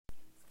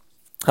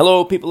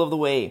Hello, people of the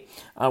way.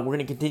 We're going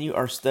to continue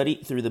our study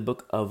through the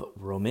book of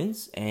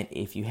Romans. And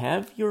if you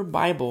have your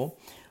Bible,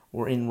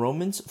 we're in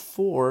Romans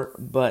 4,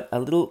 but a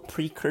little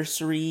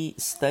precursory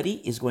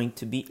study is going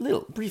to be,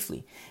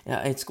 briefly,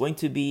 it's going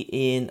to be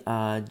in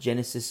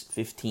Genesis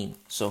 15.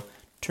 So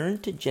turn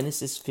to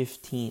Genesis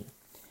 15.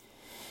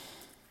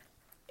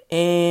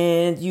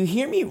 And you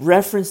hear me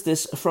reference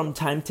this from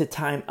time to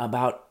time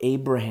about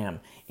Abraham.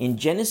 In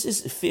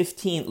Genesis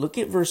 15, look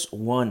at verse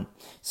 1. It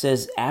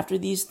says, "After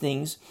these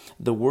things,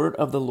 the word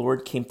of the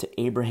Lord came to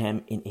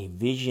Abraham in a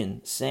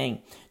vision,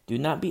 saying, 'Do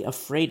not be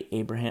afraid,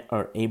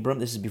 Abram.'"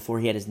 This is before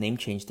he had his name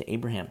changed to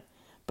Abraham.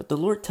 But the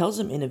Lord tells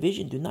him in a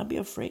vision, "Do not be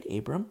afraid,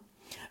 Abram.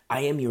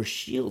 I am your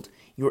shield,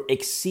 your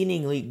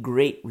exceedingly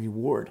great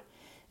reward."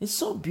 It's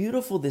so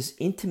beautiful, this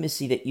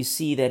intimacy that you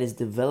see that is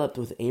developed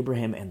with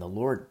Abraham and the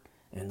Lord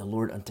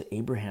unto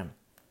Abraham.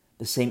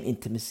 The same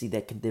intimacy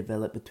that can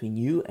develop between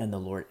you and the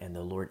Lord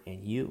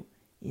and you.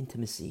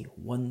 Intimacy,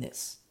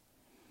 oneness.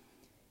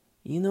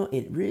 You know,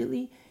 it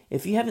really,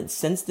 if you haven't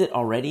sensed it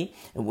already,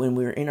 when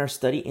we were in our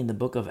study in the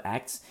book of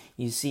Acts,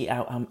 you see,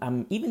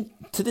 I'm even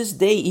to this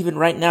day, even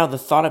right now, the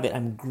thought of it,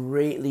 I'm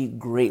greatly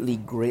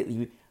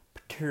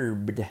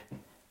perturbed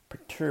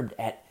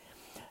at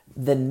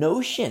the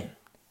notion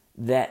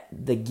that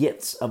the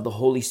gifts of the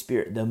Holy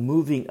Spirit, the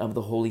moving of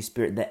the Holy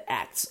Spirit, the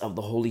acts of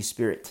the Holy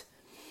Spirit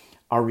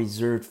are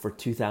reserved for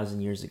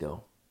 2,000 years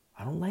ago.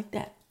 I don't like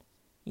that.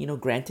 You know,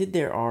 granted,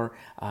 there are,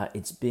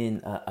 it's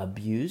been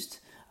abused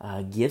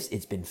gifts,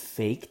 it's been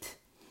faked,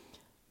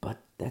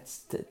 but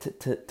that's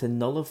to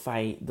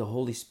nullify the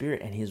Holy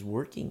Spirit and His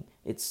working.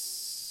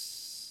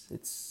 It's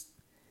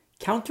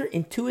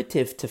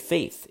counterintuitive to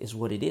faith is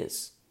what it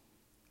is.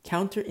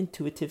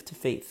 Counterintuitive to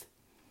faith.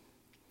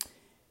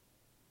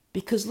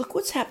 Because look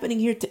what's happening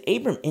here to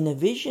Abram in a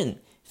vision.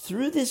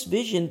 Through this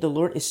vision, the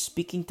Lord is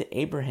speaking to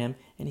Abraham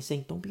and He's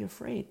saying, don't be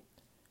afraid.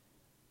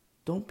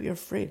 Don't be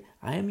afraid.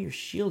 I am your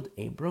shield,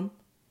 Abram,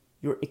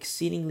 your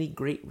exceedingly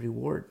great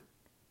reward.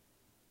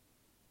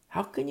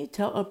 How can you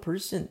tell a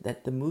person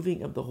that the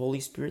moving of the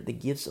Holy Spirit, the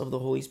gifts of the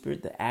Holy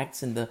Spirit, the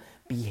acts and the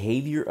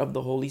behavior of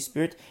the Holy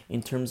Spirit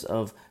in terms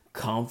of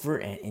comfort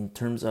and in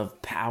terms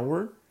of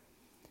power,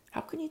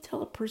 how can you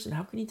tell a person,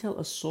 how can you tell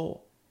a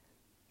soul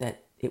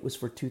that it was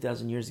for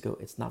 2,000 years ago,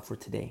 it's not for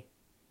today?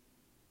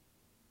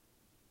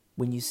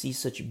 When you see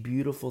such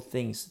beautiful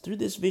things through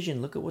this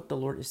vision, look at what the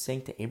Lord is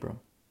saying to Abram.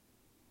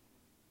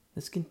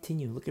 Let's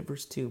continue. Look at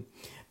verse 2.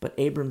 "But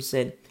Abram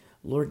said,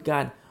 'Lord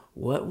God,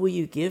 what will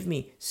you give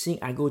me, seeing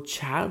I go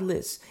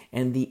childless,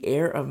 and the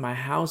heir of my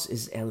house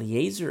is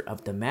Eliezer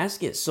of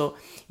Damascus?'" So,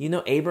 you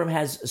know, Abram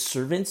has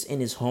servants in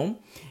his home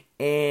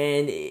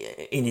and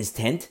in his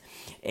tent,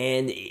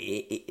 and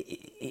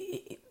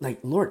like,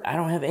 "Lord, I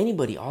don't have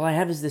anybody. All I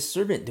have is this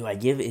servant. Do I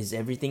give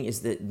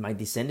my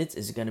descendants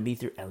is going to be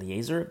through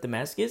Eliezer of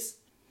Damascus?"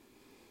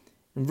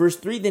 In verse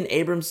 3, "Then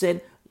Abram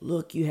said,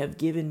 'Look, you have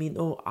given me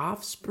no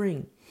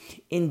offspring.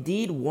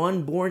 Indeed,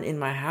 one born in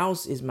my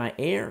house is my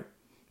heir.'"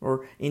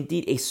 Or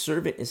indeed, a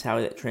servant is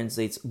how that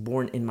translates,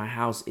 "Born in my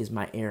house is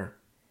my heir."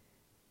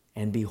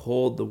 "And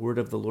behold, the word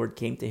of the Lord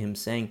came to him,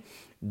 saying,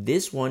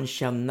 'This one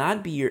shall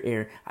not be your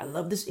heir.'" I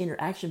love this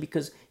interaction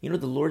because, you know,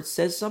 the Lord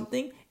says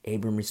something,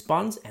 Abram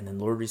responds, and then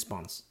the Lord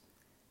responds.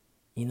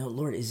 You know,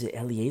 "Lord, is it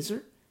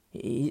Eliezer?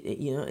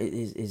 You know,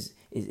 is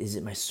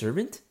it my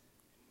servant?"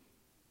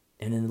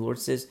 And then the Lord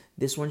says,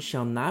 "This one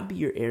shall not be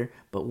your heir,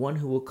 but one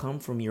who will come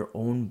from your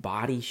own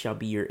body shall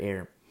be your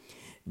heir."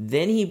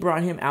 Then he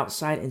brought him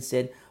outside and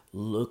said,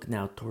 "Look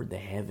now toward the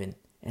heaven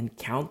and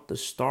count the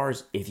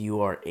stars if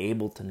you are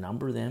able to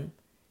number them."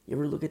 You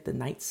ever look at the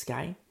night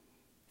sky?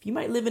 If you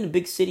might live in a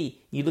big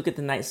city, you look at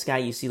the night sky,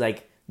 you see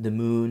like the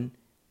moon,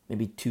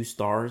 maybe 2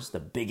 stars, the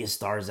biggest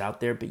stars out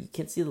there, but you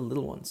can't see the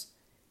little ones.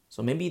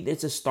 So maybe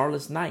it's a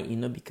starless night, you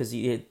know, because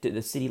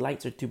the city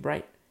lights are too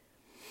bright.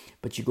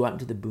 But you go out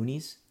into the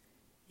boonies,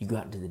 you go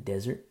out into the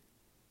desert,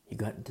 you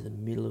go out into the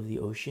middle of the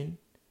ocean,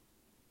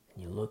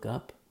 and you look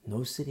up,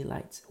 no city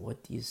lights.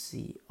 What do you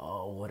see?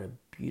 Oh, what a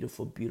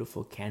beautiful,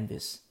 beautiful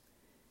canvas.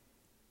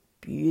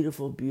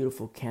 Beautiful,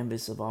 beautiful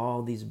canvas of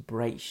all these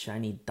bright,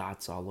 shiny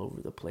dots all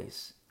over the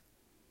place.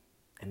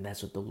 And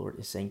that's what the Lord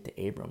is saying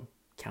to Abram.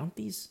 Count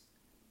these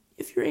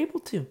if you're able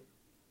to.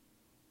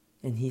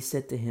 And he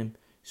said to him,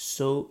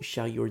 "So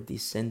shall your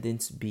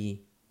descendants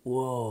be."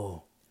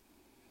 Whoa.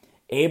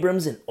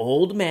 Abram's an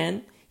old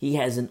man. He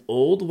has an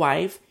old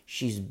wife.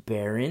 She's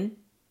barren.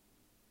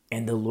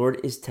 And the Lord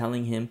is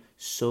telling him,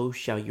 "So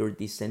shall your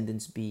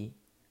descendants be."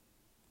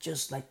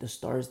 Just like the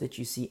stars that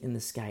you see in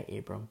the sky,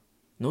 Abram.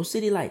 No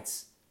city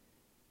lights.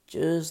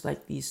 Just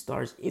like these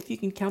stars, if you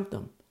can count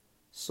them,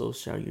 so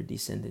shall your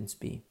descendants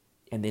be.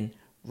 And then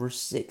verse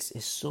 6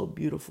 is so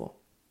beautiful.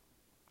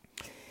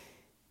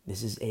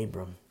 This is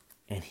Abram,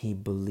 and he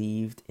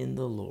believed in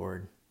the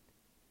Lord.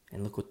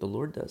 And look what the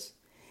Lord does.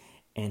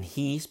 And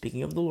he,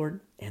 speaking of the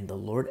Lord, and the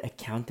Lord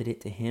accounted it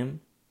to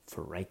him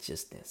for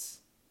righteousness.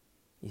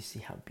 You see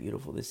how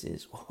beautiful this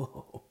is?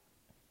 Whoa.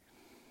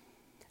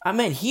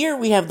 Amen. Here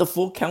we have the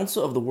full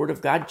counsel of the Word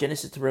of God,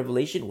 Genesis to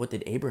Revelation. What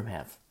did Abram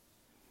have?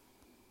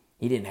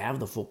 He didn't have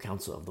the full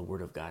counsel of the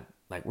Word of God.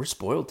 Like, we're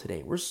spoiled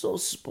today. We're so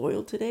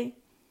spoiled today.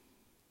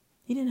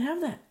 He didn't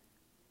have that.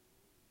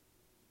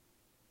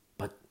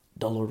 But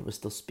the Lord was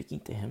still speaking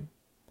to him.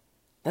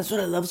 That's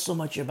what I love so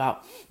much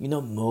about,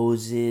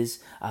 Moses,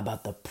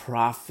 about the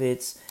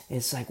prophets.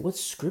 It's like, what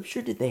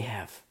scripture did they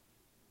have?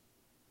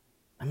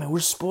 I mean,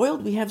 we're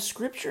spoiled. We have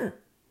scripture.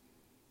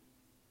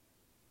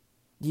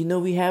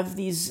 We have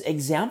these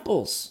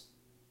examples.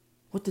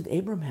 What did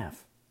Abram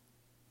have?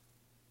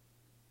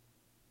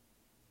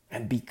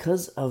 And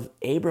because of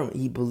Abram,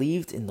 he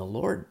believed in the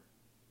Lord.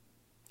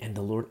 And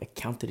the Lord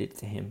accounted it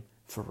to him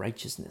for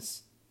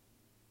righteousness.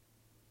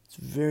 It's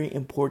very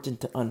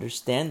important to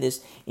understand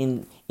this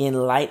in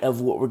light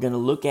of what we're going to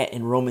look at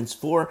in Romans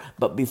 4.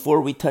 But before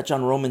we touch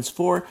on Romans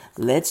 4,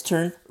 let's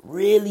turn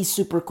really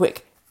super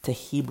quick to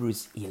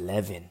Hebrews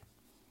 11.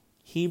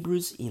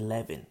 Hebrews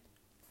 11,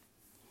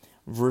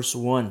 verse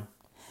 1.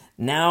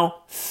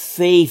 Now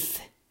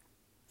faith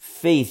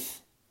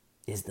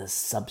is the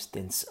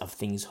substance of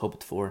things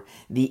hoped for,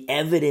 the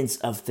evidence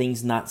of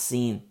things not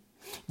seen.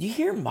 Do you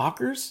hear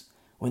mockers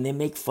when they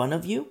make fun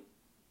of you?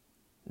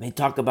 They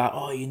talk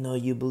about,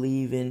 you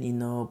believe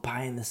in,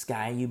 pie in the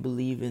sky. You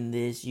believe in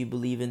this. You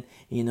believe in,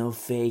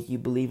 fake. You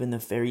believe in the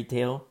fairy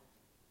tale.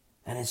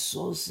 And it's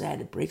so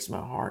sad. It breaks my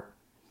heart.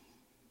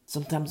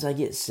 Sometimes I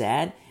get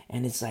sad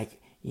and it's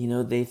like,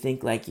 they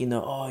think like,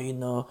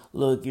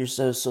 look, you're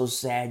so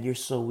sad. You're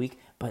so weak.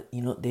 But,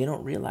 they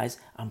don't realize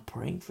I'm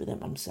praying for them.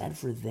 I'm sad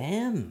for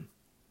them.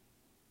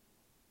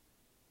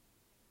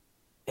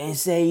 They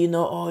say,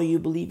 you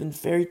believe in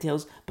fairy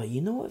tales. But you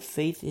know what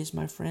faith is,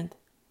 my friend?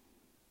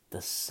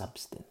 The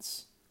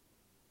substance.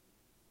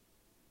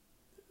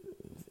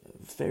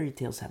 Fairy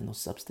tales have no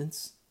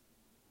substance.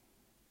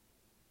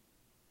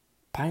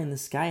 Pie in the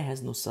sky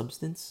has no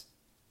substance.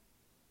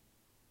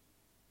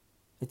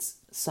 It's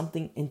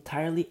something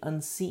entirely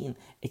unseen,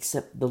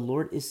 except the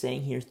Lord is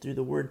saying here through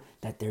the word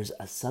that there's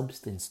a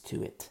substance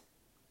to it.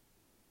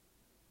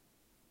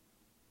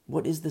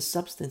 What is the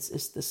substance?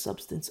 It's the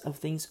substance of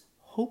things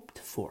hoped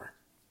for.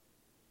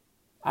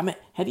 I mean,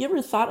 have you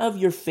ever thought of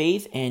your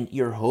faith and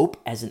your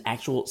hope as an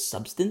actual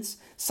substance?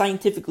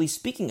 Scientifically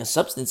speaking, a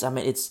substance,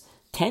 it's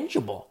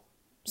tangible.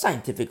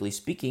 Scientifically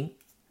speaking,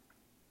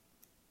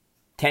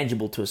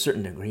 tangible to a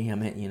certain degree.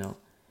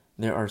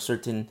 There are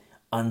certain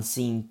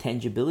unseen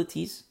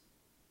tangibilities.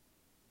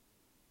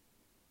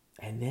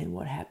 And then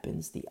what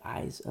happens? The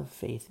eyes of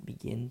faith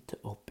begin to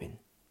open.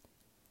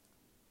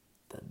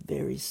 The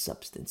very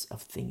substance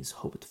of things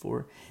hoped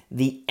for,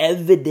 the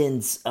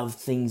evidence of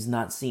things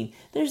not seen.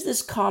 There's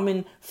this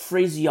common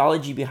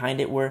phraseology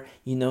behind it where,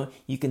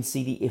 you can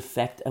see the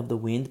effect of the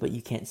wind, but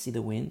you can't see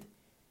the wind.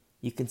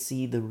 You can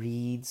see the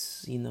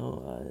reeds,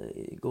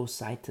 go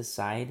side to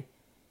side.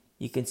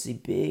 You can see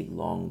big,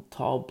 long,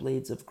 tall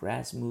blades of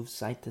grass move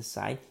side to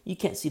side. You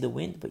can't see the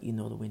wind, but the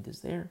wind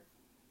is there.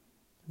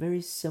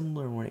 Very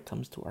similar when it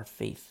comes to our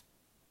faith.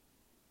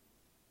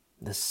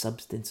 The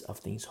substance of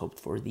things hoped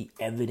for, the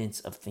evidence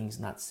of things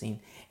not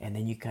seen. And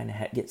then you kind of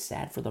get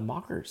sad for the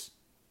mockers.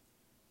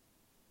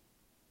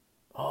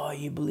 Oh,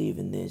 you believe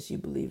in this, you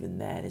believe in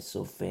that, it's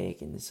so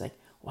fake. And it's like,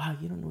 wow,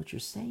 you don't know what you're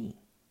saying.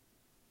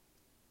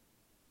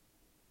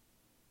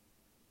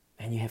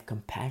 And you have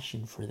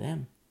compassion for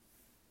them.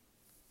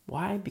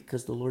 Why?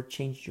 Because the Lord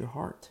changed your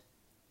heart.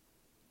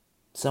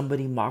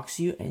 Somebody mocks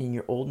you, and in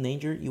your old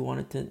nature, you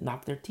wanted to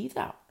knock their teeth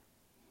out.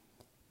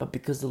 But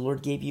because the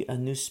Lord gave you a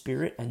new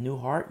spirit, a new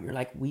heart, you're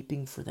like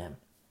weeping for them.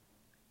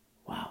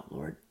 Wow,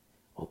 Lord,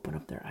 open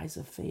up their eyes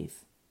of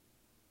faith.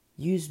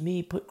 Use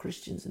me, put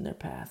Christians in their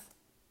path.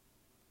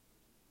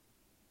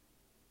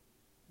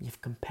 You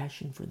have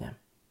compassion for them.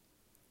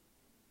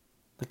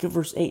 Look at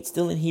verse 8,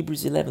 still in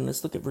Hebrews 11.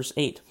 Let's look at verse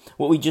 8.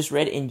 What we just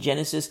read in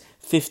Genesis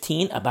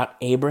 15 about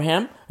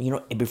Abraham,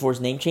 before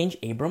his name change,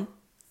 Abram.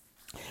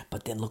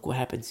 But then look what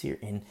happens here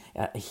in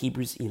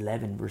Hebrews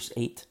 11, verse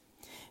 8.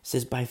 It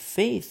says, by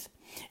faith,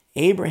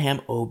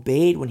 Abraham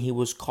obeyed when he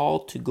was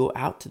called to go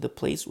out to the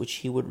place which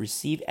he would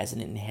receive as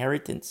an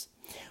inheritance.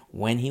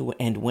 When he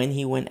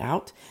went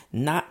out,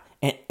 not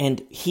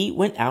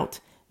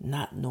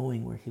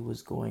knowing where he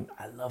was going.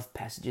 I love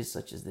passages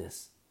such as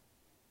this.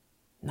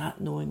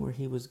 Not knowing where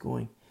he was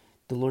going.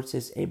 The Lord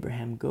says,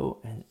 Abraham, go.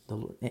 And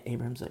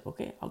Abraham's like,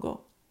 okay, I'll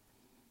go.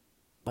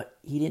 But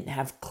he didn't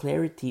have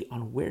clarity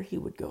on where he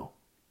would go.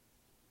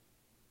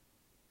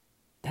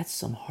 That's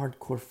some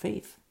hardcore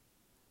faith.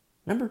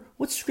 Remember,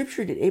 what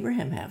scripture did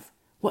Abraham have?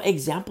 What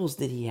examples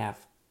did he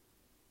have?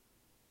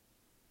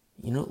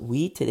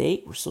 We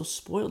today, we're so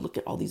spoiled. Look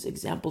at all these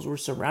examples. We're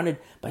surrounded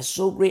by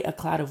so great a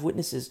cloud of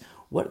witnesses.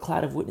 What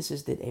cloud of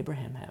witnesses did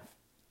Abraham have?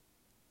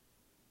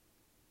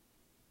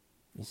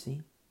 You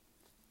see?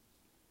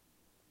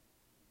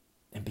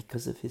 And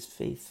because of his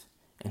faith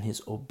and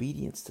his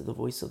obedience to the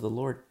voice of the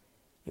Lord,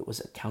 it was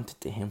accounted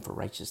to him for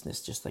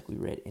righteousness, just like we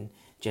read in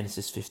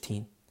Genesis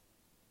 15.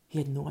 He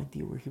had no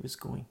idea where he was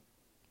going.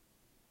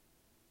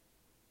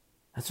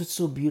 That's what's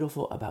so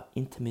beautiful about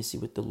intimacy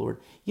with the Lord.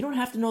 You don't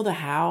have to know the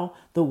how,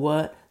 the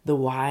what, the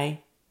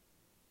why.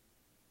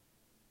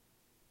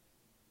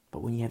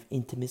 But when you have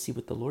intimacy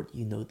with the Lord,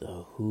 you know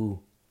the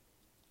who,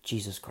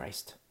 Jesus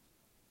Christ.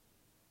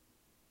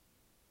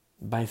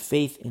 By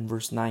faith, in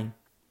verse 9,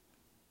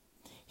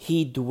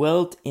 he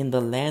dwelt in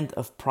the land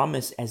of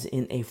promise as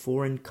in a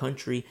foreign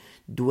country,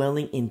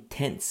 dwelling in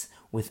tents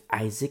with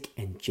Isaac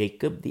and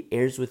Jacob, the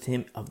heirs with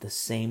him of the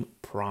same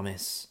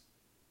promise.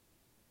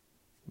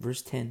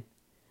 Verse 10,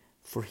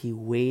 for he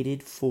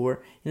waited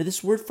for,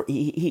 this word for,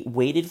 he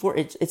waited for,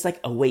 it's like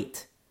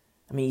await.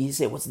 I mean, you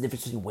say, what's the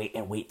difference between wait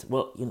and wait?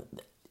 Well,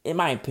 in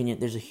my opinion,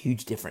 there's a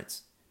huge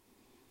difference.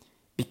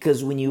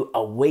 Because when you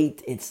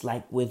await, it's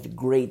like with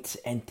great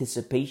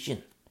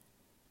anticipation.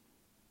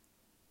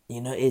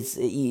 It's,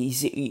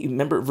 you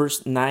remember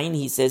verse 9,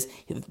 he says,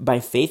 by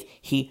faith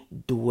he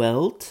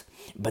dwelt.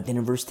 But then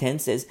in verse 10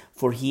 says,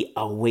 for he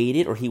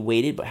awaited, or he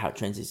waited, but how it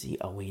translates, he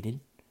awaited.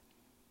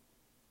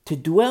 To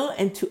dwell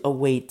and to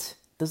await,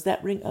 does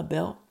that ring a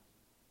bell?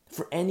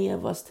 For any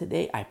of us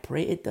today, I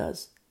pray it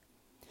does.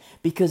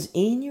 Because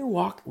in your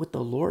walk with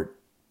the Lord,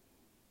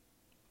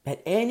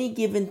 at any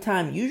given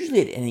time,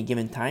 usually at any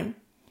given time,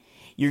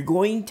 you're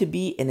going to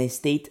be in a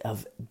state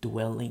of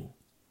dwelling.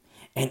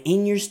 And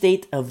in your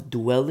state of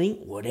dwelling,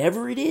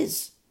 whatever it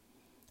is,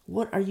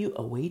 what are you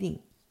awaiting?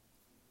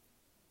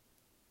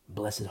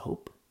 Blessed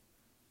hope.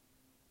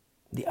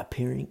 The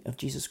appearing of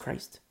Jesus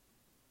Christ.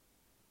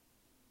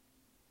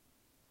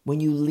 When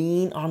you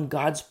lean on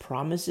God's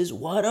promises,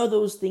 what are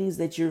those things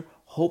that you're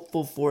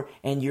hopeful for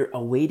and you're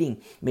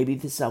awaiting? Maybe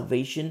the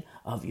salvation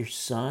of your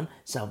son,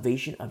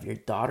 salvation of your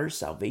daughter,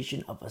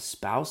 salvation of a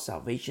spouse,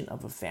 salvation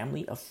of a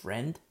family, a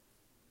friend.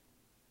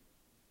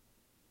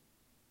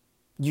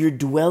 You're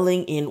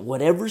dwelling in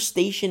whatever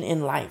station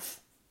in life,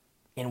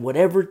 in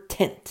whatever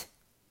tent,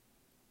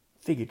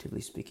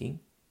 figuratively speaking,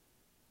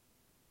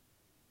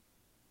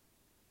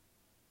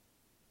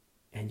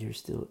 and you're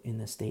still in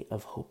a state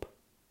of hope.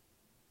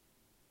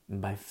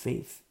 And by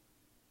faith,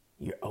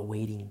 you're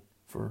awaiting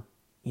for,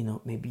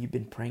 maybe you've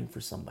been praying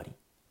for somebody.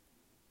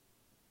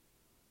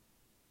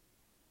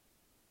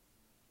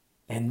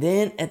 And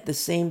then at the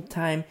same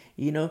time,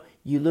 you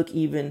look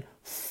even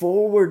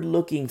forward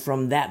looking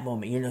from that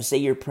moment. Say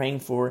you're praying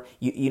for,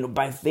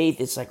 by faith,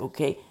 it's like,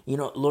 okay,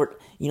 Lord,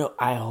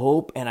 I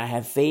hope and I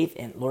have faith,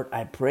 and Lord,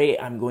 I pray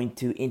I'm going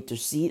to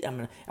intercede.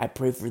 I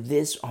pray for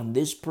this on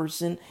this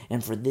person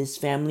and for this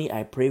family.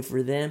 I pray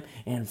for them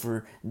and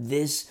for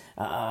this,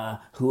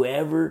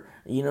 whoever,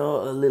 a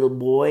little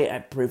boy, I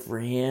pray for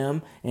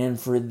him, and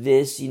for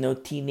this,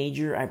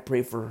 teenager, I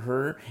pray for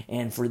her,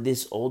 and for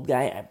this old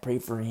guy, I pray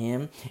for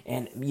him.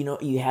 And,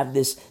 you have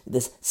this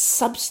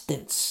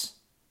substance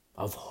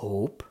of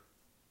hope.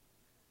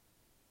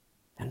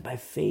 And by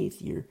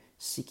faith, you're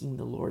seeking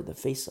the Lord, the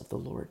face of the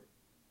Lord,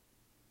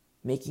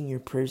 making your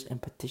prayers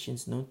and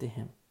petitions known to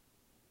him.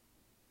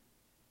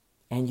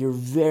 And you're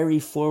very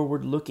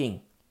forward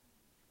looking,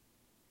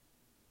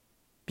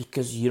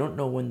 because you don't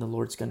know when the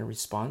Lord's going to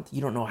respond.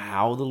 You don't know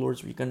how the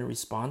Lord's going to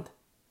respond.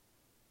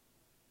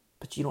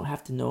 But you don't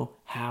have to know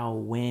how,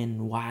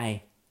 when,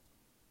 why.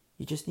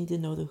 You just need to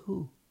know the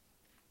who.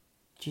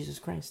 Jesus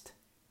Christ.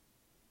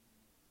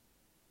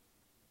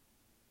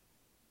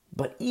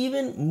 But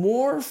even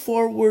more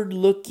forward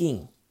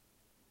looking,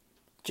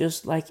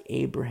 just like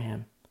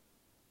Abraham,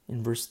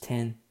 in verse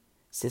 10,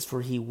 says,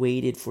 for he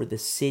waited for the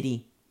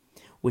city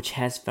which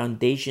has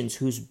foundations,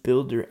 whose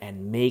builder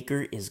and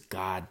maker is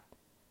God.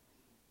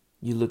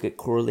 You look at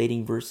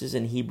correlating verses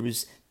in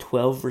Hebrews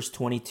 12 verse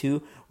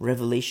 22,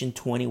 Revelation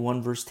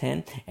 21 verse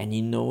 10, and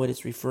you know what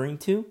it's referring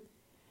to?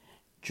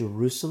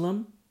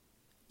 Jerusalem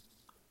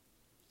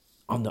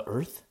on the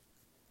earth,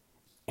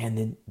 and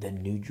then the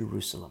New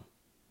Jerusalem,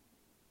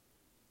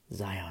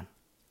 Zion,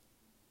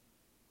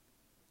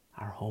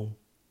 our home.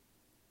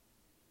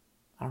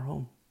 Our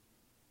home.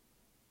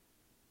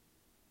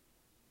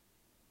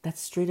 That's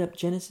straight up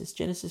Genesis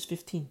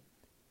 15.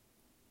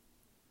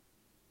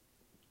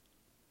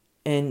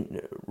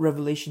 And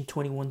Revelation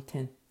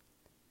 21:10.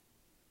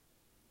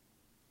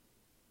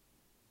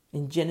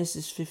 In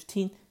Genesis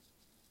 15,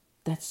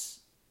 that's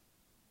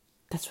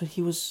what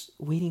he was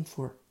waiting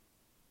for.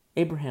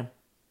 Abraham.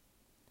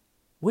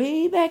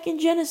 Way back in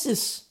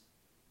Genesis.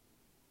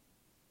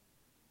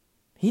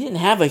 He didn't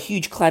have a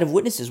huge cloud of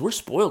witnesses. We're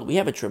spoiled. We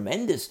have a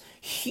tremendous,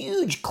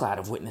 huge cloud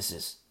of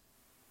witnesses.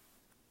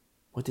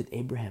 What did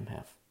Abraham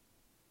have?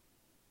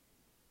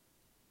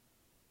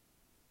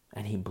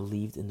 And he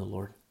believed in the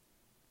Lord,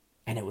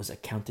 and it was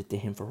accounted to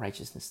him for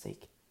righteousness'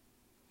 sake.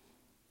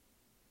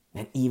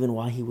 And even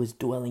while he was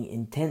dwelling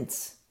in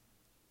tents,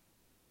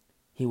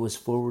 he was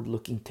forward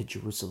looking to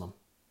Jerusalem.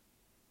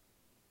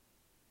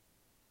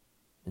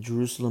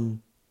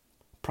 Jerusalem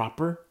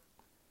proper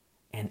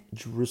and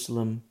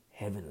Jerusalem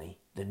heavenly,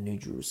 the New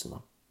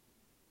Jerusalem.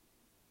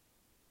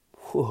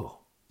 Whoa.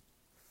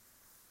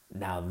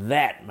 Now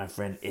that, my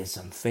friend, is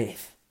some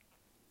faith.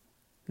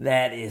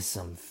 That is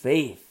some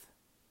faith.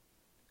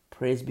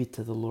 Praise be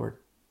to the Lord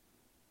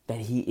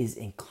that he is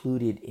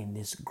included in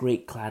this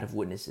great cloud of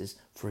witnesses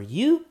for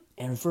you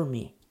and for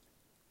me.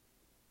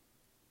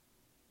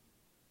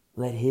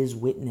 Let his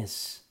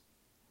witness,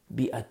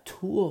 be a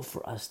tool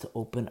for us to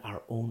open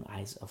our own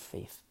eyes of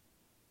faith.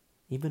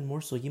 Even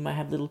more so, you might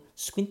have little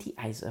squinty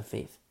eyes of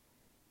faith,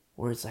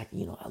 where it's like,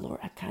 Lord,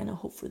 I kind of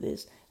hope for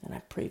this, and I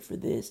pray for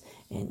this,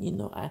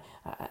 and I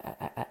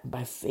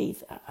by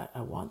faith,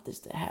 I want this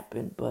to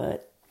happen,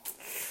 but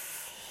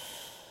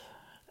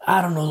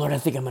I don't know, Lord. I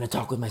think I'm going to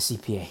talk with my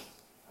CPA.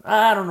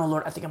 I don't know,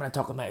 Lord. I think I'm going to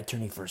talk with my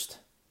attorney first.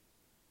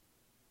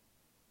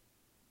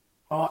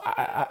 Oh,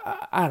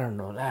 I don't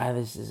know.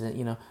 This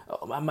isn't,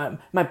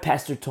 my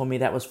pastor told me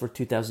that was for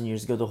 2,000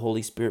 years ago. The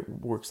Holy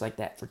Spirit works like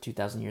that for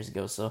 2,000 years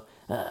ago. So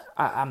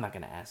I'm not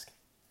going to ask.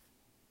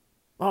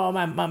 Oh,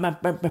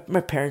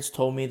 my parents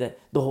told me that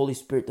the Holy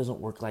Spirit doesn't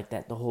work like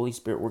that. The Holy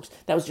Spirit works.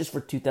 That was just for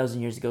 2,000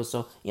 years ago.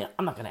 So,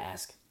 I'm not going to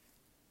ask.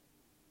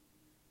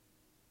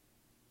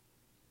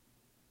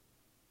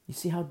 You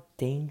see how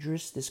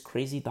dangerous this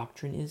crazy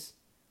doctrine is?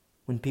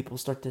 When people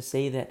start to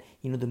say that,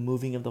 the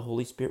moving of the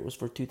Holy Spirit was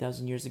for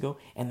 2,000 years ago,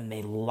 and then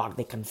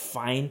they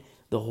confine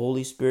the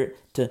Holy Spirit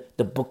to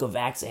the book of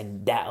Acts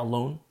and that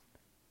alone,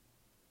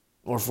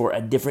 or for a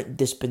different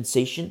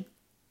dispensation.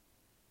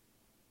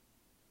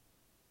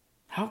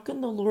 How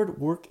can the Lord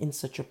work in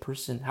such a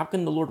person? How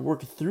can the Lord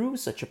work through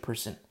such a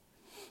person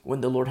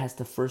when the Lord has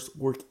to first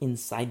work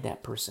inside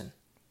that person?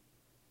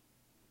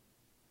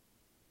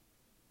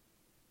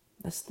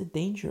 That's the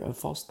danger of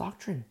false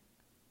doctrine.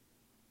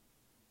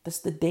 That's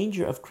the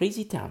danger of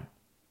Crazy Town.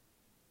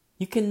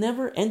 You can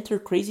never enter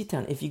Crazy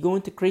Town. If you go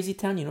into Crazy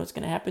Town, you know what's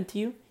going to happen to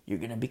you? You're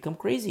going to become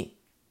crazy.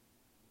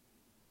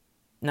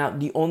 Now,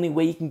 the only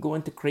way you can go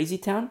into Crazy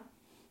Town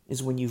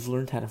is when you've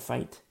learned how to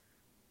fight.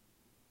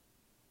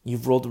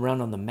 You've rolled around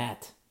on the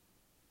mat.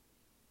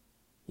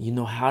 You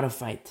know how to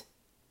fight.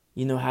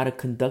 You know how to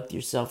conduct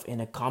yourself in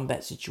a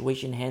combat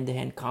situation,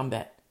 hand-to-hand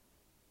combat.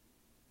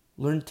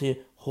 Learn to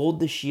hold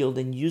the shield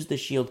and use the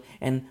shield,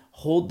 and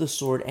hold the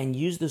sword and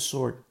use the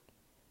sword.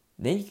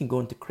 Then you can go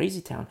into Crazy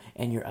Town,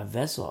 and you're a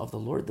vessel of the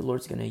Lord. The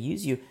Lord's going to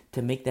use you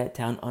to make that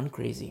town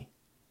uncrazy,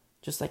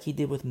 just like he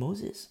did with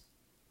Moses.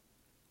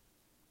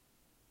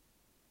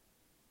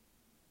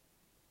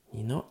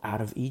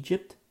 Out of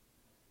Egypt,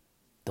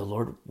 the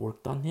Lord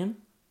worked on him,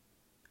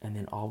 and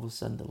then all of a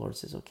sudden the Lord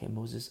says, okay,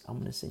 Moses, I'm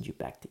going to send you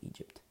back to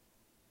Egypt.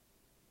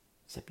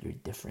 Except you're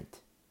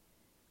different.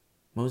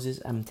 Moses,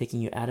 I'm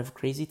taking you out of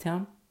Crazy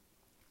Town.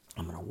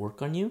 I'm going to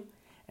work on you.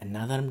 And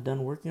now that I'm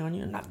done working on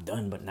you, I'm not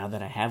done, but now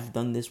that I have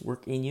done this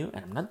work in you,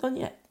 and I'm not done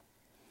yet,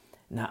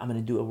 now I'm going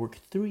to do a work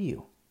through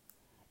you,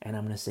 and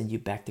I'm going to send you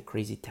back to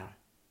Crazy Town.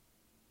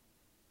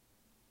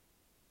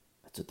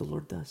 That's what the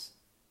Lord does.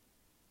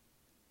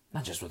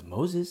 Not just with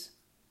Moses.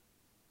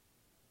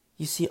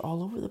 You see it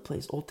all over the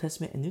place, Old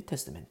Testament and New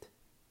Testament.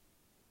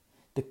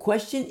 The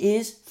question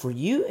is, for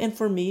you and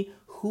for me,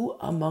 who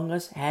among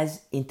us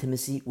has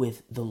intimacy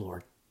with the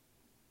Lord?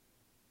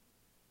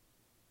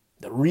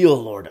 The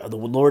real Lord, the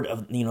Lord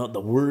of,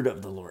 the word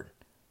of the Lord.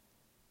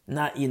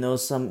 Not,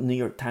 some New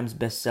York Times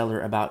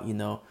bestseller about,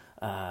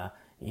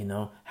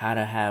 how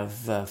to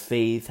have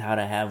faith, how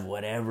to have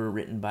whatever,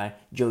 written by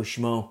Joe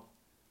Schmo.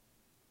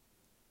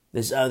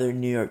 This other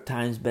New York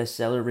Times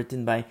bestseller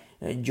written by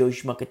Joe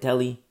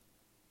Schmuckatelli.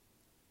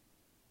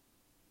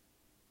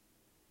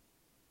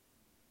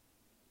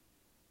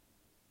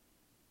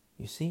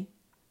 You see?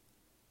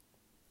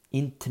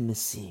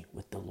 Intimacy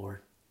with the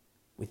Lord,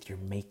 with your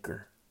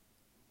Maker,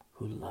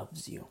 who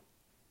loves you.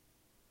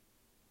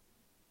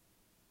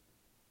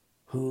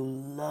 Who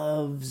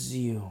loves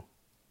you.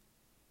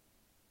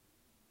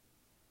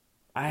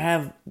 I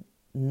have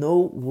no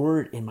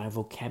word in my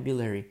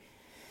vocabulary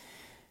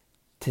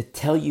to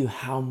tell you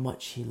how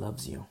much he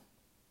loves you.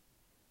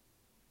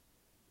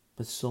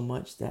 But so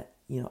much that,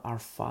 our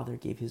Father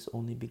gave his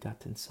only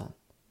begotten Son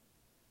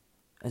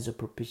as a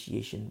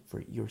propitiation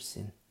for your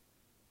sin.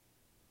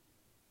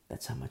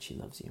 That's how much he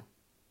loves you.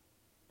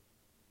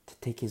 To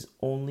take his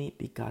only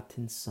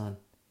begotten Son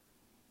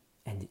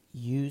and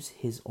use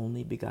his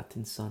only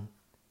begotten Son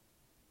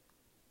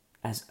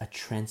as a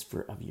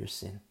transfer of your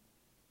sin.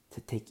 To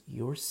take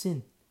your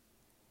sin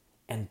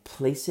and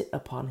place it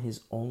upon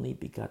his only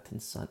begotten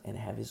Son, and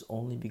have his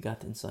only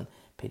begotten Son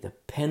pay the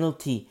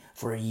penalty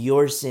for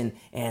your sin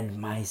and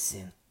my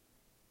sin.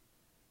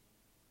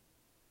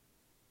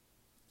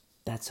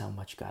 That's how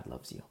much God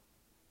loves you.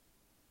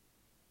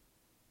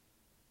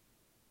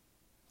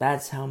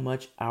 That's how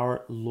much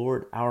our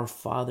Lord, our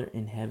Father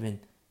in heaven,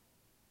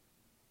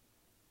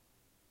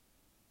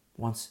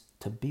 wants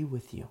to be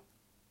with you.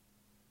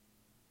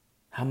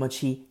 How much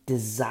he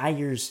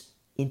desires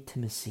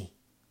intimacy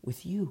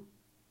with you.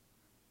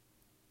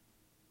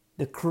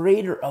 The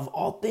creator of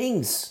all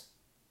things.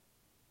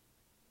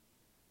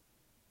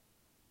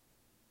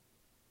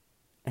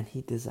 And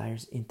he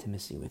desires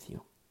intimacy with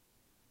you.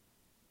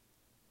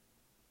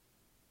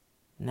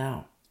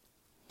 Now,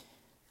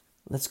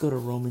 let's go to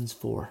Romans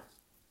 4.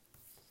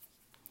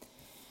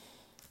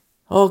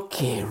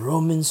 Okay,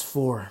 Romans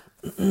 4.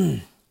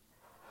 I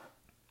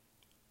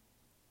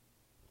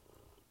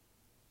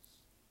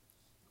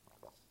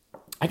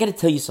got to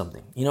tell you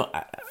something.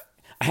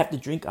 I have to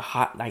drink a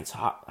hot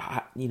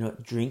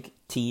drink,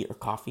 tea or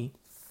coffee,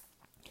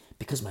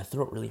 because my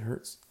throat really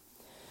hurts.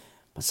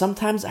 But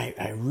sometimes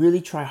I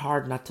really try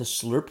hard not to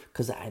slurp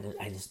because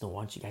I just don't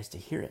want you guys to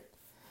hear it.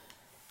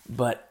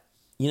 But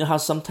you know how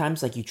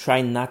sometimes like you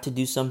try not to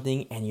do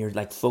something and you're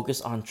like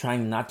focused on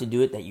trying not to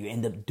do it, that you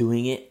end up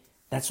doing it?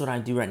 That's what I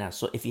do right now.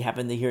 So if you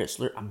happen to hear it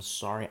slurp, I'm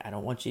sorry. I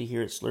don't want you to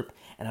hear it slurp.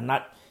 And I'm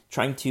not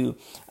trying to,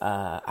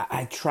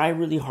 I try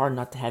really hard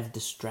not to have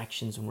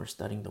distractions when we're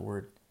studying the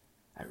Word.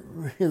 I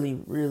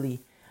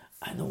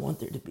don't want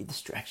there to be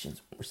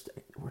distractions when we're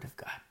studying the Word of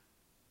God.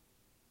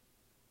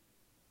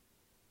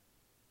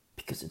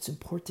 Because it's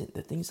important.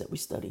 The things that we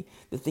study,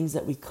 the things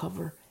that we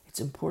cover,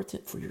 it's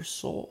important for your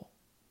soul.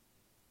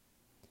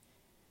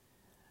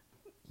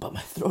 But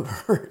my throat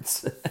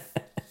hurts.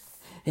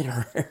 It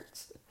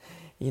hurts.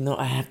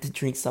 I have to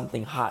drink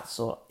something hot.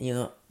 So,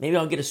 maybe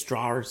I'll get a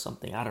straw or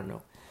something. I don't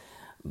know.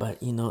 But,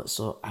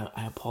 so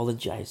I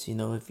apologize.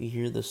 If you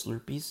hear the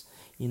slurpees,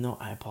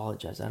 I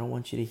apologize. I don't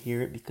want you to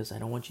hear it because I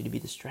don't want you to be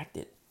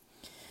distracted.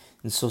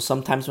 And so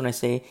sometimes when I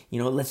say,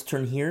 let's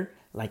turn here,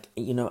 like,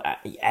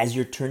 as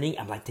you're turning,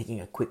 I'm like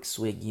taking a quick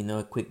swig,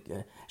 a quick,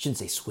 I shouldn't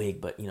say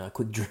swig, but, a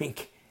quick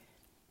drink.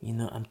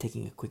 I'm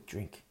taking a quick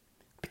drink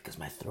because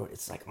my throat,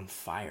 it's like on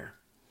fire.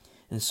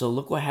 And so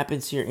look what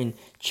happens here in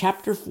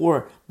chapter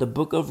 4, the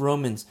book of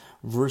Romans,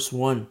 verse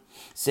 1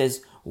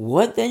 says,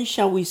 "What then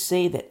shall we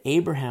say that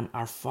Abraham,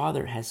 our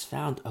father, has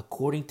found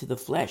according to the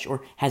flesh,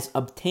 or has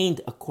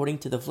obtained according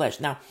to the flesh?"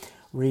 Now,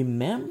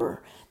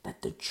 remember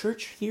that the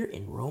church here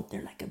in Rome,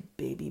 they're like a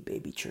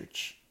baby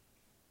church.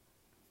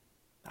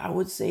 I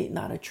would say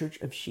not a church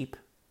of sheep,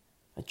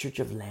 a church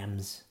of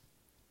lambs,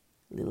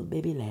 little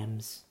baby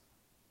lambs.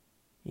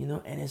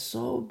 And it's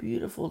so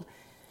beautiful.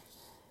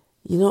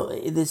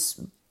 This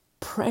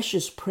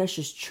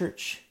precious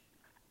church,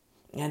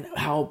 and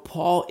how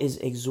Paul is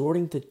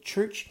exhorting the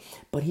church,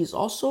 but he's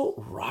also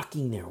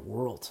rocking their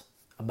world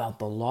about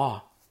the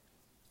law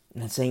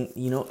and saying,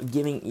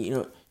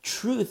 giving,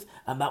 truth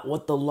about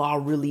what the law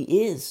really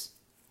is.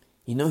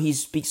 He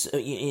speaks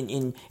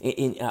in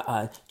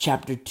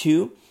chapter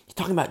 2, he's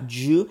talking about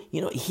Jew.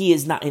 He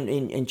is not,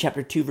 in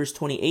chapter 2, verse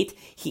 28,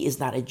 he is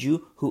not a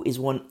Jew who is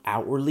one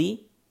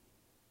outwardly,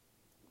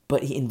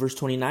 but in verse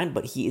 29,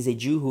 but he is a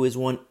Jew who is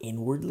one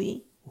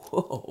inwardly.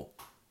 Whoa.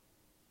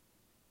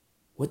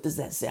 What does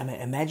that say? I mean,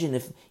 imagine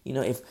if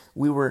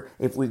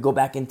we go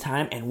back in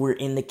time and we're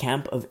in the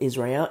camp of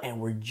Israel and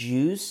we're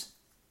Jews,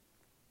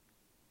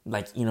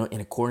 like,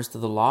 in accordance to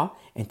the law,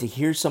 and to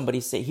hear somebody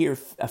say here,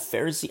 a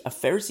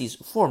Pharisee's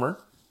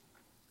former,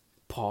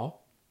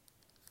 Paul,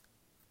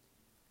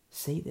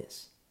 say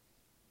this.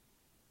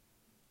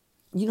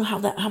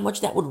 How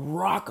much that would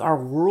rock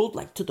our world,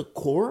 like to the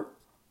core?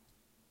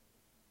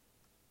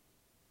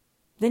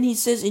 Then he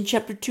says in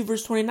chapter 2,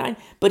 verse 29,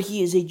 but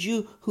he is a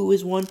Jew who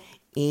is one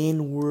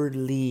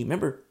inwardly.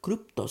 Remember,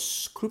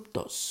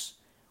 kryptos,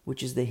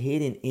 which is the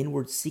hidden,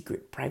 inward,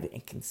 secret, private,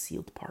 and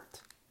concealed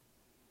part.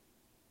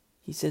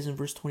 He says in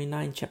verse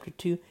 29, chapter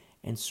 2,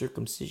 and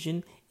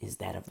circumcision is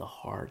that of the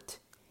heart,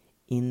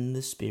 in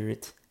the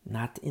spirit,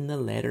 not in the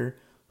letter,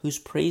 whose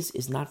praise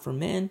is not from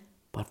men,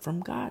 but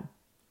from God.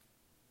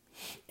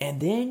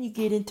 And then you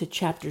get into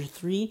chapter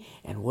 3,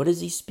 and what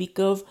does he speak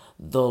of?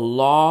 The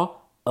law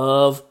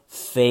of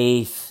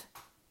faith.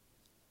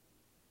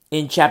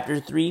 In chapter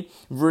 3,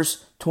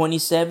 verse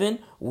 27,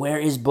 where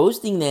is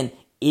boasting then?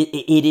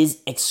 It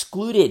is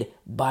excluded.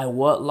 By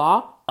what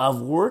law?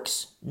 Of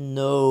works?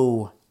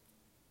 No.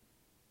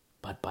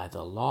 But by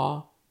the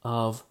law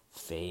of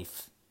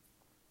faith.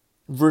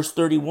 Verse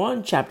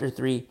 31, chapter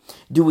 3,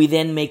 do we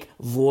then make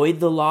void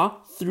the law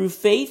through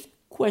faith?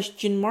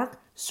 Question mark.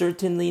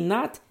 Certainly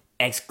not.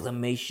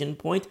 Exclamation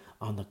point.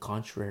 On the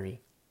contrary,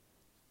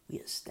 we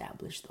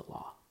establish the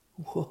law.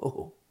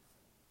 Whoa.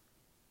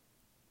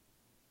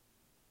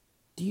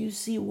 Do you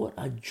see what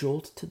a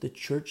jolt to the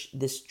church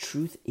this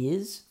truth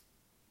is?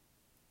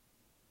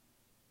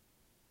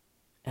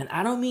 And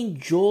I don't mean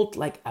jolt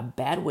like a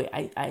bad way.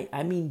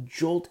 I mean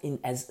jolt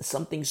as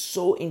something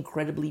so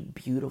incredibly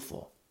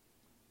beautiful.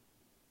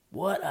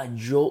 What a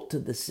jolt to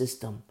the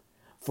system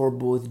for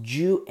both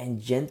Jew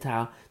and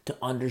Gentile to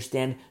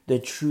understand the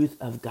truth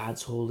of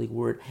God's holy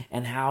word,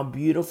 and how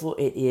beautiful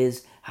it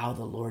is how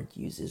the Lord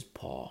uses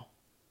Paul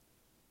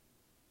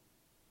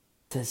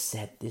to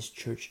set this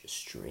church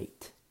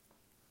straight.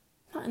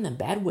 Not in a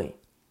bad way.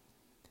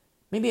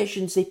 Maybe I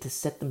shouldn't say to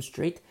set them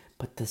straight,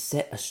 but to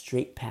set a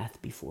straight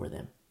path before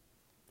them.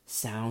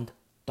 Sound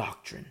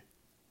doctrine.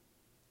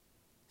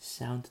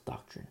 Sound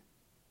doctrine.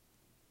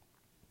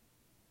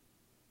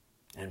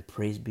 And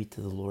praise be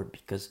to the Lord,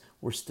 because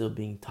we're still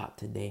being taught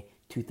today,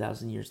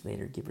 2,000 years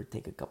later, give or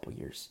take a couple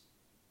years.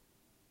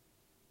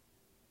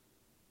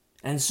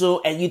 And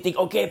you think,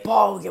 okay,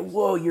 Paul,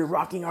 whoa, you're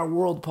rocking our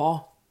world,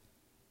 Paul.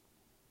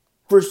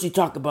 First, you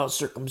talk about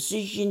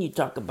circumcision. You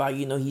talk about,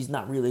 he's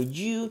not really a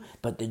Jew,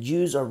 but the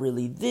Jews are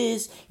really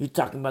this. You're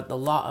talking about the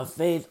law of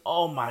faith.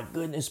 Oh my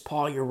goodness,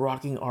 Paul, you're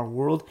rocking our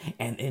world.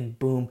 And then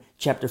boom,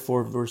 chapter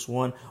 4, verse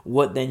 1.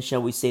 What then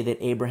shall we say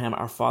that Abraham,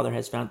 our father,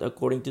 has found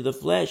according to the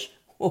flesh?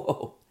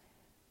 Whoa.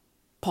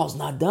 Paul's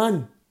not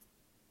done.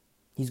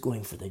 He's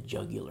going for the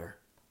jugular.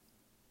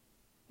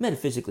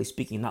 Metaphysically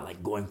speaking, not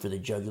like going for the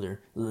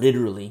jugular,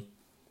 literally,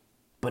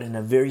 but in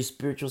a very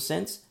spiritual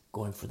sense,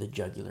 going for the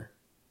jugular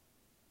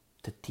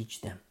to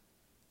teach them.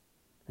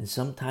 And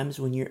sometimes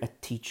when you're a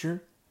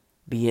teacher,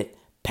 be it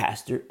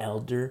pastor,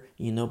 elder,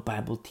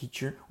 Bible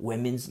teacher,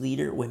 women's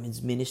leader,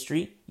 women's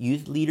ministry,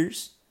 youth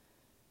leaders,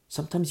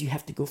 sometimes you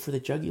have to go for the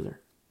jugular.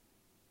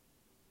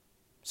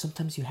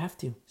 Sometimes you have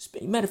to,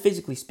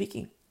 metaphysically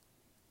speaking.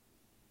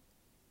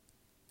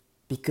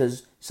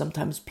 Because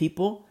sometimes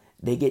people,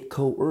 they get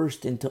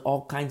coerced into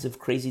all kinds of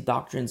crazy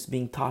doctrines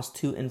being tossed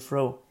to and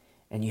fro,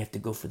 and you have to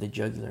go for the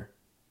jugular.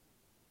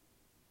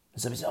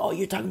 And somebody says, oh,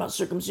 you're talking about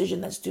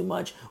circumcision, that's too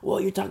much.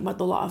 Well, you're talking about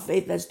the law of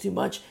faith, that's too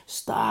much.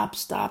 Stop,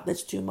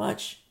 that's too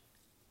much.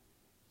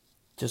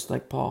 Just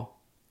like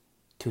Paul,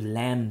 to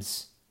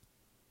lambs.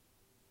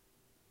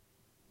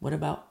 What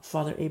about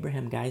Father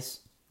Abraham,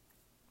 guys?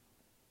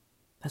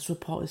 That's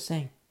what Paul is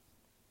saying.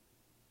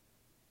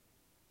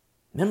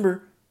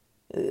 Remember,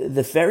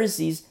 the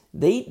Pharisees,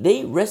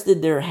 they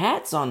rested their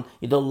hats on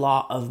the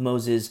law of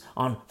Moses,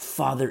 on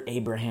Father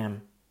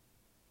Abraham.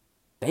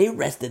 They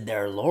rested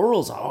their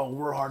laurels. Oh,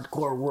 we're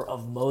hardcore. We're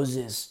of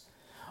Moses.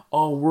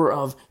 Oh, we're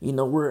of,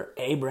 we're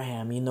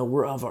Abraham.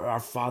 We're of our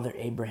father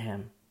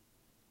Abraham.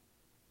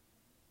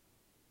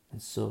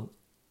 And so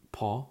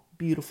Paul,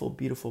 beautiful,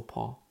 beautiful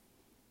Paul,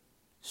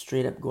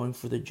 straight up going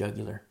for the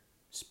jugular,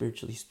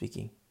 spiritually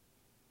speaking.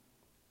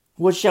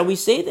 What shall we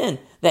say then?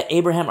 That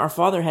Abraham our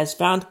father has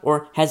found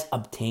or has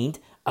obtained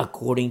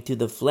according to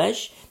the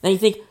flesh? Now you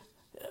think,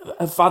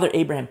 Father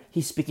Abraham,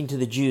 he's speaking to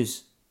the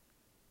Jews.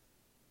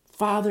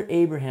 Father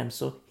Abraham,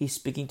 so he's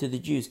speaking to the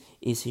Jews.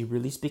 Is he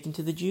really speaking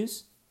to the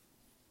Jews?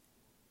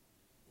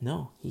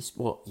 No,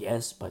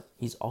 yes, but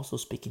he's also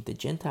speaking to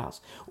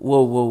Gentiles.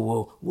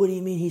 Whoa. What do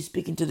you mean he's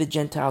speaking to the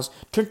Gentiles?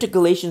 Turn to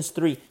Galatians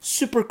 3,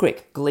 super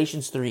quick,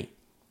 Galatians 3.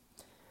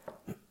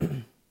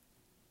 And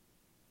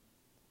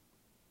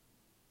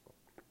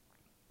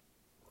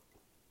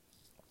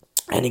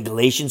in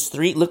Galatians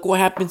 3, look what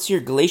happens here.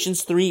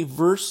 Galatians 3,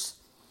 verse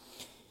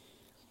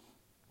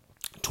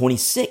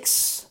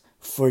 26.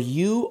 For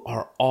you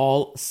are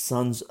all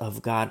sons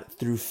of God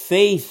through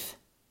faith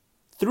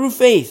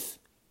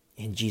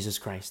in Jesus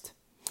Christ.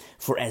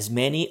 For as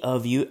many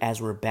of you as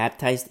were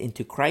baptized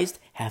into Christ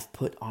have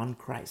put on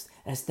Christ.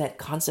 That's that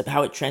concept.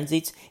 How it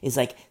translates is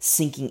like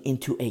sinking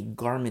into a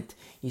garment.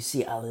 You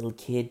see a little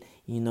kid,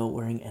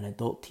 wearing an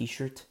adult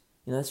t-shirt.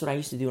 That's what I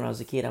used to do when I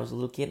was a kid. I was a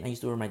little kid and I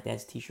used to wear my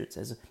dad's t-shirts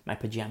as my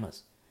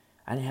pajamas.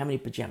 I didn't have any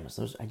pajamas.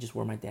 I just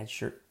wore my dad's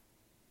shirt.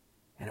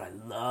 And I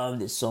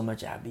loved it so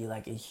much. I'd be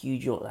like a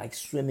huge, like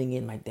swimming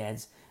in my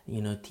dad's,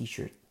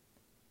 t-shirt.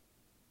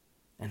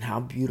 And how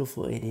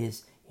beautiful it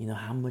is,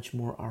 how much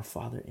more our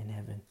Father in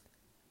heaven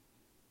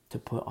to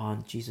put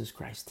on Jesus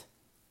Christ,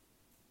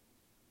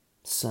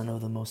 Son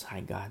of the Most High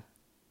God.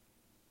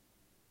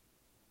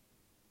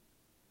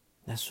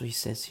 That's what he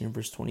says here in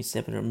verse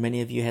 27. Or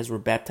many of you as were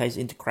baptized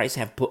into Christ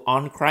have put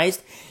on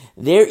Christ.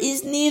 There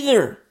is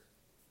neither.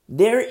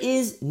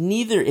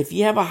 If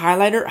you have a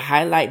highlighter,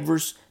 highlight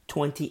verse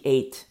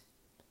 28.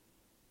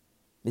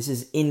 This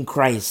is in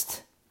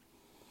Christ.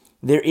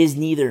 There is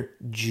neither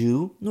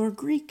Jew nor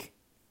Greek.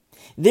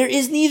 There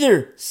is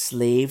neither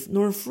slave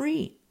nor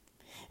free.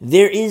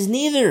 There is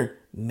neither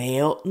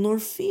male nor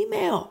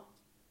female.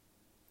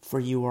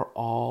 For you are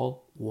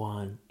all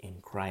one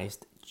in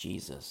Christ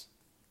Jesus.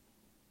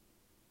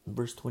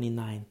 Verse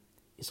 29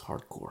 is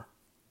hardcore.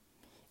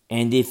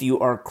 And if you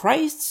are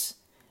Christ's,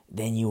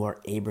 then you are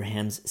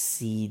Abraham's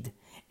seed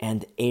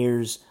and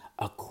heirs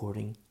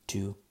according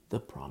to the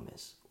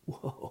promise.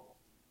 Whoa.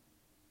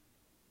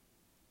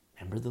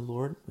 Remember the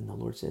Lord? When the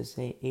Lord says,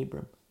 hey,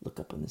 Abram, look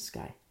up in the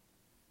sky.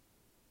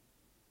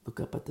 Look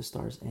up at the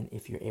stars, and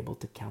if you're able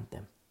to count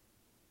them.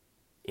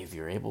 If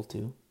you're able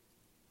to.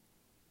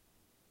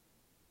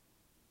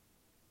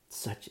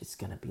 It's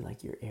going to be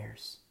like your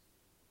heirs.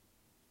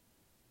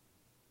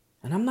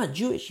 And I'm not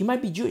Jewish. You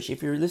might be Jewish.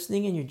 If you're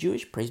listening and you're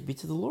Jewish, praise be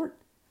to the Lord.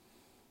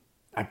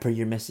 I pray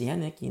you're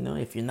Messianic.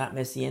 If you're not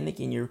Messianic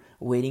and you're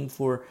waiting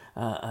for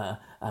a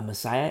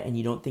Messiah and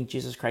you don't think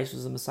Jesus Christ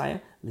was the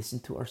Messiah, listen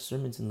to our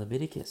sermons in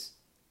Leviticus.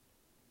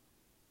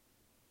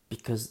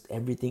 Because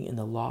everything in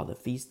the law, the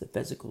feasts,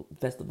 the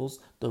festivals,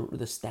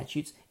 the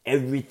statutes,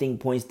 everything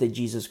points to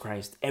Jesus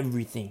Christ.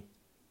 Everything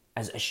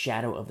as a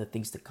shadow of the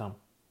things to come.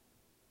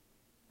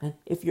 And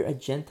if you're a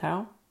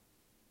Gentile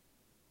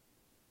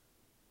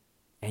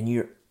and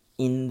you're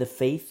in the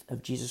faith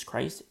of Jesus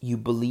Christ, you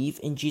believe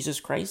in Jesus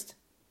Christ,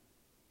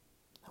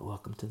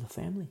 welcome to the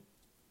family.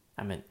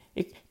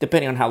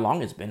 Depending on how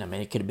long it's been,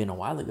 it could have been a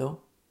while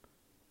ago.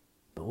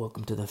 But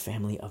welcome to the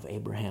family of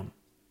Abraham.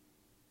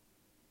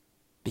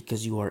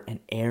 Because you are an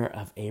heir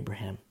of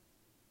Abraham.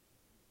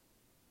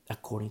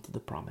 According to the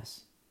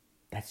promise.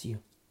 That's you,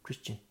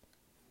 Christian.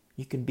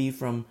 You can be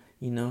from,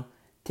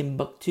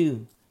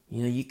 Timbuktu.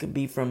 You can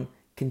be from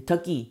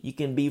Kentucky. You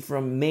can be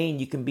from Maine.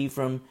 You can be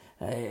from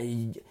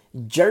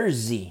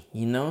Jersey,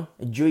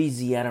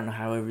 Jersey. I don't know,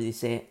 however they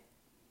say it.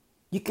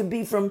 You can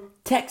be from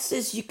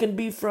Texas. You can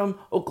be from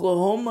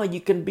Oklahoma. You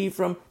can be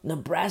from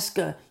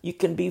Nebraska. You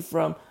can be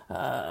from,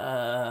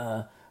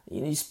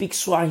 you speak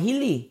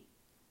Swahili,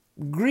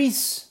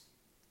 Greece.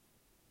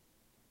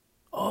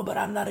 Oh, but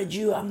I'm not a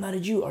Jew. I'm not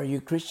a Jew. Are you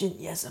a Christian?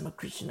 Yes, I'm a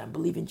Christian. I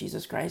believe in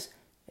Jesus Christ.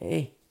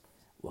 Hey,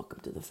 welcome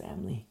to the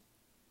family.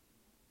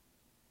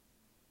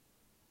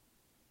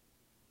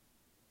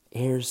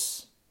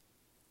 Heirs,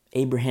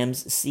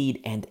 Abraham's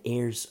seed and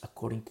heirs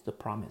according to the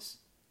promise.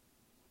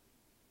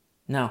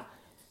 Now,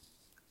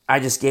 I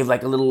just gave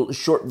like a little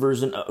short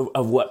version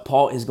of what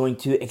Paul is going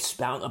to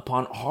expound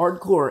upon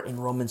hardcore in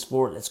Romans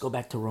 4. Let's go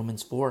back to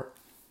Romans 4.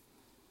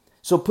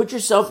 So put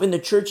yourself in the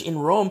church in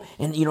Rome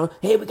and,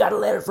 hey, we got a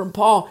letter from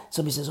Paul.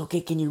 Somebody says, okay,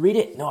 can you read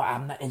it? No,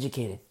 I'm not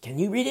educated. Can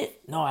you read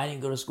it? No, I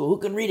didn't go to school. Who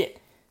can read it?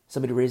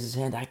 Somebody raises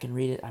his hand. I can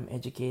read it. I'm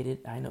educated.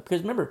 I know.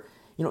 Because remember,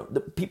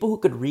 the people who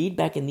could read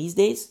back in these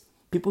days,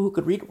 people who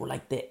could read were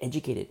like the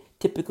educated,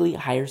 typically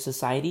higher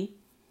society.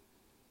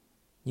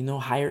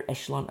 Higher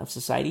echelon of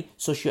society,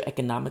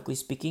 socioeconomically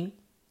speaking.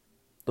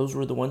 Those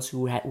were the ones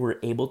who were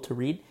able to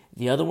read.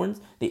 The other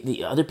ones,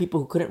 the other people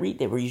who couldn't read,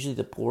 they were usually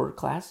the poorer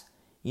class,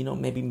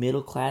 maybe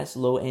middle class,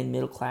 low-end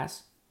middle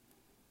class.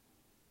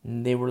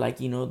 And they were like,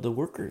 the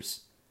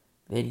workers.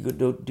 They'd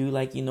go do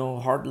like,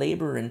 hard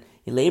labor and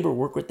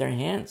work with their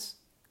hands.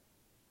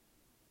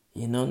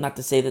 Not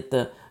to say that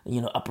the,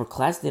 upper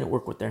class didn't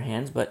work with their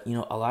hands, but,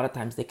 a lot of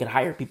times they could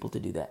hire people to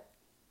do that.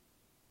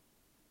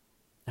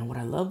 And what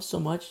I love so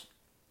much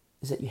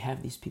is that you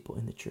have these people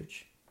in the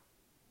church.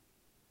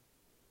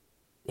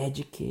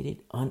 Educated,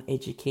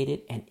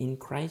 uneducated, and in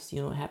Christ,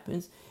 what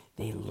happens?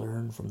 They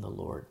learn from the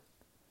Lord.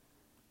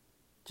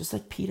 Just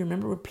like Peter.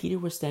 Remember when Peter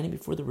was standing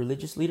before the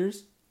religious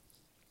leaders?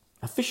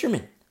 A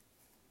fisherman.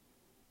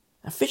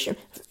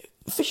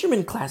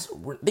 Fisherman class,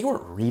 they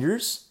weren't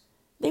readers.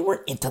 They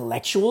weren't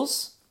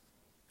intellectuals.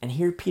 And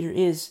here Peter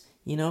is,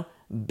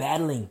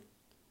 battling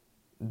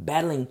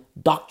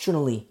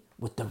doctrinally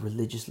with the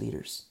religious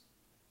leaders.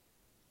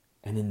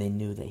 And then they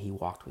knew that he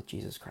walked with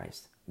Jesus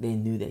Christ. They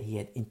knew that he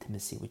had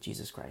intimacy with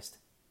Jesus Christ.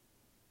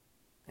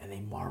 And they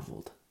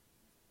marveled.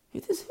 Who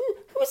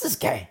is this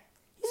guy?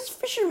 He's a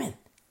fisherman.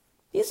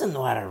 He doesn't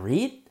know how to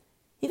read.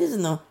 He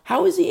doesn't know.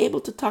 How is he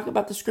able to talk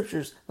about the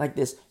scriptures like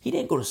this? He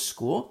didn't go to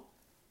school.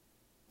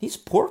 He's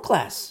poor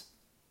class.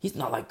 He's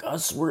not like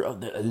us. We're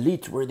of the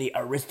elite. We're the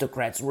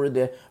aristocrats. We're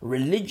the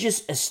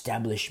religious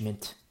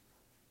establishment.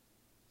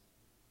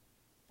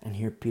 And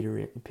here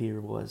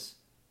Peter was,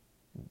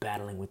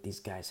 battling with these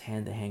guys,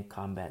 hand-to-hand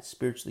combat,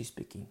 spiritually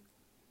speaking.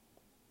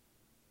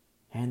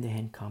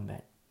 Hand-to-hand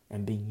combat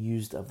and being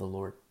used of the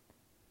Lord.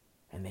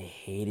 And they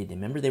hated him.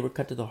 Remember, they were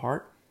cut to the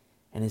heart?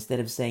 And instead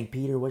of saying,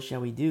 Peter, what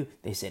shall we do?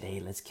 They said, hey,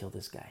 let's kill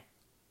this guy.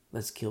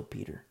 Let's kill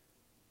Peter.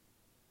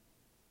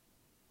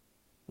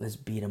 Let's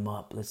beat him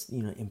up. Let's,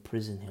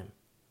 imprison him.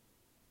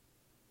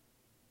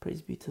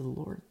 Praise be to the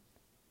Lord.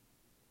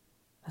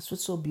 That's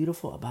what's so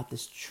beautiful about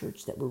this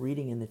church that we're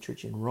reading in the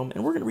church in Rome.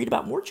 And we're going to read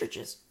about more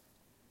churches.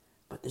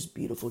 But this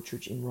beautiful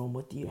church in Rome,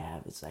 what do you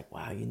have? It's like,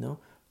 wow,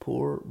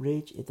 poor,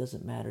 rich, it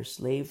doesn't matter.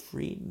 Slave,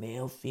 free,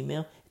 male,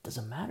 female, it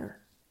doesn't matter.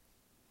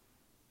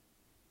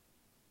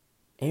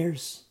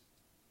 Heirs,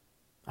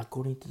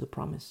 according to the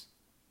promise.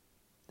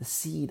 The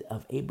seed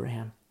of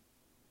Abraham.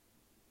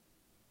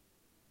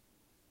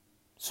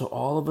 So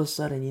all of a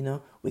sudden,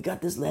 we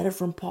got this letter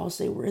from Paul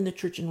saying we're in the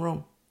church in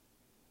Rome.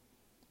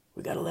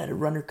 We got a letter,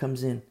 runner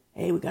comes in.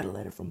 Hey, we got a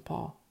letter from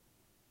Paul.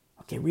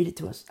 Okay, read it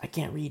to us. I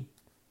can't read.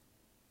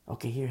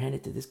 Okay, here, hand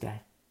it to this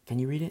guy. Can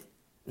you read it?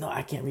 No,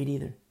 I can't read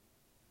either.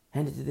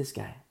 Hand it to this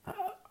guy.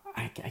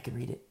 I can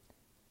read it.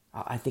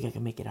 I think I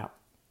can make it out.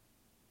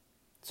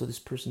 So this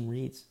person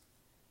reads.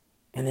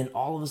 And then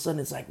all of a sudden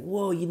it's like,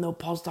 whoa,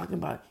 Paul's talking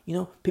about,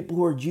 people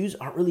who are Jews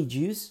aren't really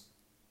Jews.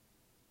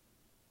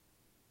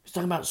 He's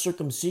talking about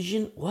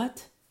circumcision.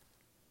 What?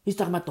 He's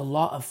talking about the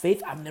law of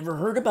faith. I've never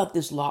heard about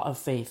this law of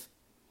faith.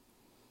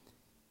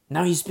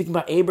 Now he's speaking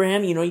about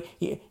Abraham.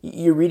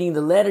 You're reading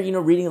the letter,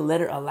 reading a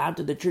letter aloud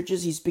to the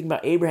churches. He's speaking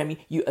about Abraham.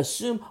 You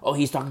assume,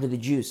 he's talking to the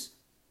Jews.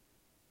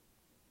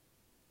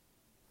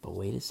 But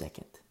wait a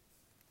second.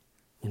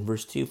 In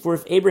verse 2, for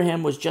if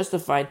Abraham was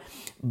justified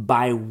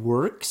by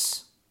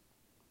works,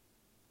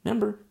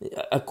 remember,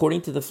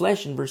 according to the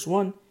flesh in verse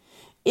 1,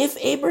 if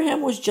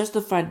Abraham was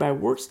justified by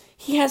works,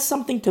 he has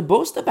something to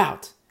boast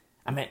about.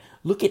 I mean,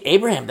 look at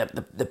Abraham,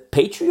 the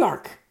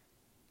patriarch.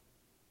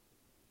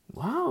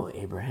 Wow,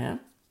 Abraham.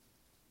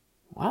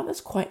 Wow,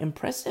 that's quite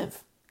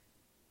impressive.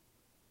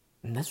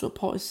 And that's what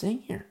Paul is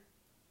saying here.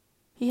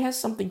 He has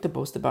something to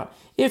boast about.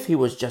 If he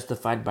was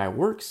justified by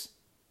works,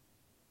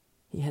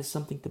 he has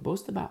something to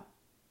boast about.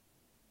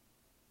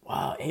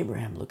 Wow,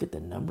 Abraham, look at the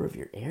number of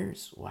your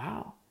heirs.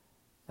 Wow,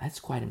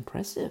 that's quite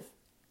impressive.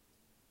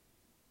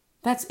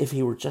 That's if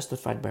he were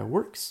justified by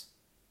works.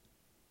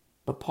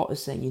 But Paul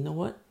is saying, you know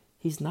what?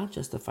 He's not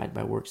justified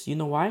by works. You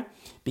know why?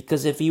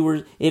 Because if he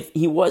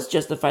was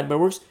justified by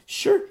works,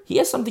 sure, he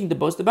has something to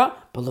boast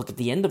about. But look at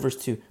the end of verse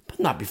 2. But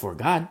not before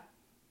God.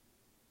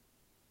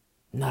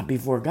 Not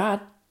before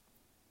God.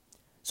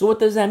 So what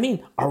does that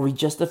mean? Are we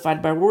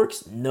justified by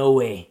works? No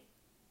way.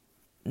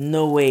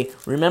 No way.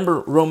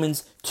 Remember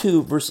Romans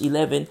 2 verse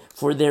 11,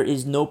 for there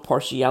is no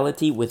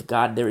partiality with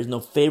God. There is no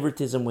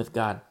favoritism with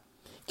God.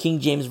 King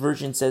James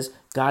Version says,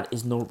 God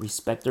is no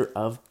respecter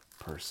of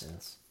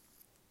persons.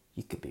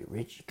 You could be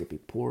rich, you could be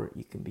poor,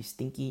 you can be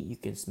stinky, you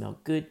can smell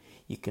good,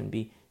 you can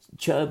be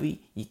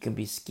chubby, you can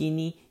be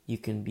skinny, you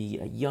can be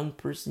a young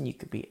person, you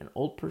could be an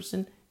old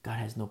person. God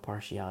has no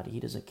partiality. He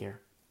doesn't care.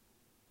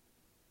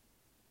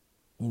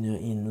 You know,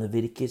 in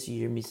Leviticus, you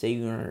hear me say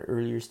in our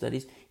earlier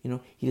studies,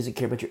 he doesn't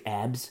care about your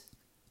abs.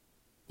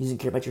 He doesn't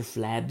care about your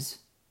flabs.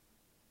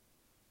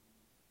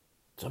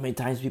 So many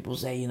times people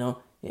say,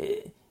 I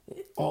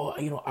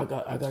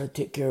got to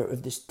take care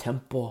of this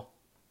temple.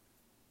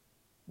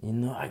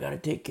 I got to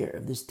take care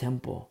of this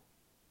temple.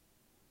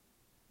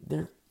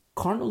 They're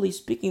carnally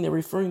speaking, they're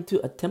referring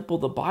to a temple,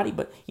 the body,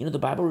 but the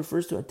Bible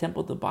refers to a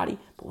temple, the body,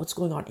 but what's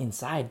going on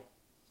inside?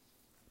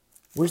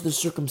 Where's the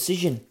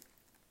circumcision?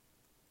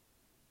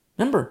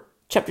 Remember,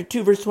 chapter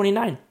 2, verse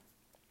 29.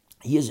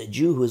 He is a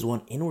Jew who is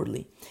one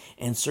inwardly,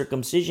 and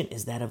circumcision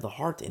is that of the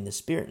heart in the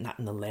spirit, not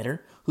in the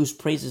letter, whose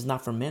praise is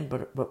not from men,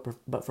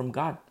 but from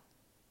God.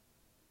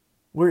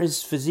 Where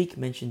is physique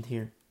mentioned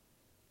here?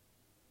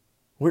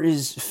 Where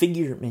is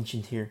figure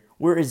mentioned here?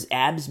 Where is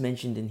abs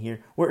mentioned in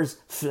here? Where is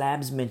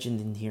flabs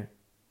mentioned in here?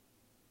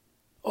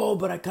 Oh,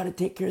 but I got to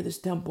take care of this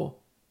temple.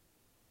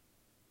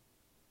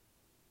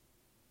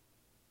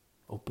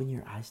 Open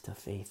your eyes to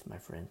faith, my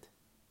friend.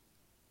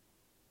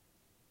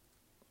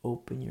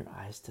 Open your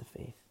eyes to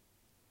faith.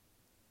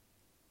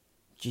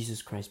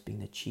 Jesus Christ being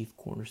the chief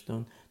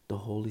cornerstone, the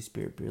Holy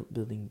Spirit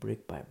building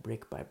brick by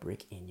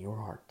brick in your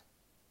heart.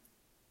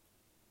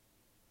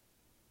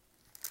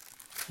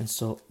 And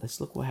so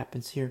let's look what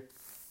happens here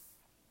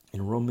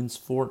in Romans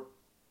 4.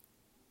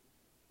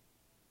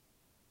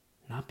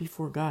 Not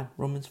before God.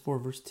 Romans 4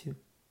 verse 2.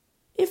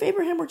 If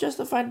Abraham were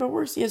justified by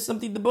works, he has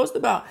something to boast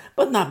about,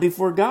 but not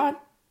before God.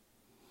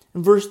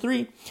 In verse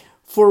 3,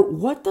 for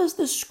what does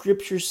the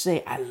scripture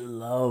say? I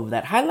love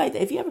that. Highlight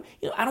that. If you have,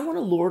 I don't want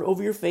to lord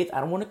over your faith. I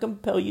don't want to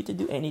compel you to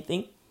do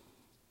anything.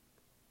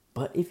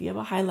 But if you have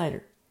a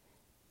highlighter,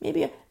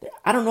 maybe,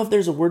 I don't know if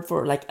there's a word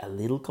for like a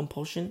little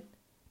compulsion.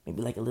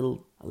 Maybe like a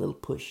little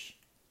push.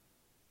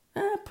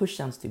 Push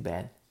sounds too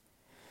bad.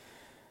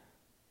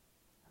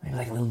 Maybe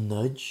like a little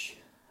nudge,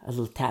 a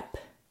little tap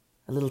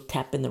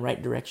in the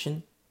right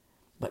direction.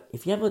 But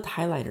if you have a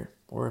highlighter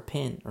or a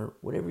pen or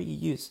whatever you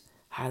use,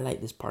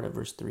 highlight this part of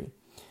verse 3.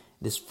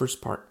 This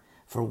first part.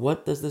 For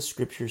what does the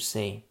scripture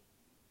say?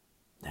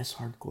 That's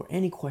hardcore.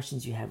 Any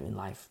questions you have in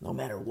life, no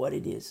matter what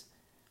it is,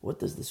 what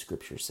does the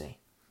scripture say?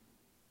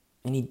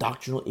 Any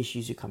doctrinal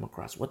issues you come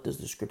across, what does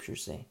the scripture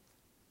say?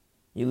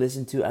 You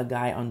listen to a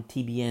guy on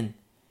TBN,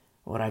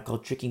 what I call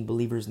Tricking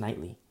Believers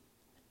Nightly.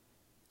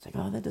 It's like,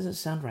 oh, that doesn't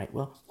sound right.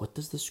 Well, what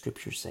does the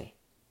scripture say?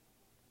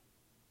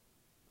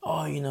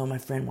 Oh, my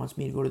friend wants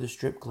me to go to the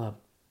strip club.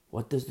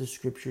 What does the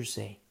scripture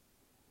say?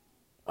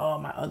 Oh,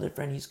 my other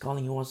friend, he's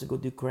calling, he wants to go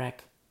do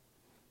crack.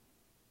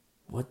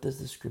 What does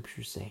the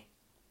scripture say?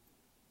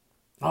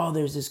 Oh,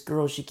 there's this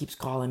girl, she keeps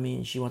calling me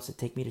and she wants to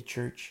take me to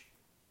church.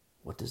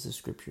 What does the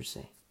scripture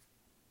say?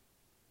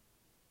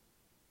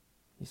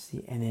 You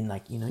see, and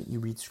then you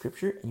read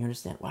scripture and you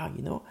understand, wow,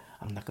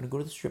 I'm not going to go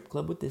to the strip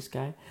club with this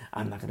guy.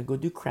 I'm not going to go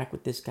do crack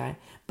with this guy.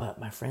 But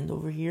my friend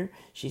over here,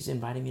 she's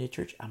inviting me to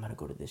church. I'm going to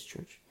go to this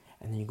church.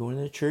 And then you go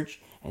into the church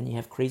and you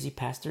have crazy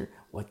pastor.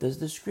 What does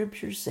the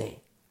scripture say?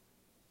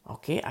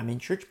 Okay, I'm in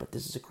church, but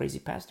this is a crazy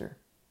pastor.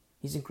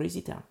 He's in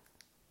crazy town.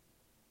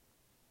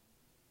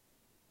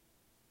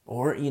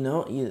 Or,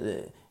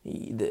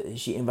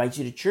 she invites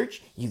you to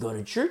church. You go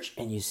to church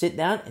and you sit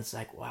down. It's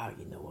like, wow,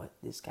 you know what?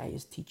 This guy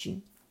is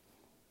teaching.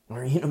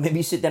 Or, maybe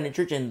you sit down in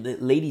church and the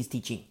lady's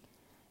teaching.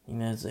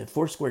 It's a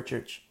Foursquare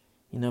church.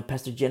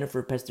 Pastor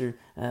Jennifer, Pastor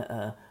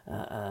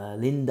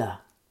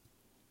Linda.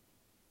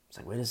 It's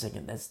like, wait a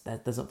second.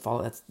 That doesn't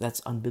follow.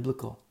 That's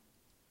unbiblical.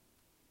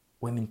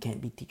 Women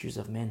can't be teachers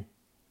of men.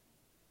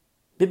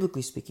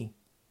 Biblically speaking.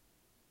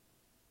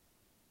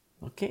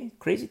 Okay,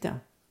 crazy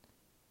town.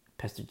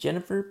 Pastor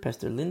Jennifer,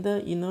 Pastor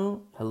Linda,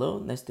 hello,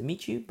 nice to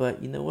meet you.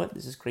 But you know what?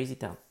 This is crazy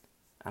town.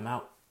 I'm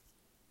out.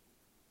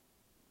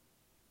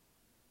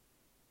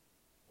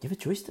 You have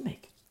a choice to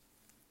make.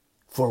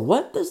 For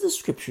what does the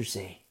scripture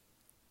say?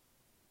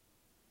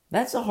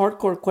 That's a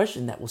hardcore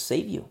question that will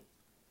save you.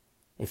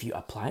 If you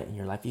apply it in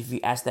your life, if you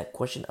ask that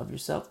question of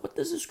yourself, what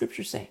does the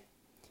scripture say?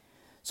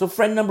 So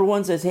friend number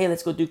 1 says, hey,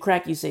 let's go do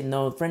crack. You say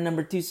no. Friend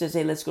number 2 says,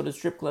 hey, let's go to the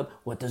strip club.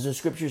 What does the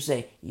scripture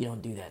say? You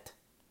don't do that.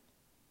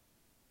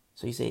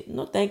 So you say,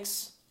 no,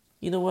 thanks.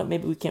 You know what?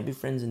 Maybe we can't be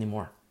friends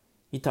anymore.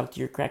 You talk to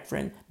your crack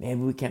friend.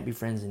 Maybe we can't be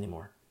friends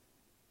anymore.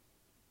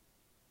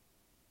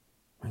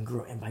 When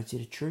girl invites you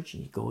to church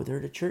and you go with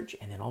her to church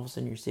and then all of a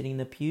sudden you're sitting in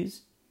the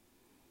pews.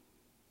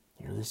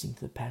 You're listening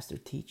to the pastor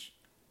teach.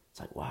 It's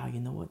like, wow, you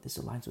know what? This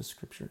aligns with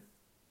scripture.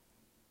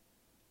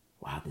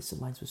 Wow, this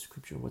aligns with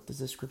scripture. What does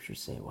the scripture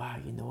say? Wow,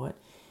 you know what?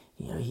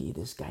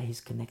 This guy, he's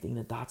connecting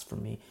the dots for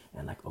me.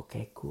 And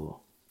okay,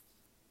 cool.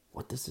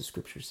 What does the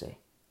scripture say?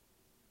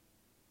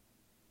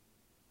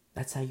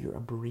 That's how you're a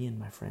Berean,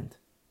 my friend.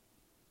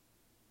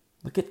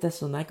 Look at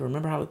Thessalonica.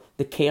 Remember how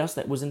the chaos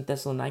that was in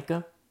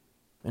Thessalonica?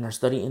 In our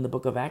study in the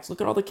book of Acts,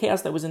 look at all the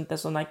chaos that was in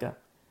Thessalonica.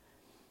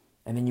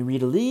 And then you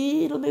read a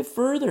little bit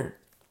further.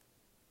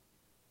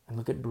 And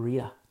look at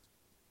Berea.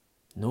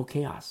 No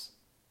chaos.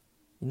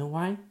 You know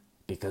why?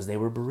 Because they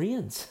were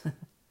Bereans.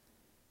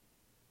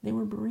 They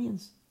were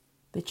Bereans.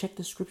 They checked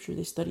the scripture.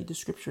 They studied the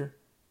scripture.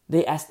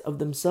 They asked of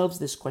themselves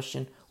this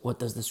question: what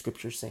does the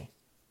scripture say?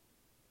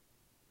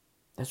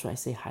 That's why I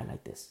say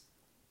highlight this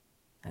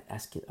and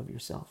ask it of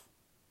yourself.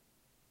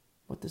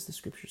 What does the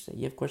scripture say?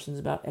 You have questions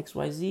about X,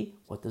 Y, Z?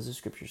 What does the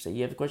scripture say?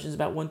 You have questions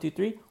about 1, 2,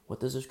 3? What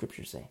does the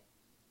scripture say?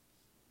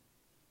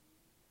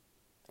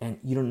 And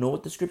you don't know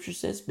what the scripture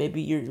says?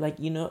 Maybe you're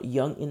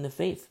young in the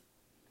faith.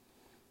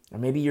 Or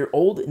maybe you're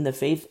old in the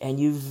faith and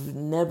you've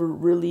never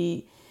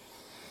really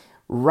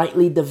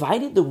rightly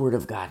divided the word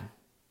of God.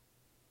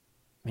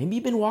 Maybe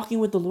you've been walking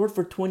with the Lord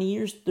for 20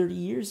 years, 30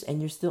 years, and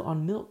you're still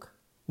on milk.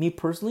 Me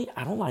personally,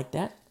 I don't like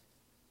that.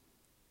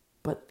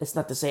 But it's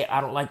not to say I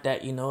don't like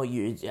that,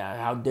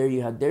 how dare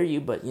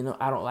you, but,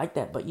 I don't like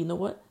that. But you know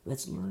what?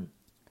 Let's learn.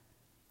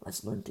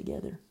 Let's learn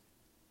together.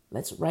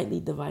 Let's rightly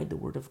divide the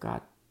word of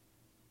God.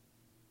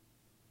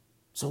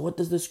 So what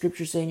does the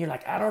scripture say? And you're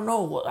like, I don't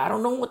know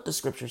what the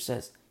scripture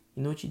says.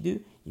 You know what you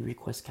do? You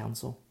request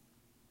counsel.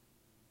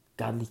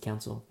 Godly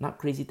counsel, not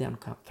crazy town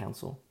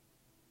counsel.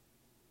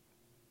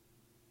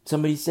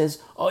 Somebody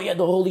says, oh yeah,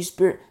 the Holy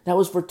Spirit, that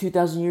was for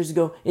 2,000 years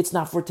ago. It's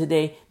not for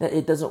today. That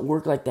it doesn't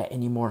work like that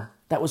anymore.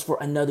 That was for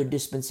another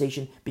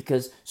dispensation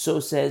because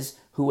so says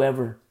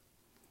whoever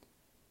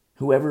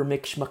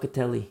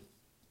McSchmuckatelli,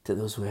 to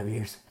those who have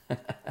ears. You're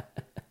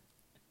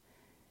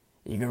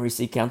going to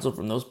receive counsel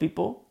from those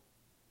people?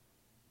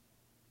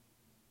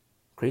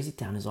 Crazy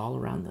town is all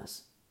around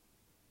us.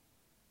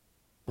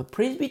 But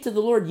praise be to the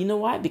Lord. You know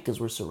why? Because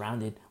we're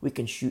surrounded. We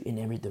can shoot in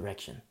every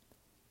direction.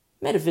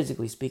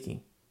 Metaphysically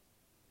speaking.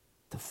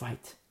 To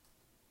fight.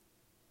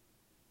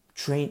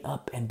 Train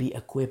up and be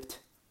equipped.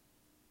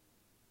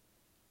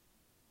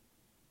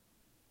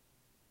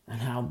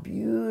 And how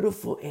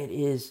beautiful it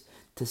is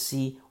to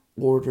see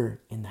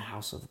order in the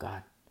house of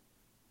God.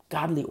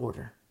 Godly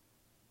order.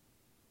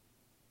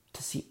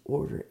 To see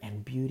order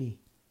and beauty.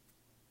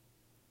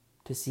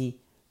 To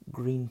see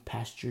green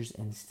pastures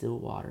and still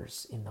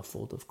waters in the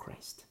fold of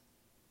Christ.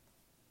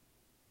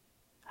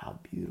 How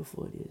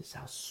beautiful it is.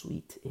 How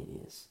sweet it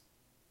is.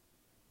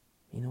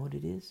 You know what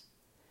it is?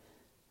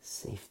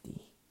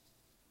 Safety.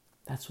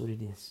 That's what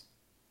it is.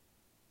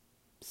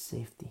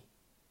 Safety.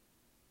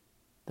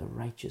 The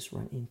righteous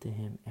run into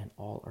him and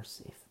all are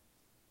safe.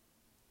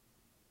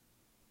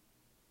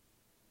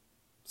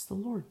 It's the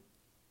Lord.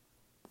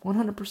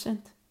 100%.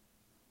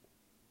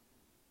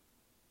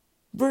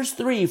 Verse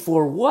 3,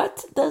 for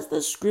what does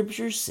the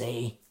scripture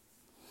say?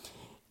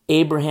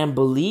 Abraham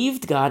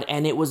believed God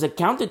and it was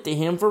accounted to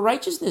him for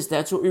righteousness.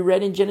 That's what we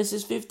read in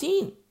Genesis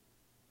 15.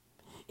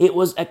 It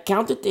was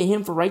accounted to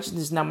him for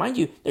righteousness. Now, mind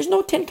you, there's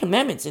no 10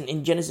 commandments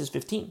in Genesis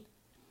 15.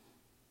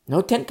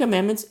 No 10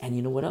 commandments. And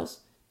you know what else?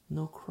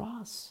 No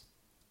cross.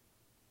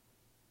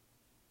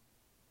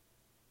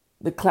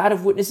 The cloud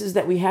of witnesses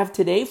that we have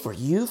today, for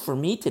you, for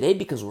me today,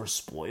 because we're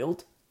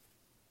spoiled.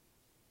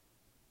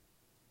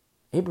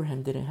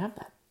 Abraham didn't have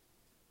that.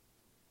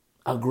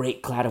 A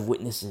great cloud of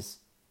witnesses.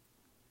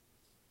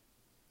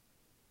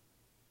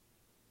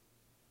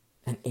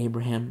 And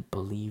Abraham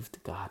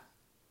believed God.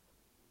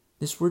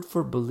 This word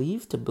for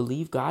believe, to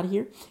believe God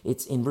here,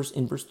 it's in verse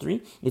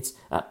 3, it's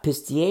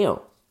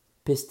pisteo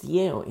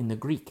in the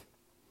Greek,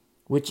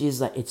 which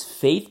is it's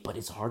faith, but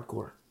it's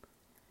hardcore.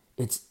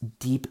 It's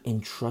deep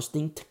and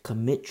trusting, to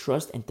commit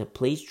trust and to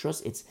place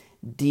trust. It's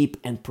deep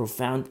and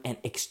profound and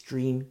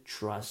extreme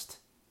trust.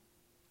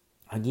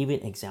 I'll give you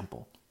an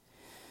example.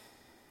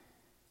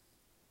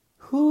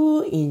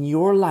 Who in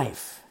your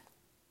life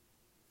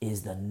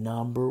is the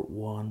number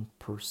one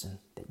person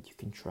that you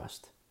can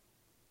trust?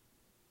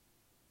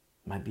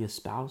 Might be a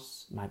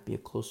spouse, might be a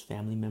close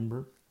family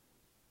member.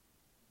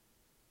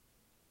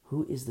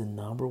 Who is the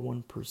number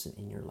one person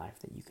in your life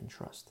that you can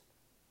trust?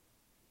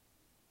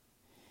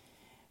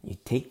 You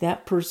take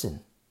that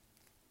person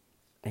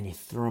and you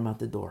throw him out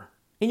the door.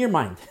 In your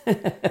mind.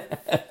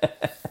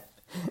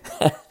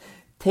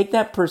 Take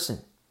that person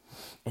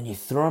and you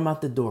throw him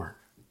out the door.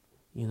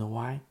 You know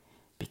why?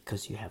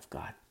 Because you have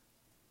God.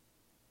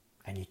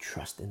 And you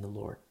trust in the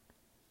Lord.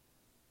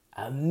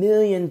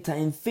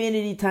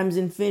 1,000,000 times,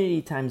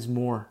 infinity times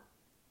more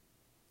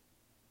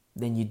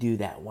than you do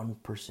that one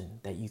person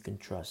that you can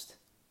trust.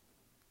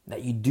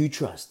 That you do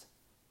trust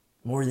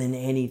more than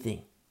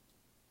anything.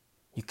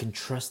 You can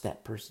trust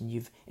that person.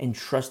 You've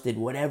entrusted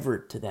whatever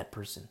to that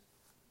person.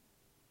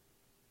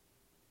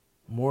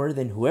 More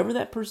than whoever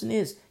that person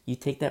is, you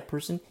take that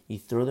person, you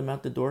throw them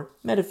out the door,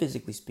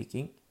 metaphysically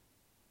speaking.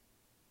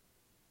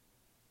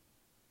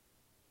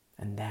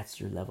 And that's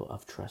your level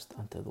of trust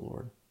unto the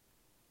Lord.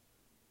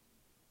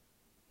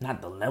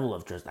 Not the level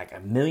of trust, like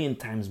 1,000,000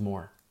 times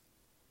more.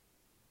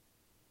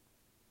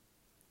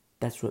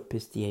 That's what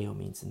pisteo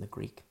means in the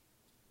Greek.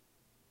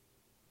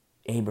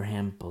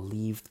 Abraham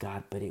believed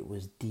God, but it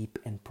was deep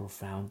and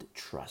profound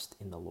trust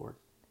in the Lord.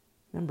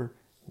 Remember,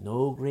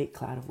 no great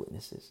cloud of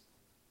witnesses.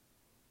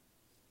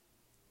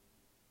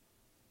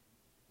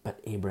 But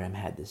Abraham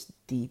had this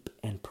deep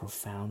and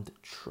profound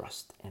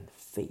trust and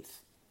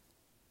faith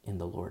in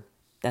the Lord.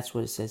 That's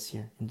what it says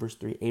here in verse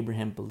 3.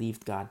 Abraham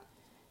believed God.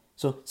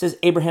 So it says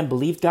Abraham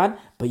believed God,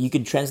 but you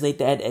can translate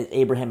that as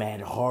Abraham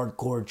had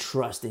hardcore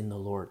trust in the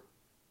Lord.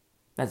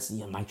 That's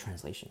my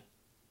translation,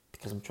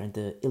 because I'm trying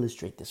to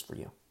illustrate this for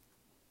you.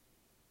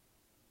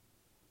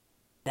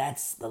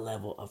 That's the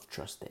level of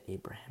trust that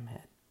Abraham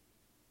had.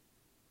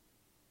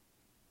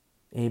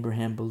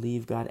 Abraham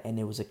believed God, and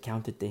it was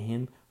accounted to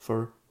him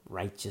for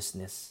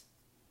righteousness.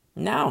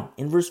 Now,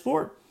 in verse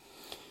 4,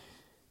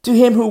 to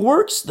him who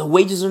works, the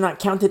wages are not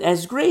counted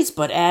as grace,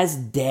 but as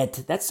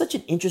debt. That's such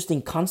an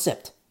interesting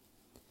concept.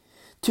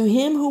 To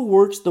him who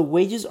works, the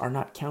wages are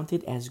not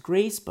counted as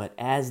grace, but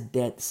as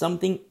debt,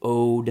 something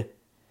owed.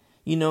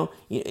 You know,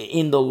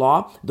 in the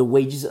law, the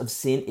wages of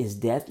sin is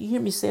death. You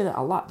hear me say that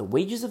a lot. The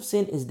wages of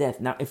sin is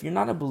death. Now, if you're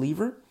not a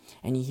believer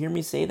and you hear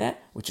me say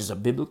that, which is a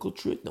biblical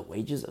truth, the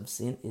wages of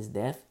sin is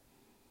death,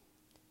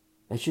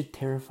 that should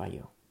terrify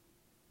you.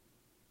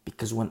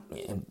 Because when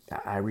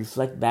I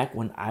reflect back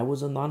when I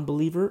was a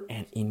non-believer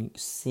and in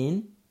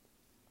sin,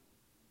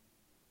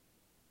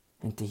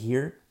 and to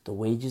hear the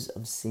wages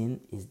of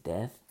sin is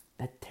death,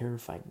 that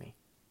terrified me.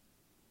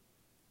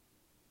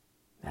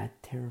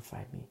 That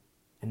terrified me.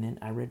 And then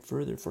I read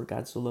further, for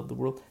God so loved the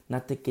world,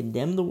 not to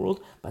condemn the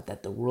world, but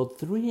that the world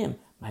through him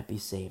might be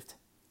saved.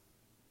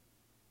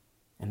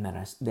 And then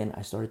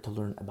I started to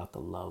learn about the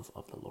love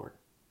of the Lord.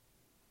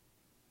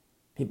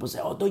 People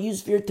say, oh, don't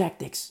use fear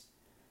tactics.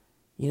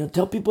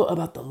 Tell people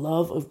about the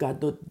love of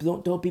God.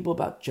 Don't tell people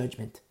about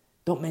judgment.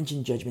 Don't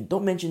mention judgment.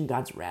 Don't mention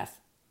God's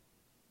wrath.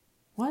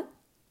 What?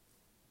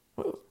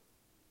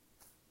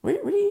 Where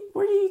do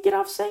you get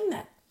off saying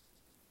that?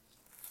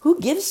 Who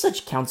gives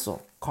such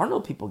counsel?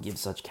 Carnal people give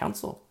such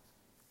counsel.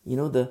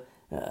 The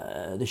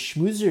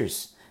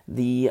schmoozers,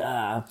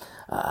 the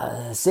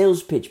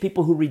sales pitch,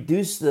 people who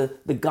reduce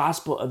the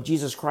gospel of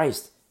Jesus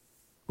Christ,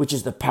 which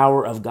is the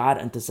power of God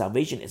unto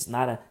salvation. It's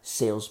not a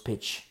sales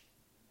pitch.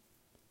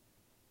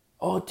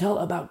 Oh, tell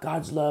about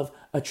God's love.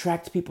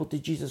 Attract people to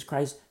Jesus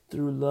Christ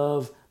through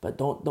love, but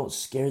don't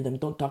scare them.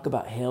 Don't talk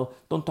about hell.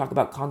 Don't talk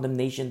about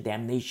condemnation,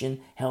 damnation,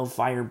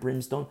 hellfire,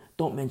 brimstone.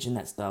 Don't mention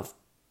that stuff.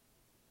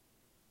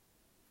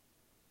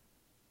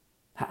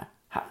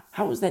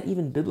 How is that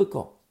even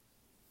biblical?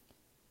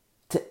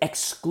 To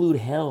exclude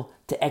hell,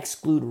 to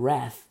exclude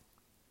wrath.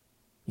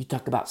 You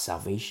talk about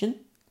salvation?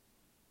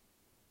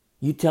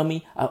 You tell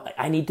me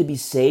I need to be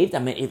saved? I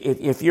mean,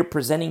 if you're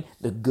presenting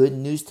the good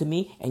news to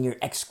me and you're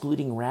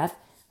excluding wrath,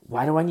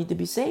 why do I need to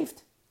be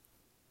saved?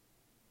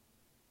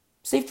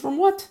 Saved from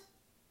what?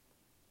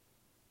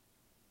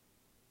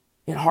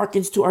 It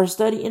harkens to our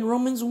study in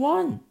Romans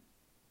 1.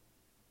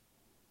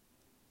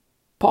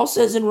 Paul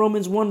says in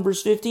Romans 1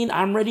 verse 15,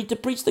 I'm ready to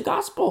preach the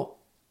gospel.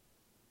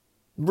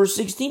 Verse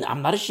 16,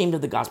 I'm not ashamed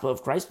of the gospel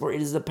of Christ, for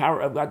it is the power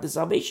of God to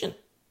salvation.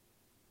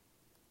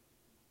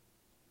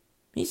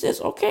 He says,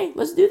 okay,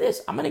 let's do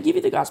this. I'm going to give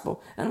you the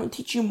gospel, and I'm going to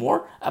teach you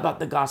more about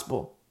the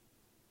gospel.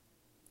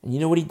 And you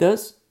know what he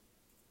does?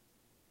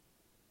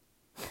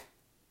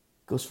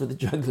 Goes for the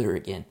jugular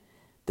again.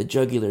 The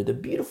jugular, the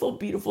beautiful,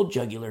 beautiful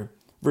jugular.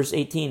 Verse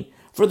 18,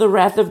 for the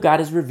wrath of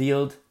God is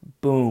revealed.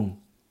 Boom.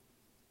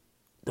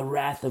 The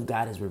wrath of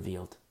God is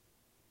revealed.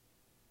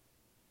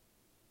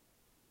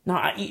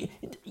 Now,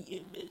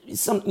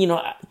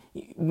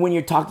 when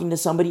you're talking to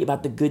somebody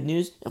about the good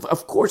news,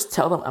 of course,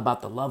 tell them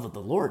about the love of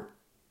the Lord.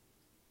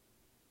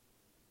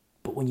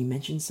 But when you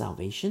mention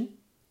salvation,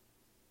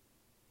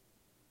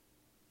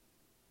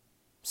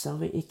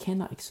 it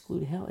cannot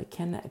exclude hell. It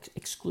cannot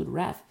exclude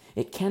wrath.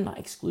 It cannot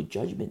exclude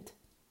judgment.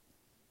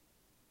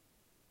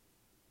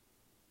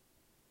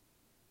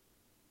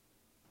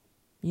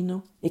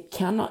 It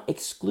cannot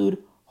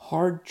exclude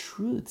hard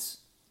truths.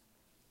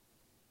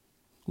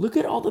 Look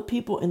at all the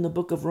people in the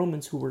book of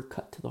Romans who were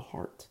cut to the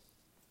heart.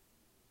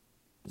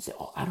 You say,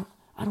 oh, I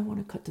don't want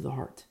to cut to the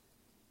heart.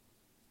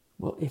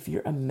 Well, if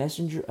you're a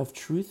messenger of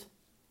truth,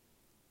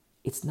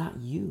 it's not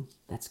you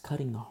that's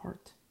cutting the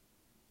heart.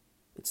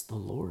 It's the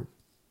Lord.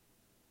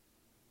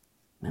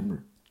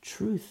 Remember,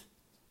 truth,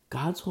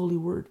 God's holy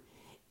word,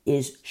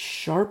 is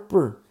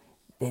sharper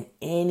than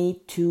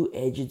any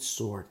two-edged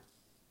sword.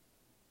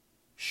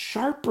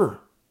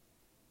 Sharper.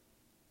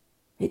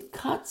 It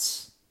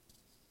cuts.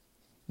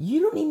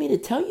 You don't need me to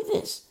tell you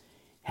this.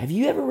 Have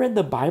you ever read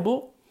the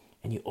Bible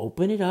and you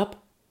open it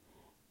up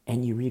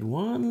and you read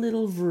one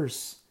little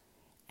verse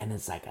and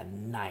it's like a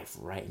knife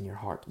right in your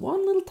heart?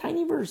 One little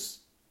tiny verse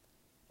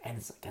and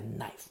it's like a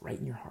knife right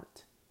in your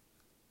heart.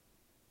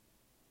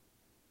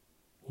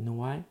 You know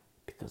why?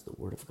 Because the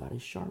word of God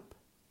is sharp.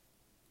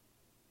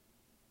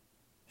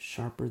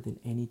 Sharper than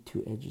any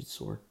two-edged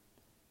sword.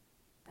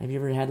 Have you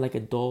ever had like a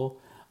dull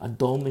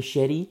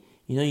machete?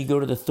 You go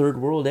to the third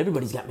world,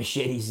 everybody's got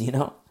machetes,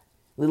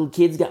 Little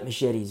kids got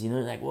machetes,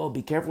 They're like, well,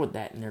 be careful with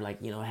that. And they're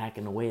like,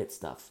 hacking away at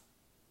stuff.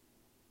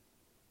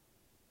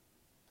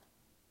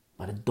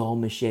 But a dull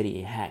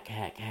machete, hack,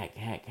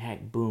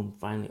 boom,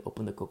 finally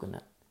open the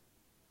coconut.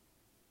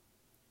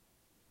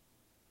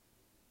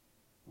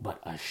 But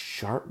a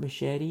sharp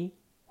machete,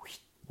 whoosh,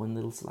 one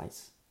little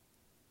slice.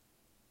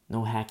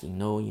 No hacking,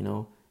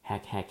 no,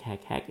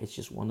 hack. It's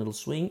just one little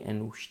swing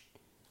and whoosh,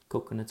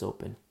 coconut's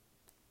open.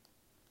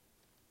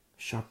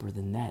 Sharper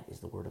than that is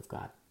the word of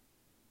God.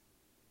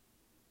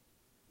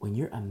 When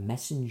you're a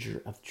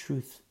messenger of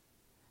truth,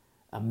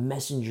 a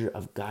messenger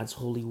of God's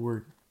holy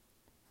word,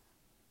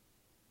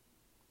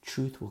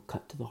 truth will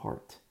cut to the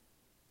heart.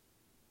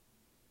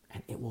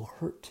 And it will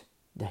hurt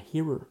the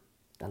hearer,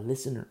 the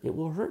listener. It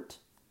will hurt.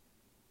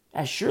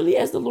 As surely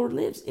as the Lord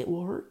lives, it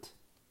will hurt.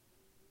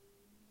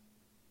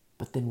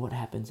 But then what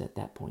happens at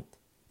that point?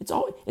 It's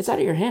out of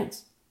your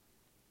hands.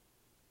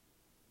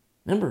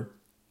 Remember,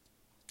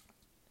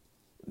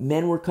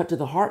 men were cut to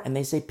the heart and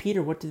they say,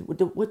 Peter, what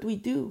do we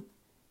do?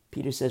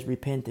 Peter says,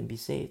 repent and be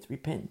saved.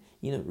 Repent,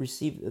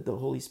 receive the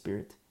Holy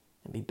Spirit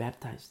and be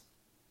baptized.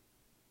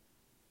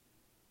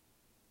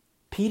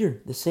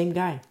 Peter, the same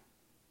guy,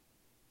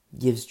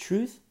 gives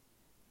truth.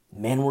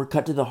 Men were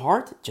cut to the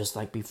heart, just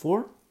like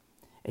before.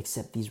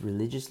 Except these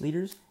religious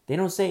leaders, they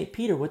don't say,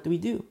 Peter, what do we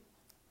do?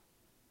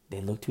 They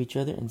look to each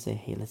other and say,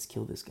 hey, let's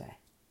kill this guy.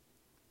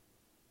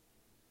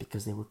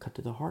 Because they were cut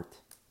to the heart.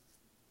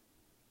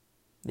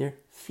 Their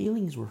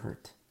feelings were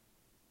hurt.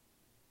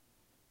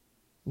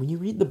 When you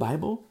read the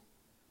Bible,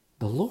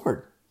 the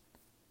Lord,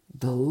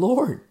 the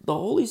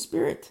Holy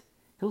Spirit,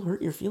 He'll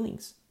hurt your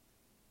feelings.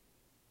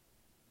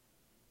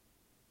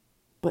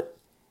 But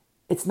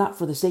it's not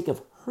for the sake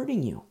of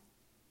hurting you.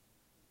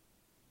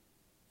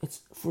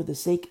 It's for the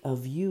sake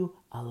of you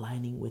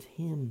aligning with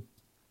Him.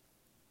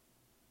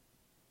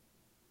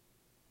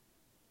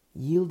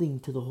 Yielding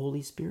to the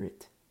Holy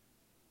Spirit.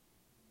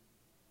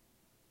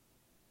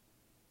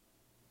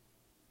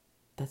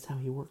 That's how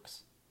He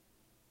works.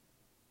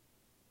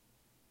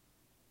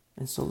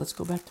 And so let's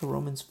go back to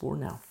Romans 4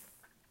 now.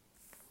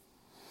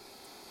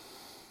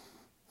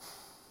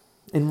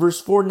 In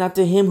verse 4, not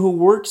to him who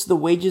works, the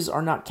wages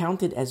are not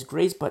counted as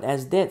grace, but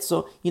as debt.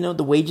 So,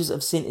 the wages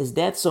of sin is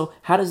death. So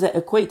how does that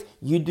equate?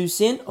 You do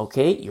sin,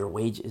 okay, your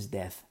wage is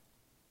death.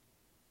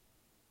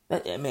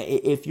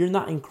 If you're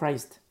not in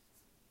Christ,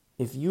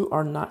 if you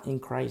are not in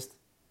Christ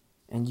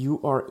and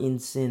you are in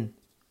sin,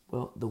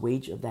 well, the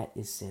wage of that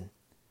is sin.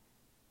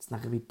 It's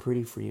not going to be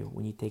pretty for you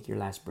when you take your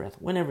last breath,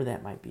 whenever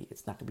that might be.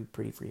 It's not going to be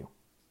pretty for you.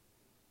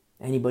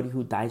 Anybody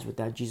who dies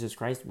without Jesus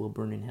Christ will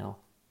burn in hell.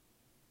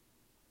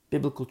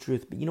 Biblical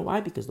truth. But you know why?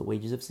 Because the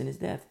wages of sin is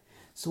death.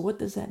 So what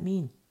does that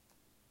mean?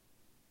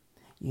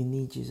 You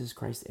need Jesus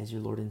Christ as your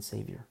Lord and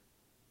Savior.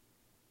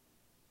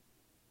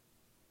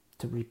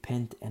 To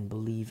repent and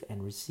believe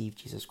and receive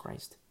Jesus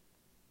Christ.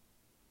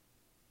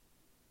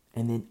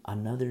 And then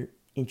another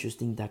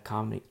interesting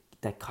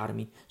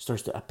dichotomy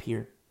starts to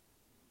appear.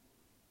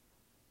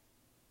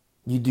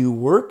 You do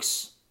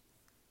works.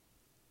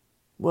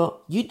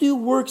 Well, you do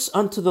works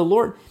unto the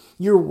Lord.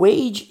 Your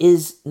wage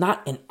is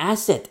not an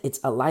asset,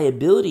 it's a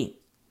liability.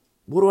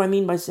 What do I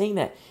mean by saying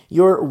that?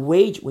 Your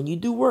wage, when you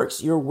do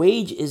works, your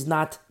wage is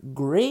not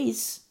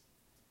grace,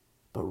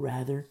 but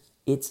rather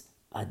it's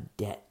a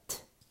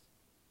debt.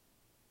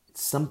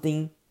 It's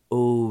something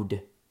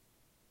owed.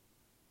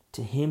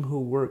 To him who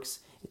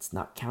works, it's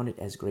not counted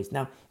as grace.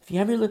 Now, if you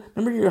have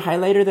remember your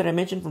highlighter that I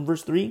mentioned from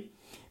verse 3?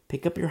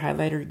 Pick up your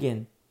highlighter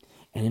again.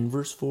 And in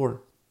verse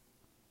 4,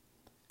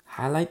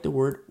 highlight the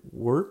word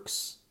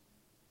works,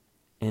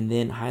 and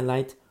then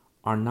highlight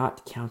are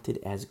not counted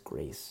as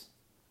grace.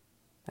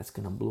 That's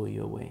going to blow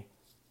you away.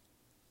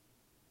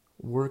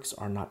 Works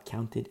are not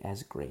counted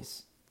as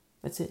grace.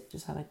 That's it.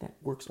 Just highlight that.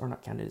 Works are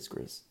not counted as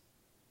grace.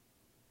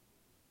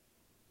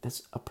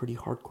 That's a pretty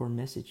hardcore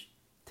message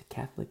to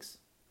Catholics.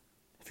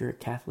 If you're a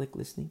Catholic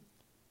listening,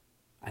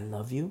 I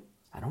love you.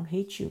 I don't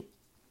hate you.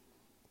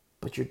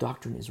 But your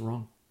doctrine is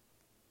wrong.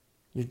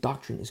 Your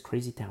doctrine is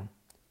crazy town.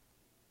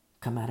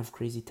 Come out of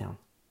crazy town.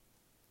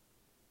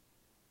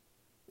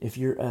 If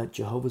you're a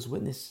Jehovah's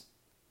Witness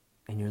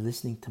and you're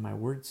listening to my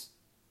words,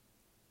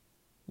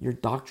 your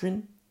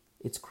doctrine,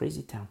 it's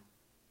crazy town.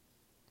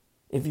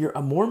 If you're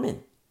a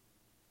Mormon,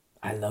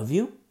 I love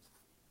you.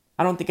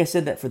 I don't think I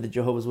said that for the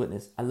Jehovah's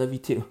Witness. I love you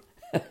too.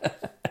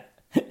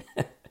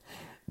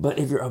 But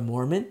if you're a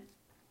Mormon,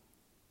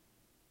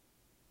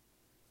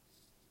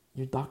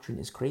 your doctrine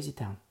is crazy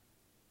town.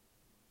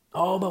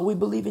 Oh, but we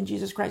believe in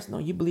Jesus Christ. No,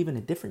 you believe in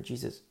a different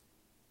Jesus.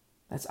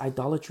 That's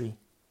idolatry.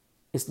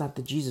 It's not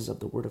the Jesus of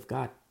the Word of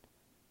God.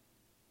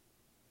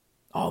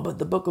 Oh, but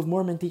the Book of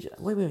Mormon teaches...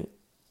 Wait.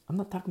 I'm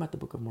not talking about the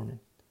Book of Mormon.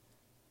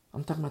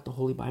 I'm talking about the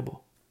Holy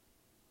Bible.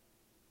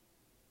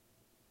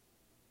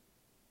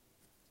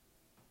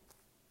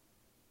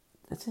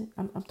 That's it.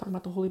 I'm talking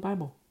about the Holy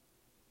Bible.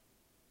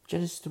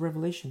 Genesis to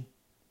Revelation.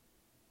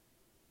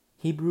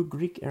 Hebrew,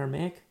 Greek,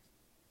 Aramaic.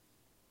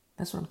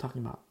 That's what I'm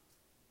talking about.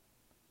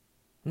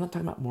 I'm not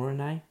talking about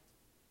Moroni.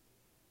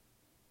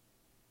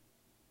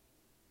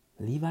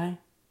 Levi.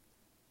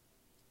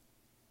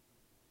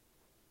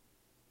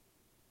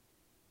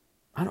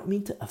 I don't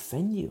mean to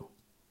offend you.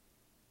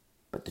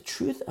 But the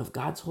truth of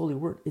God's holy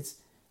word is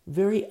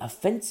very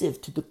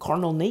offensive to the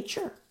carnal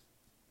nature.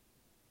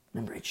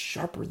 Remember, it's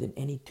sharper than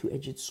any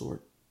two-edged sword.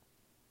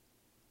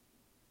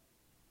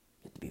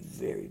 You have to be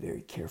very,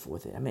 very careful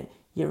with it. I mean,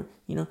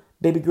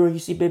 baby girl, you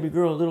see baby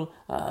girl, a little,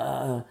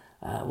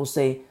 we'll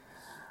say,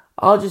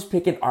 I'll just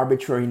pick an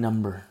arbitrary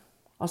number.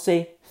 I'll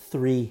say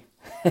 3.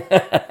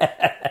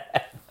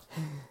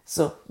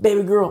 So,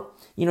 baby girl,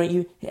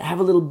 you have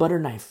a little butter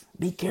knife.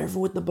 Be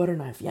careful with the butter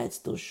knife. Yeah, it's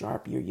still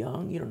sharp. You're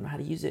young. You don't know how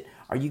to use it.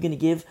 Are you going to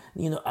give,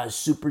 a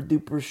super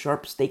duper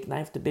sharp steak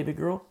knife to baby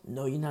girl?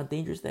 No, you know how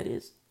dangerous that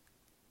is.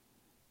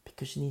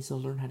 Because she needs to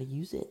learn how to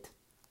use it.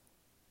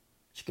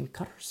 She can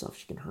cut herself.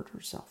 She can hurt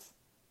herself.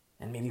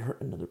 And maybe hurt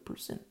another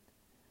person.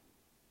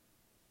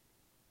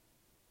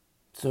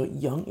 So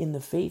young in the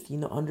faith,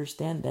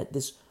 understand that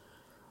this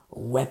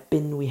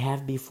weapon we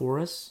have before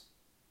us,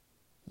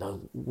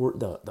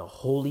 the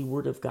holy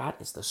word of God,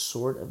 is the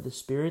sword of the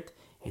Spirit.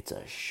 It's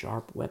a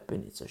sharp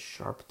weapon. It's a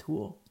sharp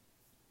tool.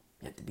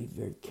 You have to be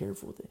very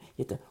careful with it.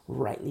 You have to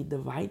rightly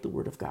divide the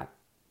word of God.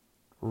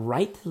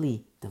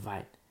 Rightly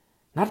divide.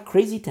 Not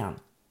crazy town.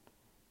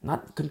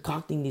 Not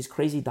concocting these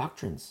crazy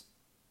doctrines.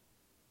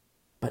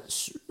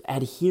 But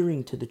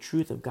adhering to the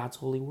truth of God's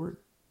holy word.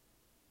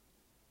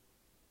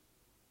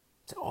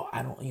 So,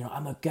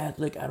 I'm a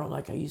Catholic. I don't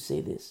like how you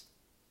say this.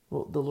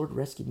 Well, the Lord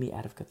rescued me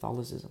out of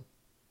Catholicism.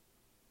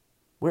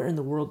 Where in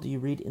the world do you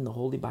read in the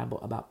Holy Bible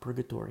about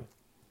purgatory?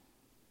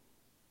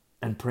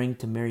 And praying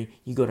to Mary.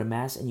 You go to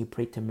Mass and you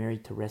pray to Mary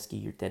to rescue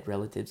your dead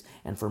relatives.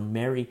 And for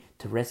Mary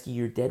to rescue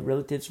your dead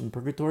relatives from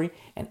purgatory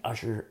and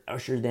usher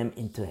them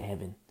into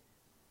heaven.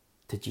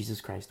 To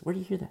Jesus Christ. Where do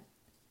you hear that?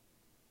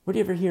 Where do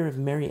you ever hear of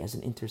Mary as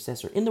an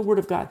intercessor? In the Word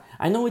of God.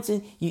 I know it's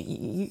in,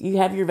 you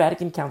have your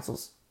Vatican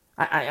councils.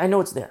 I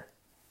know it's there.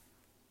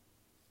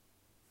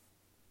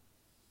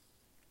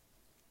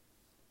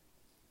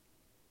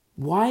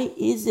 Why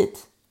is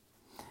it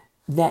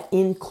that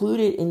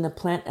included in the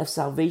plan of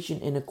salvation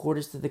in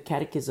accordance to the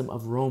Catechism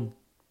of Rome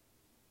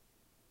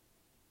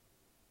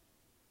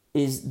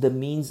is the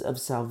means of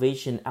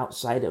salvation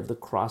outside of the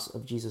cross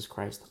of Jesus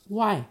Christ?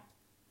 Why?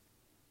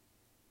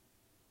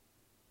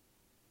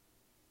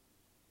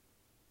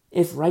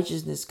 If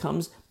righteousness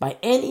comes by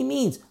any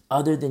means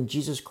other than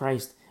Jesus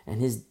Christ and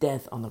his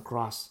death on the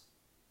cross,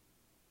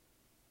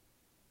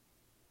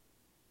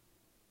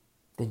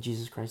 then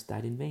Jesus Christ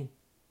died in vain.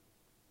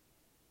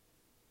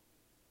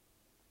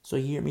 So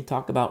you hear me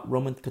talk about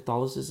Roman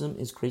Catholicism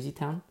is crazy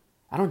town?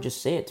 I don't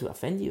just say it to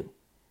offend you.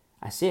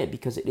 I say it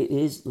because it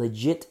is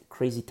legit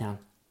crazy town.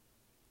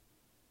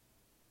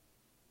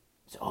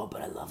 So,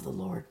 but I love the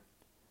Lord.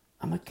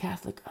 I'm a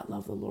Catholic. I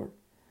love the Lord.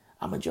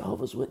 I'm a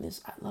Jehovah's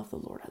Witness. I love the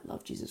Lord. I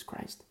love Jesus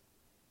Christ.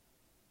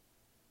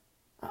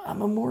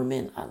 I'm a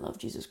Mormon. I love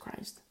Jesus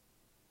Christ.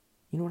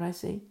 You know what I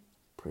say?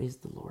 Praise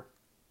the Lord.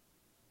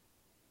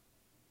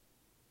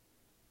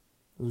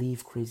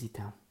 Leave crazy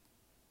town.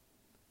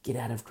 Get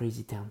out of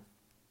crazy town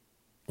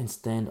and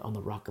stand on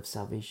the rock of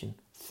salvation,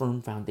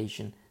 firm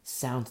foundation,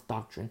 sound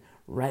doctrine,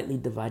 rightly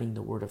dividing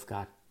the word of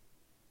God.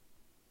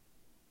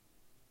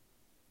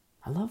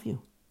 I love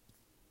you.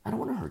 I don't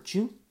want to hurt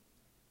you.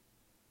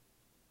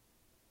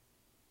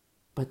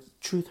 But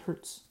truth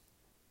hurts.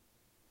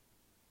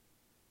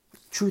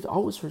 Truth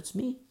always hurts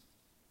me.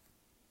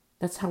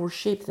 That's how we're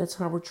shaped. That's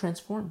how we're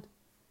transformed.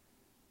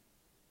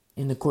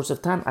 In the course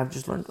of time, I've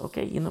just learned,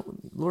 okay,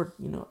 Lord,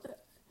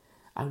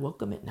 I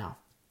welcome it now.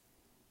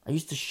 I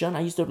used to shun.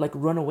 I used to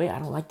run away. I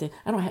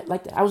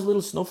was a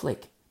little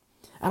snowflake.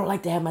 I don't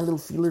like to have my little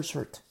feelers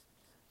hurt.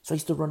 So I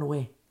used to run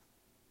away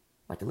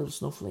like a little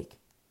snowflake.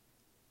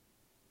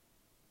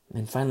 And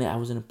then finally I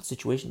was in a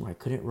situation where I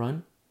couldn't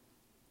run.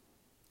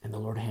 And the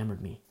Lord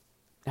hammered me.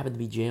 It happened to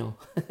be jail.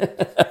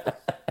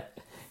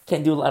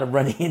 Can't do a lot of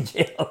running in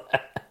jail.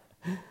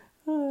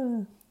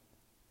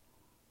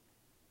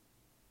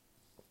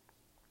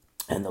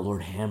 And the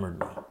Lord hammered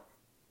me.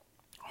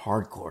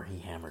 Hardcore, he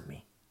hammered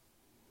me.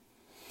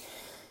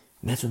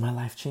 And that's when my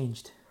life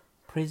changed.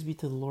 Praise be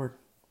to the Lord.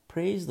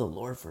 Praise the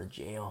Lord for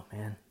jail,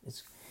 man.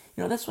 It's,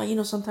 that's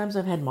why, sometimes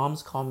I've had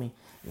moms call me,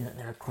 and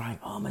they're crying,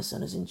 oh, my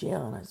son is in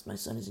jail, and my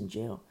son is in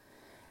jail.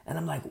 And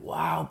I'm like,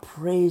 wow,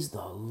 praise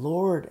the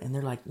Lord. And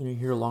they're like, you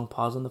hear a long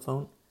pause on the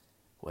phone.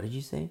 What did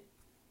you say?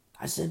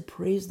 I said,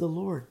 praise the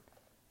Lord.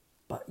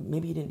 But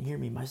maybe you didn't hear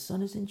me. My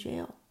son is in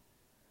jail.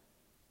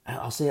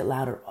 I'll say it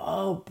louder.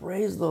 Oh,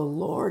 praise the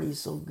Lord. He's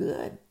so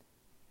good.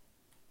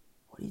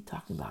 What are you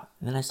talking about?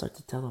 And then I start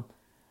to tell them,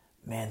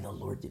 man, the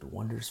Lord did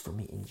wonders for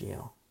me in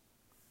jail.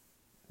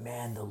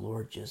 Man, the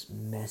Lord just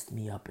messed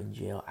me up in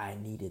jail. I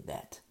needed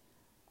that.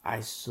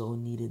 I so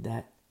needed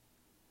that.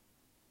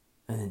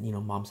 And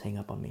then, moms hang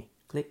up on me.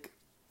 Click.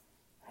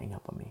 Hang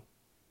up on me.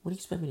 What do you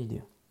expect me to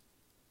do?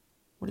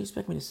 What do you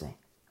expect me to say?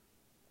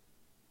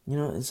 You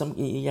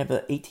have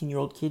an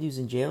 18-year-old kid who's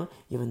in jail.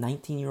 You have a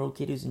 19-year-old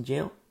kid who's in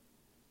jail.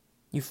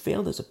 You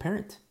failed as a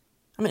parent.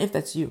 I mean, if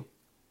that's you.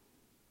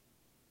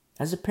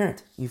 As a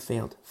parent, you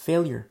failed.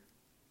 Failure.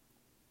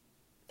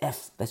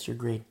 F, that's your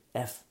grade.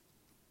 F,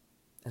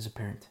 as a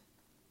parent.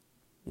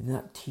 You did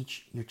not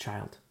teach your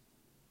child.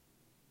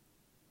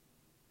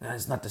 Now,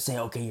 it's not to say,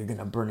 okay, you're going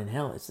to burn in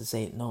hell. It's to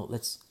say, no,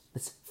 let's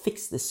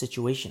fix this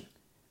situation.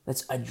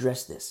 Let's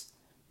address this.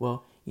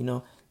 Well,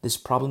 this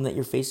problem that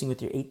you're facing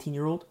with your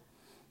 18-year-old,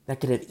 that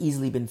could have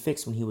easily been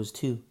fixed when he was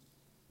 2.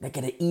 That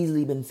could have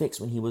easily been fixed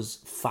when he was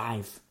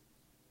 5.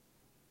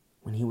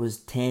 When he was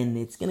 10.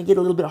 It's going to get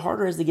a little bit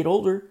harder as they get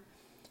older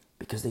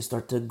because they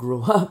start to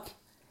grow up.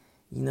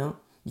 You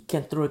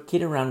can't throw a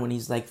kid around when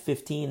he's like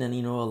 15 and, a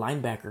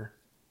linebacker.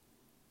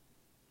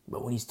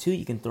 But when he's 2,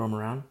 you can throw him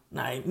around.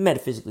 Now,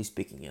 metaphysically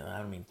speaking, I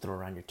don't mean throw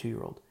around your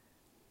 2-year-old.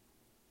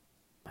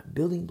 But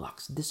building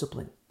blocks,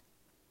 discipline.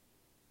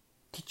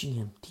 Teaching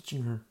him,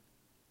 teaching her.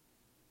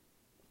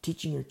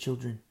 Teaching your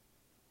children.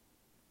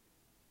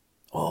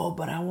 Oh,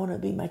 but I want to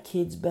be my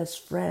kid's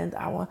best friend.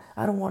 I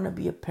don't want to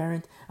be a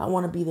parent. I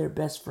want to be their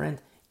best friend.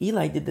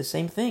 Eli did the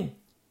same thing.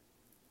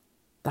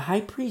 The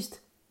high priest.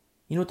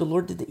 You know what the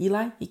Lord did to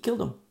Eli? He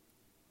killed him.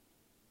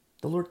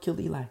 The Lord killed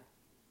Eli.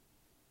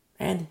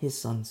 And his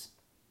sons.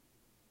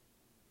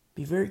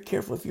 Be very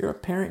careful. If you're a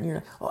parent and you're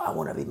like, oh, I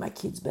want to be my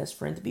kid's best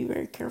friend. Be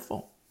very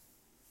careful.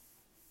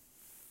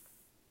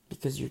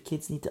 Because your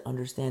kids need to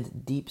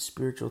understand deep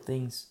spiritual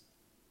things.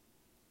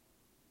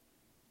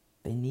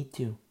 They need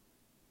to.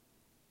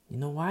 You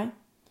know why?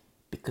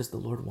 Because the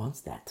Lord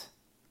wants that.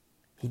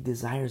 He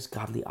desires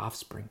godly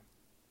offspring.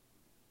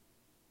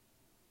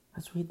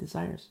 That's what he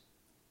desires.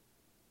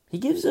 He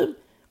gives a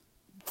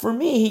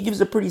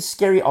pretty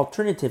scary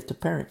alternative to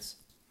parents.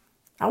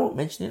 I won't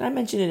mention it. I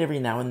mention it every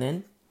now and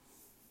then.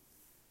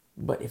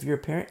 But if you're a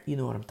parent, you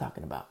know what I'm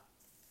talking about.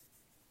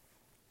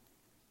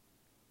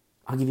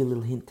 I'll give you a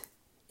little hint.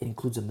 It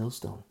includes a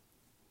millstone.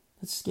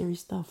 That's scary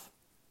stuff.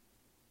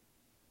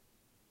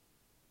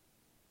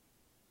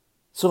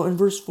 So in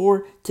verse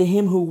 4, to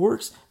him who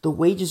works, the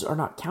wages are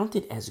not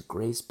counted as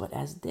grace, but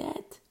as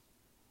debt.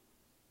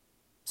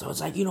 So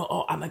it's like,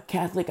 I'm a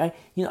Catholic. I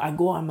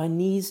go on my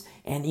knees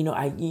and,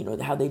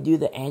 how they do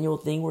the annual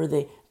thing where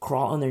they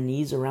crawl on their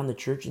knees around the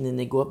church and then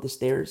they go up the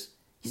stairs.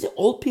 He said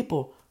old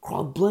people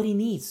crawl bloody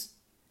knees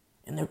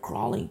and they're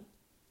crawling.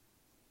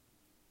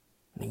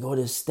 And they go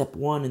to step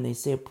 1 and they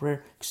say a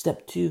prayer.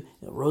 Step 2,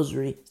 a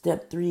rosary.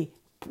 Step 3,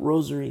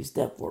 rosary.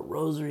 Step 4,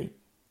 rosary.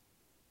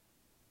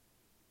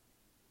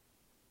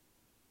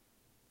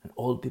 And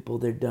old people,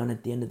 they're done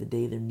at the end of the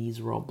day. Their knees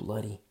are all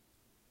bloody.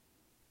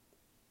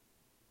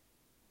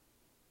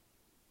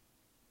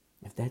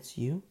 If that's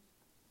you,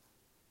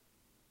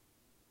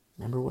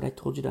 remember what I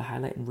told you to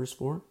highlight in verse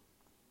 4?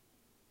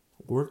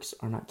 Works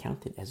are not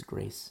counted as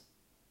grace.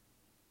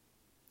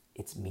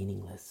 It's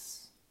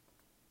meaningless.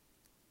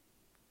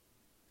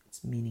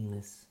 It's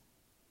meaningless.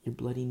 Your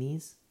bloody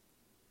knees.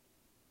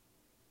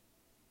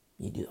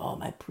 You do,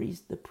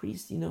 the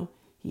priest,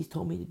 he's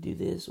told me to do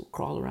this. We'll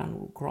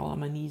crawl on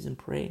my knees and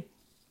pray.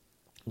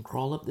 And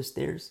crawl up the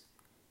stairs.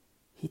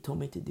 He told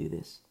me to do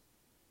this.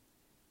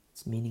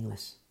 It's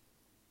meaningless.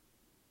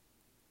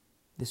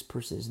 This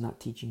person is not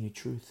teaching you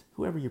truth.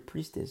 Whoever your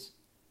priest is.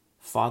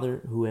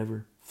 Father,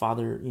 whoever.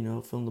 Father,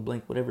 fill in the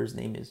blank, whatever his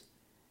name is.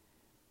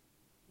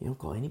 You don't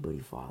call anybody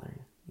father.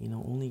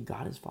 Only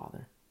God is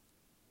father.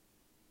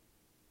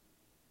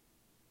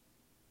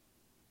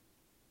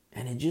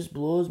 And it just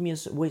blows me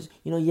away.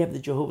 You have the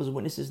Jehovah's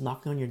Witnesses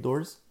knocking on your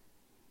doors.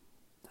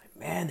 Like,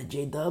 man, the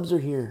J-Dubs are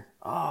here.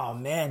 Oh,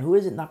 man, who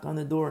is it knocking on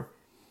the door?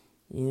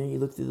 You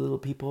look through the little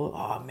people.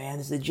 Oh, man,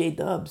 it's the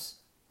J-Dubs.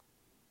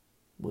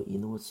 Well, you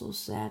know what's so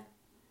sad?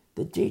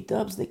 The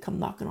J-Dubs, they come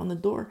knocking on the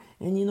door.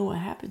 And you know what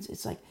happens?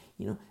 It's like,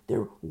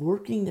 they're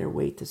working their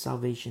way to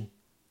salvation.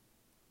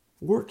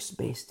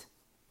 Works-based.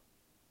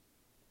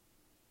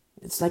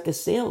 It's like a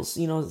sales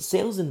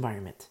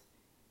environment.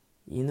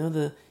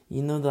 The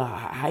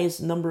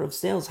highest number of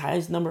sales,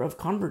 highest number of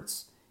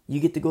converts, you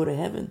get to go to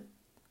heaven.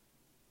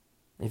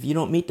 If you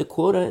don't meet the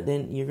quota,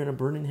 then you're going to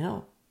burn in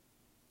hell.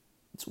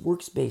 It's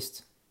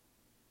works-based.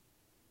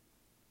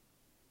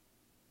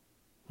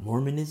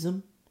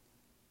 Mormonism,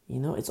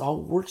 it's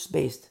all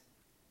works-based.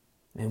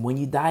 And when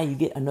you die, you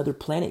get another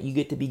planet. You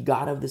get to be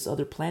God of this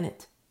other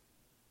planet.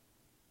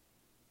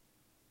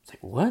 It's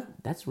like, what?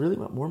 That's really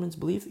what Mormons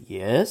believe?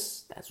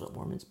 Yes, that's what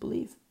Mormons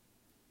believe.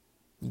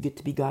 You get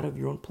to be God of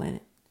your own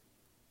planet.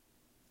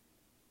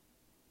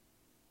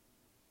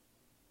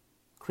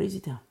 Crazy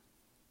town.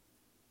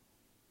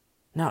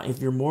 Now, if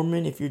you're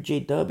Mormon, if you're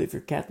J-Dub, if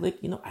you're Catholic,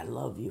 I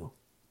love you.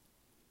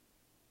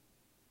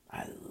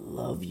 I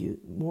love you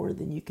more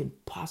than you can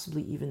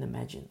possibly even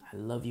imagine. I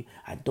love you.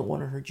 I don't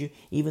want to hurt you,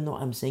 even though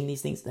I'm saying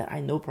these things that I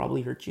know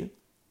probably hurt you.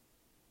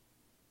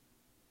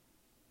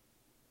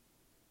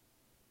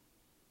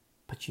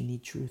 But you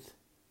need truth.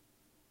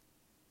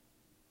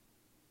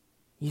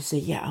 You say,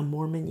 yeah, I'm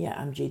Mormon. Yeah,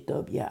 I'm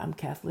J-Dub. Yeah, I'm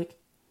Catholic.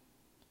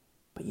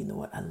 But you know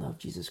what? I love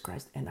Jesus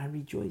Christ and I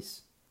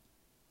rejoice.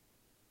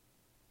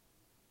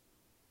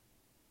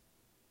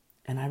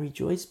 And I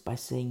rejoice by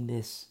saying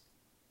this.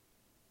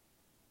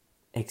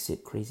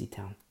 Exit crazy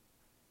town.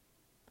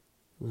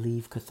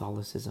 Leave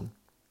Catholicism.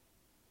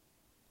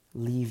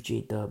 Leave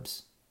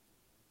J-Dubs.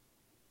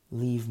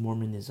 Leave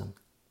Mormonism.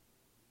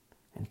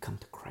 And come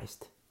to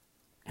Christ.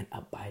 And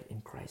abide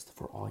in Christ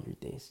for all your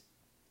days.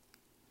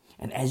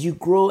 And as you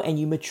grow and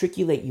you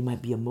matriculate, you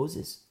might be a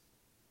Moses,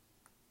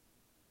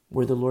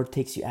 where the Lord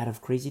takes you out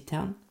of crazy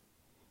town.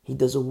 He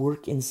does a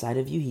work inside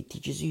of you. He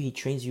teaches you. He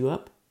trains you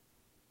up.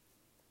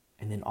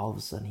 And then all of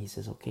a sudden he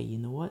says, okay, you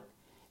know what?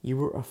 You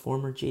were a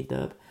former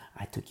J-Dub.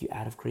 I took you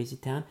out of crazy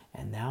town.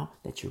 And now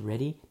that you're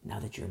ready, now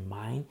that you're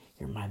mine,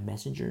 you're my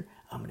messenger,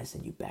 I'm going to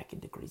send you back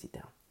into crazy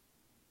town.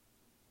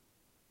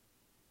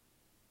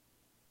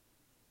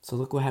 So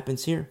look what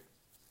happens here.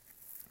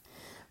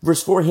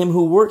 Verse 4, him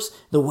who works,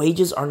 the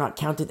wages are not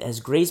counted as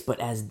grace, but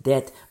as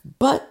debt.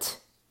 But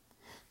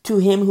to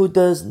him who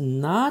does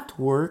not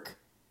work,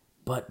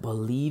 but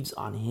believes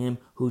on him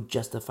who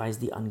justifies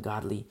the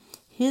ungodly,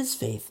 his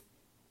faith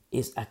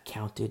is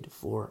accounted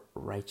for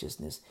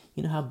righteousness.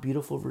 You know how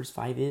beautiful verse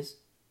 5 is?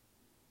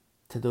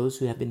 To those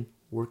who have been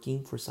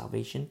working for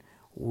salvation,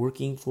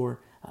 working for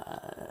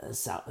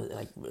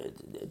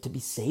to be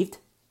saved.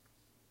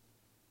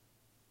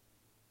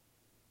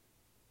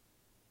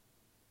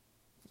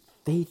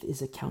 Faith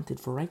is accounted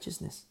for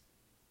righteousness.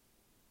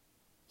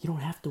 You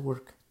don't have to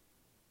work.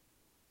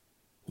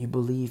 You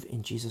believe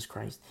in Jesus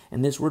Christ.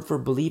 And this word for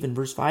believe in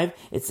verse 5,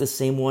 it's the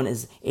same one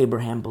as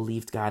Abraham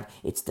believed God.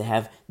 It's to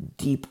have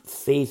deep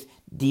faith,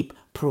 deep,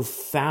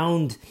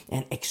 profound,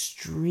 and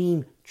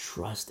extreme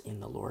trust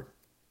in the Lord.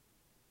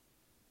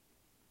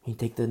 You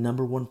take the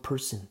number one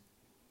person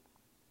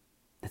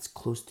that's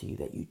close to you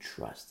that you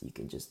trust. You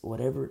can just,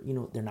 whatever,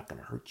 they're not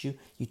going to hurt you.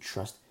 You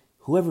trust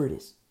whoever it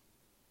is.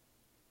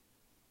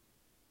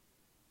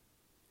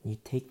 You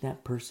take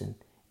that person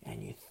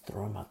and you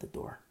throw him out the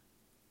door.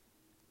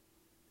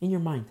 In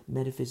your mind,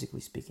 metaphysically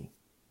speaking.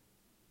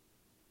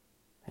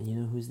 And you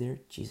know who's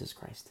there? Jesus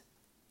Christ.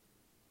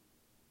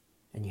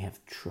 And you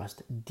have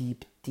trust,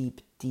 deep,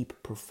 deep, deep,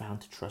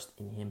 profound trust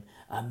in him.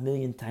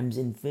 1,000,000 times,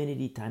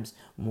 infinity times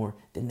more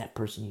than that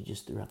person you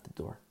just threw out the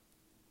door.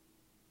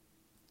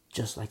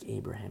 Just like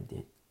Abraham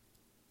did.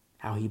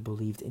 How he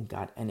believed in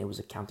God and it was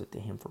accounted to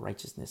him for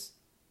righteousness.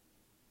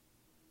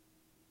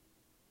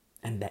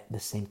 And that the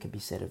same can be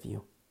said of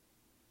you.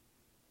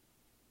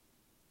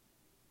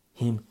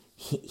 Him,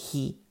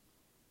 he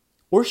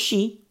or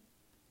she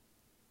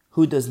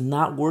who does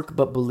not work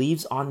but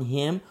believes on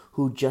him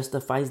who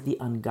justifies the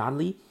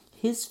ungodly,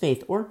 his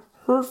faith or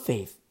her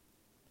faith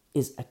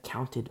is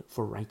accounted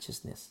for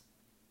righteousness.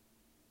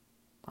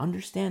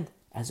 Understand,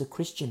 as a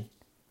Christian,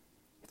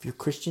 if you're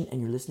Christian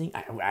and you're listening,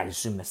 I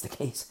assume that's the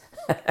case.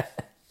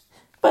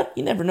 But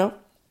you never know.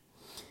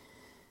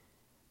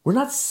 We're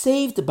not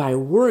saved by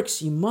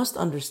works. You must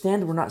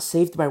understand we're not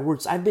saved by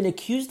works. I've been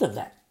accused of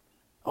that.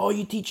 Oh,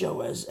 you teach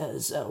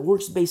as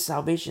works-based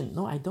salvation.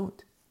 No, I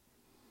don't.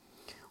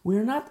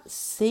 We're not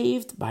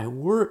saved by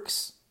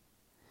works.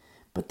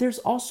 But there's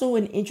also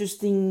an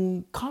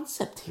interesting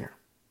concept here,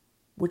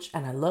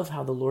 and I love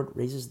how the Lord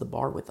raises the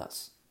bar with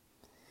us.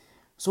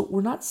 So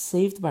we're not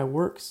saved by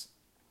works.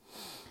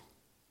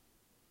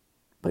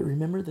 But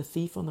remember the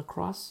thief on the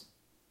cross?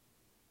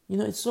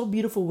 It's so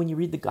beautiful when you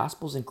read the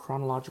Gospels in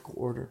chronological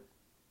order.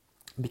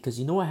 Because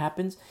you know what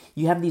happens?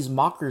 You have these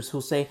mockers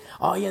who'll say,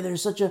 oh yeah,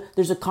 there's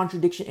a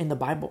contradiction in the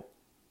Bible.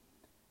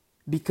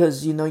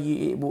 Because,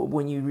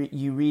 when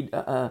you read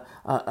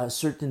a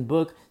certain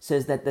book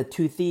says that the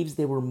two thieves,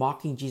 they were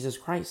mocking Jesus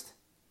Christ.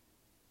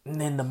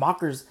 And then the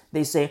mockers,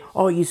 they say,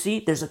 oh, you see,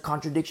 there's a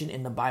contradiction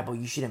in the Bible.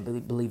 You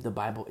shouldn't believe the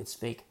Bible. It's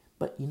fake.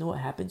 But you know what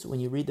happens when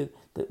you read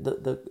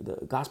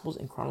the Gospels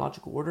in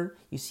chronological order?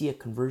 You see a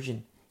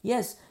conversion.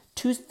 Yes,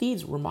 2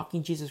 thieves were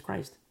mocking Jesus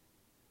Christ.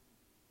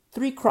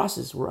 3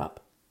 crosses were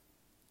up.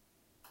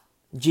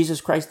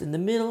 Jesus Christ in the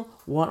middle,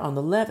 one on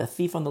the left, a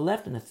thief on the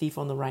left, and a thief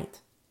on the right.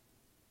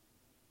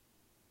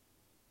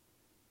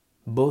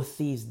 Both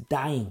thieves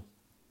dying.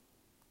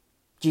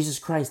 Jesus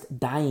Christ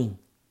dying.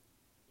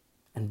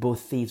 And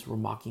both thieves were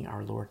mocking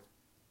our Lord.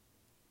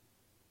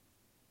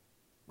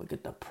 Look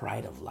at the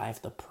pride of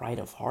life, the pride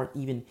of heart,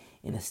 even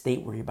in a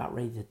state where you're about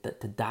ready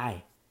to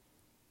die.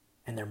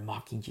 And they're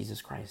mocking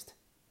Jesus Christ.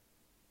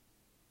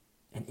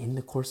 And in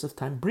the course of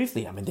time,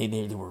 briefly,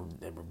 they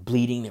were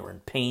bleeding, they were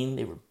in pain,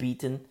 they were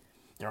beaten,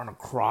 they're on a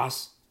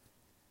cross.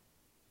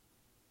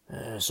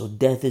 So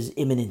death is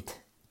imminent.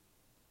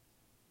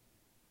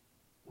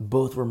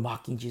 Both were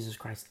mocking Jesus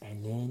Christ.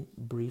 And then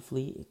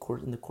briefly,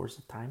 in the course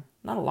of time,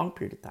 not a long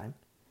period of time,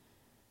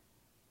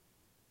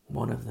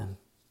 one of them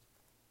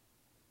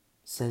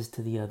says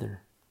to the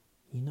other,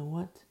 you know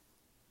what?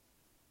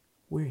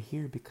 We're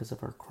here because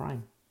of our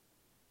crime.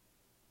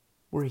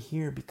 We're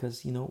here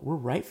because, we're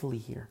rightfully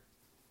here.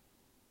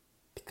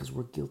 Because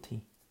we're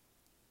guilty.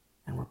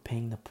 And we're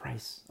paying the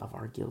price of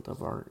our guilt,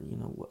 of our,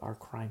 our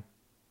crime.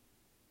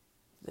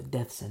 The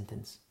death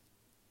sentence.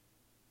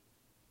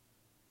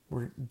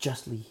 We're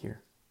justly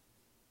here.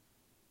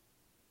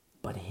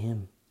 But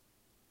him,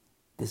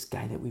 this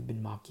guy that we've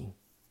been mocking,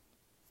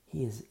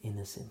 he is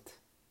innocent.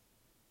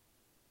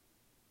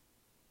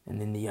 And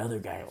then the other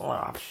guy,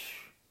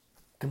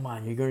 come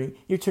on,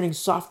 you're turning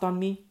soft on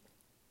me?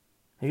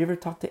 Have you ever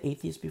talked to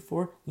atheists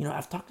before?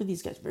 I've talked to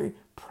these guys, very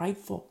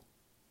prideful.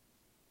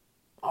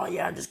 Oh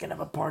yeah, I'm just going to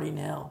have a party in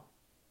hell.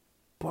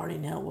 Party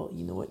in hell. Well,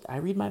 you know what? I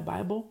read my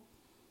Bible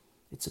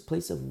It's a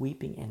place of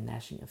weeping and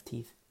gnashing of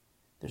teeth.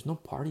 There's no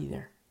party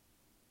there.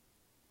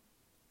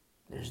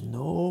 There's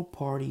no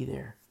party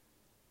there.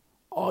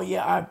 Oh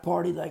yeah, I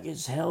party like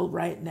it's hell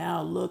right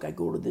now. Look, I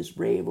go to this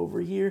rave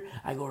over here.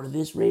 I go to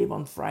this rave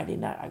on Friday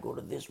night. I go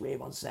to this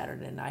rave on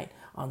Saturday night.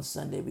 On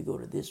Sunday, we go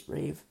to this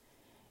rave.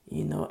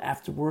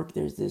 After work,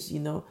 there's this,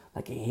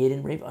 like a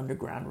hidden rave,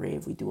 underground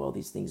rave. We do all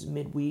these things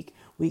midweek.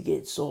 We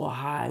get so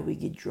high, we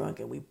get drunk,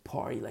 and we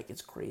party like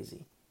it's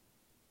crazy.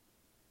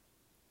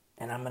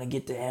 And I'm going to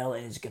get to hell,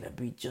 and it's going to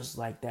be just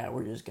like that.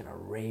 We're just going to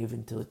rave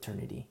until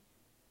eternity.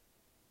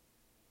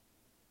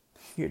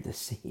 You're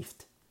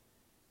deceived.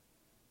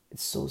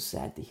 It's so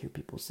sad to hear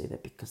people say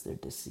that because they're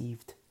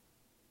deceived.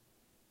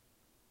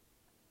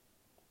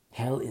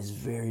 Hell is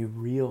very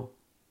real,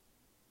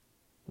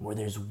 where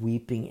there's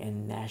weeping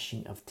and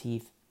gnashing of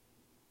teeth.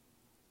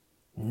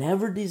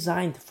 Never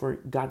designed for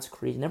God's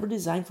creation. Never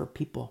designed for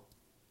people.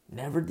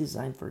 Never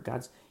designed for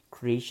God's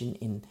creation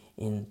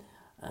in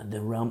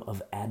the realm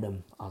of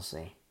Adam, I'll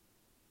say.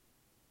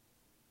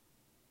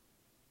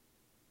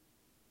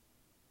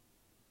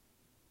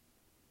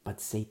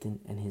 But Satan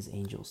and his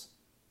angels,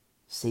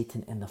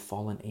 Satan and the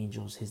fallen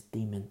angels, his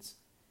demons,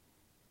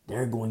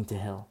 they're going to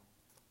hell.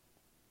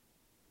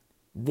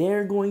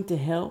 They're going to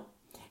hell.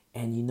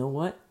 And you know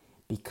what?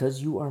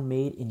 Because you are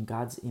made in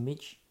God's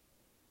image,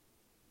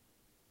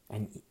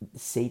 and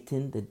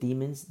Satan, the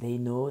demons, they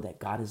know that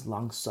God is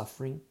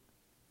long-suffering,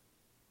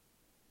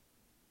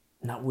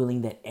 not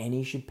willing that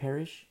any should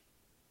perish,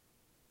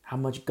 how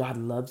much God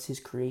loves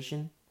his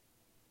creation.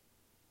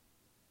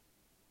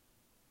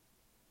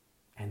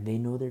 And they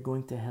know they're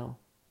going to hell,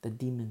 the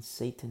demons,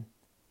 Satan.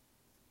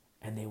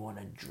 And they want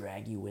to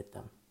drag you with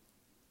them.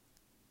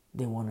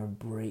 They want to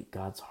break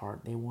God's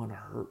heart. They want to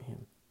hurt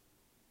him.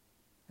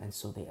 And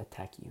so they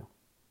attack you.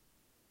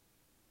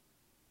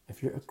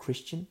 If you're a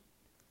Christian,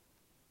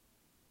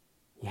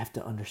 you have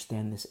to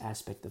understand this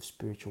aspect of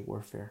spiritual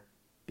warfare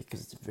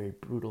because it's very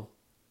brutal.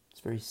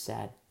 It's very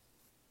sad.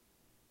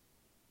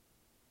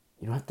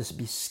 You don't have to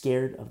be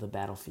scared of the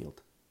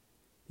battlefield.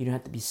 You don't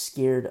have to be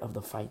scared of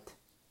the fight.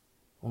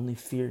 Only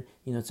fear,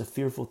 it's a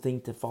fearful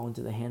thing to fall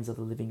into the hands of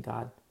the living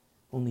God.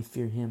 Only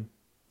fear him.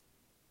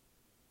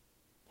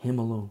 Him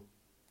alone.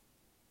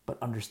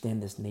 But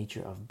understand this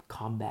nature of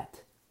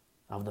combat,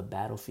 of the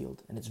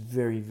battlefield. And it's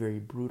very, very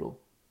brutal.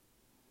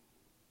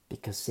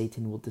 Because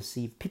Satan will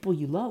deceive people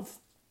you love.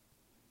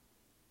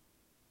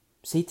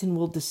 Satan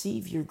will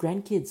deceive your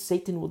grandkids.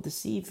 Satan will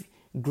deceive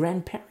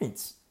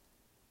grandparents.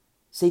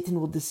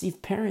 Satan will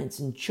deceive parents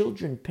and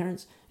children,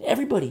 parents,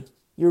 everybody.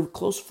 Your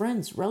close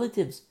friends,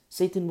 relatives.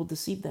 Satan will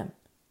deceive them.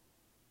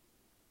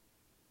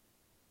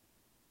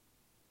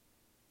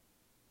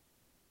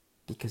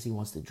 Because he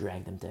wants to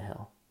drag them to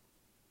hell.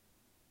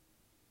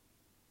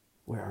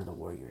 Where are the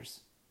warriors?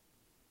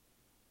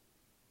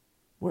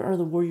 Where are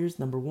the warriors,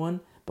 number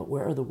one? But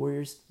where are the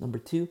warriors, number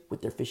two?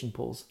 With their fishing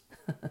poles.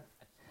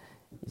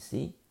 You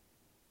see?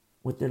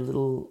 With their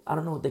little, I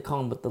don't know what they call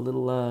them, but the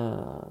little,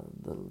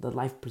 the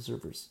life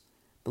preservers.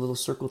 The little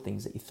circle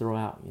things that you throw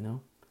out,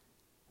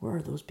 Where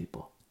are those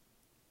people?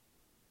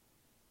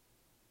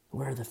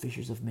 Where are the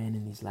fishers of men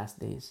in these last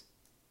days?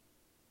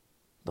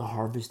 The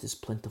harvest is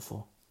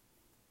plentiful.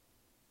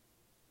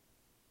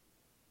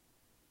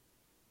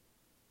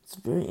 It's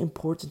very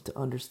important to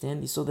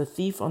understand these. So the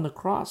thief on the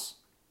cross,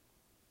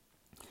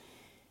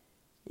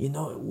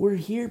 we're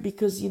here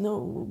because,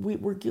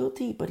 we're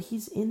guilty, but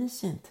he's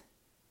innocent.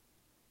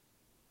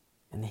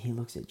 And then he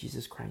looks at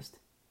Jesus Christ.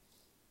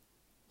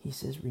 He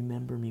says,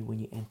 remember me when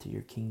you enter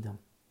your kingdom.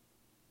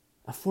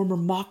 A former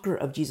mocker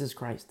of Jesus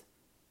Christ.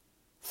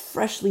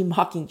 Freshly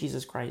mocking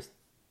Jesus Christ.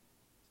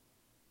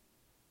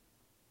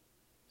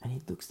 And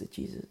he looks at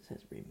Jesus and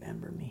says,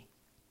 remember me.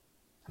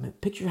 I mean,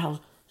 picture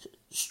how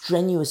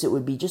strenuous it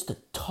would be just to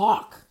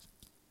talk.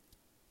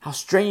 How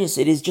strenuous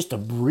it is just to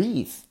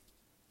breathe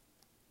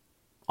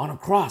on a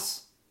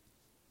cross.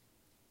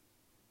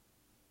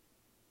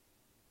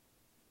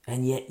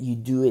 And yet you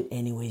do it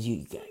anyways.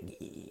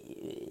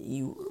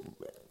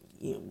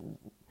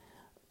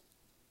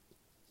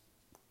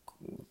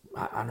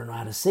 I don't know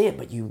how to say it,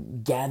 but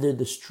you gather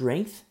the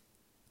strength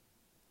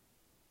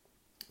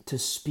to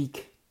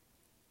speak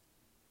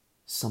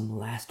some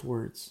last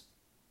words.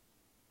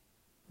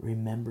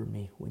 Remember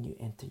me when you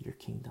enter your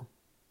kingdom.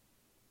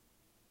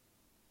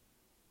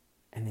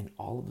 And then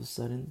all of a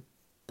sudden,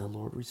 the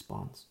Lord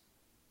responds,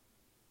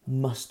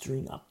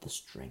 mustering up the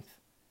strength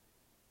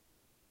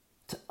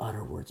to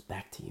utter words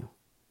back to you.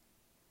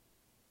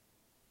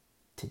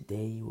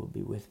 Today you will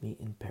be with me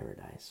in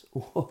paradise.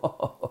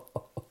 Whoa.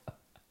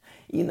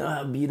 You know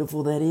how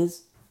beautiful that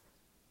is?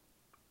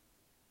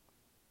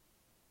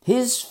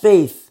 His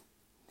faith,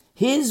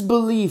 his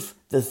belief,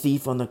 the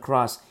thief on the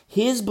cross,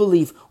 his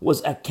belief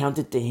was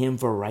accounted to him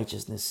for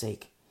righteousness'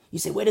 sake. You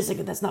say, wait a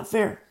second, that's not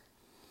fair.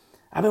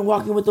 I've been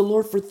walking with the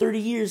Lord for 30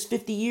 years,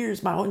 50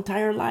 years, my whole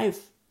entire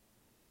life.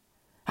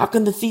 How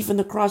can the thief on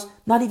the cross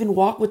not even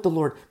walk with the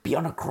Lord, be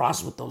on a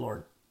cross with the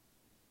Lord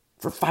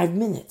for 5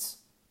 minutes?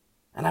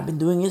 And I've been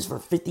doing this for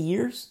 50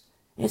 years?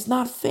 It's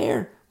not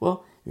fair.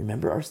 Well,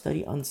 Remember our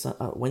study on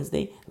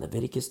Wednesday,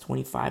 Leviticus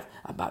 25,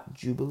 about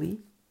Jubilee?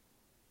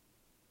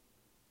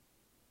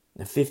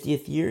 The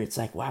 50th year, it's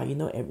like, wow,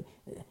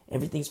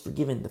 everything's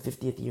forgiven the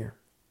 50th year.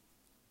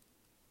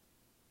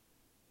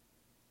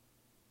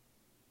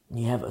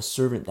 You have a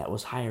servant that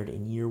was hired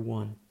in year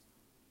 1.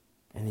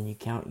 And then you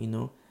count,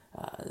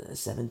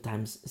 7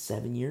 times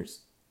 7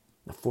 years.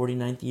 The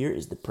 49th year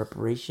is the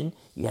preparation.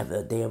 You have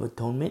the Day of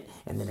Atonement.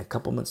 And then a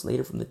couple months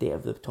later from the Day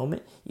of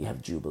Atonement, you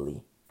have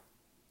Jubilee,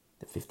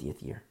 the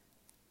 50th year.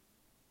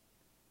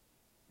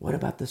 What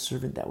about the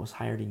servant that was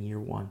hired in year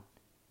 1?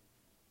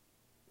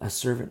 A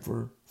servant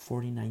for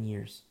 49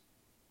 years.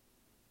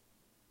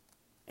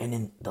 And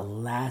in the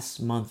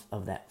last month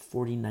of that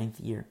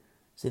 49th year,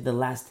 say the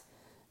last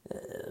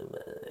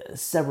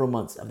several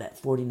months of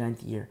that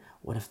 49th year,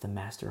 what if the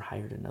master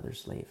hired another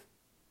slave?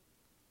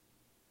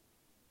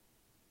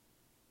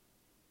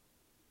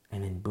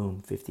 And then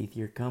boom, 50th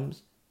year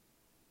comes.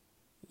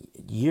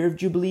 Year of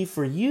Jubilee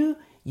for you,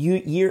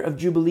 year of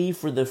Jubilee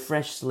for the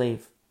fresh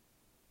slave.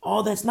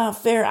 Oh, that's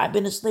not fair. I've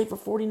been a slave for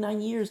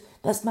 49 years.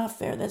 That's not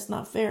fair. That's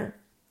not fair.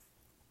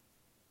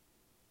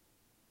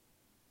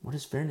 What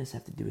does fairness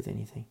have to do with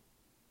anything?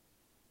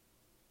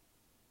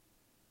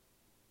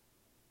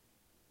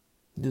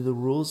 Do the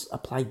rules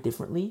apply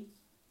differently?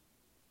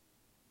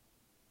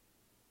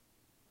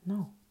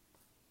 No.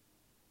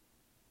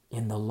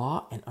 In the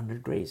law and under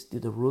grace, do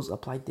the rules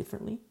apply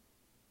differently?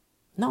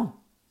 No.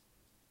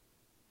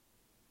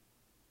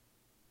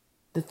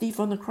 The thief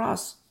on the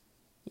cross,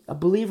 a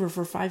believer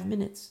for 5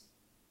 minutes.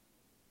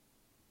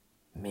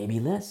 Maybe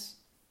less.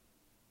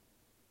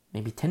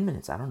 Maybe 10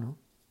 minutes, I don't know.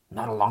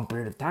 Not a long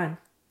period of time.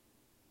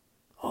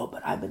 Oh,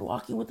 but I've been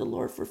walking with the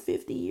Lord for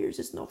 50 years.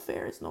 It's no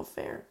fair. It's no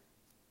fair.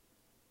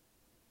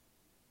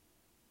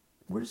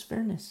 Where's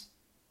fairness?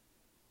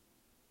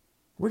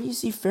 Where do you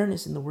see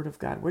fairness in the Word of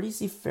God? Where do you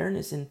see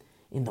fairness in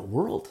the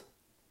world?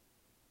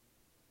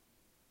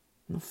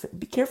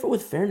 Be careful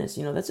with fairness.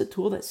 That's a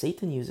tool that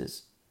Satan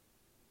uses.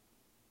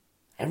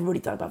 Everybody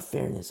talk about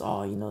fairness.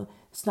 Oh,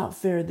 it's not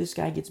fair. This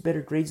guy gets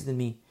better grades than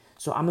me.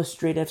 So I'm a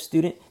straight F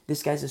student.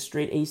 This guy's a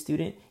straight A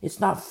student. It's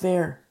not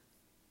fair.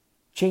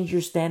 Change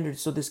your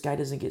standards so this guy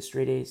doesn't get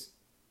straight A's.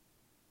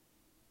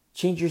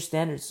 Change your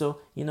standards so,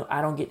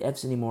 I don't get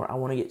F's anymore. I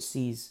want to get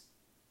C's.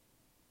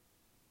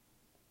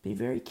 Be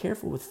very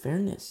careful with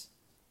fairness.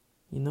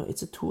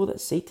 It's a tool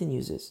that Satan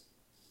uses.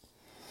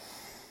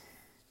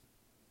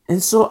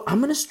 And so I'm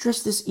going to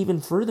stress this even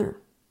further.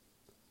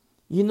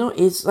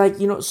 It's like,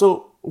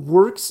 so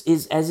works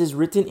is, as is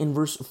written in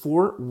verse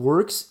 4,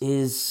 works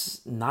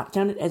is not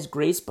counted as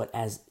grace, but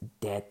as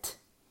debt.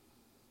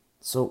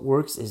 So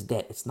works is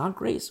debt. It's not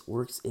grace.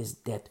 Works is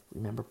debt.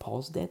 Remember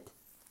Paul's debt?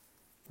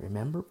 We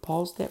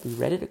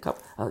read it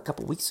a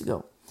couple weeks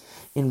ago.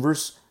 In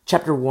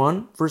chapter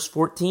 1, verse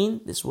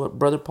 14, this is what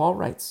Brother Paul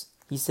writes.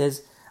 He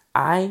says,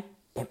 I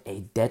am a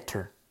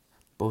debtor,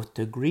 both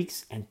to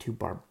Greeks and to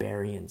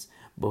barbarians,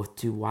 both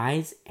to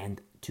wise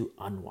and to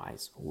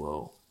unwise.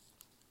 Whoa.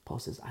 Paul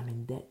says, I'm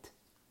in debt.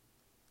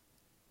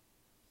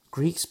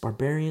 Greeks,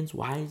 barbarians,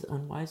 wise,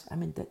 unwise,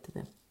 I'm in debt to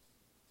them.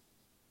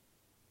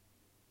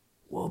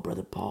 Whoa,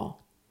 Brother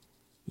Paul,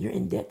 you're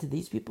in debt to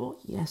these people?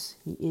 Yes,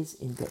 he is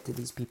in debt to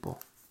these people.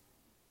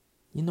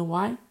 You know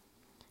why?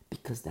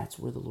 Because that's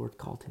where the Lord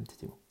called him to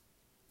do.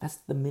 That's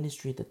the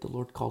ministry that the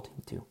Lord called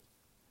him to.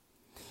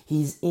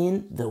 He's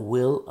in the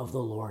will of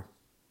the Lord.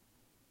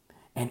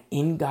 And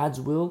in God's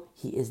will,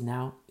 he is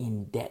now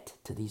in debt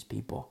to these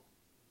people.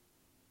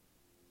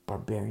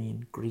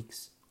 Barbarian,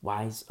 Greeks,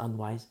 wise,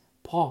 unwise.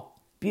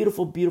 Paul,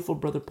 beautiful, beautiful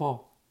Brother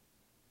Paul.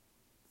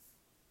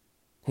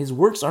 His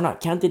works are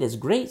not counted as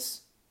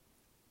grace,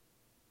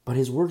 but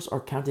his works are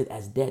counted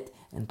as debt.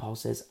 And Paul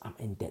says, I'm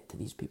in debt to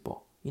these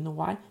people. You know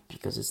why?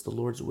 Because it's the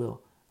Lord's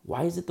will.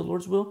 Why is it the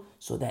Lord's will?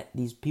 So that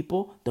these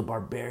people, the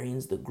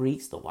barbarians, the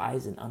Greeks, the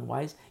wise and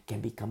unwise,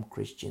 can become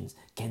Christians,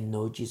 can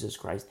know Jesus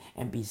Christ,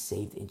 and be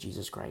saved in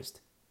Jesus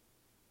Christ.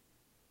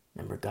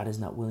 Remember, God is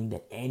not willing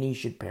that any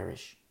should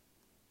perish.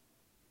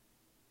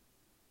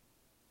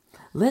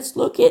 Let's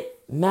look at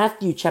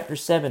Matthew chapter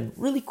 7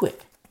 really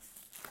quick.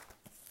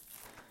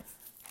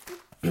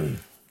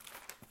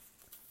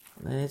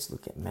 Let's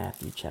look at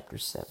Matthew chapter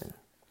 7.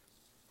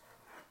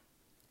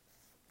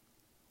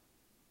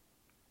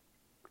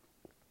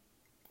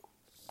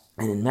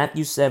 And in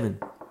Matthew 7,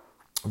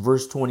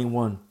 verse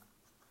 21,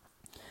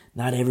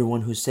 not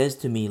everyone who says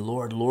to me,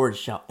 Lord, Lord,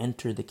 shall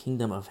enter the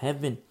kingdom of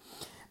heaven,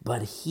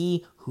 but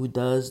he who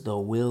does the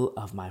will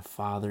of my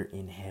Father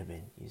in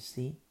heaven. You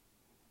see?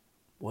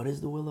 What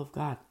is the will of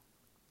God?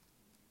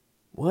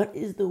 What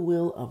is the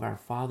will of our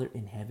Father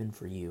in heaven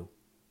for you?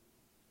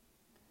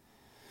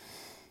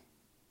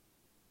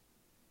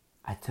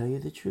 I tell you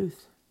the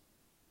truth.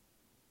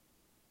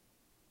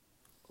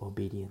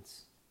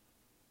 Obedience.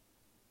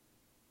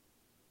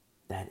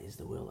 That is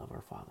the will of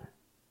our Father.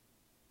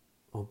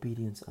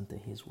 Obedience unto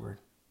his word.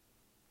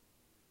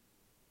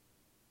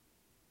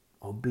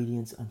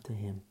 Obedience unto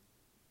him.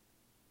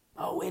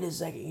 Oh, wait a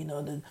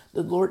second.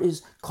 The Lord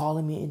is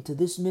calling me into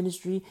this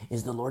ministry.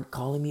 Is the Lord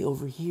calling me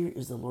over here?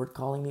 Is the Lord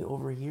calling me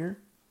over here?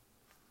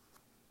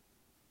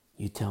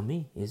 You tell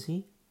me, is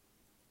he?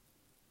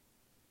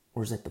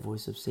 Or is that the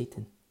voice of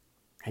Satan?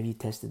 Have you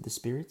tested the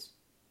spirits,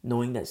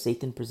 knowing that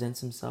Satan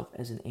presents himself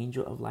as an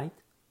angel of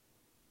light?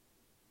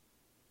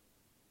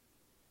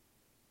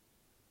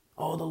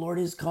 Oh, the Lord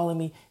is calling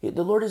me.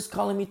 The Lord is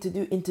calling me to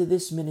do into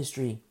this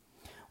ministry.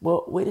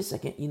 Well, wait a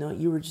second.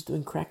 You were just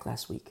doing crack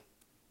last week.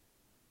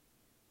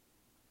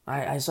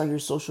 I saw your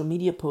social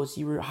media posts.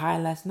 You were high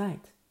last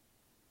night.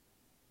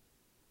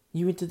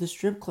 You went to the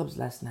strip clubs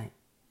last night.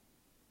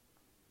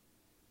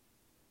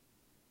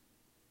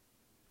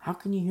 How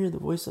can you hear the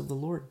voice of the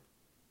Lord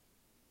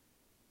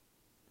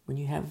when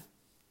you have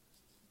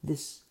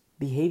this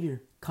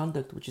behavior,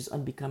 conduct, which is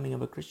unbecoming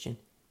of a Christian?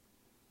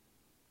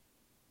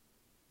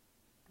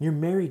 You're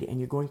married and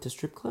you're going to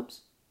strip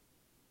clubs?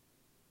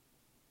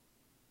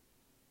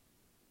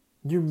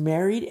 You're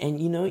married and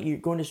you're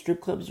going to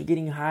strip clubs, you're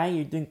getting high,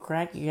 you're doing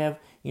crack, you have,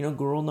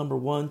 girl number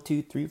 1,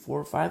 2, 3,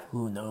 4, 5,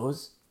 who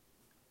knows?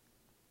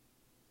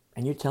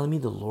 And you're telling me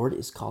the Lord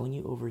is calling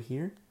you over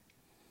here?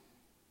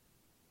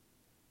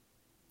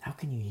 How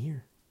can you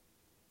hear?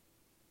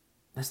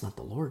 That's not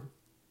the Lord.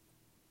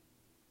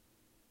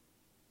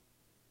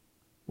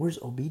 Where's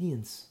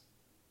obedience?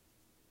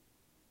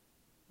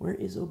 Where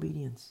is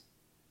obedience?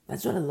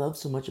 That's what I love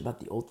so much about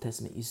the Old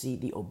Testament. You see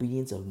the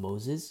obedience of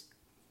Moses,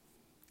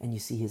 and you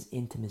see his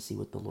intimacy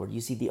with the Lord.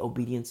 You see the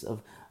obedience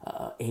of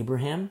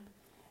Abraham,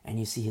 and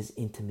you see his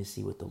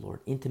intimacy with the Lord.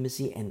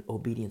 Intimacy and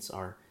obedience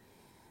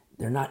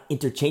they're not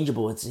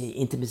interchangeable. It's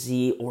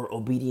intimacy or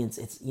obedience.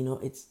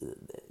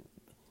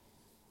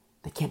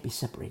 They can't be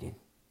separated.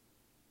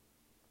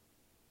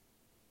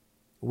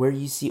 Where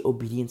you see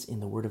obedience in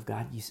the Word of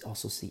God, you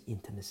also see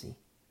intimacy.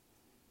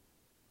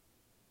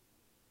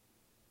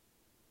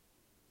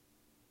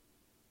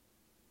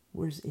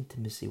 Where's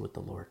intimacy with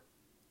the Lord?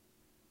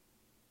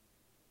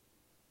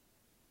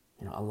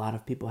 A lot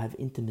of people have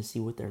intimacy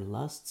with their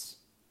lusts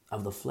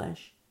of the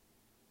flesh,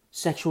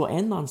 sexual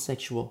and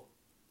non-sexual.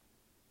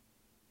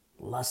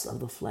 Lusts of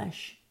the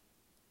flesh.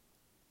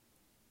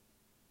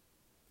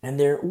 And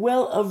they're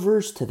well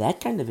averse to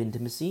that kind of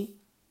intimacy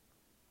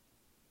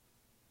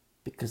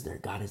because their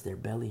God is their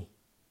belly,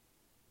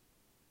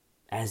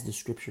 as the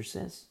scripture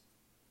says.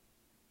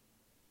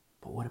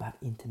 But what about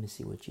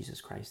intimacy with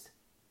Jesus Christ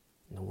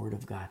and the Word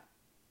of God?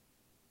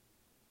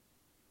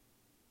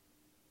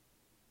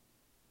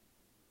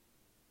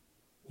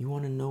 You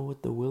want to know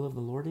what the will of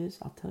the Lord is?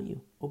 I'll tell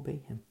you.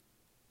 Obey Him.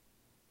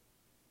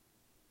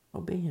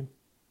 Obey Him.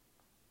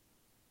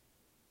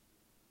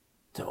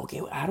 So,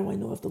 okay, how do I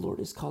know if the Lord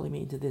is calling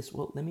me into this?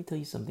 Well, let me tell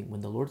you something.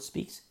 When the Lord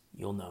speaks,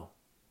 you'll know.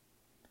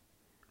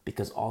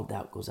 Because all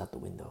doubt goes out the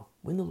window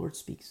when the Lord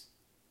speaks.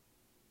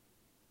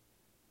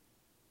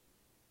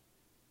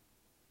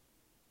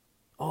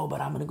 Oh,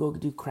 but I'm going to go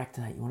do crack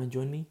tonight. You want to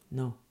join me?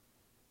 No.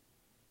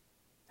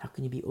 How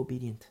can you be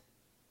obedient?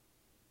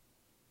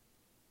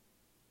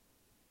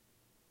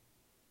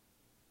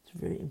 It's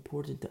very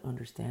important to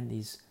understand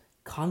these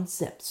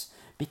concepts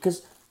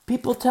because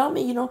people tell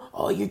me,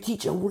 oh, you're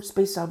teaching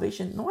works-based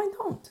salvation. No, I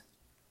don't.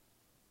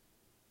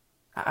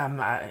 I'm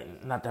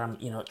not that I'm,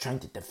 trying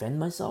to defend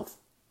myself.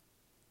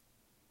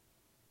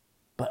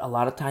 But a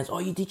lot of times, oh,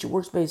 you teach a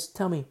works-based.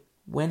 Tell me,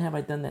 when have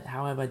I done that?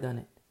 How have I done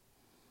it?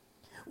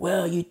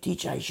 Well, you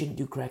teach I shouldn't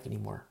do crack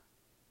anymore.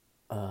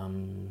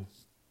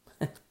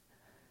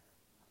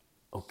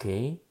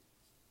 Okay.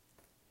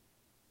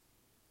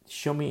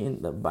 Show me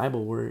in the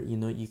Bible where,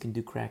 you can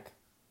do crack.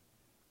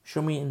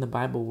 Show me in the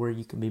Bible where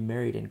you can be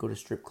married and go to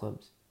strip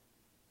clubs.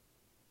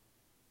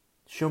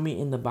 Show me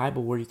in the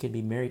Bible where you can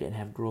be married and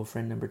have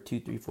girlfriend number 2,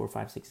 3, 4,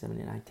 5, 6, 7,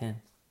 8, 9,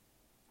 10.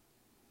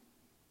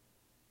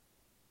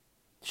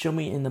 Show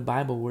me in the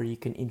Bible where you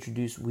can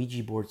introduce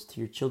Ouija boards to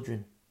your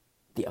children,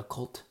 the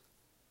occult.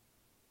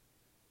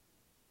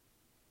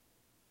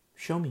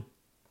 Show me.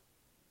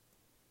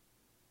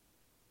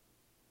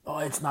 Oh,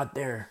 it's not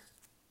there.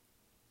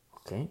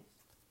 Okay.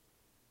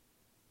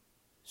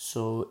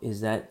 So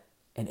is that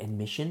an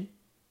admission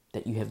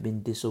that you have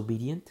been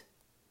disobedient?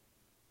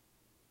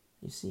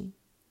 You see?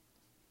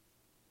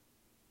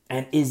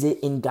 And is it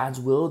in God's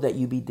will that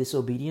you be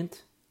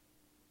disobedient?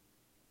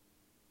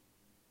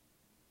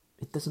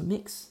 It doesn't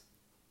mix.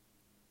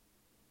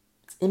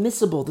 It's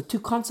immiscible. The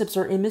two concepts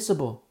are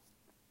immiscible.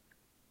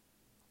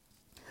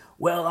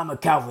 Well, I'm a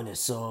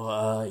Calvinist,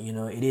 so,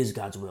 it is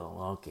God's will.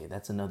 Okay,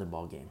 that's another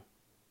ball game.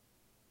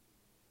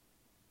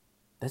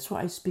 That's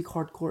why I speak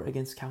hardcore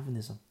against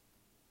Calvinism.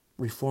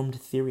 Reformed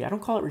theory. I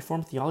don't call it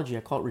Reformed theology. I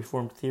call it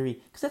Reformed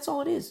theory because that's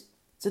all it is.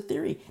 It's a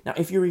theory. Now,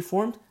 if you're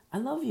Reformed, I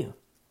love you.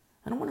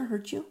 I don't want to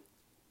hurt you.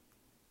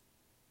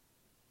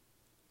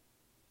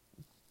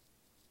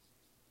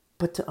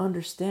 But to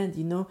understand,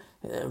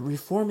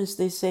 reformists,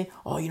 they say,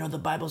 oh, the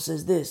Bible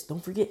says this.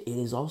 Don't forget, it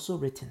is also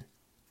written.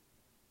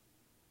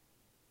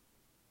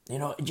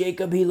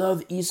 Jacob he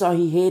loved, Esau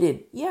he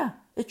hated. Yeah,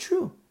 it's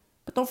true.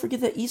 But don't forget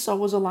that Esau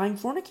was a lying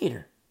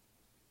fornicator.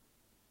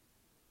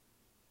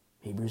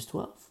 Hebrews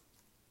 12.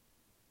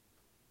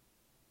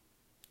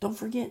 Don't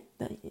forget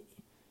that,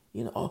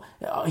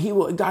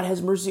 God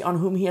has mercy on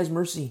whom he has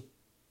mercy.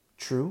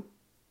 True.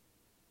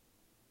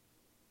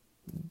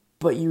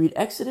 But you read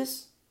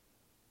Exodus,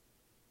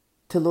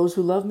 to those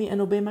who love me and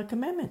obey my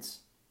commandments.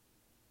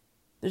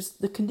 There's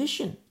the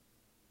condition.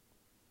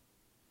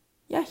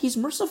 Yeah, he's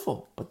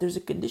merciful, but there's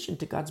a condition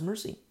to God's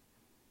mercy.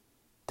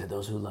 To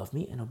those who love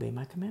me and obey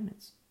my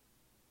commandments.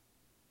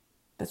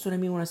 That's what I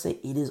mean when I say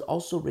it is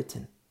also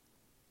written.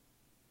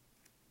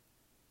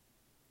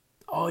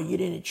 Oh, you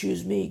didn't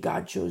choose me,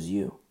 God chose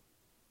you.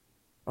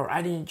 Or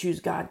I didn't choose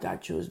God,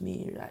 God chose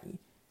me.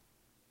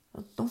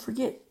 Don't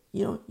forget,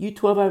 you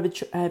 12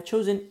 I have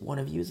chosen, one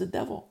of you is the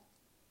devil,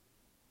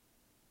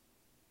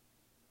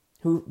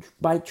 who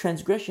by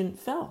transgression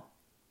fell.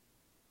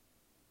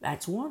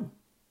 Acts 1.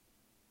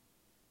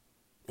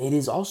 It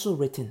is also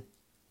written.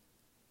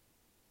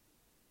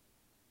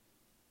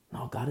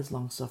 No, God is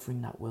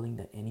long-suffering, not willing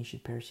that any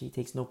should perish. He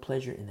takes no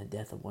pleasure in the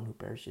death of one who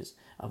perishes,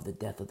 of the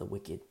death of the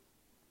wicked.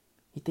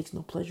 He takes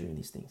no pleasure in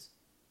these things.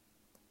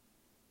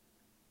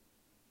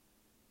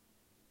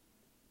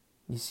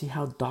 You see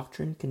how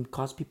doctrine can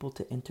cause people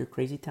to enter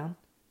crazy town?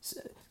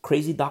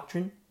 Crazy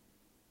doctrine?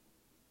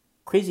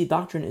 Crazy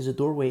doctrine is a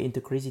doorway into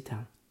crazy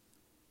town.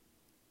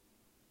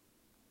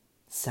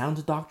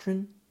 Sound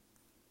doctrine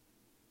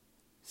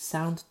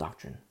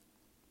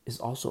is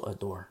also a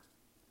door.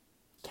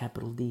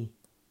 Capital D.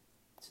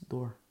 It's a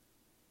door.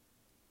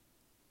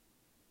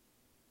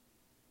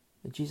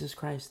 But Jesus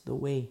Christ, the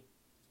way,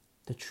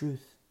 the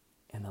truth,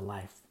 and the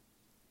life.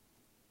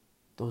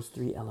 Those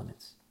three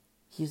elements.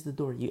 He's the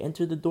door. You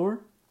enter the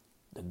door,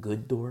 the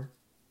good door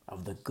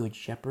of the good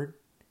shepherd.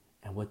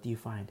 And what do you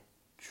find?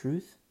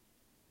 Truth.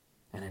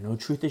 And I know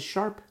truth is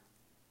sharp.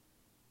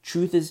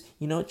 Truth is,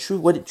 truth.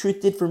 What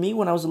truth did for me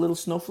when I was a little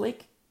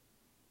snowflake.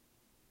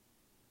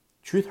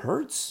 Truth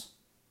hurts.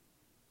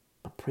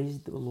 But praise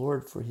the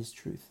Lord for his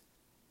truth,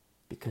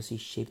 because he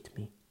shaped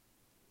me.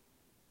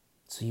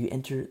 So you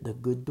enter the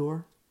good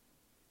door,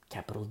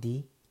 capital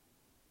D,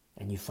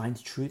 and you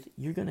find truth,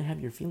 you're going to have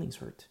your feelings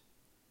hurt.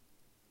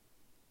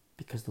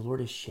 Because the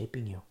Lord is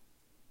shaping you.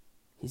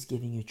 He's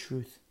giving you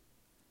truth.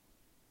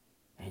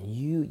 And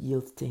you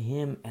yield to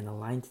him and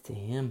aligned to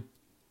him.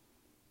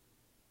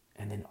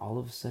 And then all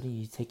of a sudden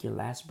you take your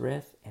last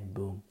breath and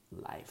boom,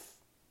 life.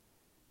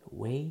 The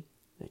way,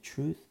 the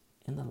truth,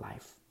 and the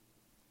life.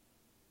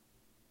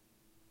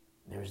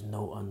 There is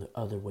no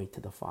other way to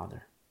the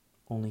Father.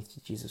 Only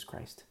to Jesus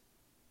Christ.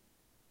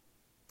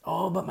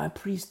 Oh, but my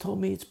priest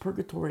told me it's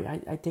purgatory.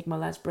 I take my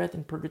last breath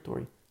in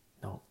purgatory.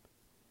 No.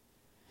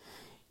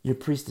 Your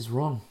priest is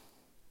wrong.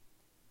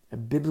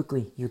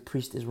 Biblically, your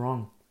priest is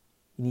wrong.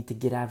 You need to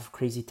get out of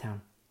crazy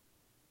town.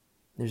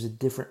 There's a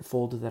different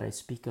fold that I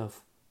speak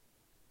of.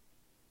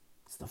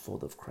 It's the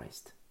fold of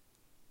Christ,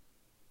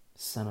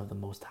 Son of the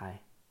Most High.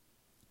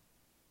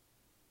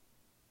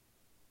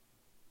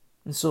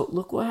 And so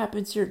look what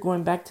happens here.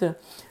 Going back to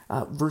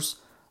verse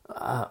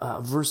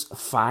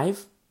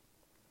 5.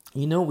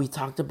 We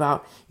talked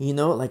about,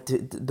 like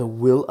the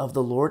will of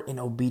the Lord and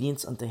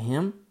obedience unto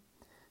him.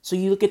 So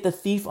you look at the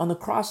thief on the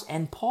cross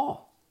and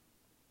Paul.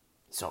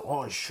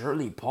 So,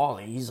 surely Paul,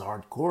 he's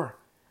hardcore.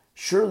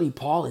 Surely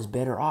Paul is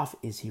better off.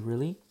 Is he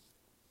really?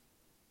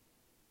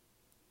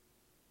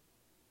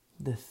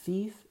 The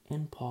thief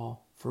and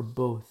Paul, for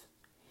both,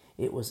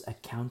 it was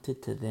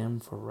accounted to them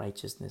for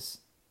righteousness.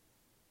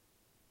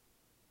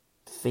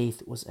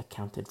 Faith was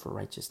accounted for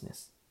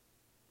righteousness.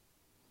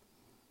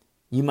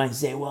 You might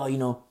say,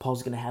 well,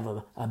 Paul's going to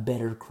have a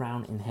better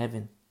crown in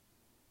heaven.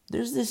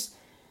 There's this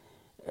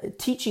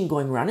teaching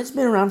going around. It's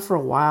been around for a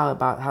while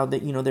about how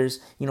that there's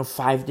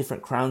 5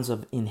 different crowns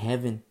in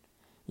heaven.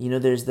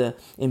 There's the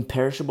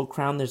imperishable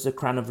crown, there's the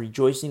crown of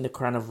rejoicing, the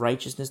crown of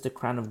righteousness, the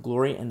crown of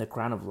glory, and the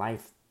crown of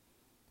life.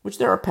 Which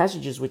there are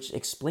passages which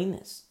explain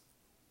this.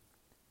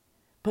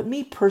 But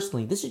me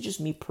personally, this is just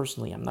me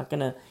personally. I'm not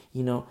going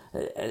to,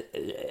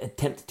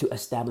 attempt to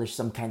establish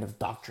some kind of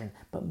doctrine.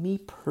 But me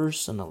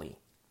personally,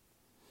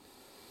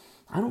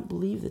 I don't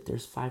believe that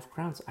there's 5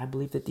 crowns. I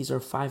believe that these are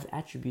 5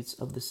 attributes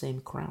of the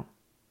same crown.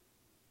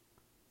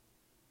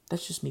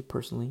 That's just me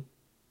personally.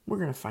 We're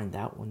going to find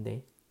out one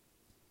day.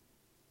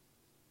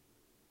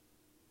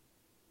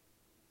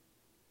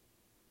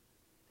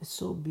 It's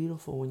so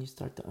beautiful when you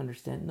start to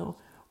understand, no,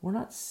 we're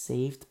not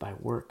saved by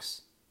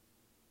works.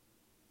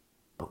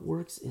 But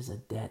works is a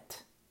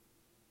debt.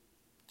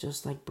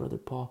 Just like Brother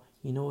Paul,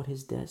 you know what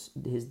his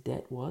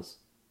debt was?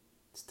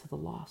 It's to the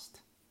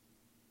lost.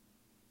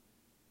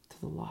 To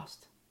the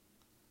lost.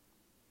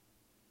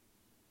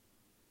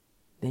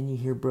 Then you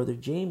hear Brother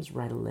James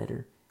write a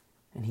letter,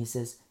 and he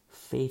says,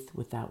 faith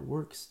without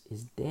works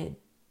is dead.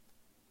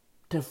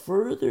 To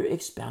further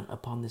expound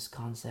upon this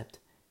concept,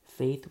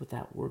 faith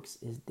without works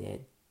is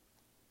dead.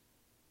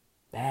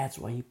 That's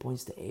why he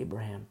points to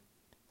Abraham.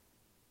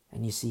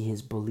 And you see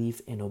his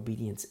belief and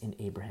obedience in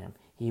Abraham.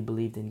 He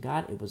believed in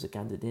God. It was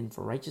accounted in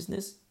for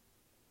righteousness.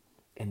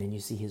 And then you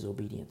see his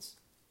obedience.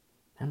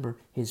 Remember,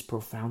 his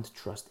profound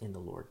trust in the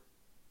Lord.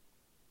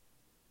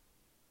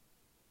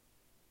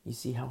 You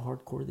see how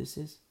hardcore this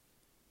is?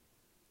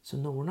 So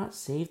no, we're not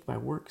saved by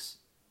works.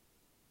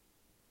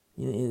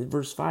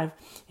 Verse 5,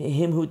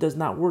 him who does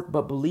not work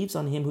but believes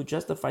on him who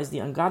justifies the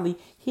ungodly,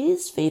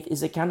 his faith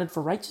is accounted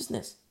for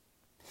righteousness.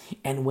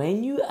 And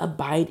when you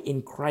abide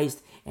in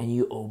Christ and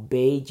you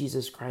obey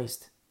Jesus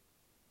Christ,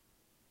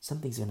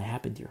 something's going to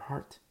happen to your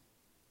heart.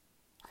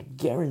 I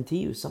guarantee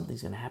you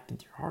something's going to happen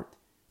to your heart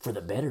for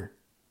the better.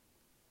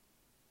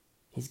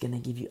 He's going to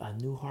give you a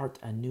new heart,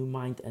 a new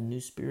mind, a new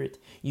spirit.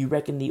 You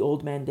reckon the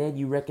old man dead?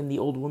 You reckon the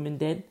old woman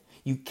dead?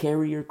 You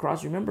carry your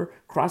cross. Remember,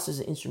 cross is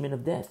an instrument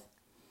of death.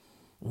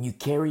 And you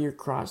carry your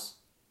cross.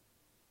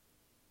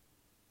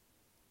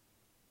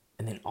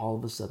 And then all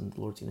of a sudden, the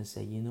Lord's going to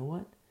say, you know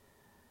what?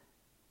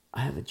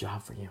 I have a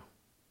job for you.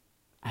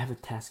 I have a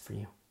task for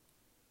you.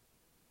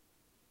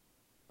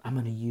 I'm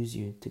going to use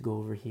you to go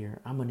over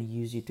here. I'm going to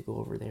use you to go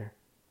over there.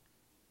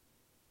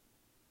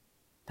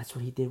 That's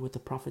what he did with the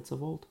prophets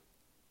of old.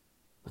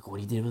 Look what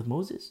he did with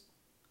Moses.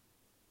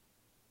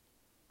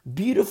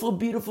 Beautiful,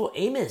 beautiful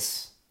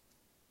Amos.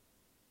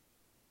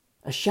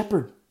 A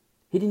shepherd.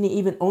 He didn't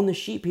even own the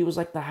sheep. He was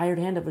like the hired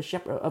hand of a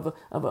shepherd, of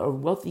a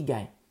wealthy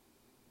guy.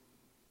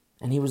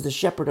 And he was the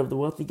shepherd of the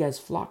wealthy guy's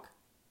flock.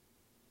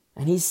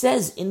 And he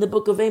says in the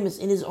book of Amos,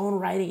 in his own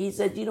writing, he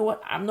said, you know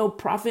what? I'm no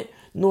prophet,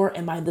 nor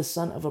am I the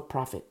son of a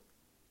prophet.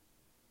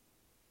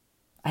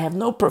 I have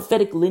no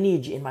prophetic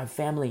lineage in my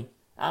family.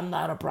 I'm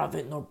not a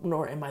prophet,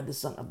 nor am I the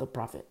son of a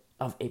prophet.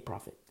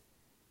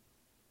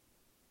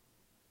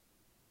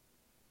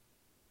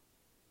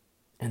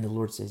 And the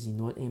Lord says, you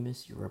know what,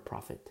 Amos? You're a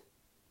prophet.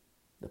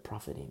 The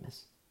prophet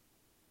Amos.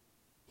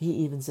 He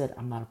even said,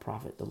 I'm not a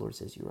prophet. The Lord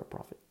says, you're a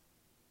prophet.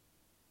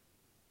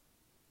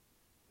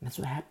 And that's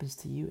what happens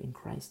to you in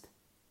Christ.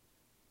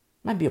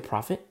 Might be a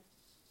prophet,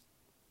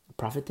 a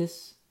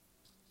prophetess,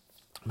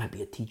 might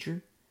be a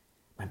teacher,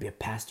 might be a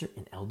pastor,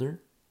 an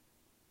elder,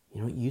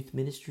 youth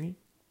ministry,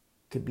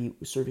 could be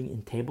serving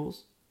in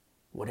tables,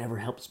 whatever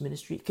helps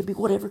ministry, it could be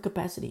whatever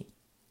capacity.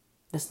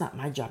 That's not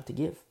my job to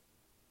give.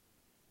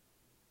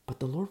 But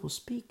the Lord will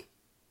speak.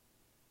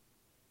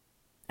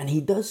 And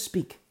he does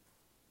speak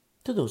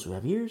to those who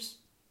have ears.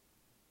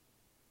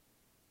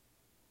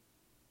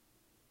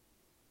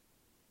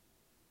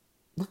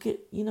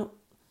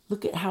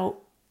 Look at how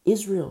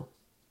Israel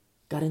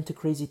got into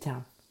crazy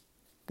town.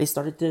 They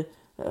started to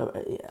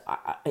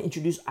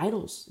introduce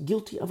idols,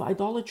 guilty of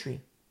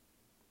idolatry.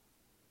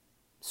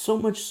 So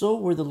much so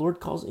where the Lord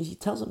he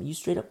tells them, you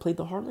straight up played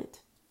the harlot.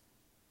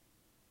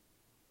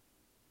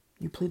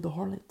 You played the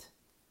harlot.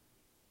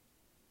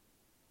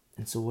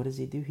 And so what does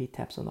he do? He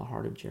taps on the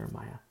heart of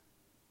Jeremiah,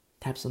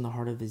 taps on the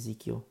heart of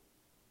Ezekiel,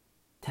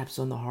 taps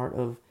on the heart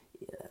of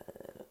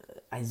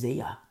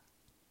Isaiah.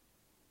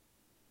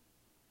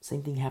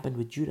 Same thing happened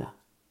with Judah.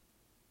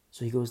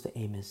 So he goes to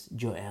Amos,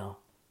 Joel,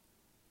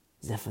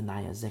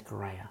 Zephaniah,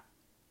 Zechariah.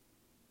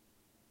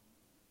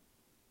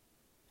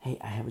 Hey,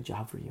 I have a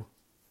job for you.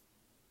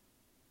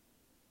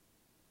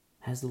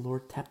 Has the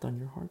Lord tapped on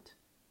your heart?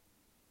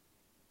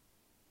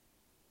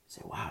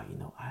 Say, wow,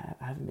 I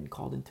haven't been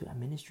called into a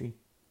ministry.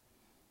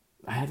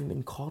 I haven't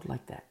been called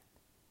like that.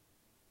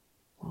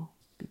 Well,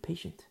 be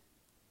patient.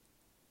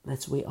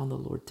 Let's wait on the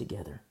Lord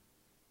together.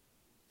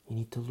 You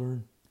need to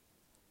learn.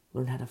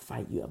 Learn how to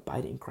fight. You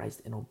abide in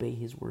Christ and obey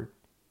his word.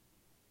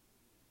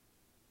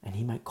 And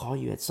he might call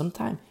you at some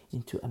time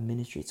into a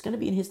ministry. It's going to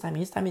be in his time.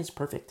 His timing is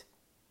perfect.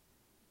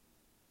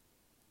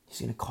 He's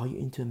going to call you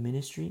into a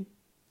ministry.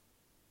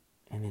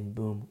 And then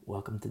boom,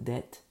 welcome to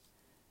debt.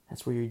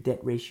 That's where your debt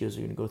ratios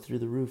are going to go through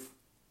the roof.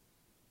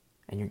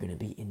 And you're going to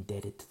be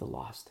indebted to the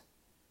lost.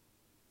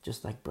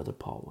 Just like Brother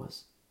Paul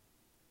was.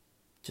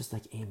 Just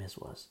like Amos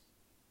was.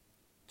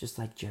 Just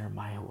like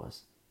Jeremiah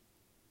was.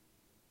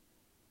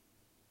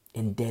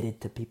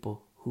 Indebted to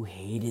people who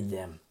hated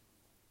them.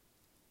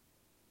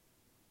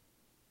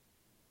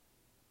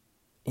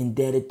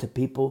 Indebted to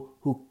people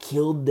who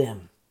killed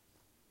them.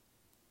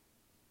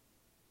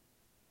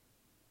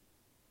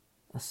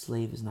 A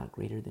slave is not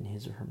greater than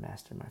his or her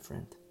master, my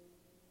friend.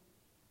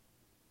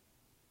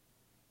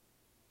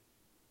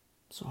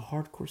 So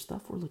hardcore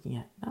stuff we're looking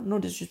at. No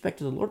disrespect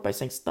to the Lord by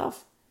saying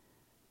stuff,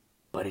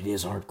 but it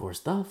is hardcore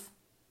stuff.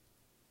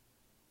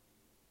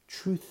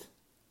 Truth.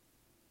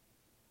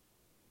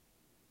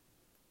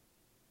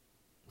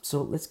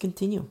 So let's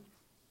continue.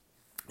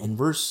 In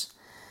verse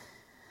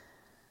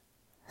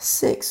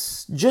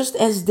 6, just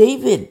as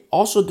David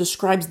also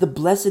describes the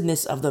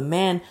blessedness of the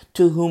man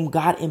to whom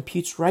God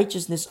imputes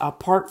righteousness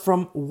apart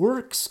from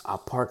works.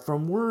 Apart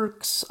from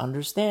works.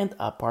 Understand?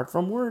 Apart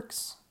from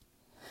works.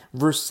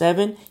 Verse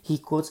 7, he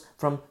quotes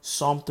from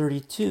Psalm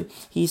 32.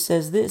 He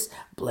says this,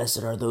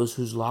 blessed are those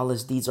whose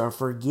lawless deeds are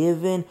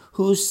forgiven,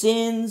 whose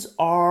sins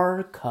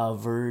are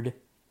covered.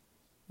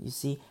 You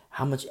see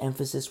how much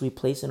emphasis we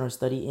place in our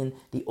study in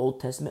the Old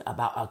Testament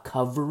about a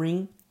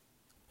covering?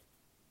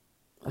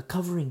 A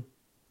covering.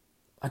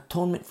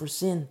 Atonement for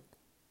sin.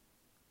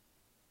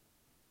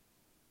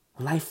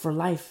 Life for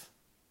life.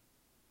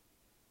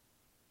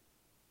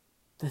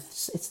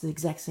 It's the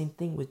exact same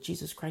thing with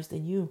Jesus Christ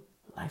and you.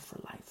 Life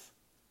for life.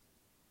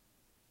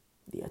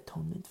 The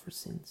atonement for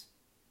sins.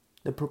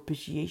 The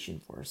propitiation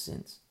for our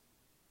sins.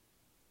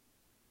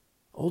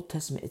 Old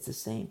Testament, it's the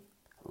same.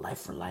 life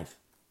for life,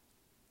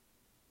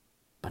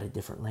 but a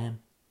different lamb,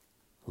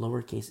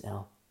 lowercase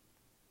l.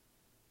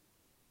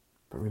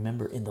 But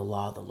remember, in the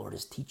law, the Lord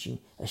is teaching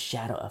a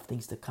shadow of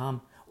things to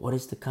come. What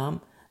is to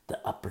come? The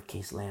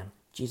uppercase lamb,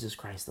 Jesus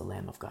Christ, the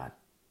Lamb of God.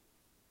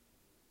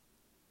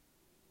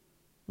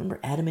 Remember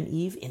Adam and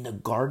Eve in the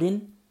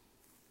garden?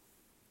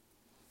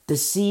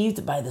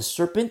 Deceived by the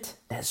serpent,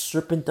 that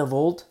serpent of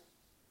old.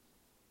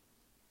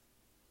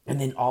 And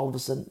then all of a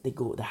sudden they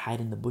go to hide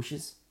in the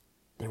bushes.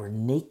 They were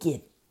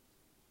naked.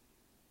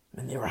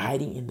 And they were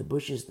hiding in the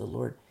bushes. The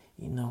Lord,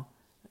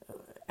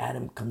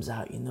 Adam comes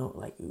out,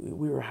 like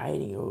we were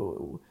hiding.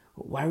 Oh,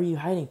 why were you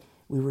hiding?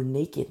 We were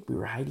naked. We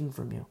were hiding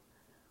from you.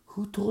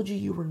 Who told you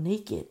you were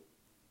naked?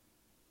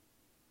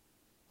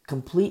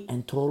 Complete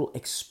and total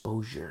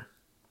exposure.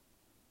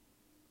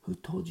 Who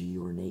told you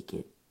you were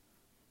naked?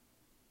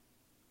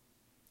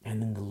 And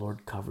then the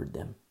Lord covered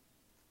them.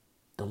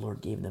 The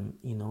Lord gave them,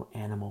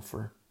 animal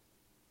fur.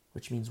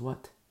 Which means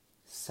what?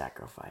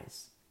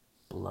 Sacrifice.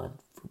 Blood,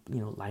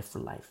 life for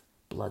life.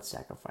 Blood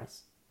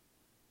sacrifice.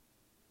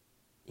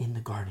 In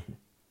the garden.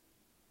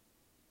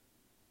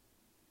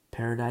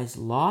 Paradise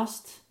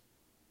lost.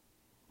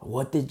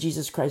 What did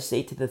Jesus Christ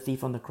say to the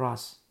thief on the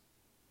cross?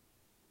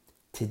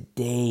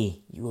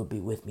 Today you will be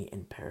with me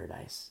in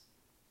paradise.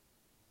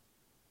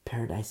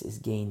 Paradise is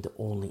gained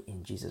only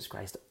in Jesus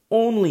Christ.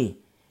 Only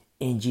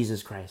in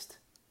Jesus Christ.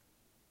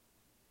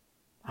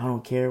 I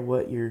don't care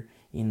what you're,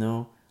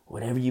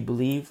 whatever you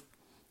believe,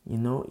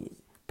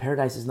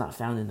 paradise is not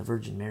found in the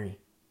Virgin Mary.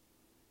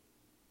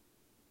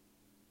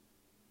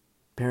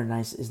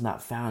 Paradise is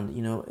not found,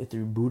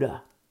 through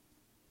Buddha.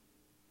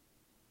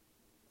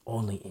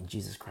 Only in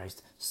Jesus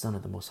Christ, Son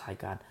of the Most High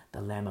God,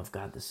 the Lamb of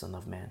God, the Son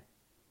of Man.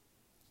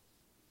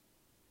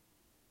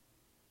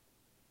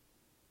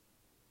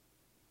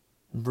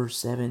 Verse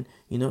 7,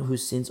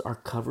 whose sins are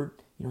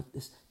covered.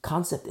 This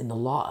concept in the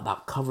law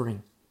about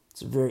covering.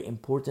 It's very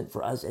important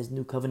for us as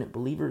New Covenant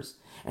believers,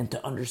 and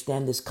to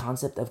understand this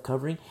concept of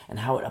covering and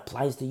how it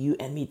applies to you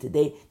and me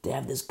today, to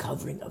have this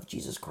covering of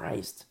Jesus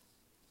Christ.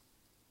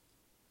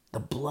 The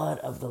blood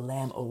of the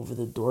Lamb over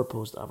the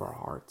doorpost of our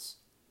hearts.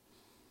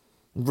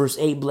 Verse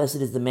 8, blessed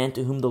is the man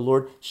to whom the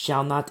Lord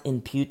shall not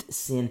impute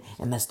sin.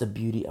 And that's the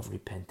beauty of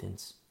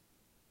repentance.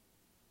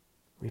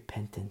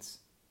 Repentance.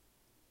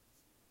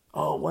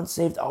 Oh, once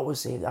saved, always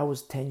saved. I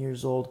was 10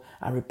 years old.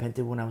 I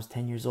repented when I was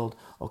 10 years old.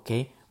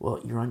 Okay,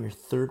 well, you're on your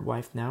third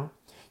wife now.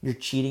 You're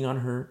cheating on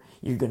her.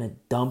 You're going to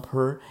dump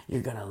her.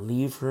 You're going to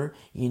leave her.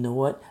 You know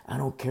what? I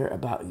don't care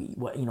about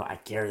what, I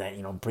care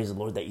that, praise the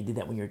Lord that you did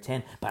that when you're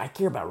 10. But I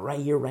care about right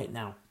here, right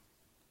now.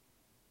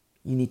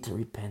 You need to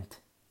repent.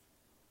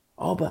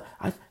 Oh, but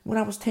when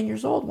I was 10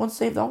 years old, once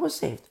saved, always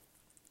saved.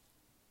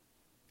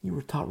 You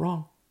were taught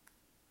wrong.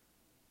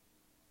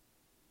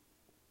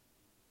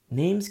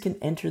 Names can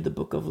enter the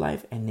book of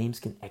life and names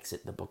can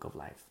exit the book of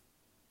life.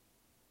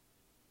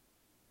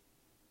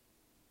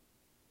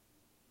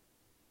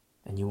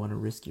 And you want to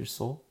risk your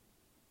soul?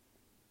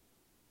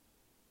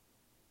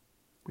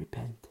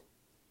 Repent.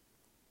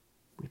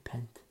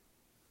 Repent.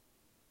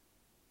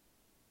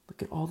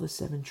 Look at all the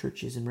 7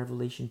 churches in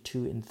Revelation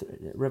 2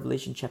 and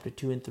Revelation chapter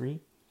 2 and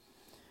 3.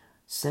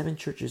 7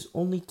 churches,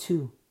 only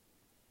 2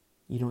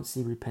 you don't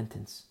see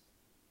repentance.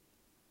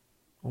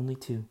 Only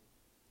 2.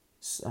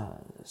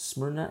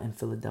 Smyrna and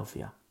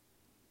Philadelphia.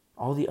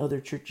 All the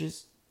other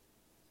churches,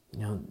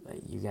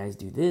 you guys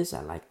do this,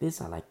 I like this,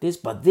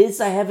 but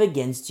this I have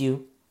against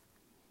you.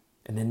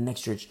 And then the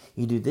next church,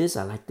 you do this,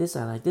 I like this,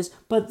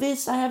 but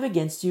this I have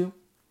against you.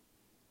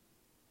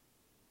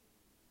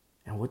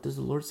 And what does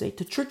the Lord say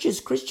to churches,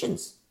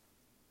 Christians?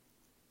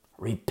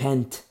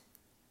 Repent,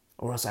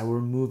 or else I will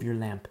remove your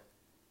lamp.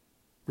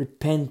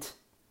 Repent,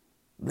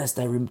 lest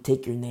I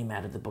take your name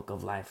out of the book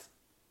of life.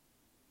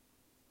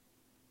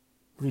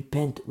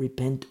 Repent,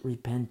 repent,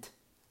 repent.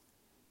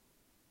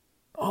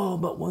 Oh,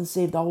 but once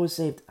saved, always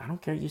saved. I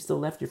don't care. You still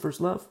left your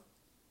first love.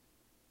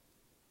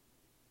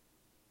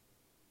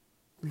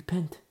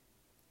 Repent.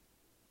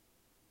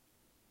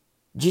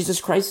 Jesus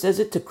Christ says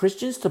it to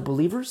Christians, to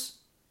believers.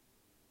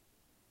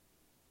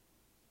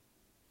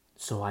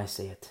 So I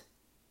say it.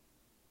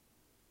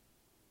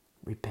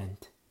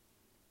 Repent.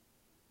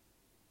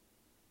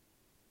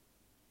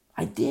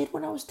 I did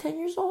when I was 10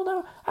 years old.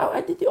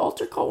 I did the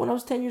altar call when I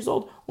was 10 years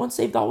old. Once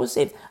saved, always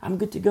saved. I'm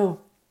good to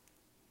go.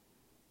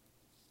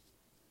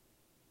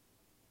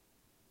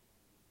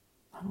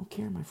 I don't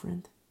care, my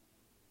friend.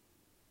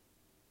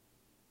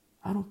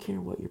 I don't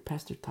care what your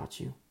pastor taught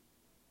you.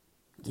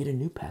 Get a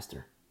new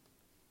pastor.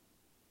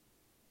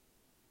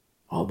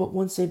 Oh, but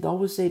once saved,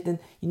 always saved. And,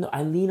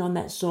 I lean on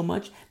that so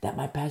much that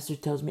my pastor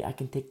tells me I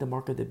can take the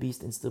mark of the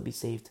beast and still be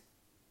saved.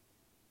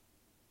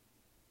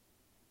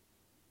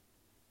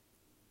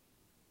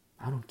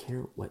 I don't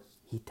care what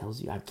he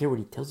tells you. I care what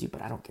he tells you,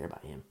 but I don't care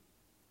about him.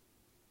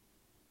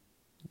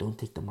 Don't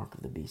take the mark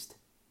of the beast.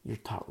 You're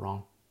taught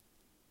wrong.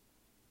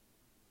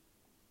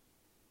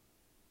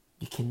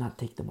 You cannot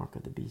take the mark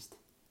of the beast.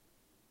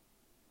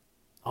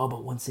 Oh,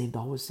 but once saved,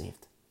 always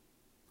saved.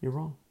 You're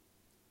wrong.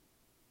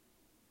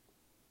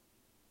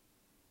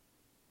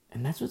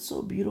 And that's what's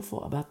so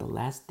beautiful about the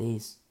last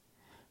days.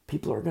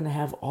 People are going to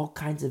have all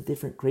kinds of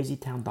different crazy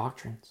town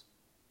doctrines,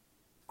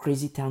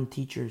 crazy town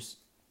teachers,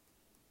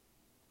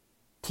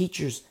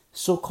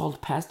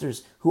 so-called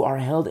pastors who are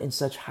held in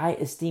such high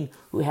esteem,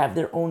 who have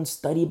their own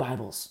study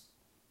Bibles.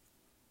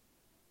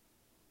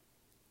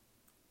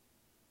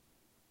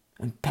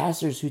 And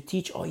pastors who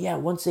teach, oh yeah,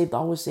 once saved,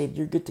 always saved,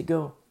 you're good to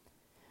go.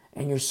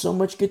 And you're so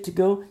much good to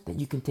go that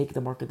you can take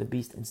the mark of the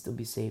beast and still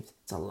be saved.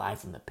 It's a lie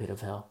from the pit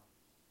of hell.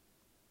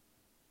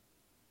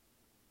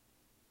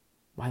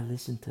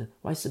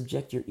 Why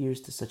subject your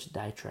ears to such a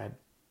diatribe?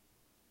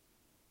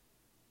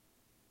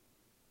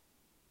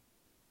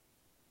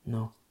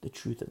 No, the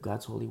truth of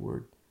God's holy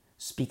word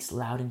speaks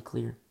loud and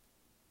clear.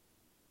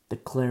 The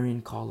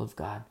clarion call of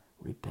God.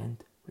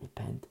 Repent,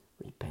 repent,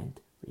 repent,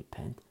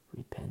 repent,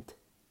 repent.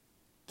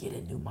 Get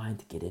a new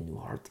mind, get a new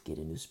heart, get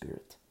a new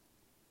spirit.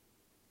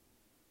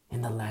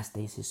 In the last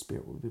days, His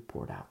Spirit will be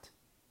poured out.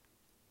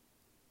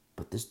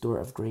 But this door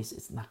of grace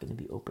is not going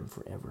to be open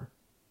forever.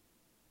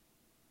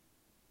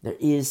 There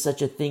is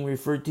such a thing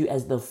referred to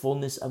as the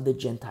fullness of the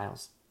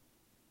Gentiles.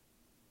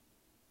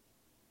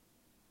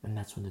 And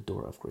that's when the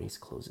door of grace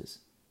closes.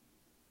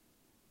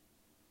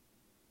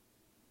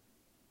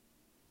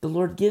 The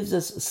Lord gives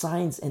us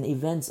signs and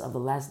events of the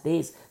last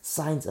days,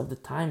 signs of the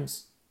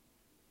times.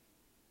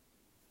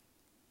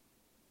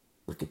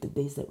 Look at the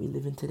days that we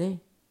live in today.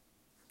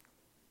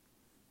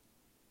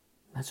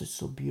 That's what's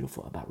so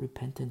beautiful about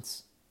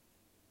repentance.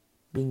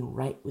 Being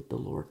right with the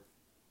Lord.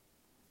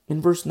 In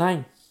verse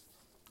 9,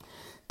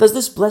 does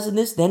this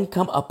blessedness then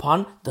come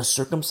upon the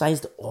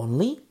circumcised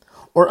only,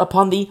 or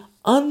upon the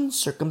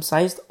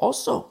uncircumcised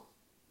also?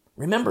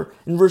 Remember,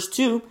 in verse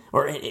 2,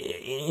 or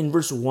in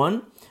verse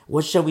 1,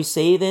 what shall we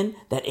say then?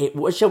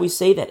 What shall we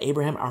say that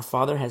Abraham our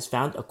father has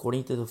found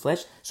according to the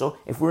flesh? So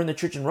if we're in the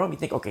church in Rome, you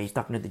think, okay, he's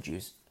talking to the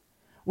Jews.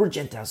 We're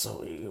Gentiles,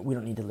 so we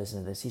don't need to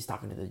listen to this. He's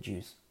talking to the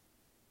Jews.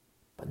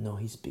 But no,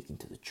 he's speaking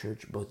to the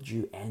church, both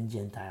Jew and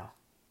Gentile.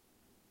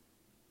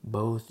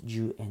 Both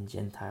Jew and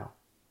Gentile.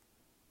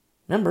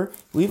 Remember,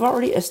 we've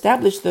already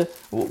established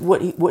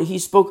what he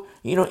spoke,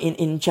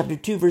 in chapter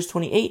 2, verse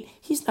 28.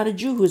 He's not a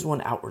Jew who is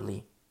one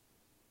outwardly,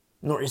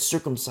 nor is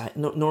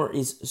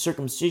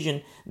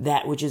circumcision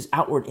that which is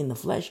outward in the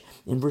flesh,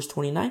 in verse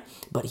 29.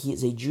 But he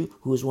is a Jew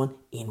who is one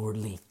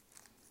inwardly.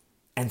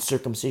 And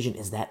circumcision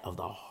is that of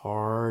the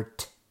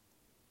heart,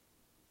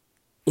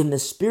 in the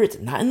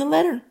spirit, not in the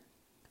letter,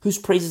 whose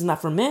praise is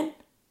not from men,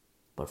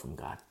 but from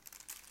God.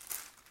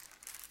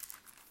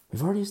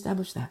 We've already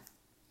established that.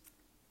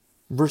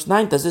 Verse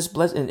 9,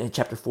 in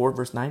chapter 4,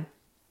 verse 9,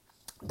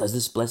 does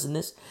this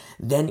blessedness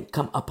then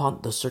come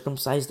upon the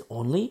circumcised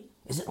only?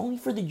 Is it only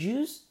for the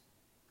Jews?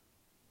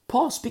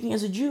 Paul speaking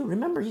as a Jew.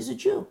 Remember, he's a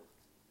Jew.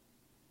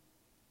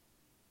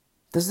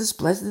 Does this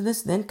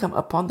blessedness then come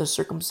upon the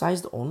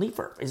circumcised only?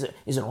 Is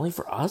it only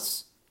for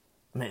us?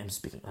 I'm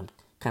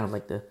kind of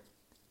like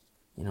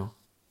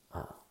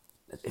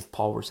if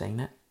Paul were saying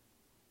that.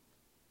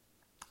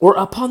 Or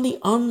upon the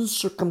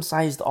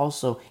uncircumcised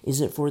also,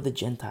 is it for the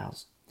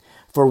Gentiles?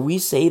 For we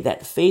say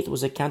that faith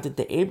was accounted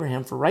to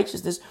Abraham for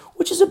righteousness,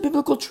 which is a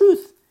biblical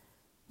truth.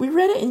 We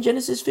read it in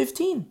Genesis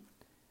 15.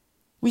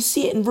 We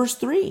see it in verse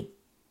 3.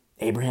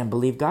 Abraham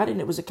believed God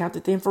and it was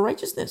accounted to him for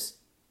righteousness.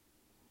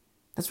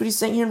 That's what he's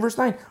saying here in verse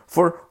 9.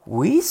 For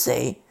we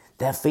say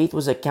that faith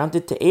was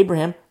accounted to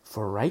Abraham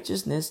for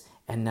righteousness.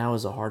 And now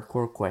is a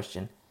hardcore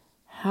question.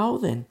 How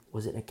then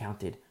was it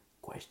accounted? ?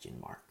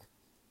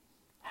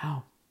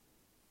 How?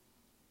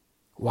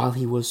 While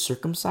he was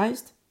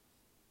circumcised?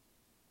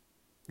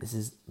 This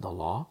is the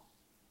law.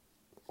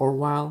 Or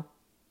while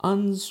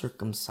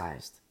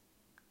uncircumcised?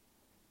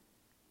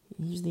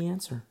 Here's the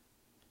answer.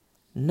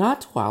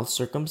 Not while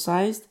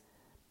circumcised,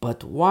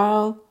 but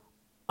while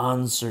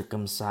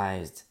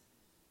uncircumcised.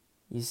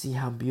 You see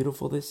how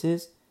beautiful this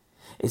is?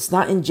 It's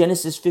not in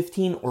Genesis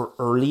 15 or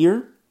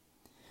earlier,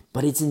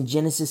 but it's in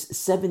Genesis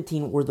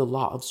 17 where the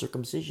law of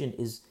circumcision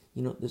is,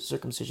 the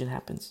circumcision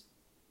happens.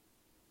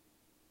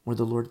 Where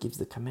the Lord gives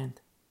the command.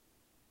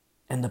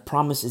 And the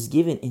promise is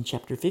given in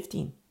chapter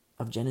 15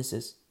 of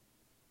Genesis.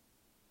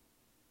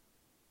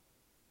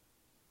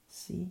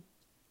 See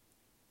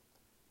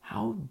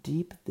how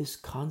deep this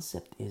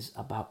concept is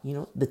about,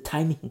 the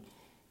timing.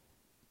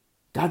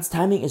 God's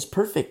timing is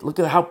perfect. Look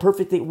at how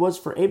perfect it was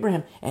for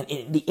Abraham. And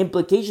the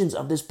implications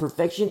of this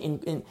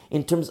perfection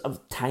in terms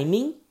of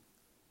timing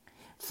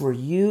for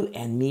you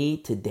and me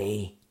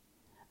today,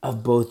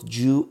 of both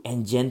Jew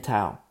and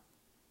Gentile.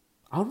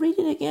 I'll read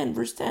it again,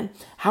 verse 10.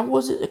 How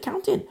was it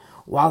accounted?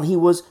 While he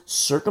was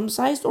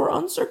circumcised or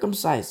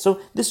uncircumcised?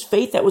 So this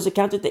faith that was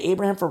accounted to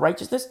Abraham for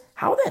righteousness,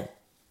 how then?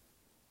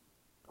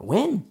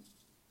 When?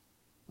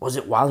 Was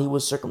it while he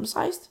was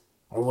circumcised?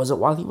 Or was it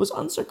while he was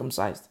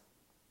uncircumcised?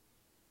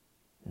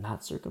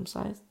 Not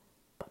circumcised,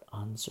 but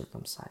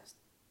uncircumcised.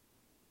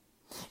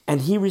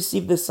 And he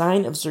received the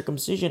sign of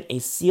circumcision, a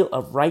seal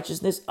of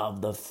righteousness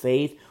of the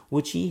faith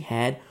which he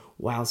had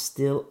while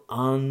still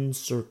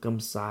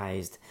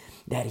uncircumcised,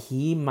 that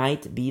he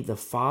might be the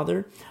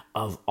father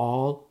of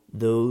all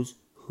those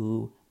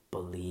who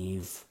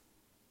believe.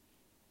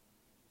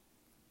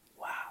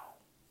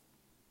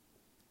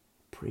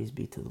 Praise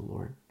be to the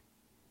Lord.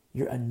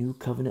 You're a new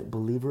covenant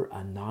believer,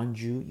 a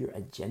non-Jew. You're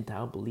a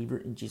Gentile believer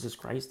in Jesus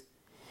Christ.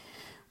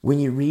 When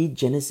you read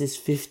Genesis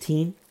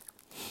 15,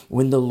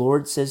 when the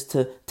Lord says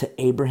to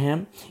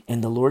Abraham,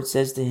 and the Lord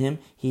says to him,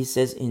 he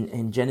says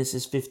in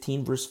Genesis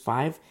 15 verse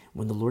 5,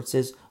 when the Lord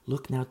says,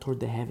 look now toward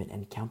the heaven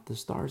and count the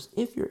stars,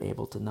 if you're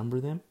able to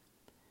number them,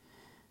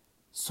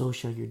 so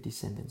shall your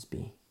descendants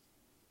be.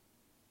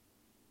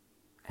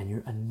 And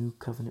you're a new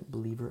covenant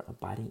believer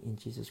abiding in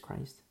Jesus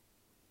Christ.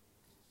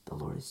 The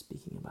Lord is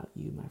speaking about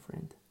you, my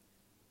friend.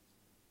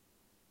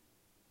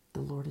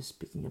 The Lord is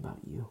speaking about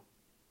you.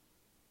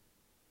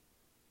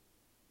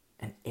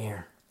 An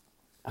heir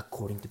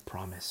according to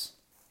promise.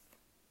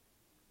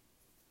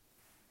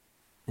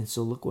 And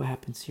so look what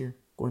happens here.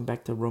 Going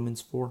back to Romans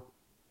 4.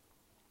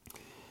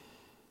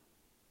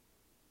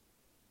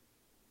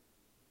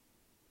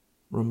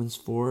 Romans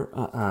 4,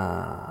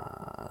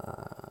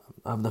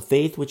 of the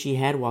faith which he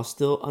had while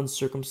still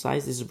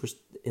uncircumcised, this is verse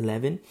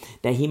 11,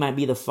 that he might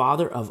be the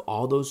father of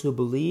all those who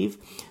believe,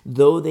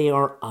 though they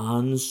are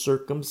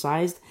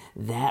uncircumcised,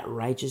 that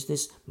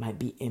righteousness might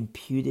be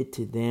imputed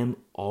to them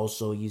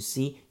also. You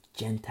see,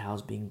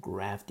 Gentiles being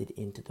grafted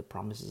into the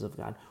promises of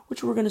God,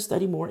 which we're going to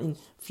study more in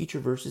future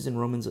verses in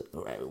Romans.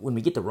 When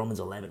we get to Romans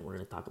 11, we're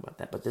going to talk about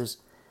that. But there's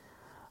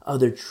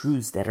other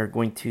truths that are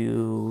going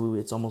to,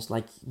 it's almost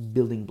like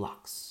building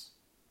blocks.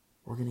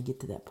 We're going to get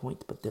to that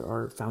point, but there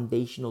are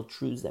foundational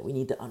truths that we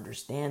need to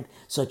understand,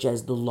 such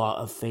as the law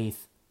of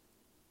faith,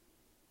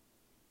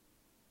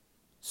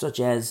 such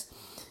as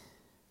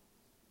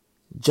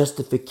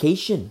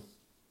justification,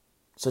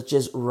 such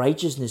as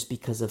righteousness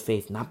because of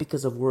faith, not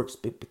because of works,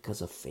 but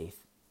because of faith.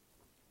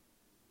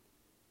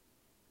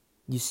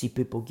 You see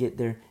people get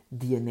their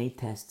DNA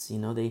tests,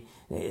 they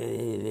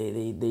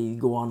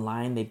go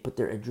online, they put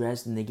their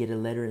address, and they get a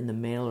letter in the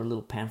mail or a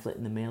little pamphlet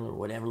in the mail or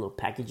whatever, a little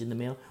package in the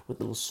mail with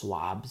little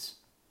swabs.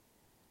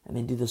 And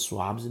they do the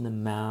swabs in the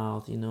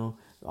mouth,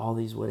 all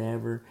these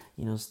whatever,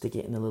 stick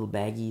it in a little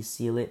baggie,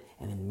 seal it,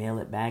 and then mail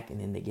it back, and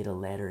then they get a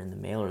letter in the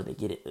mail or they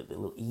get a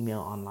little email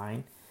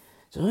online.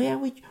 So, yeah,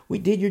 we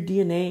did your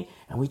DNA,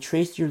 and we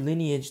traced your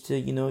lineage to,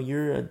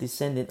 you're a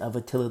descendant of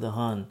Attila the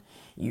Hun.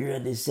 You're a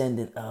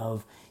descendant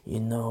of,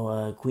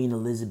 Queen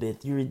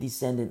Elizabeth. You're a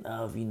descendant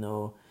of,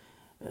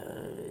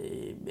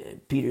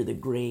 Peter the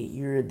Great.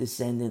 You're a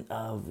descendant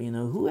of,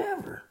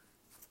 whoever.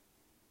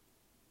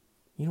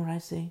 You know what I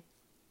say?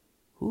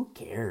 Who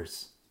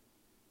cares?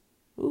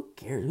 Who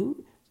cares?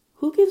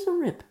 Who gives a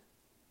rip?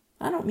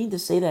 I don't mean to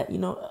say that,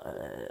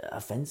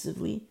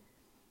 offensively.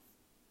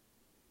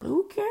 But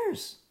who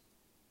cares?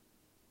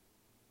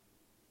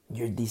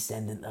 You're a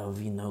descendant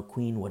of,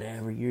 Queen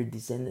whatever. You're a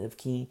descendant of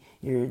King.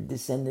 You're a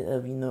descendant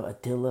of,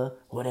 Attila,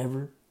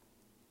 whatever.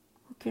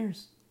 Who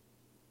cares?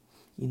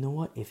 You know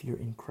what? If you're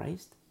in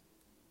Christ,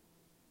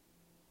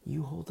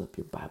 you hold up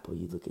your Bible.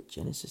 You look at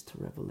Genesis to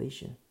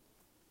Revelation.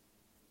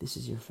 This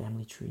is your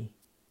family tree.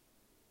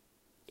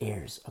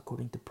 Heirs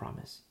according to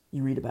promise.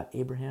 You read about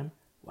Abraham.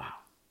 Wow.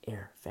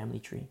 Heir, family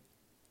tree.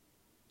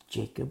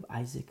 Jacob,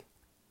 Isaac,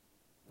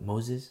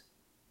 Moses,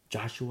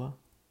 Joshua,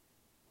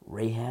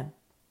 Rahab.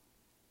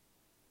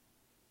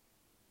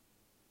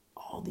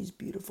 All these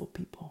beautiful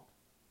people.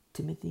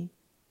 Timothy,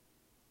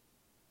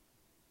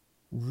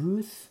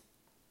 Ruth,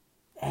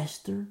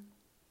 Esther,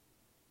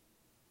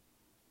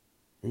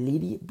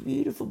 Lydia,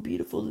 beautiful,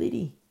 beautiful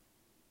Lydia,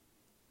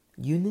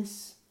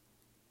 Eunice.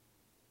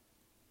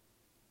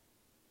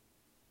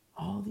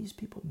 All these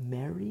people,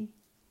 Mary.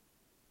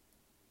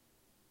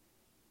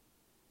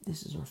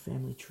 This is our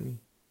family tree.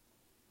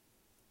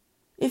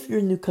 If you're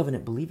a new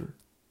covenant believer,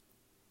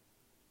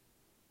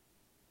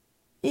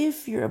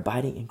 if you're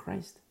abiding in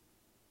Christ,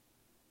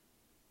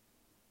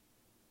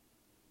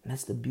 and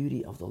that's the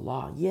beauty of the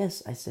law.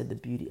 Yes, I said the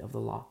beauty of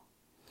the law.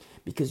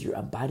 Because you're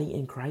abiding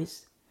in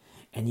Christ,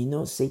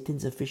 and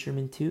Satan's a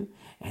fisherman too,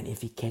 and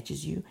if he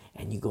catches you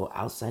and you go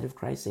outside of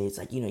Christ, say it's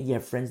like, you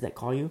have friends that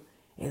call you,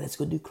 hey, let's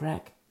go do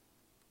crack.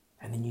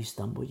 And then you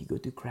stumble, you go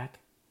do crack.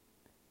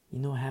 You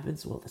know what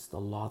happens? Well, that's the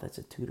law, that's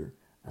a tutor,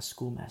 a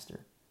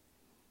schoolmaster.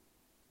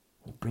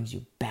 It brings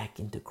you back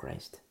into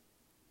Christ.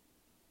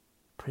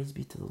 Praise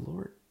be to the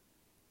Lord.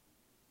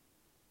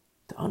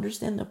 To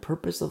understand the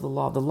purpose of the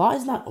law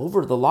is not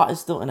over. The law is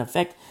still in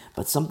effect.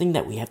 But something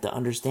that we have to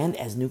understand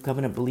as new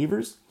covenant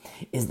believers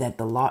is that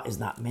the law is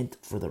not meant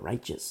for the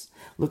righteous.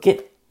 Look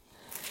at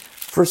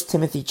 1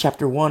 Timothy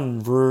chapter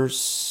 1,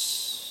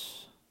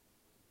 verse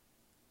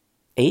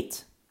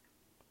 8.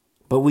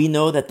 But we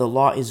know that the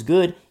law is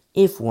good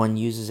if one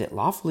uses it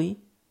lawfully.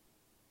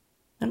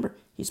 Remember,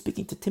 he's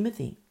speaking to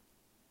Timothy,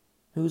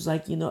 who's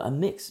like, a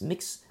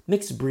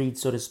mixed breed,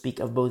 so to speak,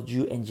 of both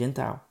Jew and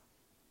Gentile.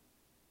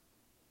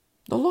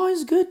 The law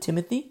is good,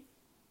 Timothy,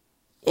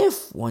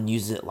 if one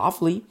uses it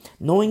lawfully,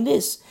 knowing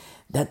this,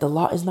 that the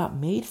law is not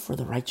made for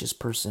the righteous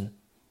person.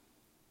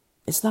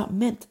 It's not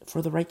meant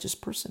for the righteous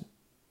person.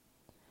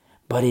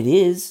 But it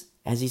is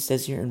As he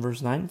says here in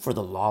verse 9, for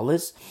the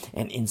lawless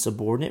and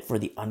insubordinate, for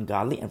the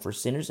ungodly and for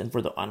sinners, and for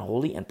the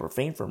unholy and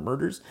profane, for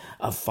murders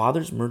of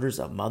fathers, murders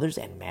of mothers,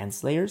 and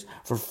manslayers,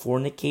 for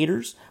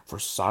fornicators, for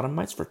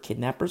sodomites, for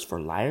kidnappers, for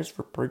liars,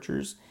 for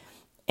perjurers,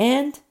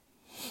 and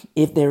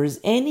if there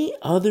is any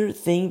other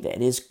thing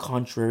that is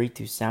contrary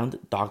to sound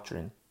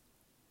doctrine,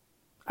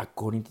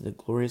 according to the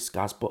glorious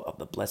gospel of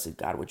the blessed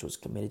God, which was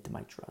committed to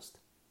my trust.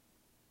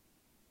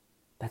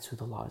 That's who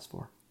the law is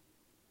for.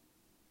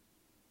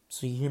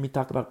 So you hear me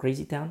talk about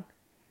Crazy Town?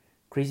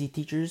 Crazy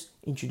teachers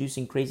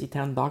introducing Crazy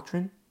Town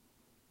doctrine?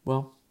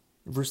 Well,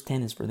 verse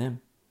 10 is for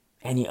them.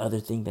 Any other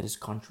thing that is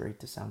contrary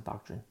to sound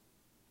doctrine.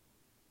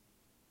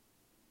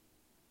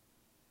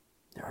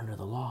 They're under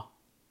the law.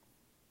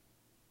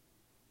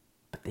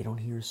 But they don't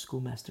hear a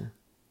schoolmaster.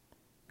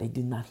 They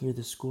do not hear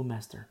the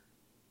schoolmaster,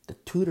 the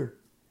tutor.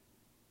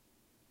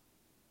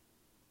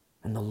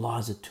 And the law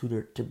is a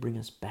tutor to bring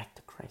us back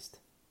to Christ.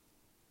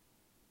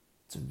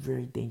 It's a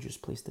very dangerous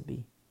place to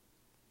be.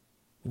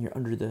 When you're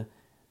under the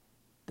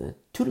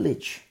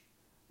tutelage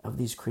of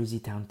these Crazy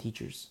Town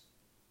teachers.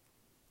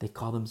 They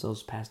call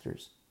themselves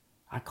pastors.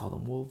 I call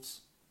them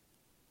wolves.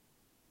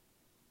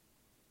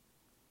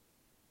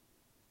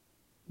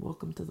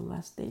 Welcome to the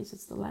last days.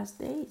 It's the last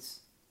days.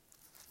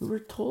 We were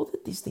told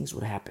that these things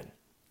would happen.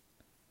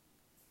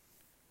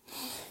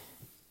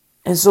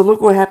 And so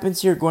look what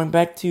happens here. Going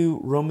back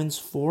to Romans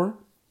 4.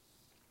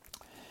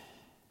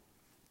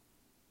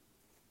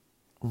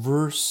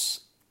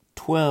 Verse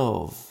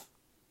 12.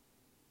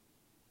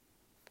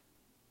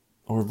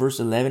 Or verse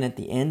 11 at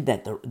the end,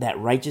 that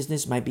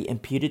righteousness might be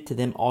imputed to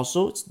them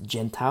also. It's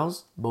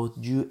Gentiles, both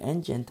Jew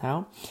and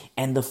Gentile.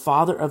 And the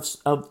father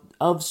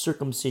of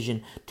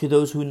circumcision to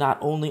those who not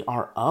only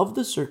are of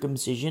the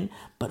circumcision,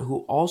 but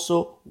who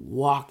also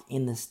walk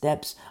in the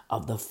steps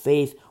of the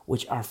faith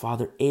which our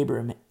father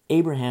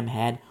Abraham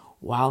had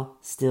while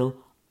still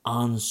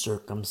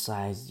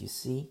uncircumcised. You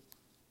see?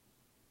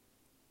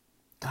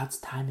 God's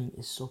timing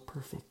is so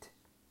perfect.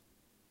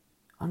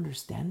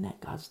 Understand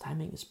that God's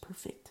timing is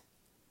perfect.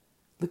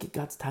 Look at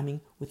God's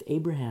timing with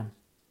Abraham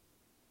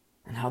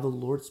and how the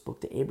Lord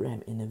spoke to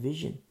Abraham in a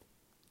vision.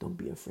 Don't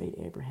be afraid,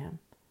 Abraham.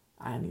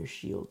 I am your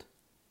shield.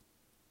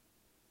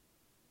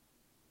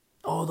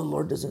 Oh, the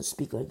Lord doesn't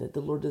speak like that.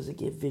 The Lord doesn't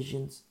give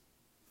visions.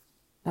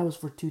 That was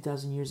for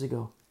 2,000 years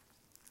ago.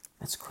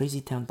 That's Crazy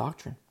Town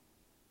doctrine.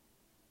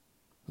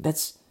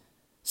 That's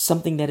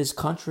something that is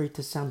contrary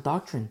to sound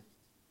doctrine.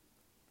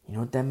 You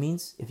know what that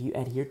means? If you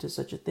adhere to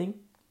such a thing,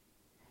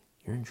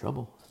 you're in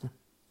trouble.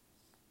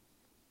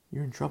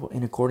 You're in trouble.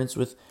 In accordance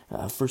with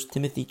 1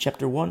 Timothy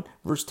chapter 1,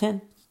 verse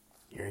 10,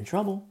 you're in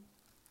trouble.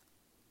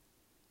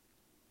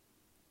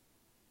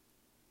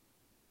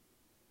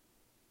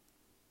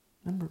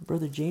 Remember,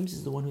 Brother James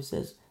is the one who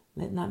says,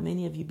 let not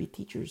many of you be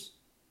teachers.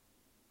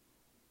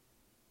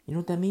 You know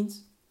what that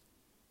means?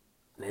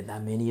 Let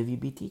not many of you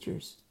be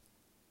teachers.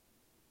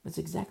 That's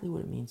exactly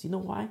what it means. You know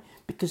why?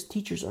 Because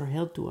teachers are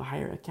held to a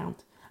higher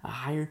account, a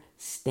higher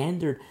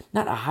standard.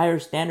 Not a higher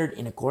standard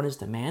in accordance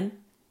to man,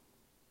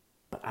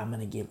 but I'm going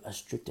to give a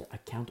stricter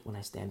account when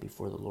I stand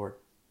before the Lord.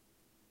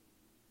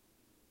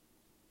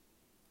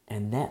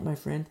 And that, my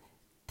friend,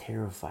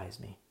 terrifies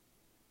me.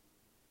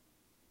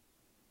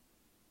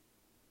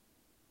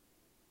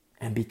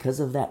 And because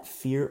of that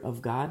fear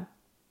of God,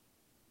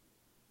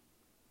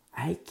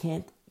 I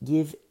can't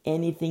give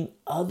anything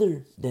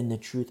other than the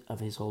truth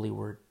of His holy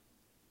word.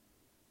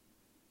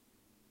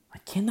 I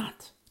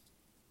cannot.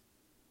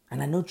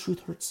 And I know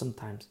truth hurts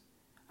sometimes.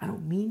 I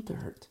don't mean to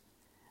hurt.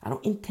 I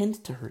don't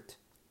intend to hurt.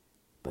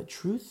 But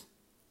truth,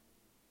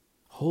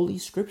 Holy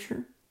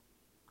Scripture,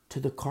 to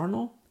the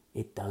carnal,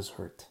 it does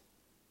hurt.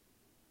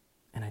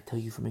 And I tell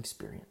you from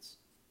experience,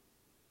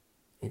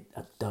 it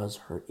does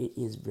hurt. It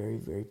is very,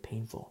 very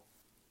painful.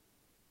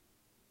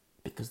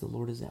 Because the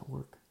Lord is at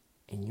work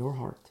in your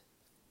heart.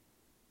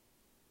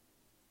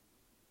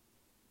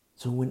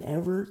 So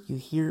whenever you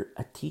hear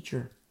a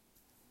teacher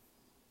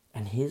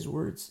and his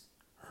words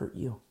hurt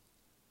you,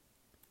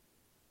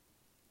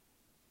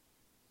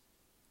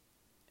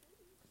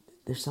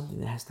 there's something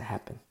that has to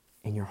happen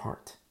in your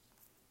heart.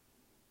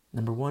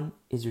 Number one,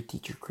 is your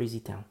teacher Crazy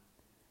Town?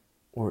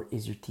 Or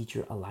is your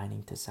teacher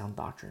aligning to sound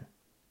doctrine?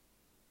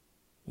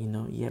 You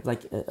know, you have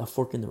like a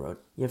fork in the road.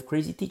 You have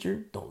crazy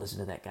teacher, don't listen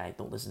to that guy.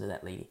 Don't listen to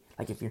that lady.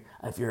 Like if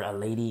you're a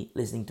lady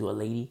listening to a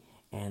lady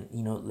and,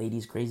 you know,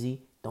 lady's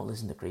crazy, don't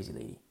listen to crazy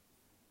lady.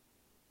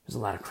 There's a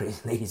lot of crazy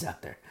ladies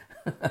out there.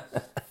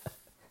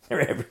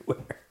 They're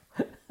everywhere.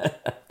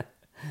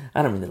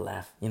 I don't mean to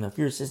laugh. You know, if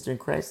you're a sister in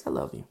Christ, I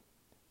love you.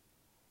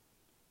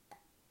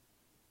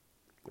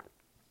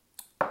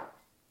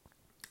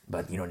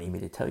 But you don't need me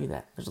to tell you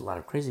that. There's a lot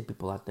of crazy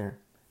people out there,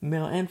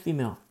 male and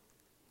female.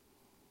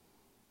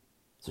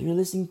 So you're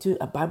listening to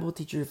a Bible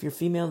teacher, if you're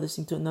female,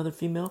 listening to another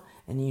female,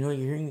 and you know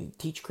you're hearing me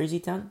teach Crazy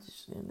Town,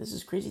 this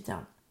is Crazy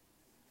Town.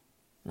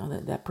 No,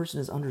 that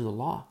person is under the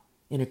law,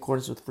 in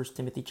accordance with 1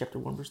 Timothy chapter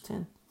 1, verse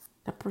 10.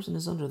 That person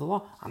is under the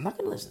law. I'm not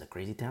going to listen to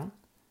Crazy Town.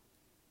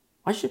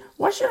 Why should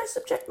I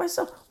subject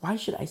myself? Why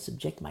should I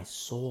subject my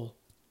soul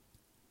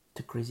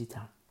to Crazy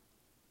Town?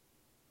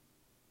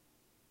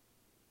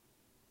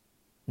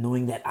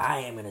 knowing that I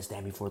am going to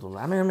stand before the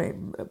Lord.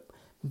 I'm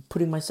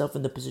putting myself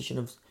in the position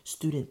of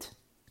student.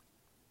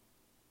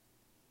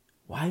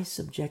 Why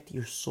subject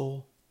your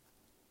soul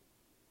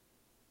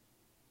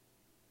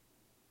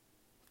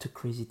to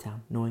Crazy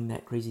Town, knowing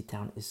that Crazy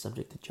Town is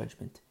subject to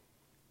judgment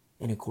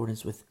in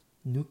accordance with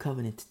New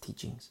Covenant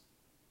teachings?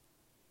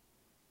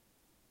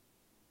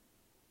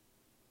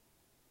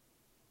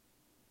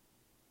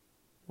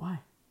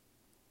 Why?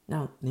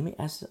 Now, let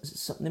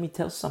me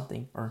tell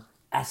something, or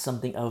ask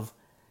something of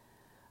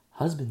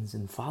husbands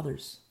and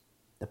fathers,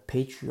 the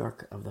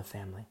patriarch of the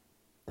family,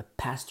 the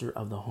pastor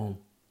of the home.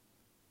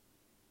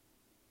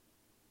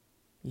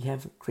 You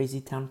have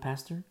Crazy Town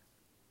pastor,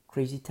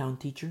 Crazy Town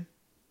teacher.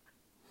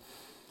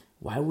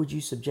 Why would you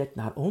subject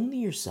not only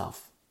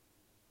yourself,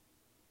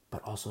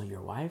 but also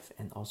your wife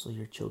and also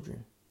your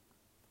children?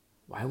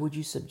 Why would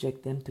you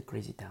subject them to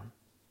Crazy Town?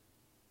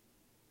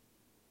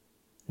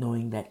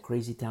 Knowing that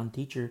Crazy Town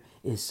teacher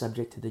is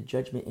subject to the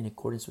judgment in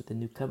accordance with the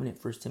New Covenant,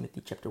 1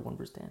 Timothy chapter 1,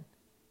 verse 10.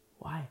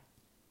 Why?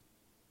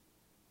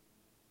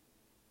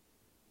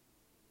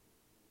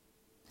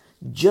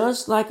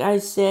 Just like I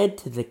said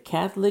to the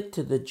Catholic,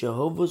 to the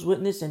Jehovah's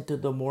Witness, and to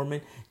the Mormon,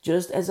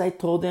 just as I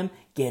told them,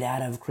 get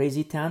out of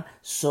Crazy Town,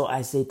 so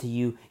I say to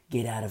you,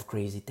 get out of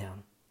Crazy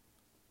Town.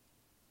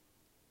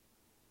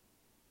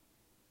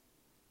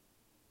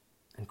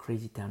 And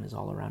Crazy Town is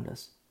all around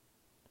us.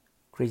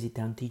 Crazy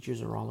Town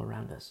teachers are all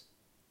around us.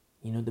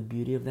 You know the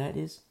beauty of that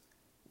is?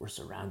 We're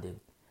surrounded.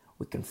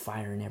 We can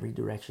fire in every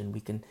direction. We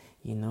can,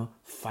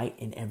 fight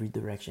in every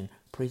direction.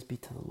 Praise be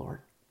to the Lord.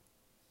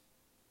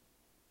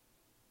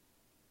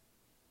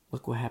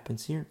 Look what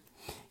happens here.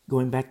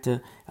 Going back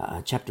to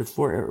chapter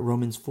 4,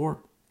 Romans 4.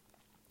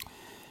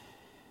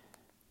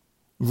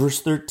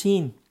 Verse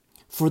 13.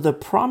 For the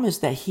promise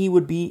that he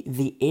would be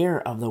the heir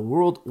of the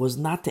world was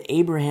not to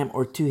Abraham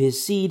or to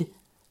his seed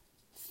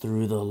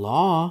through the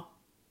law,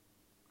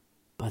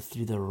 but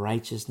through the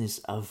righteousness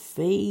of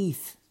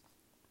faith.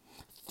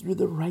 Through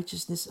the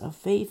righteousness of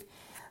faith.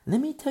 Let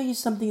me tell you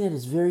something that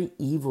is very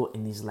evil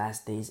in these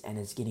last days, and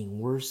it's getting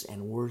worse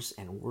and worse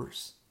and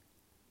worse.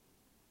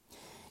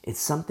 It's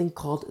something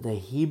called the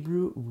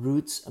Hebrew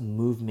Roots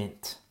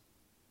Movement.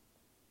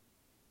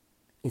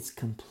 It's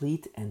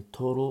complete and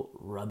total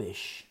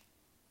rubbish.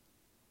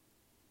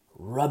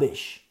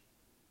 Rubbish.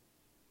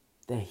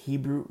 The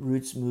Hebrew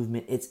Roots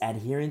Movement, its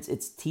adherents,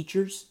 its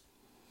teachers,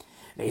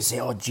 they say,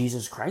 oh,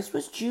 Jesus Christ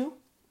was Jew.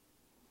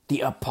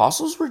 The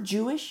apostles were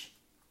Jewish.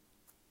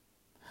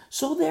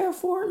 So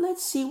therefore,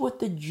 let's see what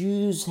the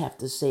Jews have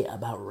to say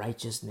about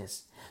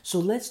righteousness. So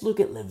let's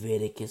look at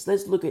Leviticus,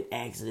 let's look at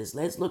Exodus,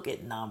 let's look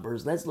at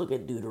Numbers, let's look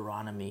at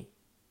Deuteronomy.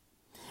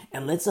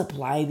 And let's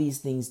apply these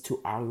things to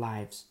our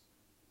lives.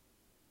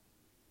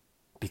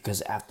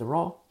 Because after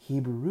all,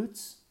 Hebrew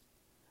roots.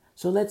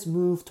 So let's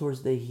move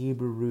towards the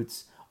Hebrew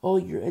roots. Oh,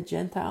 you're a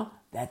Gentile?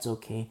 That's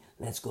okay.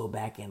 Let's go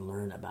back and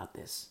learn about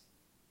this.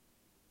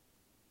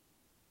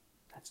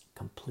 That's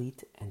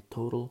complete and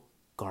total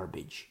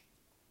garbage.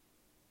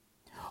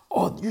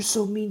 Oh, you're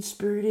so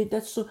mean-spirited.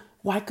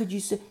 Why could you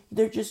say,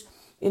 they're just,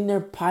 in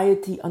their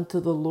piety unto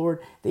the Lord,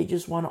 they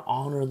just want to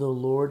honor the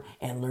Lord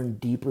and learn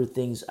deeper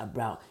things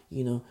about,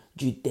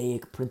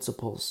 Judaic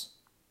principles.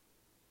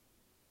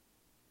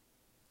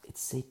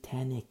 It's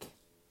satanic.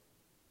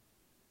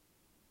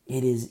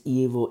 It is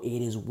evil.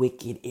 It is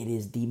wicked. It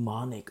is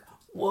demonic.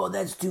 Whoa,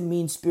 that's too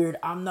mean-spirited.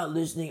 I'm not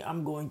listening.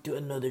 I'm going to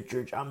another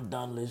church. I'm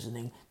done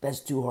listening. That's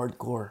too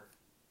hardcore.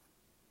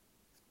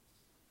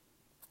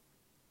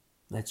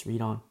 Let's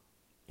read on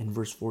in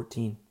verse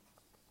 14.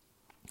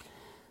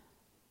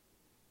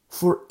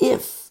 For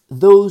if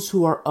those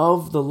who are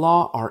of the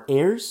law are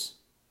heirs,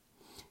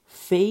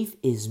 faith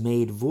is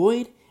made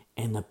void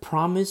and the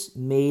promise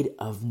made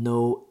of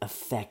no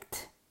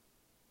effect.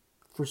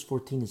 Verse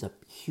 14 is a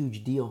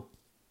huge deal.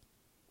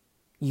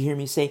 You hear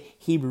me say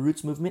Hebrew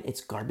Roots Movement,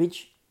 it's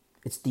garbage,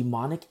 it's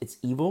demonic, it's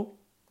evil.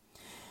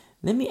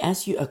 Let me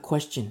ask you a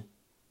question.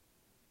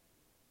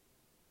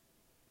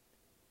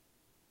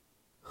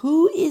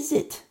 Who is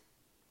it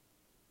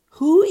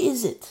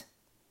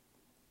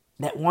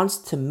that wants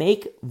to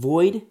make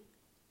void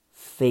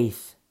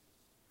faith?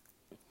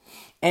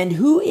 And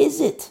who is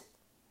it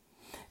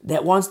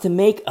that wants to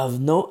make of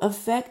no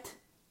effect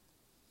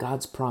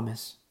God's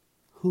promise?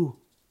 Who?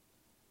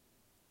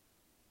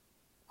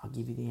 I'll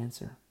give you the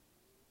answer.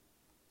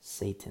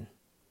 Satan.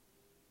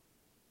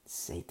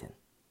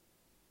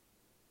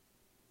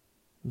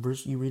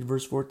 You read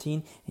verse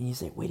 14 and you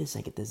say, wait a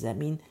second, does that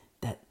mean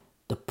that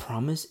the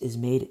promise is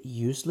made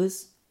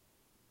useless?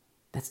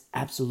 That's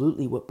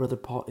absolutely what Brother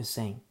Paul is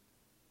saying.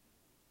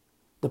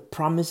 The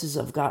promises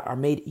of God are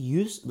made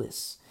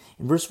useless.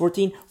 In verse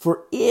 14,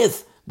 for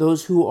if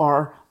those who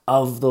are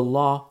of the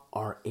law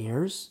are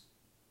heirs,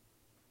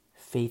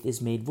 faith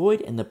is made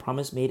void and the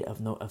promise made of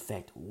no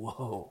effect.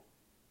 Whoa.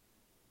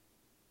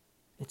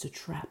 It's a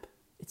trap.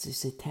 It's a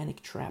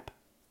satanic trap.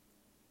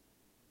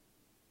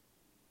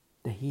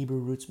 The Hebrew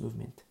Roots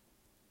Movement.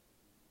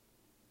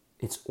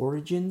 Its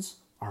origins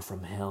are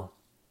from hell.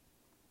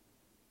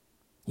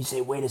 You say,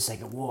 wait a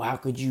second, whoa, how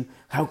could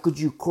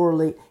you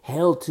correlate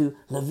hell to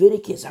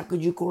Leviticus? How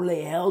could you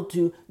correlate hell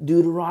to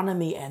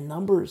Deuteronomy and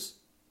Numbers?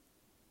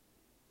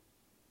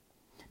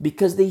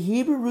 Because the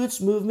Hebrew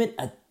roots movement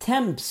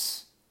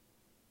attempts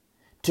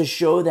to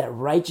show that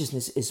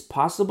righteousness is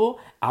possible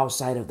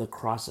outside of the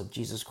cross of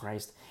Jesus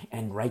Christ.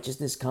 And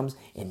righteousness comes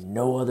in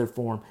no other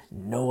form,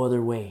 no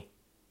other way.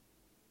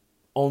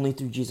 Only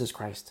through Jesus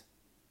Christ.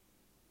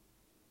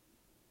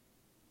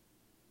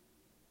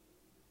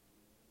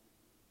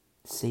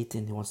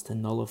 Satan wants to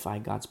nullify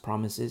God's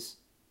promises.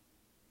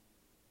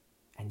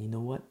 And you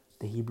know what?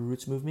 The Hebrew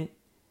roots movement,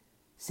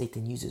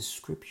 Satan uses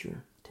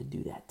scripture to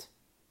do that.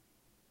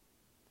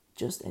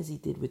 Just as he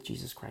did with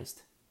Jesus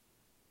Christ.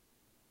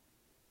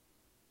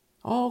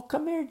 Oh,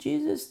 come here,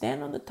 Jesus.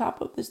 Stand on the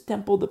top of this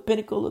temple, the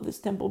pinnacle of this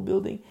temple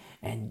building,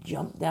 and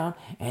jump down.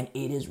 And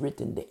it is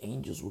written, the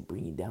angels will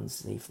bring you down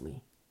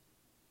safely.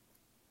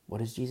 What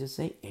does Jesus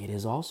say? It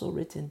is also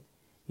written,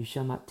 you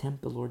shall not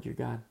tempt the Lord your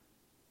God.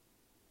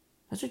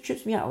 That's what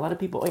trips me out. A lot of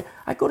people,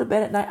 I go to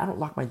bed at night, I don't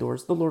lock my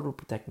doors. The Lord will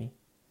protect me.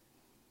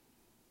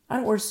 I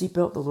don't wear a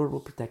seatbelt. The Lord will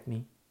protect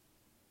me.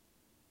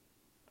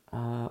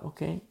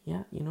 Okay,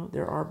 yeah,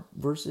 there are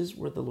verses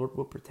where the Lord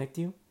will protect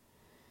you.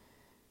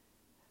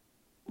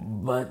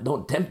 But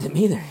don't tempt him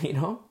either,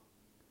 So,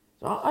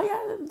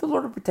 yeah, the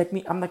Lord will protect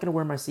me. I'm not going to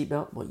wear my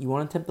seatbelt. What, you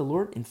want to tempt the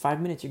Lord? In 5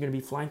 minutes, you're going to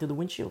be flying through the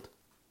windshield.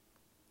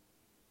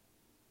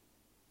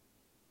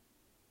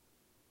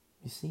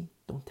 You see?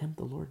 Don't tempt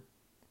the Lord.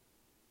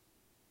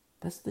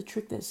 That's the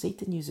trick that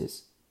Satan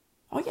uses.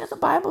 Oh, yeah, the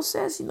Bible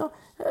says,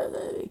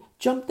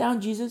 jump down,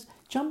 Jesus.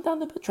 Jump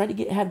down try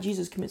to have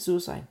Jesus commit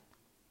suicide.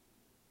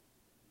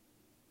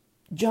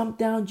 Jump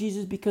down,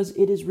 Jesus, because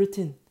it is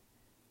written.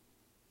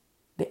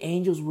 The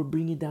angels will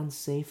bring you down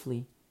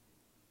safely.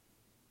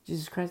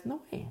 Jesus Christ,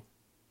 no way.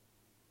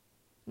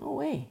 No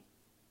way.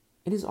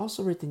 It is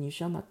also written, you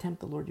shall not tempt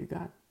the Lord your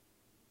God.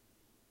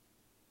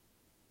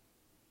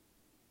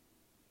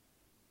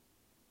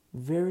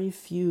 Very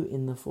few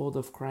in the fold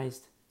of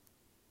Christ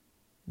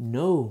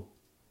know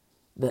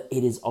that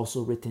it is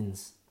also written.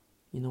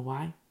 You know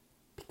why?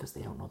 Because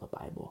they don't know the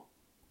Bible.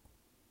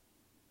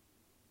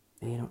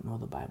 They don't know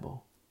the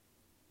Bible.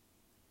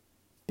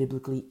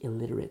 Biblically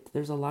illiterate.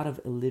 There's a lot of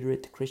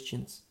illiterate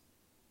Christians.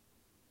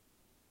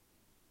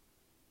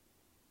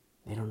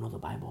 They don't know the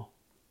Bible.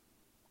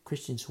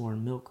 Christians who are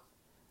on milk.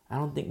 I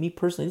don't think,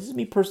 this is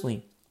me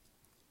personally.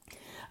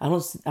 I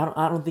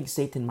don't think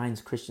Satan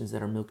minds Christians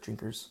that are milk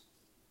drinkers.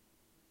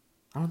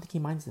 I don't think he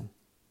minds them.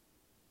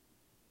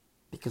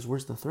 Because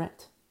where's the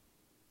threat?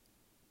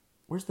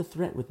 Where's the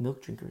threat with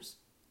milk drinkers?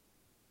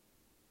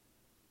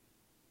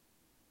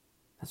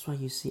 That's why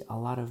you see a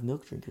lot of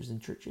milk drinkers in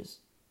churches.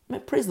 I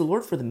mean, praise the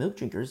Lord for the milk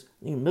drinkers.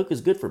 Milk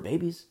is good for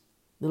babies.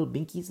 Little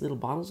binkies, little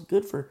bottles,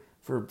 good for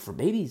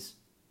babies.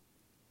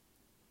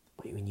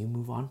 But when you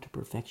move on to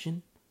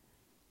perfection,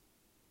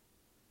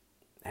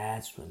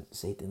 that's when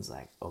Satan's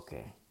like,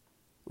 okay,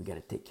 we got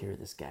to take care of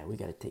this guy. We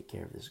got to take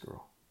care of this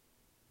girl.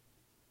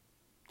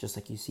 Just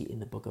like you see in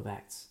the book of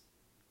Acts.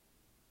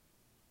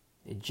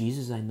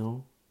 Jesus I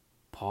know,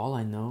 Paul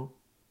I know,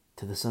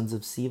 to the sons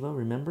of Sceva,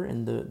 remember?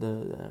 And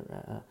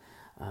the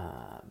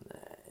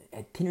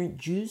itinerant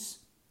Jews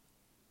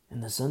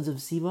and the sons of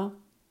Sceva.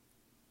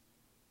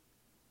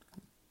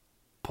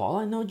 Paul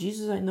I know,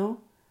 Jesus I know,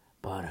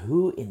 but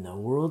who in the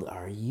world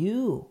are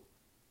you?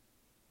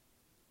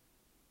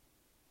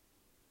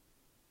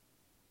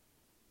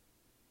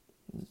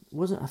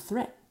 Wasn't a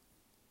threat.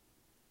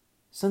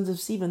 Sons of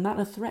Sceva, not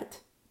a threat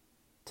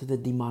to the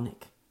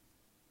demonic.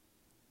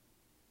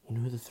 You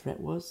know who the threat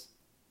was?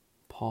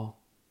 Paul.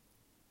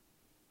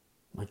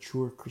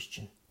 Mature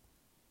Christian.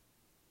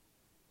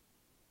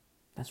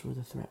 That's where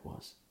the threat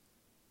was.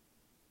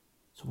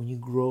 So when you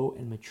grow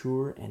and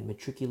mature and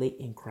matriculate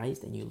in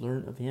Christ and you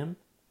learn of Him,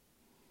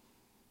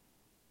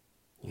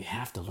 you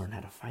have to learn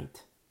how to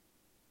fight.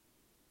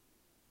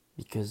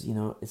 Because,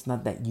 it's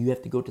not that you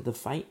have to go to the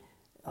fight.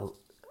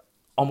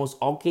 Almost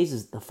all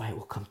cases, the fight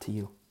will come to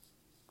you.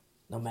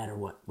 No matter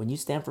what. When you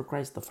stand for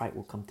Christ, the fight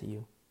will come to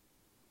you.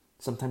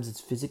 Sometimes it's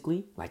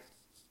physically, like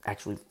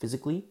actually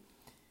physically,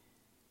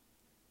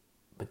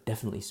 but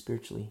definitely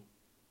spiritually.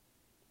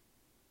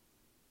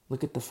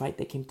 Look at the fight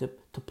that came to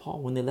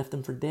Paul when they left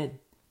him for dead.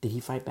 Did he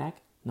fight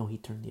back? No, he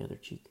turned the other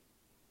cheek.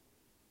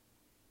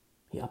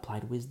 He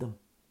applied wisdom.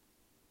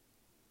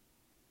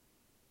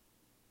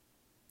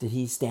 Did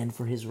he stand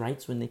for his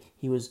rights when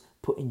he was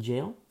put in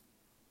jail?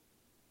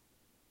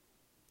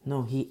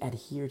 No, he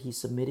adhered, he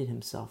submitted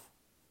himself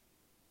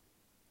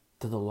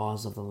to the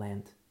laws of the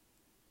land.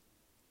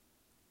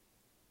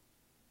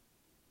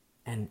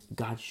 And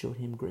God showed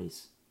him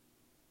grace.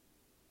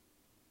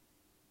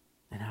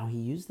 And how he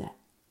used that.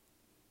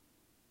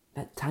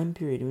 That time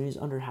period when he was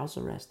under house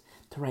arrest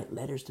to write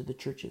letters to the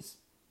churches.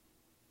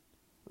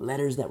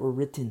 Letters that were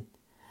written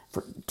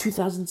for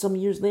 2,000 some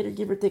years later,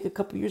 give or take a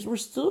couple years. We're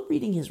still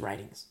reading his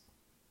writings.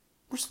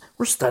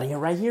 We're studying it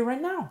right here,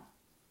 right now.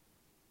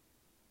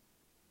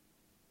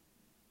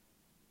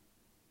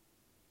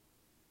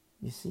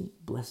 You see,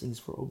 blessings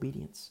for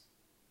obedience.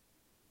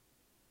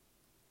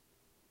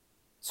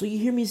 So you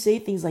hear me say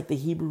things like the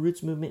Hebrew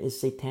roots movement is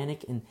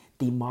satanic and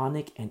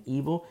demonic and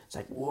evil. It's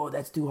like, whoa,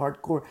 that's too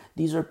hardcore.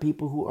 These are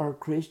people who are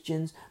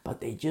Christians,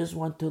 but they just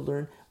want to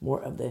learn more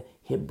of the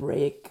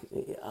Hebraic,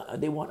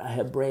 they want a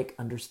Hebraic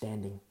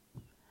understanding,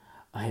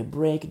 a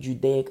Hebraic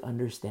Judaic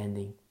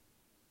understanding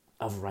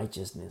of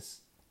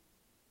righteousness.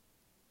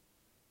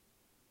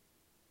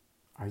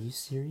 Are you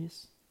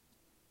serious?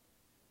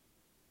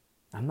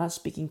 I'm not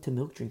speaking to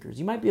milk drinkers.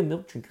 You might be a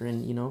milk drinker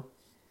and,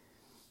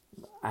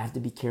 I have to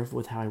be careful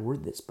with how I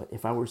word this, but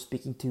if I were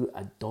speaking to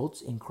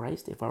adults in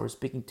Christ, if I were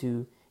speaking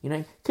to,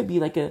 it could be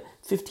like a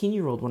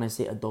 15-year-old when I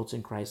say adults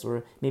in Christ,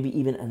 or maybe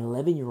even an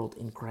 11-year-old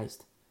in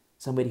Christ,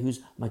 somebody who's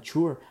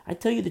mature. I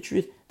tell you the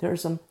truth, there are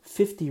some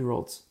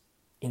 50-year-olds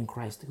in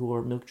Christ who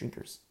are milk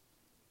drinkers.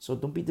 So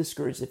don't be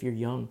discouraged if you're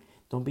young.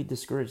 Don't be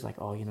discouraged like,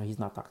 oh, he's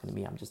not talking to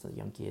me. I'm just a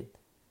young kid.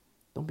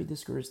 Don't be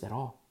discouraged at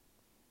all,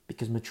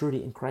 because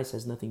maturity in Christ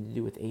has nothing to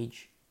do with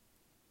age.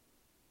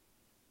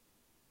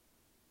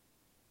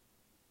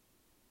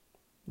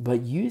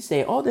 But you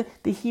say, oh,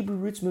 the Hebrew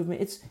roots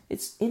movement,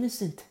 it's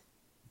innocent.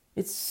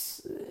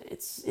 It's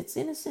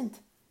innocent.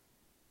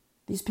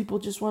 These people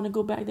just want to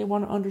go back. They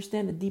want to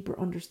understand a deeper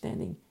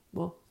understanding.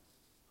 Well,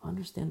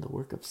 understand the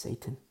work of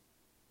Satan.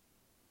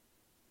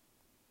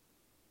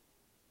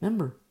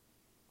 Remember,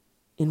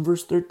 in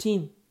verse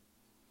 13,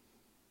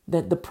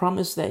 that the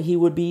promise that he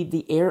would be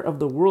the heir of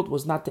the world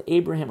was not to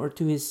Abraham or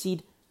to his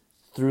seed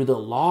through the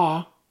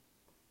law,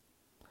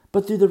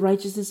 but through the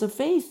righteousness of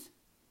faith.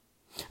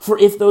 For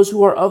if those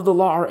who are of the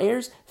law are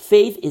heirs,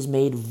 faith is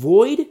made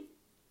void.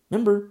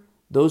 Remember,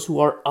 those who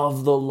are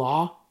of the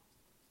law.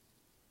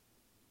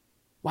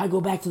 Why go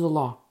back to the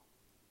law?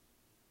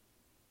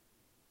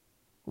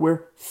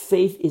 Where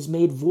faith is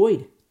made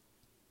void.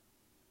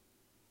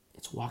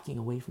 It's walking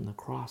away from the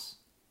cross.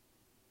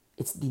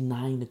 It's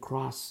denying the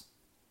cross.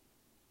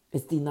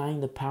 It's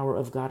denying the power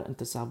of God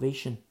unto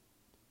salvation.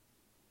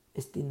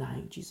 It's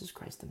denying Jesus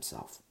Christ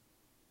himself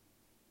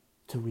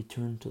to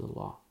return to the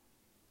law.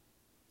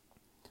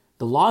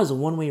 The law is a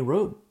one-way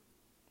road,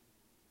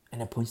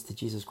 and it points to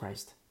Jesus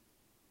Christ.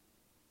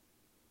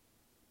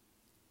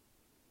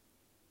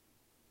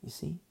 You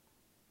see?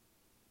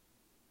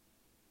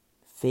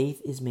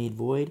 Faith is made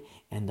void,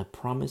 and the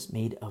promise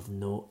made of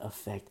no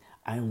effect.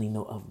 I only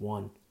know of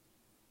one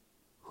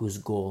whose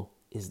goal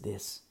is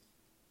this.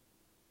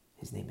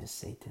 His name is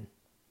Satan,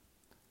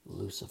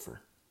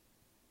 Lucifer.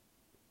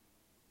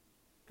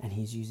 And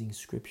he's using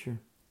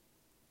scripture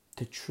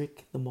to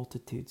trick the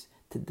multitudes,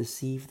 to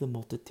deceive the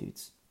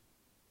multitudes.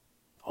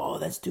 Oh,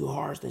 that's too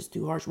harsh. That's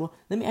too harsh. Well,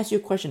 let me ask you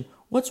a question.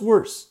 What's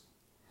worse?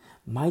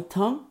 My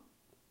tongue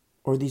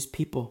or these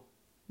people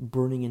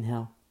burning in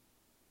hell?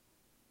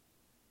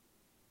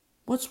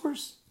 What's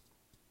worse?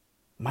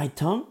 My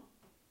tongue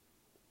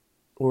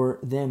or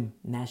them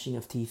gnashing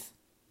of teeth?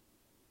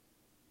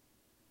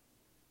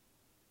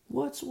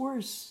 What's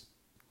worse?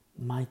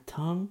 My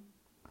tongue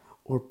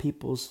or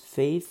people's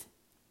faith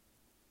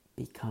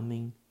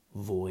becoming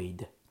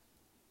void?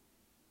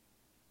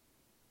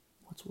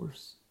 What's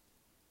worse?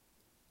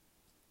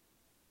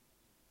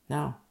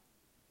 Now,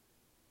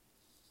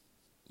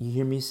 you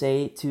hear me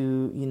say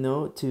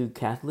to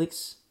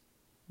Catholics,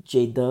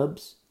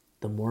 J-Dubs,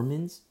 the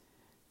Mormons,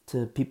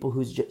 to people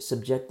who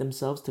subject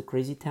themselves to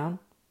Crazy Town,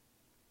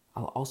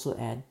 I'll also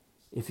add,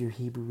 if you're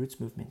Hebrew Roots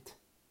Movement,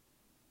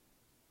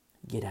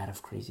 get out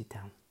of Crazy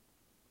Town.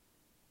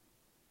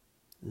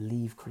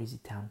 Leave Crazy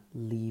Town.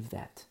 Leave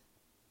that.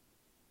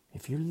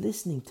 If you're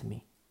listening to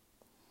me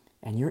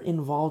and you're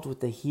involved with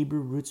the Hebrew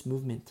Roots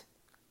Movement,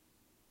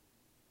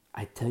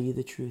 I tell you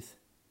the truth.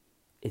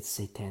 It's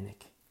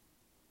satanic.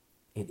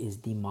 It is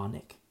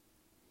demonic.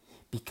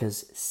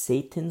 Because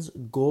Satan's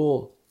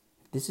goal,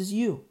 this is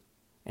you,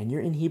 and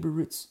you're in Hebrew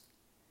Roots.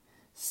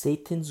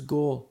 Satan's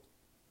goal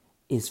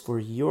is for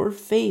your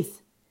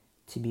faith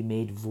to be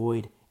made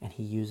void, and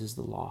he uses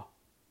the law.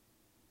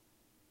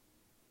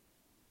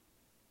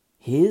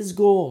 His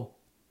goal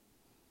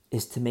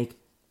is to make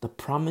the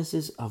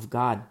promises of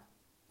God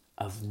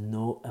of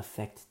no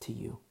effect to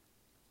you.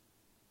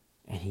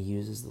 And he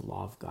uses the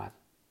law of God.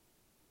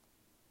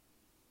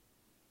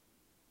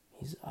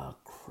 He's a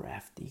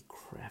crafty.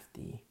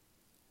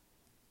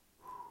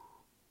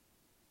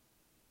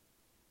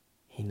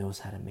 He knows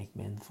how to make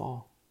men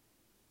fall.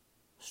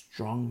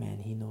 Strong men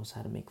he knows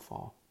how to make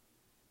fall.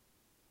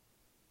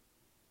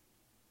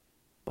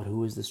 But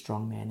who is the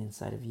strong man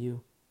inside of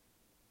you?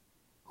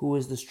 Who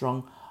is the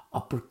strong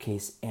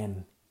uppercase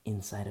M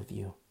inside of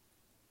you?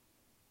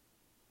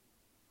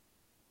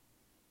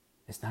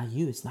 It's not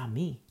you, it's not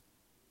me.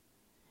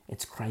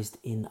 It's Christ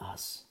in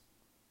us.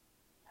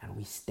 And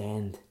we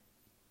stand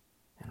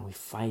and we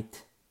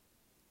fight.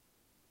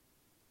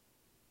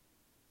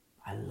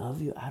 I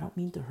love you. I don't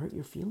mean to hurt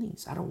your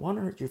feelings. I don't want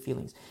to hurt your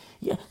feelings.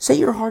 Yeah, say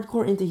you're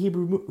hardcore into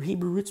Hebrew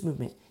Roots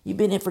Movement. You've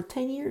been in it for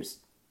 10 years.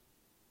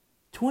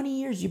 20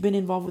 years you've been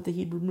involved with the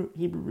Hebrew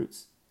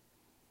Roots.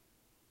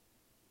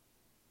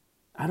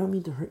 I don't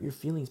mean to hurt your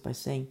feelings by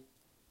saying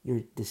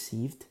you're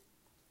deceived,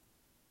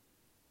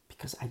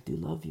 because I do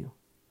love you.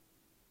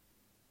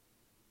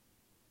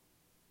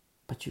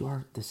 But you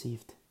are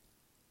deceived.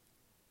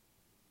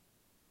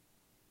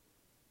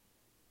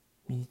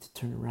 You need to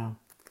turn around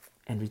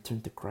and return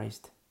to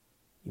Christ.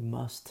 You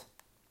must.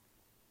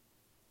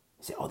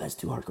 You say, oh, that's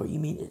too hardcore. You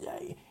mean,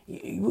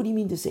 what do you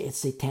mean to say it's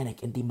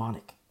satanic and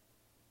demonic?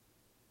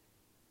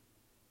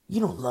 You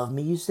don't love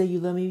me. You say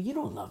you love me. You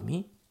don't love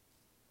me.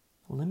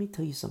 Well, let me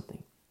tell you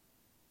something.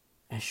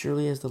 As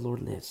surely as the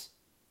Lord lives,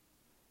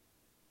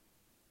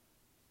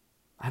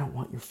 I don't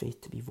want your faith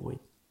to be void.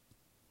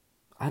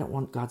 I don't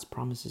want God's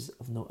promises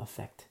of no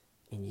effect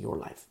in your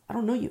life. I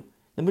don't know you.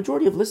 The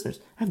majority of listeners,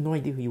 I have no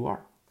idea who you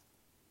are.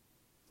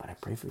 But I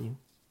pray for you.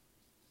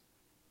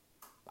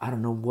 I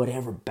don't know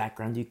whatever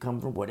background you come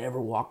from, whatever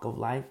walk of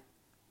life.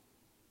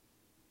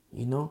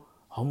 You know,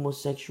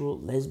 homosexual,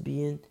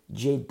 lesbian,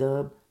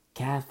 J-dub,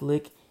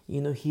 Catholic,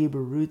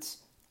 Hebrew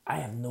roots. I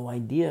have no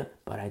idea,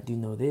 but I do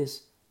know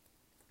this.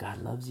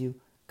 God loves you.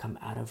 Come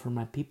out of her,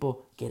 my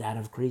people. Get out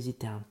of crazy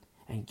town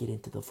and get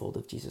into the fold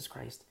of Jesus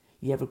Christ.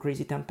 You have a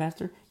crazy town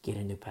pastor? Get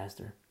a new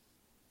pastor.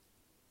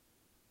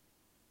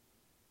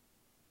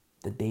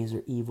 The days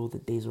are evil. The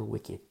days are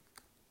wicked.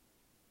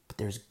 But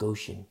there's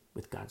Goshen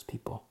with God's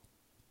people.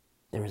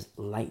 There is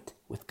light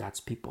with God's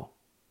people.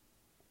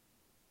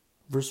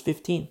 Verse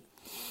 15.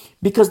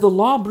 Because the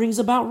law brings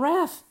about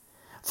wrath.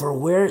 For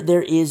where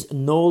there is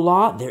no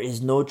law, there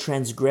is no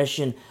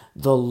transgression.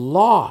 The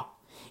law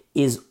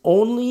is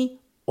only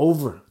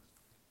over.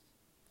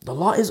 The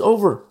law is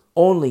over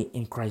only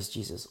in Christ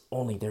Jesus.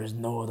 Only. There is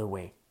no other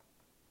way.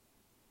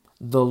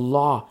 The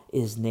law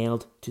is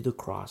nailed to the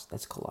cross.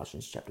 That's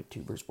Colossians chapter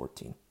 2, verse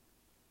 14.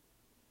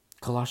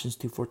 Colossians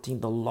 2:14,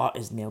 the law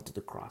is nailed to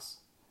the cross.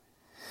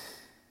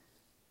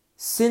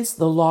 Since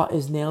the law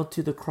is nailed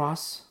to the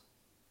cross,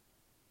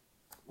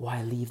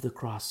 why leave the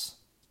cross?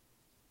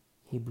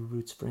 Hebrew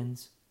roots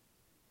friends,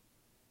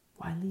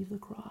 why leave the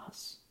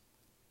cross?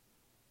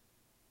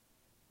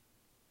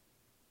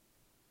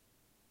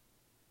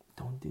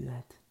 Don't do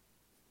that.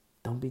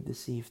 Don't be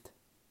deceived.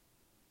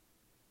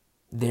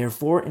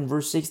 Therefore, in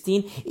verse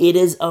 16, it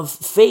is of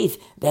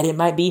faith that it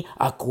might be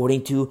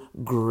according to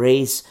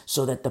grace,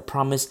 so that the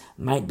promise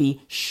might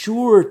be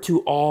sure to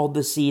all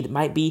the seed,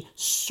 might be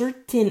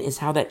certain is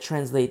how that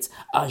translates.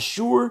 A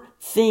sure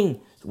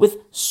thing with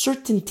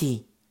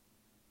certainty.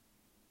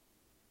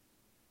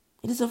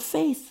 It is of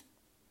faith,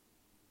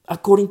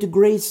 according to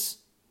grace,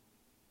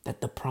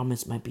 that the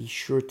promise might be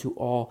sure to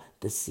all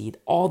the seed,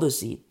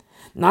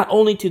 not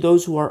only to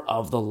those who are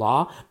of the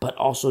law, but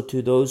also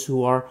to those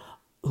who are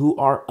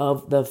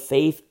of the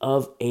faith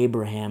of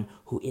Abraham,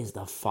 who is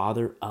the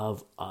father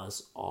of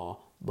us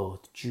all,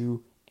 both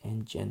Jew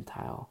and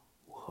Gentile.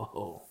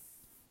 Whoa.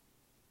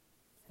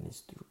 And it's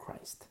through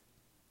Christ.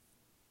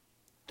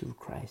 Through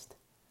Christ.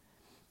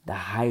 The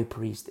high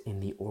priest in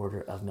the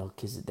order of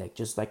Melchizedek,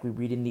 just like we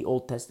read in the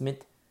Old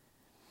Testament,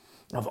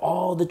 of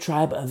all the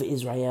tribe of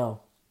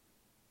Israel.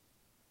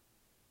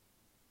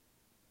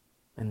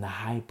 And the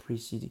high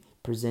priest, you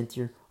present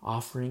your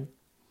offering,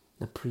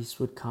 the priest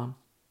would come,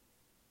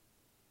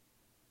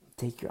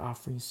 take your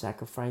offering,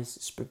 sacrifice,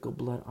 sprinkle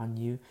blood on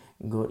you,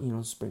 and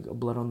go, sprinkle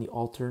blood on the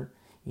altar,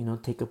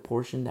 take a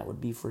portion that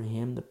would be for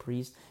him, the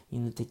priest,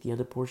 take the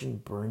other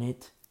portion, burn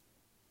it,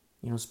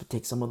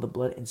 take some of the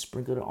blood and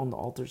sprinkle it on the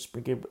altar,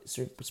 sprinkle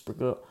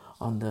it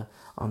on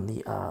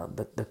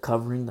the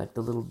covering, like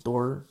the little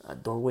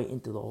doorway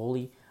into the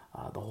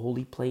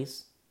holy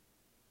place.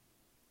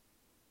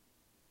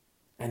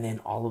 And then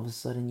all of a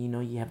sudden,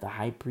 you have the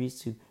high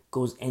priest who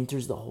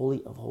enters the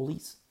Holy of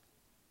Holies.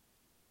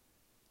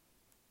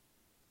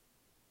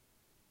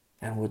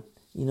 And would,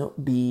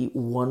 be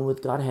one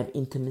with God, have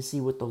intimacy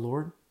with the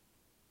Lord.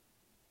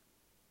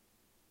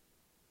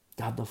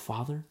 God the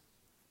Father.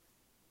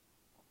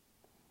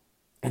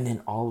 And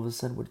then all of a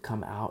sudden would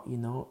come out,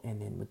 and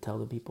then would tell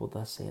the people,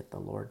 thus saith the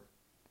Lord.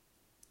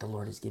 The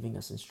Lord is giving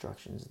us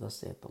instructions, thus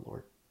saith the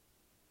Lord.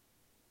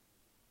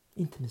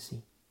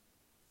 Intimacy.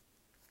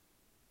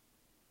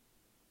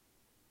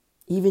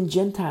 Even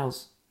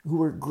Gentiles who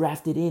were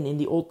grafted in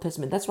the Old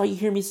Testament. That's why you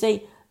hear me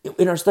say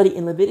in our study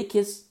in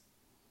Leviticus,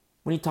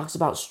 when he talks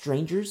about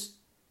strangers,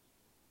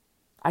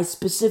 I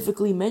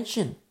specifically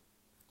mention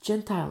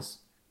Gentiles.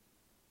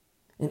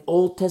 An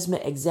Old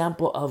Testament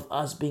example of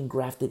us being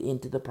grafted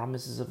into the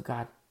promises of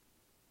God.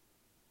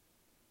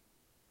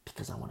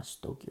 Because I want to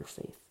stoke your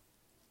faith.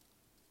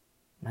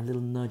 My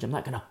little nudge. I'm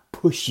not going to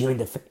push you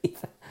into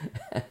faith.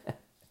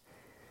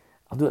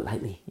 I'll do it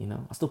lightly,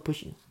 I'll still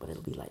push you, but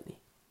it'll be lightly.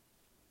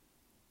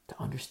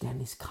 To understand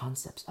these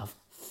concepts of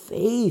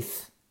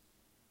faith,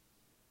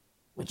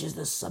 which is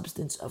the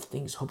substance of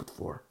things hoped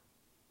for,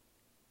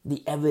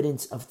 the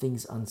evidence of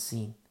things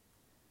unseen.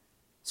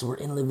 So we're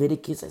in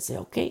Leviticus. I say,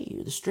 okay,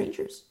 you're the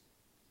strangers,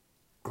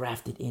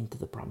 grafted into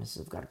the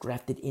promises of God,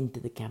 grafted into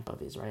the camp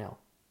of Israel.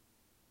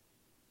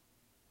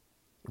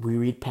 We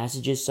read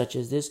passages such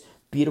as this.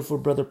 Beautiful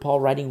brother Paul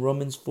writing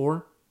Romans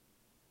 4.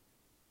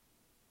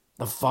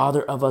 The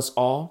Father of us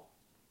all.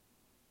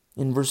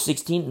 In verse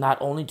 16, not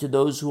only to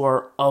those who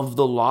are of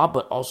the law,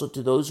 but also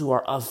to those who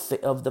are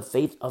of the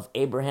faith of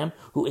Abraham,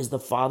 who is the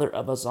father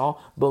of us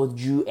all, both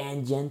Jew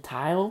and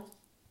Gentile.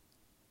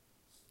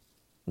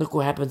 Look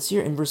what happens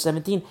here in verse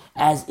 17.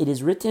 As it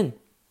is written,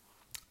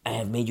 I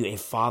have made you a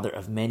father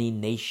of many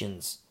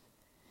nations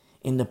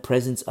in the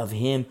presence of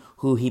him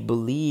who he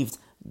believed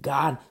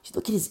God.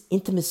 Look at his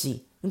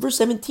intimacy. In verse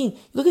 17,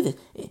 look at this.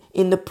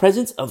 In the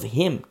presence of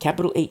him,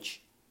 capital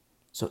H.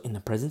 So in the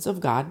presence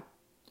of God,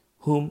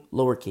 whom,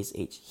 lowercase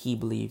h, he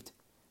believed.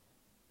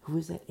 Who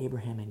is that?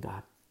 Abraham and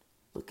God.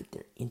 Look at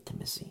their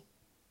intimacy.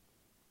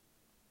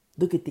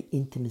 Look at the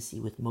intimacy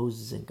with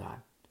Moses and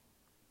God.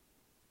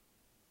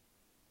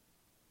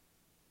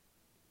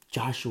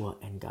 Joshua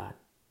and God.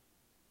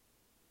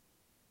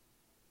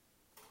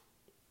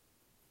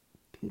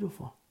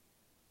 Beautiful.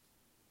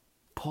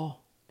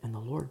 Paul and the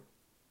Lord.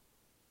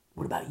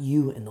 What about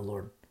you and the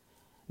Lord?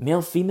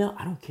 Male, female,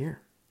 I don't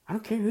care. I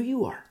don't care who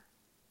you are.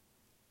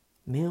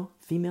 Male,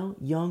 female,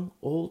 young,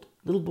 old,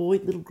 little boy,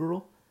 little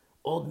girl,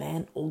 old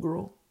man, old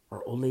girl,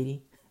 or old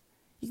lady.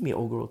 You can be an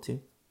old girl too.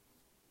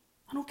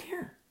 I don't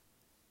care.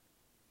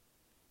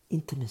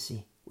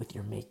 Intimacy with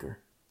your Maker.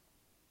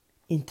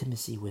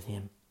 Intimacy with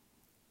him.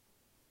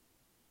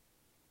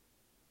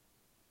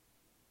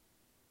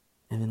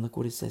 And then look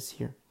what it says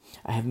here.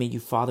 I have made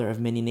you father of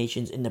many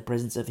nations in the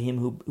presence of him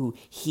whom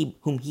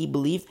he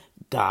believed,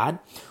 God,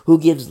 who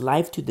gives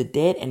life to the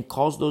dead and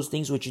calls those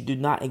things which do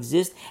not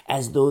exist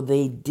as though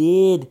they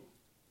did.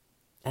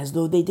 As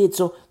though they did.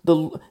 So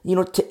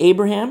to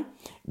Abraham,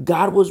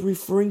 God was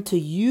referring to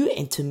you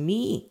and to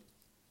me.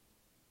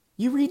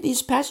 You read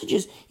these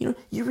passages. You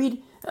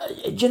read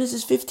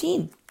Genesis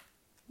 15.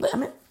 I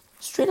mean,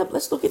 straight up,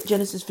 let's look at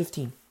Genesis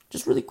 15.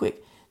 Just really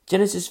quick.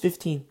 Genesis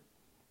 15.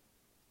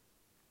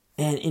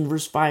 And in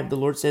verse 5, the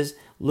Lord says,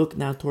 look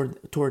now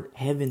toward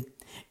heaven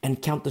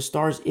and count the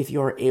stars if you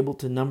are able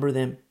to number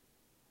them.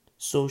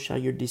 So shall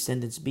your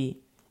descendants be.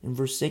 In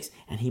verse 6,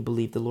 and he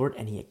believed the Lord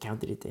and he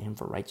accounted it to him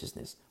for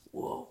righteousness.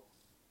 Whoa,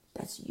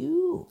 that's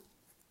you.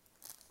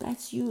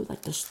 That's you,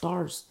 like the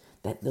stars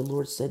that the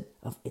Lord said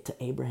to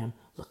Abraham,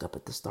 look up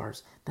at the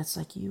stars. That's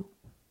like you.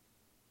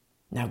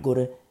 Now go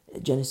to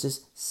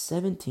Genesis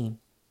 17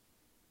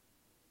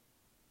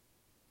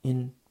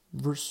 in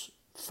verse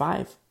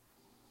 5.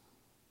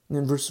 And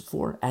in verse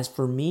 4, as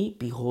for me,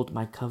 behold,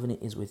 my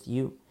covenant is with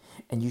you,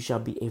 and you shall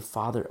be a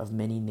father of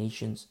many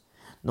nations.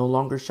 No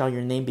longer shall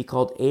your name be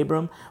called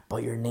Abram,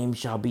 but your name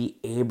shall be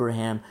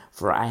Abraham,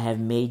 for I have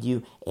made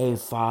you a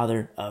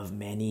father of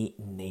many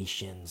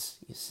nations.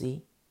 You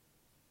see?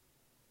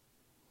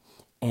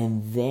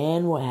 And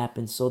then what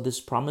happened? So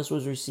this promise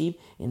was received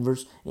in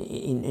verse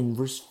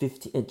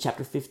 15,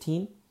 chapter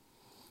 15.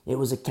 It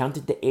was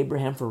accounted to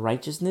Abraham for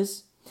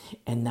righteousness.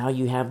 And now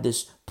you have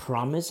this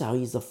promise, how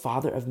he's the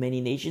father of many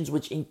nations,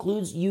 which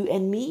includes you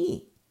and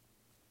me.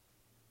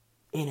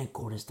 In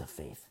accordance to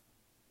faith.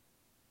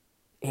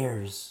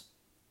 Heirs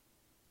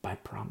by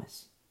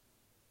promise.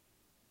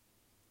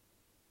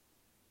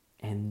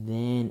 And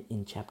then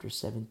in chapter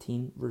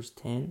 17, verse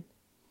 10,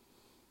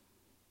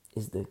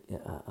 is the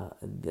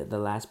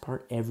last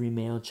part. Every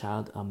male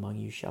child among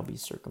you shall be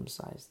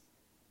circumcised.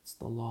 It's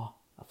the law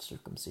of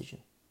circumcision.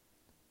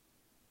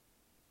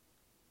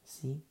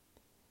 See?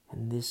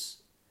 And this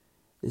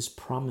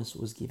promise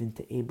was given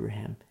to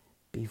Abraham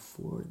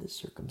before the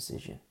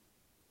circumcision.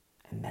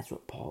 And that's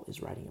what Paul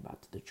is writing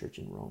about to the church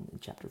in Rome in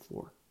chapter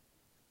 4.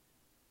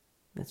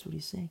 That's what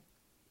he's saying.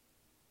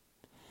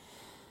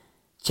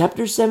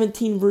 Chapter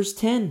 17, verse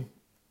 10.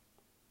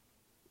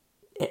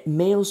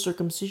 Male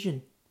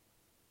circumcision.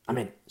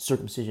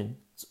 Circumcision.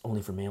 It's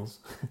only for males.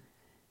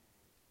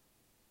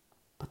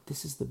 But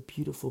this is the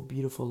beautiful,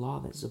 beautiful law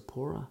that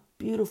Zipporah,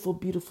 beautiful,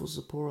 beautiful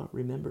Zipporah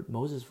remembered.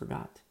 Moses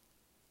forgot.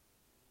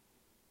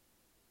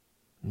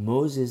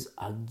 Moses,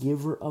 a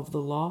giver of the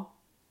law,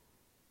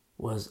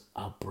 was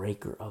a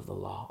breaker of the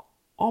law.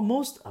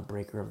 Almost a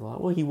breaker of the law.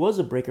 Well, he was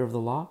a breaker of the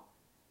law.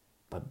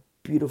 But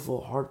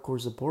beautiful,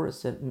 hardcore Zipporah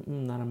said,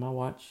 not on my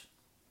watch.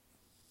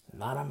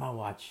 Not on my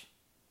watch.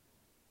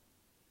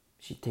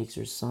 She takes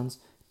her sons,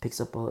 picks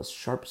up a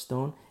sharp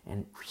stone,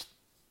 and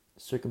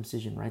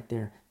circumcision right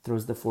there.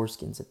 Throws the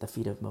foreskins at the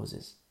feet of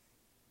Moses.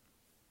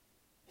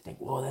 You think,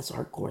 whoa, that's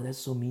hardcore. That's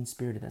so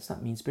mean-spirited. That's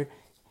not mean-spirited.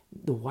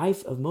 The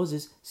wife of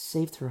Moses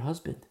saved her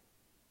husband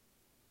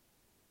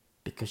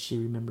because she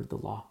remembered the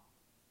law.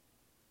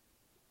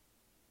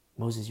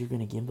 Moses, you're going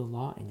to give the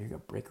law and you're a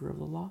breaker of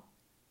the law?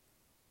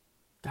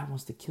 God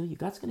wants to kill you.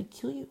 God's going to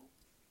kill you.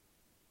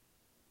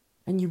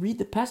 And you read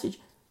the passage,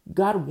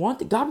 God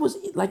was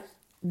like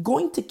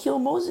going to kill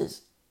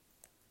Moses.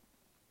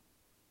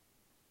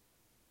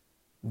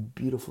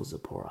 Beautiful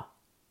Zipporah.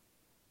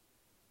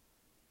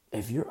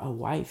 If you're a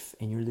wife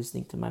and you're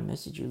listening to my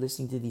message, you're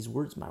listening to these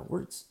words, my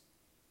words,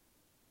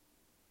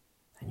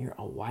 and you're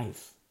a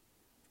wife,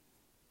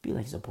 be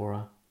like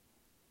Zipporah.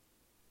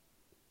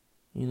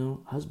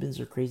 Husbands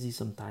are crazy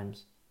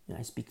sometimes.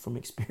 I speak from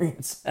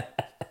experience.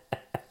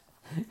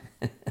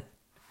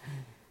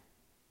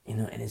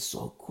 And it's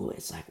so cool.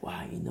 It's like,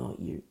 wow,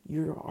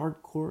 you're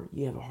hardcore.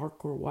 You have a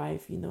hardcore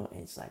wife, and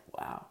it's like,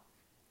 wow.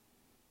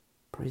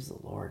 Praise the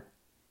Lord.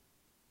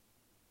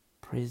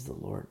 Praise the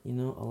Lord. A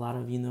lot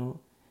of,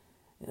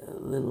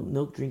 little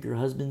milk drinker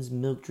husbands,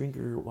 milk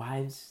drinker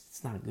wives,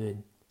 it's not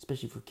good.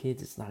 Especially for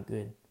kids, it's not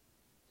good.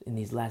 In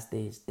these last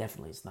days,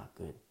 definitely it's not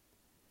good.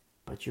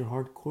 But you're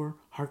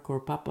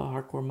hardcore papa,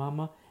 hardcore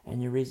mama,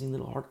 and you're raising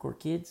little hardcore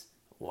kids.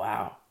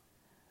 Wow.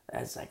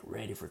 That's like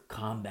ready for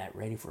combat,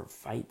 ready for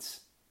fights.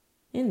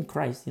 In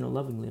Christ,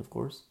 lovingly, of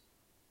course.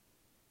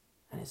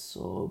 And it's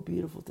so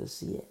beautiful to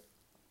see it.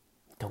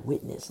 To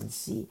witness and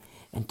see.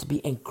 And to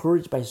be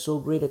encouraged by so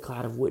great a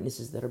cloud of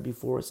witnesses that are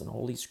before us in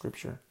Holy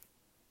Scripture.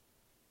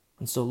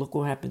 And so look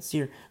what happens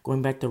here.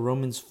 Going back to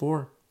Romans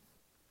 4.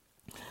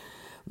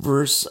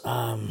 Verse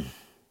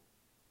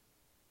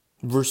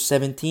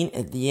 17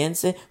 at the end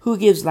said, who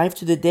gives life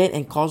to the dead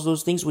and calls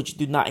those things which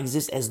do not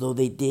exist as though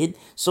they did.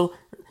 So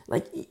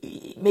like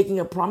making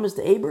a promise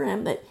to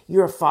Abraham that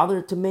you're a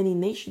father to many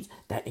nations.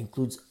 That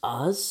includes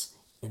us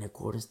in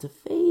accordance to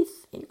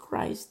faith in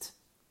Christ.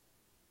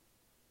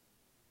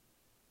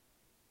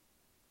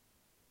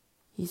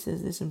 He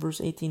says this in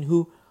verse 18,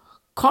 who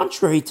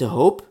contrary to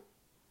hope,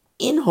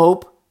 in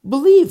hope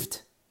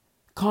believed.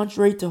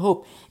 Contrary to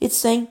hope. It's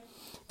saying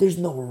there's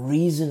no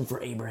reason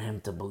for Abraham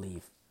to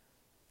believe.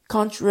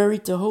 Contrary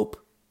to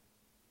hope.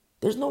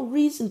 There's no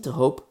reason to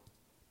hope,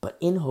 but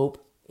in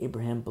hope,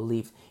 Abraham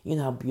believed. You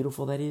know how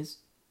beautiful that is?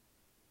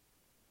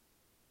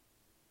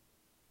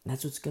 And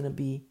that's what's going to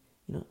be,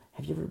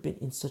 have you ever been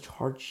in such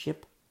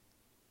hardship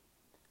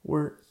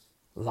where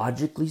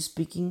logically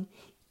speaking,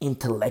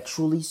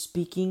 intellectually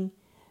speaking,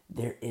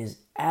 there is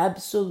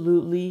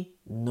absolutely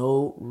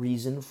no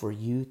reason for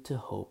you to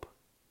hope.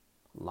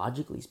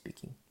 Logically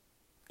speaking,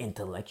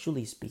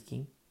 intellectually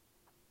speaking,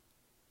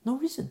 no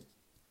reason.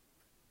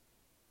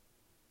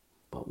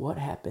 But what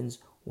happens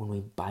when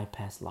we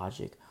bypass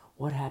logic?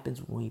 What happens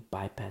when we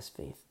bypass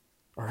faith?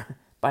 Or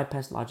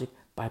bypass logic,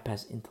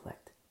 bypass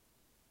intellect?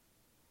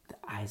 The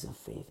eyes of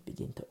faith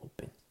begin to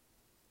open.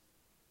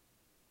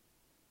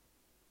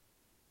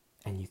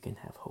 And you can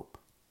have hope.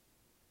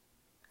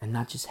 And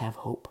not just have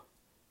hope,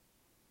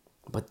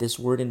 but this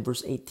word in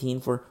verse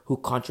 18 for who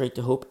contrary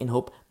to hope, in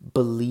hope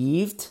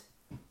believed.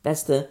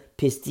 That's the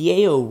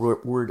pisteo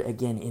word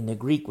again in the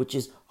Greek, which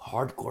is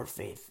hardcore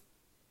faith.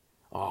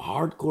 A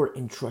hardcore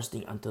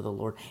entrusting unto the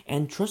Lord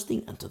and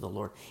trusting unto the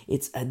Lord.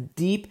 It's a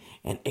deep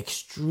and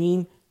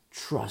extreme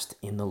trust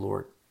in the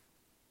Lord.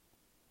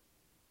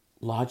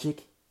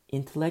 Logic,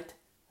 intellect,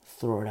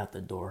 throw it out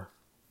the door.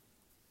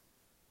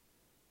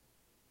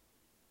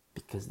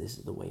 Because this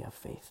is the way of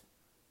faith.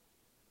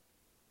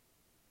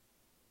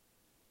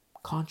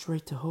 Contrary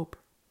to hope.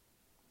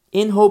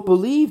 In hope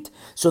believed,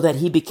 so that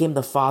he became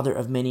the father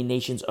of many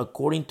nations,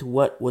 according to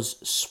what was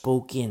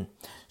spoken.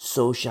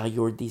 So shall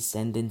your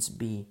descendants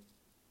be.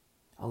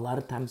 A lot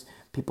of times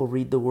people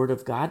read the word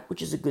of God,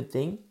 which is a good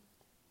thing.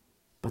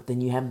 But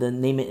then you have the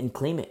name it and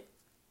claim it.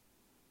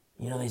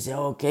 They say,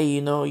 okay,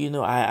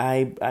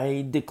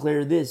 I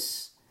declare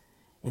this.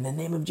 In the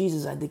name of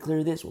Jesus, I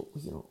declare this.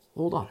 Well,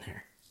 hold on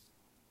there.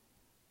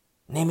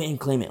 Name it and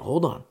claim it.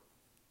 Hold on.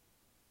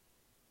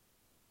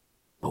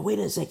 But wait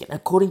a second.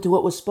 According to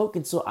what was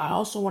spoken. So I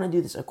also want to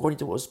do this according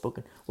to what was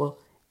spoken. Well,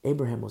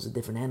 Abraham was a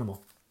different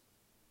animal.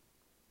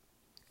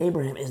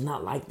 Abraham is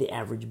not like the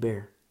average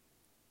bear.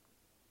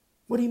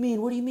 What do you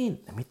mean? What do you mean?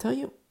 Let me tell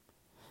you.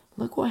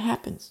 Look what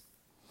happens.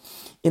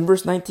 In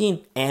verse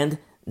 19, and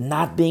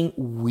not being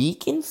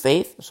weak in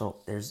faith. So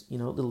there's,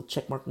 little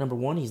check mark number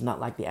 1. He's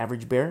not like the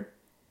average bear.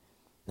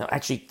 Now,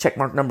 actually, check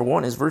mark number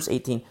 1 is verse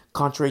 18.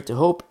 Contrary to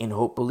hope, in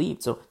hope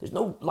believed. So there's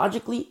no,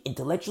 logically,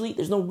 intellectually,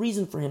 there's no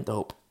reason for him to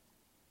hope.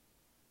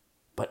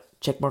 But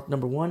check mark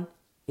number 1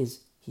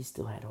 is he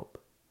still had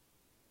hope.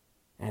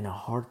 And a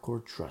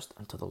hardcore trust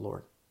unto the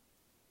Lord.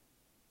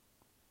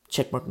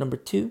 Check mark number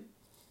 2.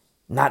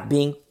 Not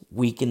being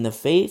weak in the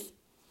faith.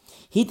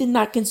 He did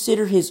not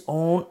consider his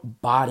own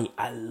body.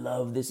 I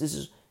love this.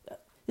 This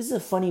is a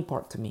funny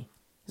part to me.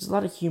 There's a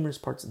lot of humorous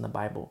parts in the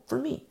Bible for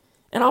me.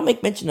 And I'll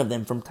make mention of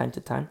them from time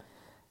to time.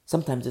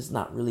 Sometimes it's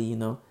not really,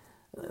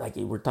 like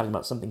we're talking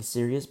about something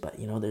serious, but,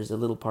 there's a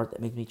little part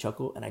that makes me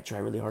chuckle, and I try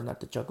really hard not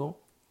to chuckle.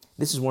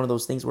 This is one of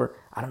those things where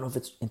I don't know if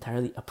it's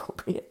entirely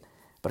appropriate,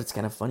 but it's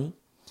kind of funny.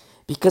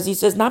 Because he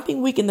says, not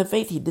being weak in the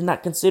faith, he did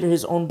not consider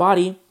his own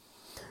body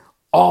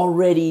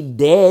already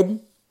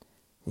dead.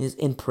 Is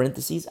in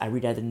parentheses. I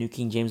read out the New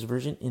King James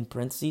Version in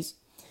parentheses.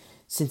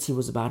 Since he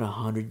was about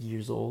 100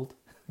 years old.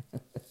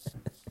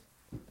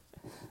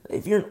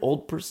 If you're an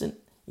old person,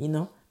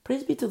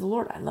 praise be to the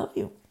Lord. I love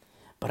you.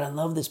 But I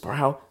love this part,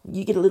 how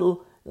you get a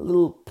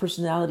little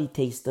personality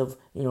taste of,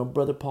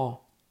 Brother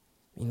Paul.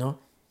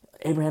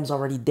 Abraham's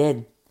already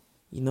dead.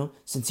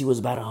 Since he was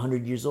about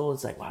 100 years old.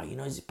 It's like, wow,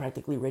 he's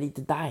practically ready to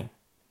die.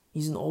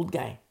 He's an old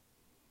guy.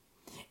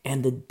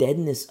 And the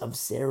deadness of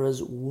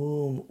Sarah's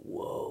womb.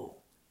 Whoa.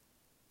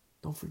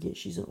 Don't forget,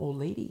 she's an old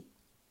lady.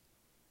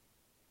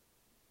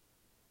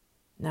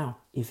 Now,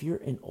 if you're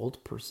an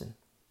old person,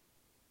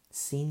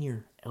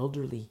 senior,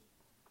 elderly,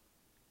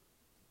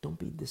 don't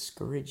be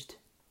discouraged.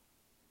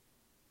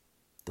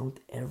 Don't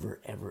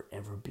ever, ever,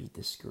 ever be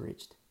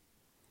discouraged.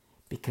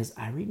 Because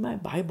I read my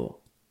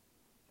Bible,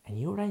 and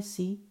you know what I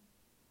see?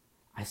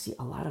 I see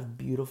a lot of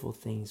beautiful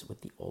things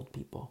with the old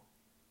people.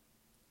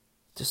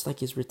 Just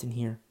like is written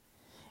here.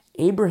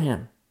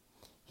 Abraham,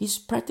 he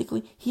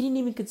didn't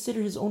even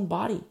consider his own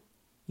body.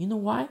 You know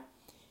why?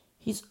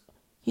 He's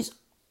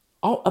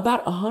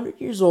about 100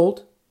 years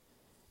old.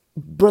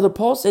 Brother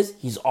Paul says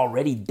he's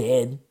already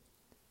dead.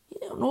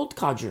 An old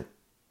codger.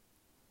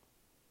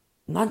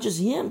 Not just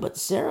him, but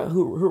Sarah,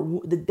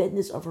 the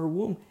deadness of her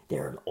womb.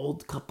 They're an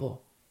old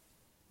couple,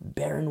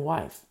 barren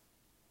wife.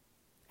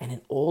 And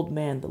an old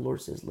man, the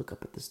Lord says, look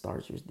up at the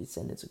stars. Your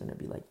descendants are going to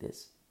be like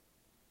this.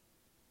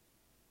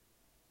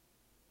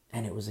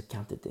 And it was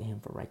accounted to him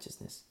for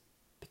righteousness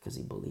because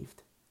he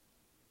believed.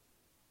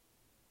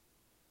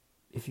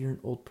 If you're an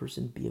old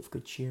person, be of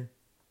good cheer.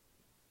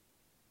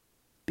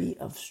 Be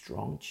of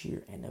strong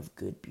cheer and of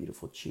good,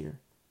 beautiful cheer.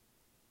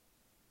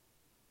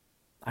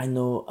 I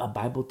know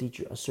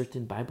a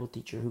certain Bible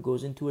teacher who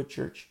goes into a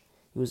church.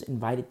 He was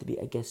invited to be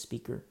a guest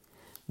speaker.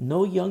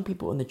 No young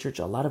people in the church,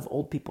 a lot of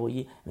old people.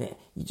 You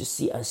just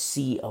see a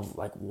sea of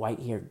like white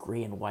hair,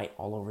 gray and white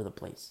all over the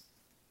place.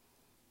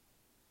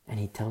 And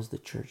he tells the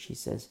church, he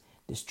says,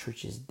 this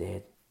church is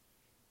dead.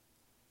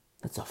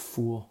 That's a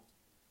fool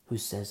who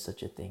says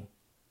such a thing.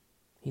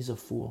 He's a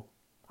fool.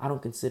 I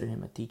don't consider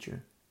him a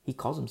teacher. He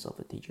calls himself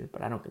a teacher,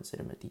 but I don't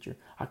consider him a teacher.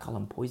 I call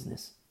him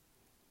poisonous.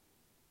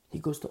 He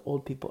goes to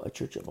old people, a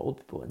church of old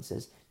people, and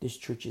says, this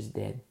church is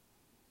dead.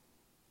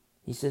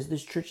 He says,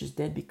 this church is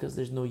dead because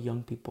there's no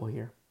young people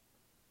here.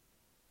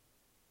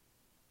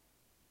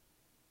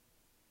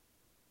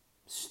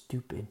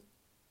 Stupid.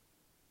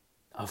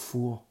 A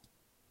fool.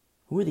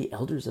 Who are the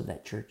elders of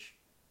that church?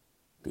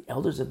 The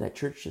elders of that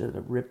church should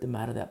have ripped him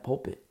out of that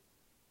pulpit.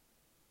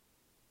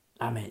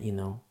 I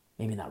mean,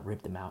 maybe not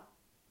ripped him out,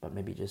 but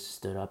maybe just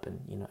stood up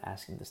and,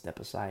 asked him to step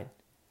aside.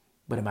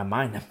 But in my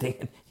mind, I'm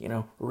thinking,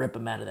 rip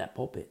him out of that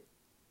pulpit.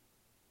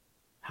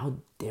 How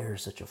dare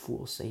such a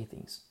fool say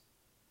things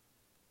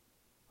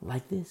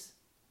like this?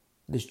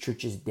 This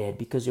church is dead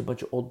because you're a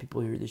bunch of old people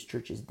here. This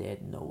church is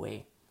dead. No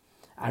way.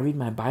 I read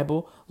my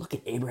Bible. Look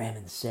at Abraham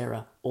and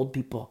Sarah, old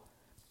people,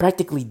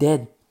 practically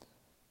dead.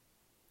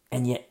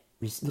 And yet,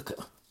 look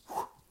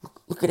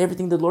at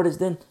everything the Lord has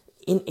done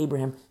in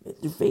Abraham,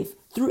 through faith,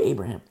 through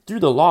Abraham, through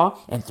the law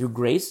and through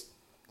grace.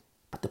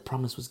 But the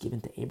promise was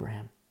given to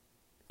Abraham.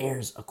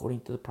 Heirs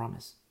according to the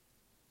promise.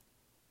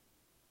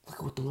 Look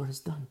at what the Lord has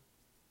done.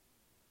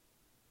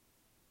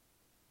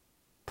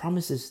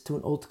 Promises to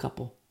an old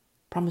couple.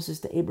 Promises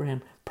to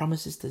Abraham.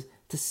 Promises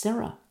to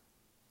Sarah.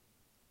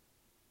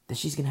 That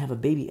she's going to have a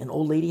baby. An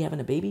old lady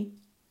having a baby?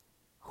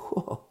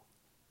 Whoa.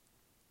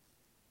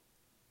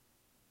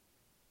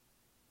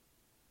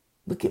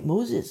 Look at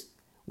Moses.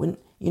 When,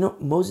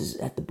 Moses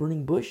at the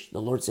burning bush,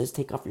 the Lord says,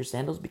 take off your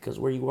sandals because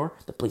where you are,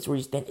 the place where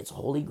you stand, it's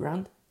holy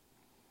ground.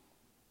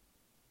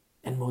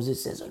 And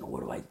Moses says,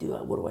 what do I do?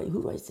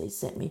 Who do I say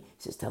sent me?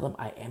 He says, tell them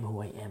I am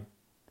who I am.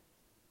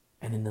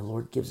 And then the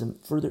Lord gives him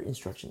further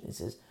instruction. He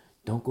says,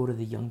 don't go to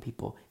the young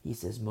people. He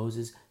says,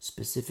 Moses,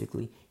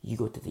 specifically, you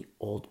go to the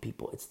old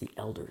people. It's the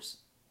elders.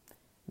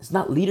 It's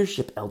not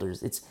leadership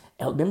elders.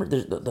 Remember,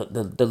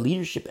 the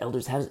leadership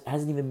elders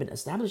hasn't even been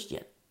established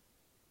yet.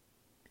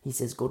 He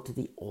says, go to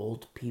the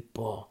old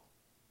people.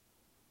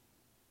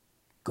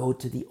 Go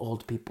to the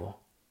old people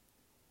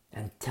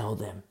and tell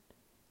them,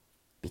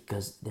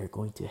 because they're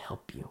going to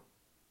help you.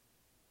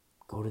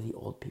 Go to the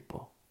old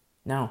people.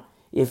 Now,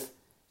 if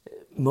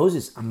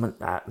Moses, I'm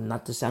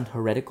not to sound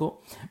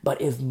heretical,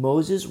 but if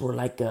Moses were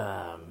like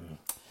a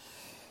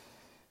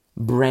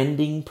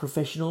branding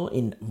professional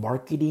in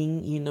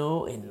marketing,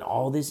 and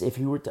all this, if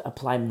he were to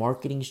apply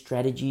marketing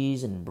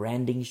strategies and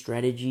branding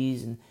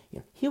strategies, and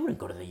he wouldn't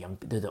go to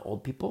the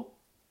old people.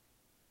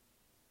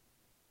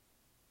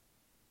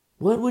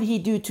 What would he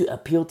do to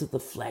appeal to the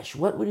flesh?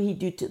 What would he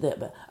do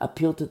to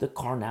appeal to the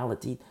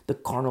carnality, the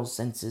carnal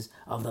senses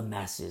of the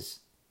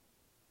masses?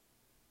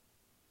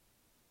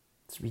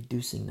 It's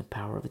reducing the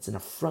power it's an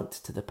affront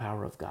to the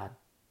power of God.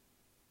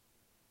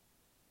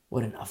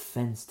 What an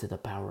offense to the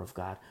power of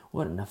God.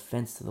 What an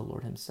offense to the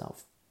Lord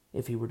himself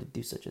if he were to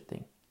do such a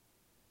thing.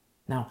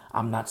 Now,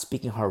 I'm not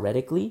speaking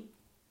heretically,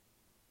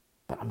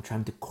 but I'm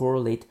trying to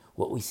correlate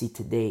what we see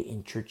today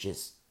in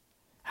churches.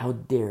 How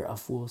dare a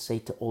fool say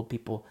to old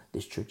people,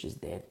 this church is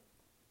dead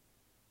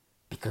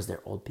because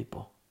they're old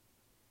people.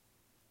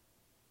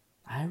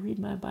 I read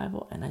my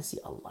Bible and I see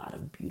a lot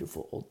of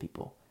beautiful old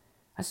people.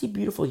 I see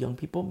beautiful young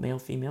people, male,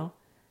 female,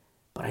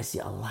 but I see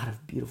a lot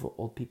of beautiful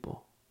old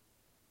people.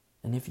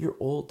 And if you're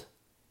old,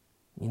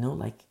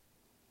 like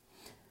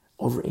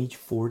over age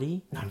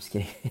 40, no, I'm just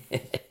kidding.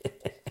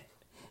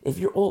 If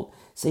you're old,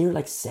 say you're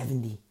like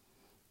 70,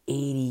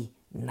 80,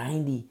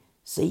 90,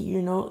 say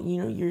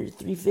you're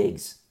 3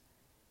 figs,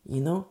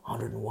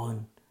 101,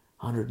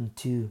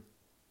 102.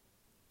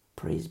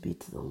 Praise be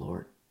to the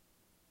Lord.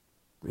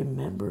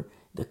 Remember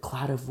the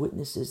cloud of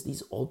witnesses,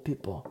 these old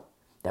people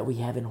that we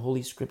have in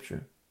Holy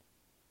Scripture.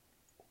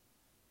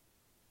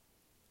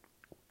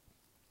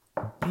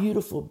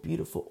 Beautiful,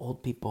 beautiful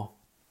old people.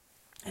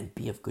 And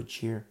be of good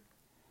cheer.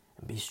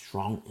 And be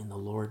strong in the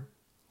Lord.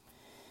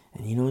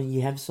 And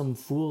you have some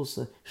fools,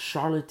 a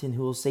charlatan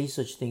who will say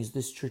such things.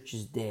 This church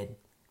is dead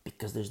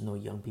because there's no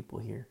young people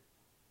here.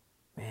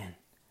 Man,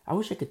 I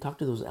wish I could talk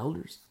to those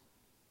elders.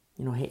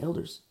 Hey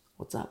elders,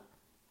 what's up?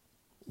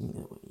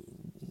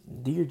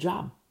 Do your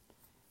job.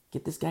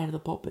 Get this guy into the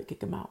pulpit,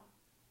 kick him out.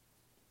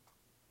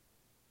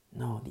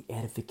 No, the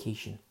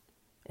edification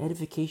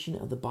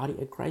of the body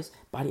of Christ,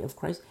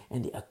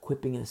 and the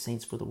equipping of the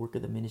saints for the work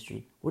of the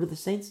ministry. What are the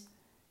saints?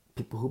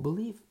 People who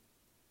believe.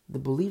 The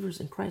believers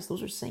in Christ,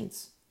 those are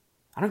saints.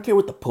 I don't care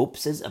what the Pope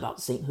says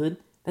about sainthood.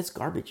 That's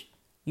garbage.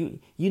 You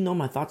know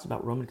my thoughts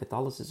about Roman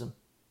Catholicism.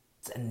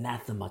 It's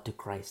anathema to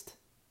Christ.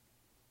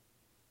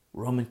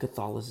 Roman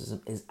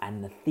Catholicism is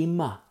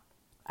anathema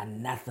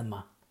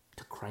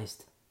to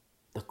Christ.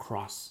 The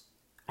cross.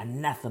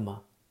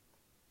 Anathema.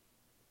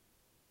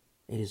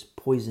 It is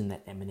poison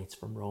that emanates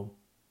from Rome.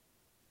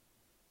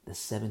 The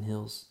 7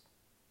 hills.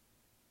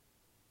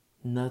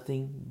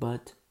 Nothing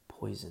but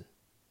poison.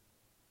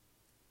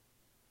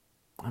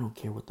 I don't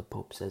care what the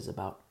Pope says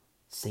about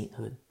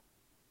sainthood.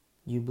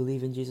 You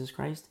believe in Jesus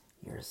Christ,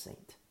 you're a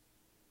saint.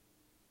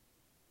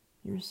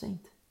 You're a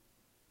saint.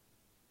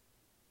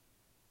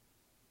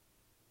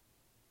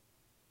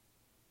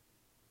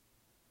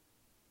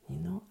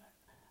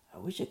 I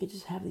wish I could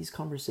just have these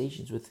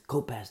conversations with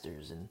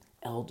co-pastors and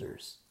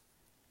elders.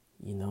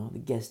 The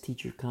guest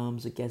teacher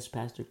comes, the guest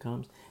pastor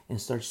comes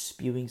and starts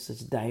spewing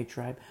such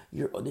diatribe.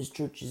 This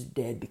church is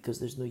dead because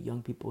there's no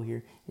young people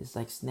here. It's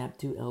like, snap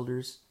to,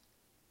 elders.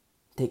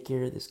 Take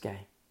care of this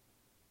guy.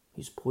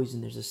 He's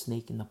poisoned. There's a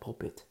snake in the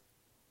pulpit.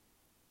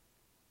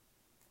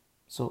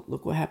 So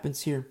look what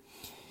happens here.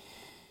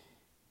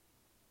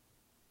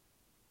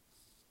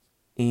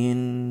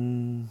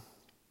 In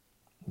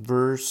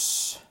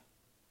verse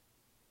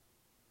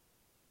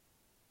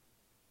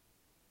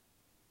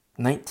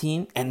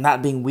 19, and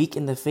not being weak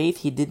in the faith,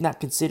 he did not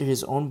consider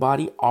his own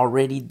body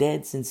already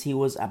dead, since he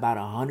was about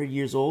 100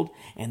 years old,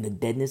 and the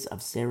deadness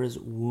of Sarah's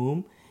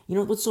womb.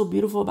 What's so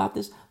beautiful about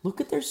this? Look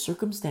at their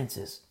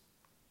circumstances.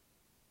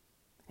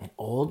 An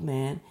old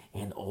man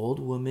and old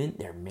woman,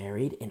 they're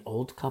married, an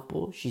old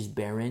couple, she's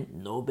barren,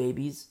 no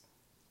babies.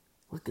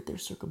 Look at their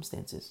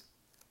circumstances.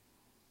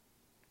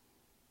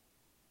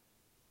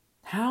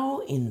 How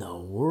in the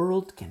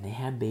world can they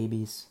have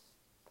babies?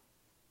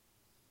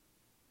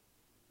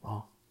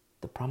 Well,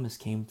 the promise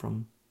came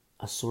from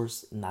a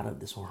source not of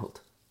this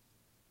world.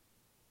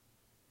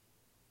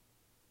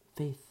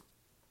 Faith.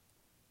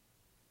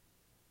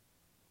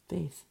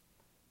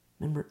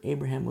 Remember,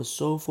 Abraham was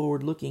so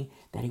forward-looking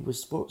that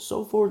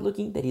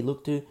he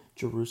looked to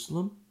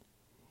Jerusalem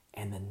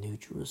and the New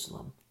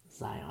Jerusalem,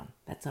 Zion.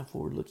 That's how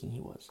forward-looking he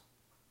was.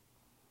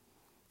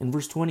 In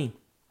verse 20,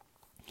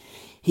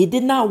 he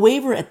did not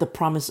waver at the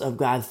promise of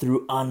God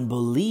through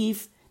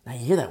unbelief. Now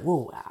you hear that?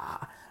 Whoa,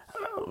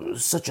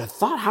 such a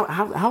thought.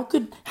 How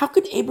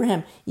could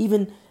Abraham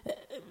even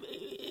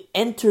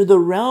enter the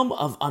realm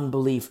of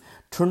unbelief?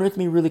 Turn with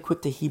me really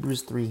quick to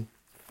Hebrews 3.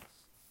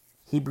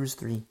 Hebrews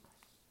 3.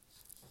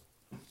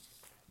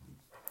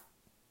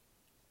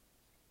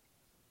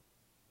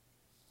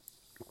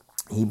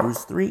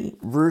 Hebrews 3,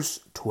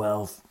 verse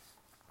 12.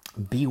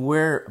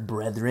 Beware,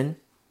 brethren.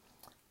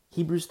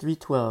 Hebrews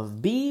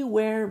 3:12.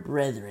 Beware,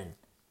 brethren.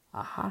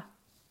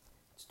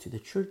 It's to the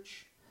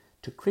church,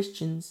 to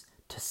Christians,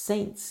 to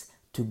saints,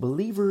 to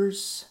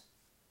believers,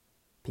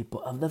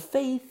 people of the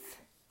faith.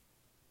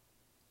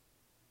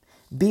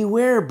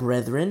 Beware,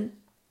 brethren,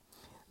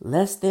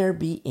 lest there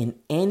be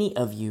in any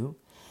of you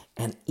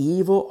an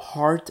evil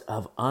heart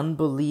of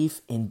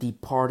unbelief in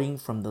departing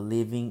from the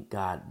living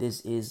God.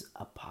 This is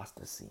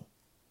apostasy.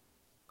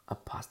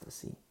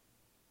 Apostasy.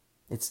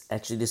 It's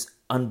actually, this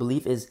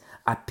unbelief is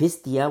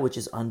apistia, which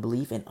is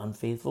unbelief and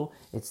unfaithful.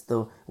 It's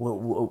the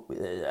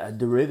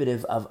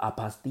derivative of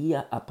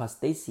apastasia,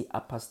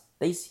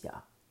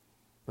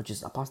 which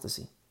is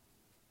apostasy.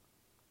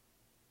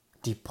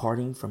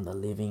 Departing from the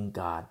living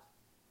God.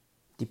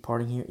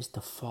 Departing here is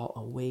to fall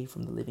away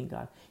from the living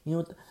God. You know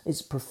what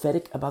is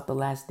prophetic about the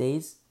last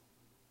days?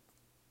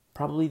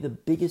 Probably the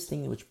biggest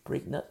thing which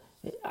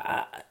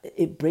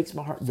it breaks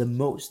my heart the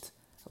most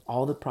of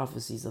all the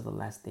prophecies of the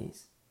last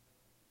days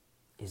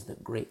is the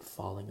great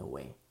falling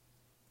away.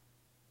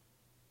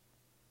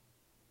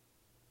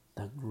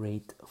 The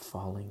great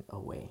falling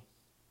away.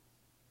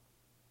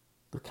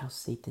 Look how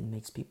Satan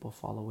makes people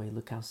fall away.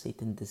 Look how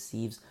Satan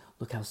deceives.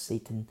 Look how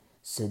Satan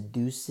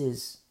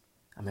seduces.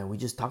 We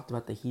just talked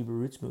about the Hebrew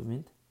Roots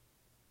movement.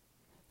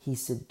 He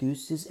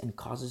seduces and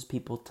causes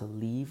people to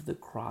leave the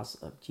cross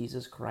of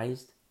Jesus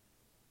Christ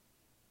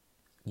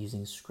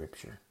using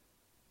Scripture.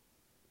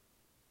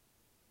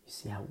 You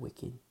see how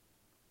wicked?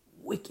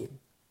 Wicked.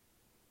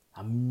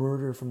 A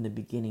murderer from the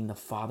beginning, the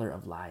father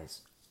of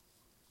lies.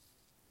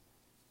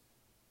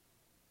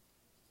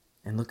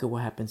 And look at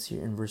what happens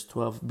here in verse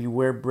 12.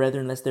 Beware,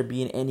 brethren, lest there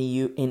be in any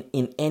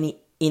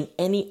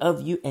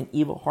of you an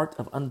evil heart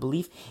of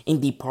unbelief in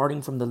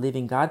departing from the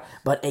living God,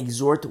 but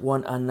exhort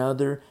one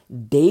another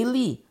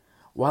daily,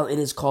 while it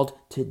is called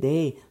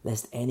today,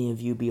 lest any of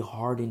you be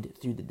hardened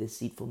through the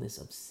deceitfulness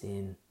of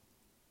sin.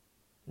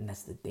 And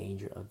that's the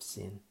danger of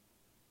sin.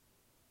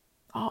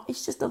 Oh,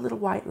 it's just a little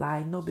white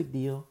lie, no big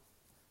deal.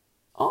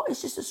 Oh,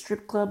 it's just a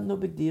strip club, no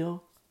big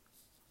deal.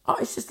 Oh,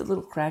 it's just a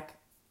little crack.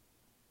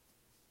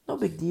 No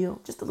big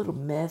deal. Just a little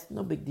meth.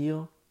 No big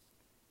deal.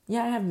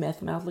 Yeah, I have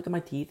meth mouth. Look at my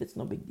teeth. It's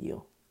no big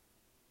deal.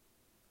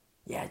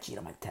 Yeah, I cheat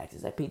on my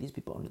taxes. I pay these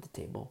people under the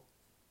table.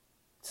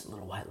 It's a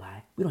little white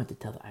lie. We don't have to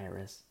tell the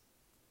IRS.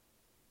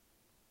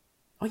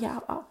 Oh yeah,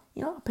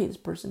 I'll pay this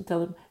person. Tell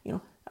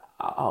them,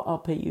 I'll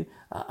pay you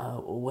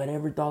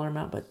whatever dollar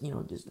amount, but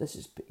let's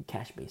just pay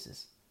cash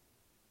basis.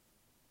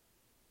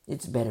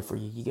 It's better for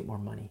you. You get more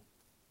money.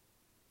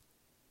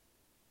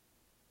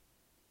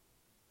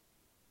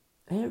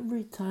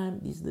 Every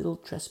time these little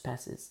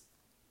trespasses,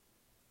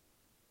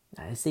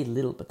 I say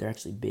little, but they're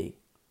actually big.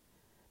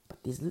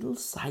 But these little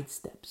side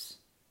steps,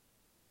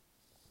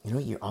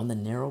 you're on the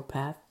narrow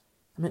path.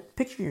 I mean,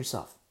 picture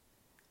yourself.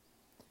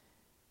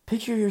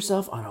 Picture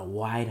yourself on a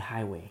wide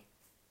highway.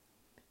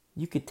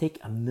 You could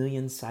take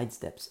 1,000,000 side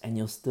steps and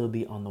you'll still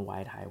be on the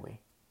wide highway.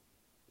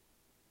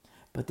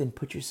 But then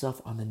put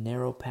yourself on the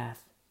narrow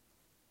path.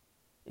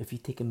 If you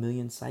take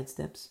 1,000,000 side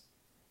steps,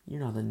 you're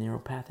not on the narrow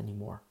path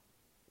anymore.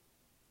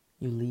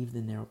 You leave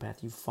the narrow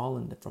path. You've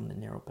fallen from the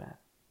narrow path.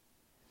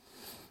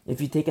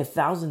 If you take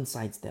 1,000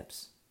 side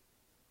steps,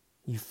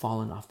 you've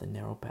fallen off the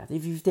narrow path.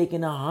 If you've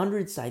taken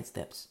 100 side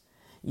steps,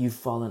 you've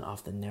fallen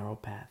off the narrow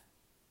path.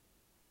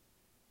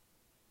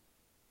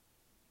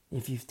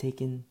 If you've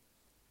taken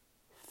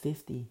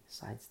 50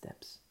 side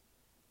steps,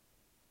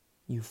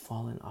 you've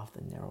fallen off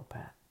the narrow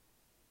path.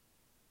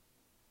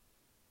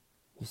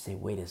 You say,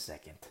 wait a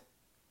second.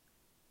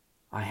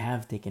 I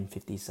have taken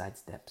 50 side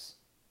steps.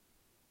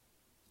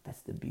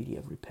 That's the beauty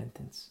of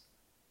repentance.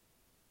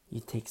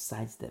 You take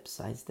side step,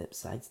 side step,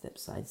 side step,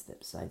 side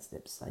step, side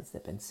step, side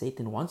step, and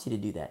Satan wants you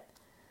to do that.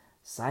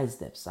 Side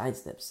step, side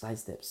step, side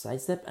step,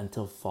 side step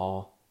until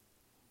fall.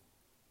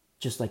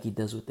 Just like he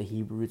does with the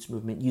Hebrew Roots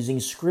movement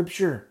using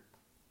scripture.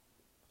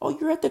 Oh,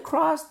 you're at the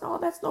cross? No,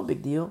 that's no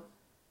big deal.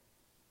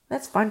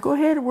 That's fine. Go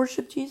ahead and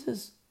worship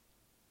Jesus.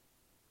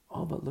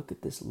 Oh, but look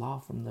at this law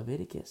from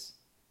Leviticus.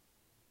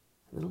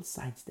 A little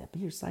sidestep.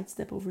 Here,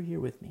 sidestep over here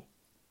with me.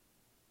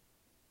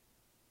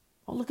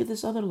 Oh, look at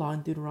this other law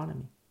in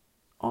Deuteronomy.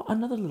 Oh,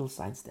 another little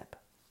sidestep.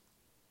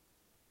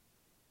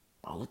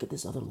 Oh, look at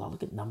this other law.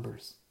 Look at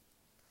Numbers.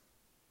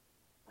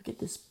 Look at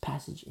this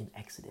passage in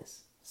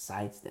Exodus.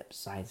 Sidestep,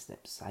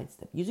 sidestep,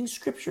 sidestep. Using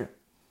scripture.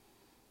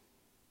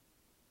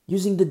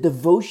 Using the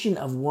devotion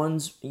of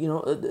one's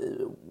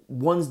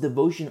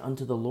devotion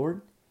unto the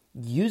Lord.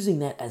 Using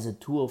that as a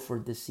tool for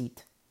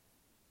deceit.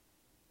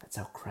 That's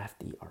how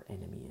crafty our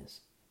enemy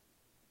is.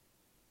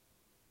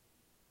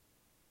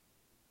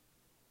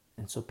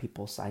 And so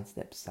people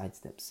sidestep,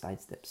 sidestep,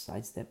 sidestep,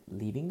 sidestep,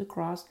 leaving the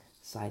cross,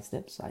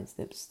 sidestep,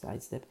 sidestep,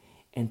 sidestep,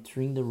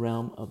 entering the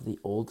realm of the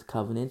old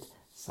covenant,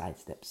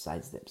 sidestep,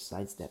 sidestep,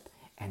 sidestep,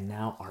 and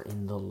now are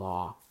in the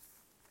law.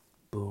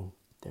 Boom,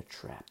 they're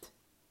trapped.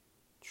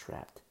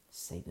 Trapped.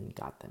 Satan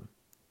got them.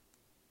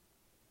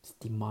 It's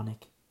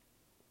demonic.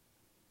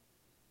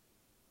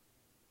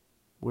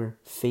 Where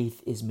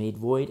faith is made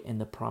void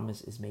and the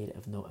promise is made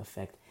of no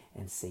effect,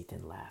 and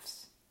Satan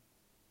laughs.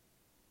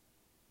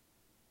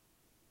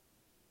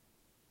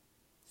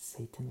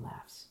 Satan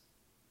laughs.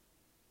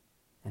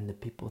 And the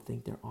people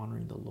think they're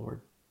honoring the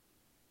Lord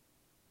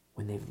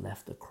when they've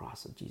left the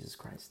cross of Jesus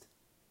Christ.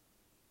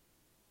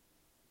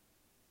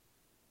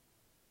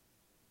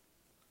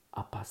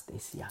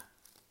 Apostasia.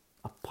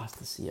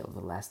 Apostasy of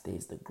the last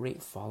days. The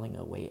great falling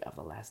away of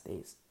the last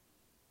days.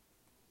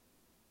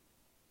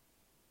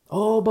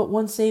 Oh, but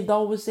once saved,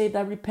 always saved.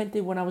 I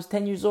repented when I was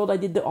 10 years old. I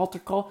did the altar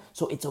call.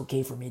 So it's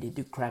okay for me to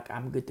do crack.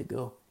 I'm good to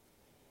go.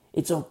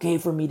 It's okay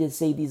for me to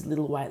say these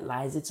little white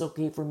lies. It's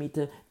okay for me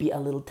to be a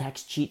little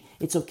tax cheat.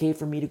 It's okay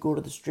for me to go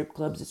to the strip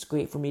clubs. It's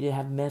great for me to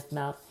have meth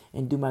mouth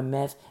and do my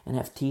meth and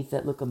have teeth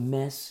that look a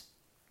mess.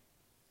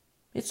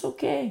 It's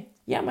okay.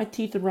 Yeah, my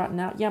teeth are rotten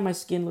out. Yeah, my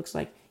skin looks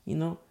like,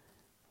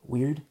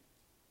 weird.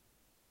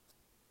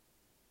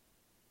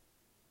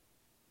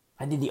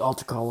 I did the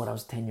altar call when I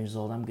was 10 years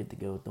old. I'm good to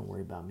go. Don't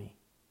worry about me.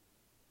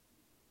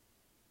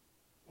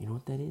 You know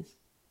what that is?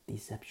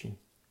 Deception.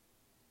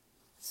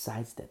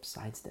 Sidestep,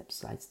 sidestep,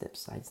 sidestep,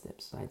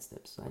 sidestep,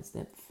 sidestep,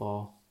 sidestep,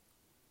 fall.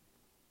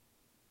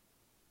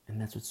 And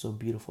that's what's so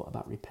beautiful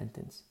about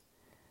repentance.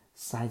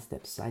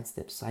 Sidestep,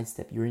 sidestep,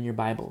 sidestep. You're in your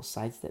Bible.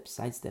 Sidestep,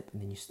 sidestep,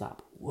 and then you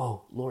stop.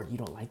 Whoa, Lord, you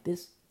don't like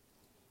this?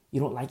 You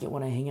don't like it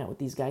when I hang out with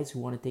these guys who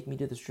want to take me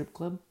to the strip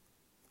club?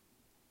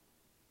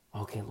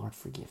 Okay, Lord,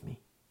 forgive me.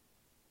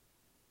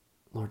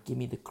 Lord, give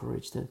me the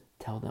courage to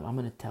tell them. I'm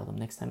going to tell them.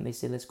 Next time they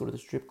say, let's go to the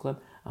strip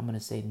club, I'm going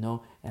to say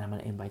no, and I'm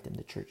going to invite them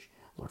to church.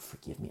 Lord,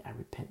 forgive me. I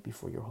repent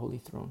before your holy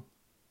throne.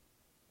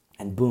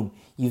 And boom,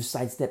 you've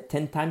sidestepped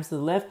 10 times to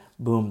the left.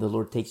 Boom, the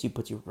Lord takes you,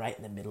 puts you right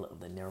in the middle of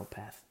the narrow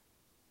path.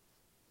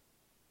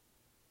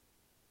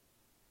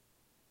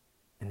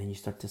 And then you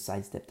start to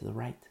sidestep to the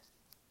right.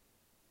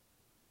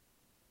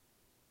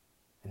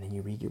 And then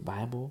you read your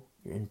Bible.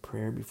 You're in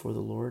prayer before the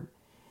Lord.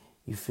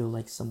 You feel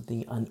like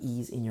something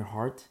unease in your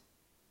heart.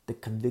 The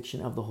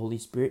conviction of the Holy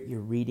Spirit. You're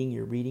reading.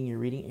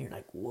 And you're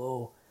like,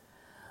 whoa.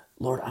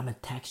 Lord, I'm a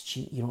tax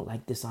cheat. You don't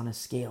like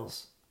dishonest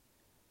scales.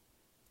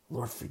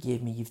 Lord,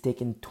 forgive me. You've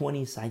taken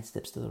 20 side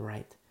steps to the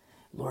right.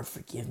 Lord,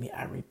 forgive me.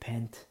 I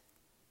repent.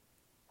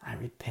 I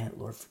repent.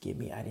 Lord, forgive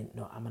me. I didn't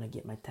know. I'm going to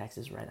get my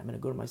taxes right. I'm going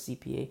to go to my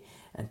CPA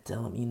and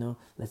tell him,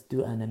 let's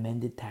do an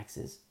amended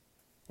taxes.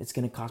 It's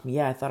going to cost me.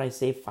 Yeah, I thought I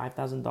saved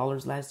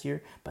 $5,000 last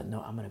year, but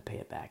no, I'm going to pay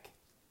it back.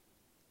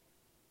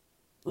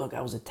 Look,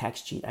 I was a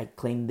tax cheat. I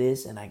claimed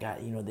this and I got,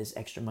 this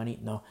extra money.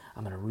 No,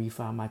 I'm going to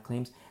refile my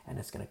claims and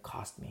it's going to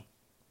cost me.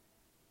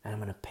 And I'm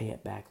going to pay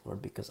it back,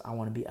 Lord, because I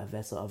want to be a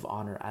vessel of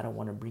honor. I don't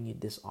want to bring you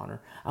dishonor.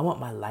 I want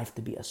my life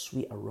to be a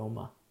sweet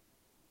aroma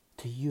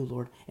to you,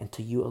 Lord, and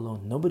to you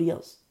alone. Nobody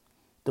else.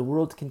 The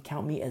world can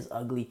count me as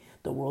ugly.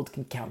 The world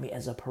can count me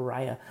as a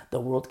pariah. The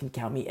world can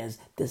count me as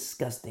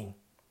disgusting.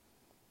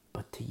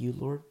 But to you,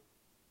 Lord,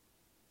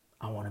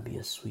 I want to be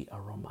a sweet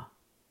aroma.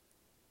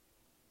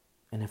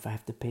 And if I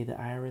have to pay the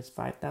IRS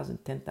 $5,000,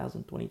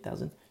 $10,000,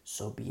 $20,000,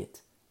 so be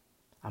it.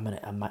 I'm going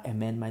to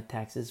amend my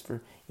taxes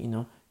for,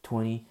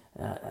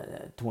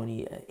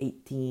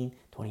 2018,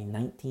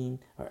 2019,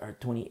 or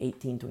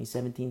 2018,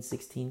 2017,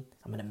 16.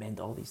 I'm going to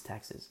amend all these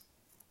taxes.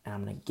 And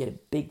I'm going to get a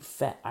big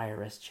fat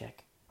IRS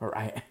check. Or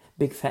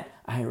big fat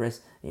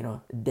IRS,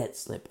 debt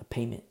slip, a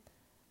payment.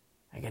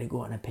 I got to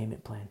go on a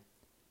payment plan.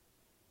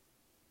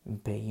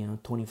 And pay,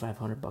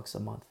 $2,500 a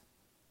month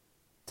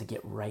to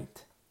get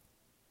right.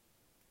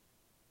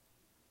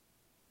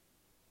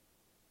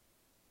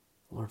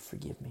 Lord,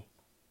 forgive me.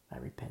 I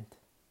repent.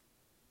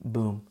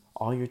 Boom.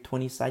 All your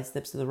 20 side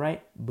steps to the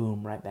right,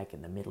 boom, right back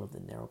in the middle of the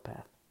narrow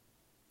path.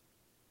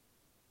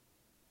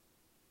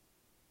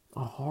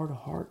 A hard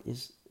heart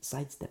is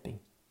sidestepping.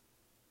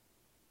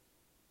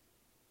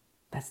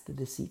 That's the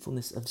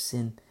deceitfulness of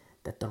sin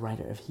that the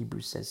writer of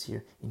Hebrews says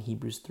here in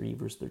Hebrews 3,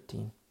 verse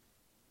 13.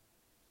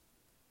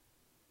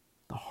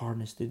 The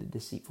hardness through the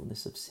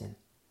deceitfulness of sin.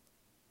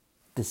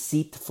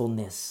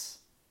 Deceitfulness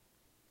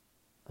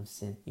of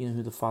sin. You know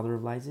who the father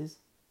of lies is?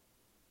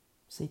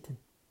 Satan.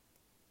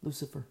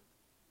 Lucifer.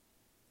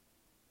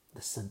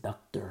 The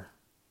seductor.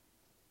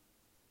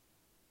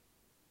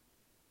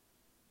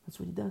 That's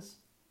what he does.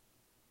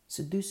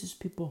 Seduces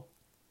people.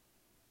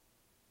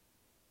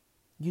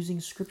 Using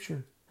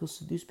scripture, he'll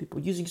seduce people.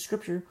 Using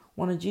scripture,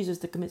 wanted Jesus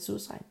to commit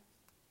suicide.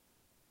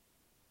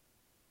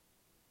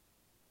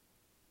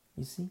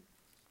 You see?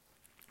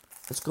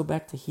 Let's go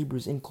back to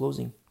Hebrews in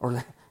closing.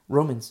 Or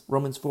Romans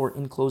 4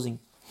 in closing.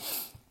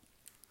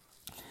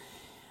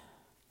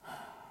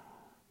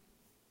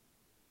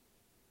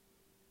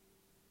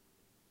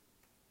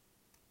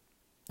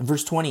 In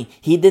verse 20,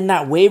 he did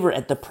not waver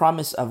at the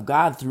promise of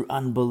God through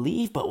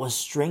unbelief, but was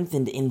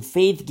strengthened in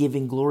faith,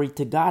 giving glory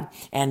to God,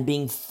 and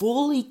being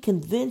fully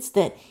convinced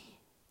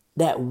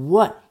that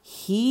what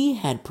he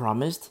had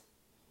promised,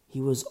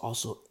 he was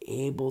also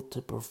able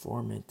to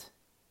perform it.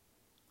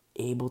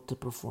 Able to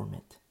perform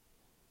it.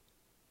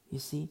 You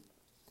see?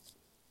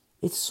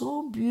 It's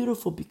so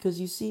beautiful because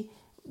you see,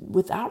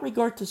 without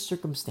regard to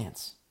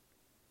circumstance,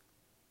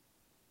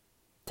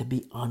 to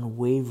be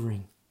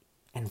unwavering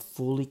and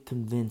fully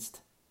convinced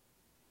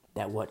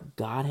that what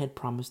God had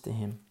promised to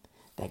him,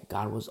 that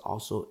God was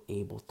also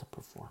able to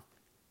perform.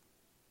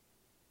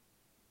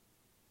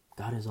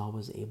 God is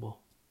always able.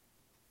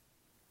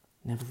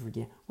 Never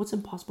forget. What's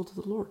impossible to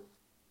the Lord?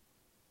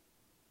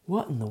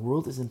 What in the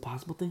world is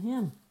impossible to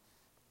him?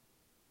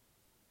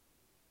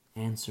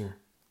 Answer,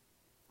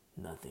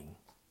 nothing.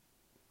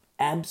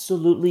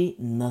 Absolutely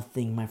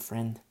nothing, my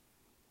friend.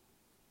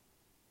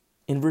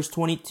 In verse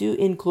 22,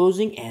 in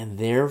closing, and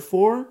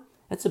therefore,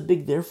 that's a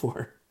big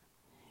therefore.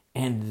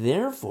 And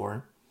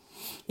therefore,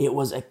 it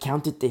was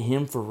accounted to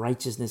him for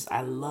righteousness.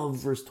 I love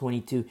verse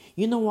 22.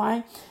 You know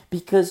why?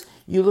 Because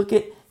you look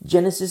at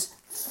Genesis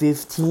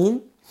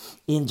 15.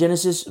 In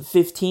Genesis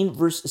 15,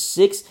 verse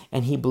 6,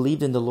 and he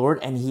believed in the Lord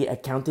and he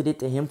accounted it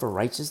to him for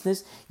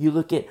righteousness. You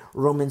look at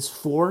Romans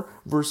 4,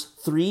 verse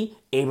 3,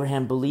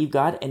 Abraham believed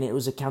God and it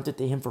was accounted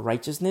to him for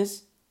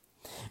righteousness.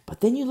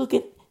 But then you look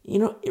at,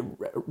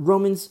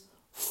 Romans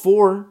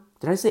 4.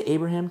 Did I say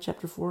Abraham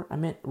chapter 4? I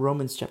meant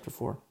Romans chapter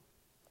 4.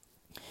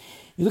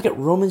 You look at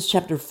Romans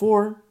chapter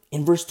 4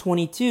 in verse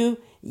 22.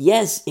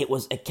 Yes, it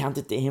was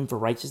accounted to him for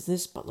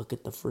righteousness, but look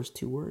at the first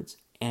two words.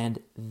 And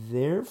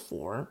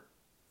therefore,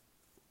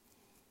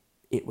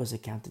 it was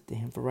accounted to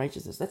him for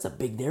righteousness. That's a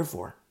big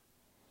therefore.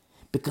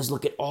 Because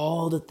look at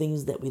all the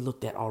things that we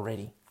looked at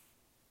already.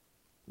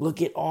 Look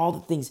at all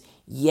the things.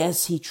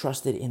 Yes, he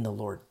trusted in the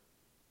Lord.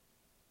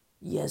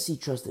 Yes, he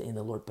trusted in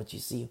the Lord. But you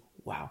see,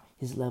 wow,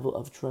 his level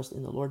of trust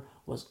in the Lord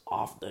was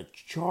off the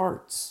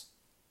charts.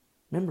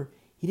 Remember,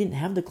 he didn't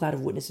have the cloud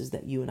of witnesses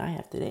that you and I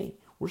have today.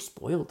 We're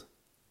spoiled.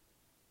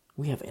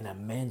 We have an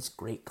immense,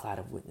 great cloud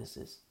of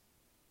witnesses.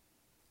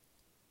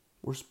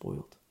 We're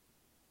spoiled.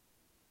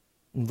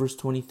 In verse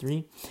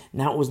 23,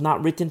 now it was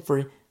not written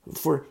for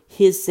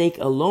his sake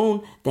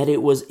alone that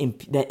it was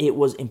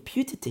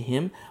imputed to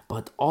him,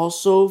 but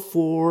also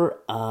for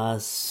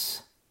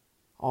us.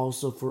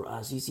 Also for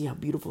us. You see how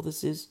beautiful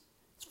this is?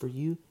 It's for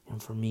you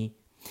and for me.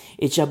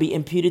 It shall be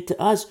imputed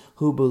to us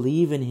who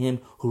believe in him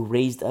who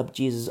raised up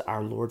Jesus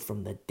our Lord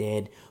from the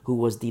dead, who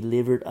was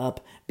delivered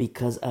up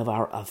because of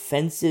our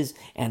offenses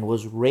and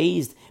was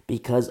raised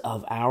because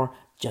of our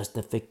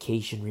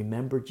justification.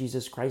 Remember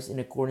Jesus Christ in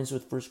accordance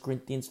with 1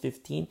 Corinthians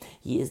 15.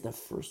 He is the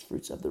first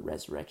fruits of the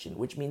resurrection,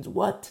 which means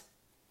what?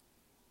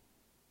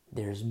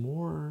 There's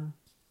more.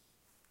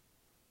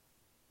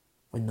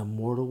 When the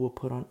mortal will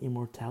put on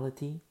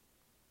immortality,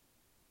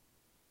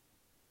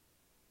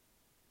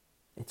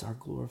 it's our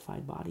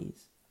glorified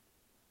bodies.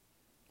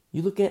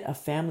 You look at a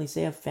family,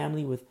 say a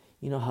family with,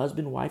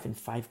 husband, wife, and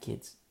 5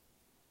 kids.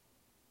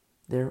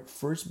 Their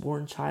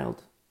firstborn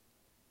child,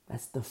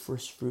 that's the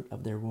first fruit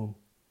of their womb.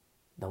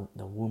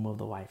 The womb of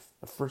the wife.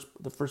 The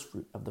first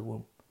fruit of the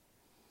womb.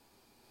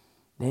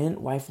 Then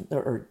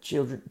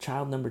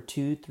child number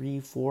 2, 3,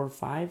 4,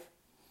 5.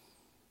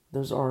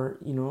 Those are,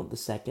 the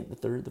second, the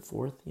third, the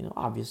fourth,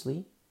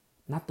 obviously.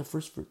 Not the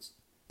first fruits.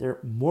 There are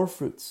more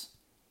fruits.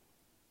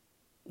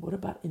 What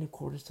about in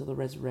accordance to the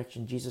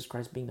resurrection? Jesus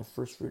Christ being the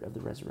first fruit of the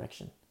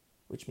resurrection.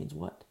 Which means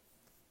what?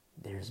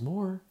 There's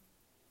more.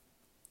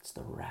 It's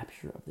the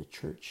rapture of the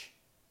church.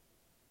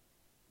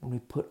 When we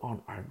put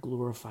on our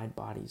glorified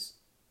bodies.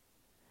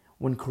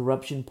 When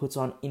corruption puts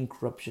on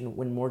incorruption.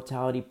 When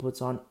mortality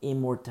puts on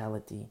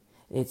immortality.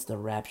 It's the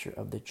rapture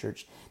of the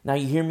church. Now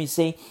you hear me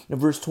say in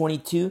verse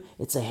 22,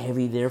 it's a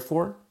heavy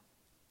therefore.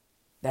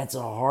 That's a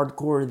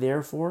hardcore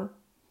therefore.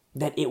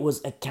 That it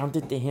was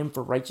accounted to him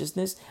for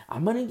righteousness.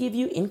 I'm going to give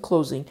you, in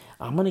closing,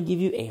 I'm going to give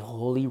you a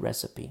holy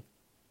recipe.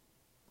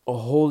 A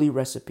holy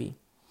recipe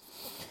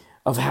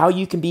of how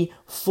you can be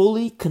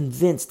fully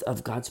convinced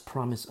of God's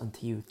promise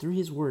unto you through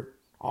his word.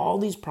 All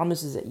these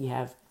promises that you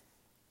have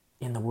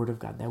in the word of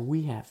God, that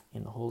we have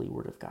in the holy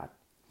word of God.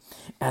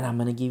 And I'm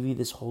going to give you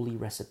this holy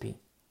recipe.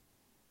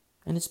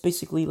 And it's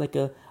basically like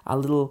a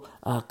little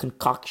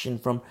concoction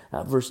from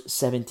verse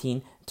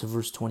 17 to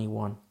verse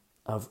 21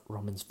 of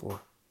Romans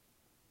 4.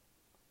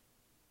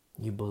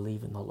 You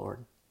believe in the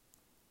Lord.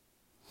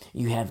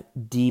 You have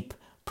deep,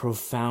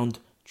 profound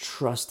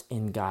trust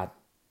in God.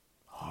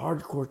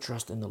 Hardcore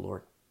trust in the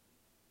Lord.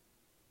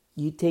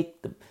 You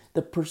take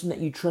the person that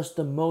you trust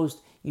the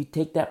most, you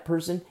take that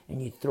person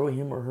and you throw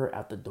him or her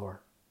out the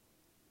door.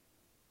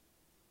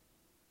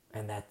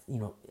 And that,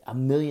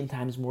 1,000,000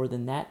 times more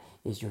than that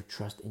is your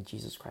trust in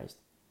Jesus Christ.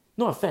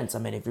 No offense. I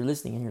mean, if you're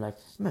listening and you're like,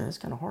 man, that's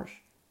kind of harsh.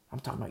 I'm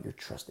talking about your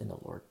trust in the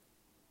Lord.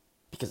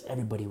 Because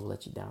everybody will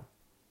let you down.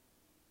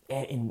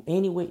 In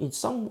any way, in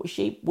some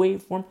shape, way,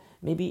 form,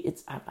 maybe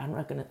it's, I'm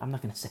not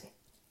gonna say.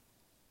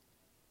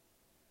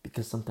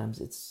 Because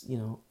sometimes it's,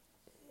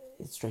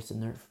 it strikes a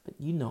nerve. But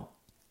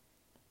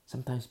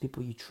sometimes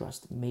people you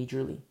trust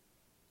majorly,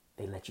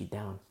 they let you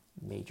down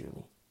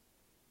majorly.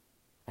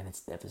 And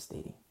it's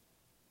devastating.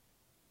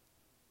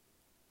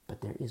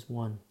 But there is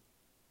one,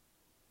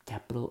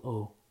 capital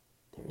O,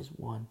 there is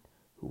one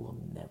who will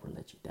never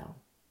let you down,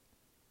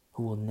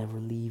 who will never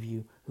leave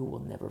you, who will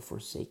never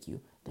forsake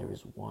you. There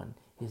is one.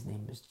 His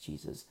name is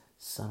Jesus,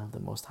 Son of the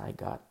Most High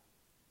God.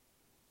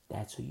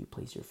 That's who you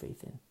place your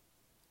faith in.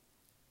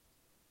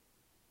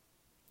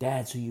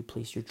 That's who you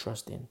place your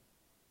trust in.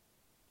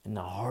 And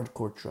the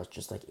hardcore trust,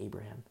 just like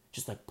Abraham,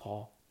 just like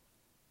Paul.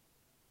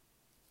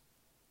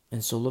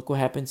 And so look what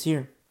happens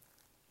here.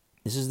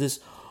 This is this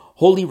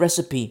holy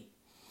recipe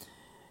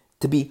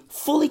to be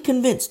fully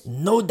convinced,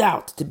 no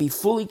doubt, to be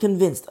fully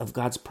convinced of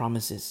God's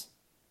promises.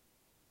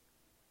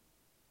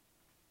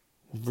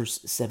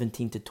 Verse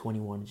 17 to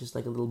 21, just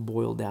like a little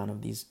boil down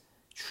of these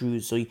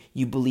truths. So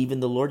you believe in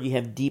the Lord, you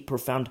have deep,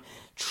 profound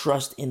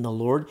trust in the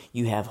Lord,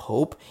 you have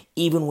hope.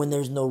 Even when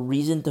there's no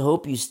reason to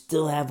hope, you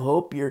still have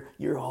hope.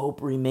 Your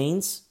hope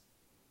remains.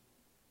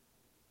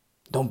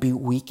 Don't be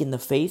weak in the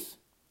faith.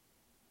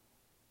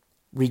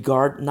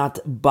 Regard not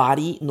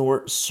body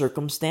nor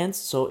circumstance.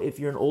 So if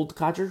you're an old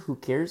codger, who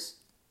cares?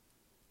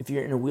 If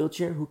you're in a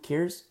wheelchair, who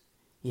cares?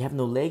 You have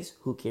no legs,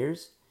 who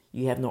cares?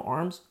 You have no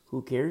arms,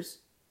 who cares?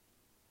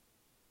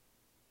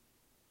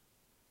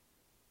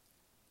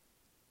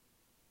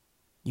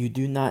 You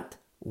do not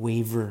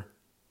waver.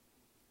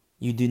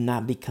 You do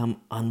not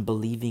become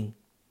unbelieving.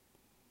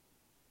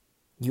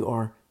 You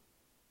are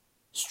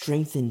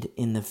strengthened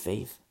in the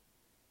faith.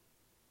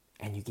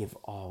 And you give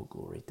all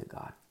glory to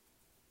God.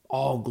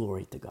 All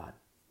glory to God.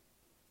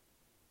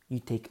 You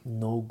take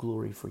no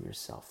glory for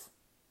yourself.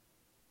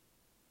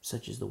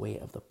 Such is the way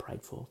of the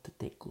prideful, to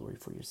take glory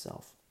for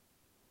yourself.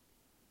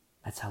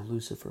 That's how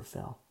Lucifer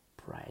fell.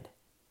 Pride.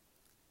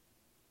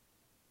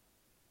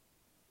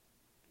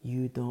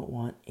 You don't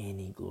want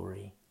any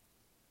glory.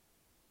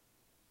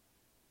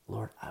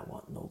 Lord, I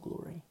want no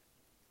glory.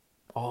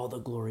 All the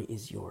glory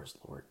is yours,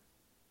 Lord.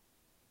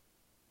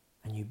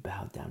 And you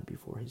bow down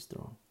before his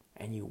throne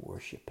and you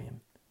worship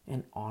him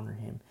and honor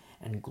him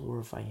and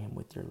glorify him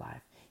with your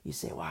life. You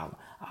say, wow,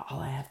 all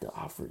I have to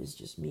offer is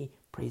just me.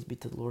 Praise be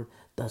to the Lord.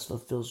 Thus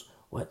fulfills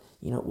what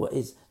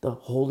is the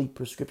holy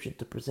prescription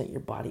to present your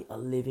body a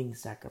living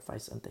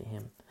sacrifice unto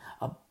him,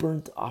 a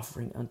burnt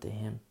offering unto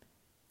him.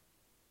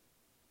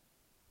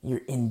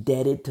 You're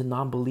indebted to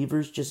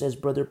non-believers, just as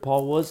Brother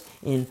Paul was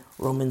in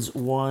Romans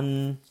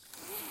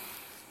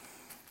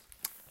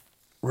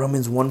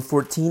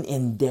 1:14,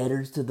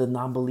 indebted to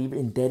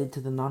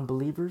the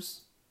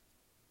non-believers.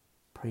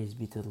 Praise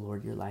be to the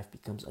Lord. Your life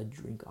becomes a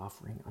drink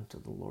offering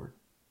unto the Lord.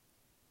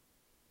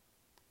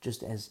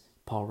 Just as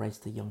Paul writes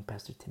to young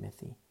Pastor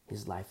Timothy,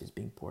 his life is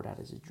being poured out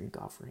as a drink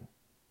offering,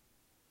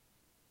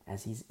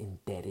 as he's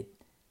indebted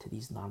to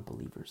these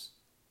non-believers.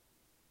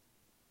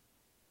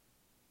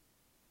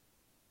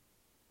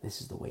 This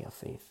is the way of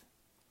faith.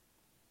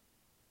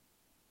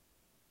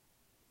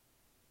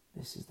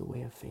 This is the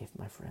way of faith,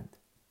 my friend.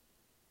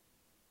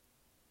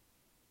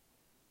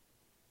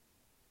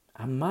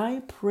 And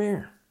my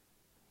prayer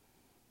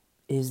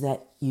is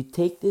that you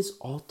take this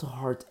all to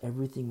heart,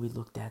 everything we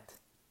looked at,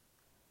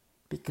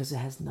 because it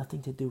has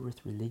nothing to do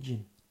with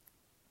religion.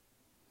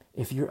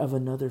 If you're of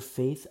another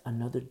faith,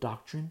 another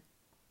doctrine,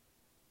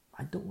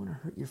 I don't want to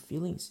hurt your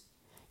feelings.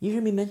 You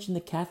hear me mention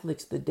the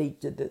Catholics, the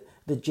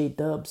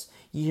J-Dubs.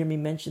 You hear me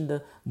mention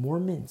the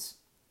Mormons.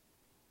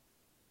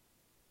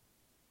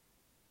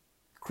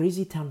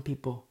 Crazy town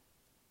people.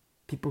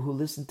 People who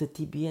listen to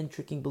TBN,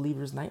 Tricking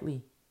Believers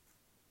Nightly.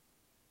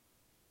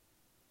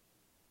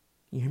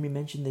 You hear me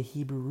mention the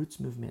Hebrew Roots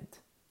movement.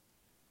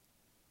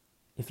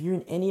 If you're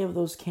in any of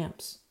those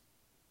camps,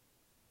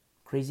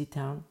 Crazy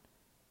Town,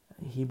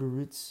 Hebrew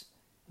Roots,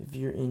 if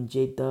you're in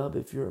J-Dub,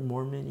 if you're a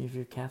Mormon, if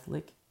you're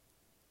Catholic,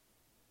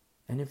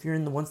 and if you're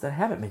in the ones that I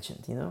haven't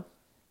mentioned, now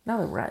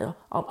that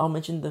I'll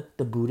mention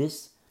the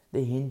Buddhists,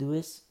 the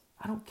Hinduists.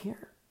 I don't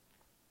care.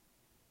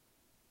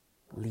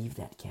 Leave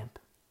that camp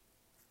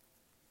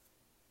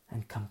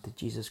and come to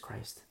Jesus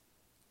Christ.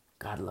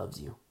 God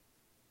loves you.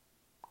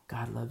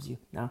 God loves you.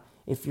 Now,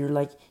 if you're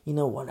like,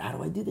 what? How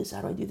do I do this?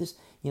 How do I do this?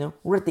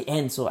 We're at the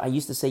end. So I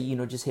used to say,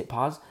 just hit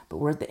pause, but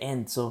we're at the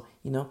end. So,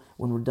 when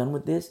we're done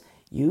with this,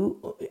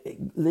 you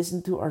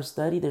listen to our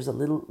study. There's a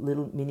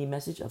little mini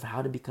message of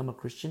how to become a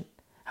Christian,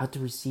 how to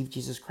receive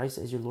Jesus Christ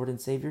as your Lord and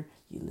Savior.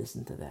 You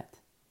listen to that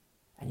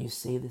and you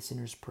say the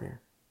sinner's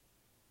prayer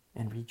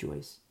and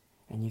rejoice,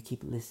 and you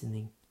keep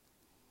listening,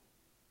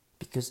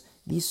 because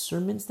these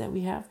sermons that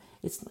we have,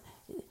 there's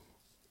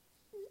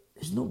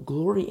no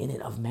glory in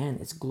it of man.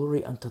 It's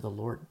glory unto the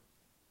Lord.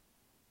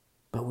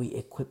 But we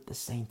equip the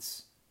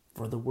saints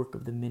for the work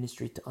of the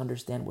ministry to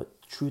understand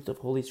what the truth of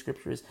Holy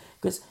Scripture is.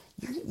 Because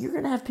you're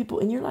going to have people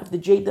in your life, the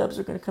J-Dubs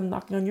are going to come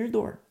knocking on your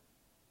door.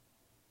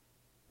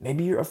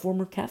 Maybe you're a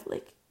former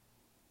Catholic.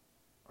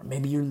 Or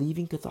maybe you're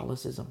leaving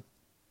Catholicism.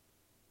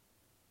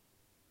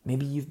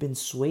 Maybe you've been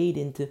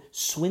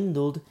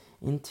swindled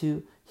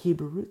into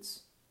Hebrew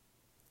Roots.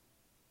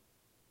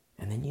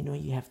 And then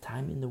you have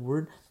time in the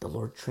Word. The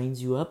Lord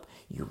trains you up.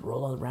 You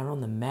roll around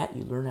on the mat.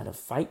 You learn how to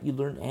fight. You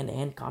learn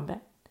hand-to-hand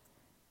combat.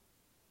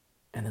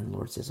 And then the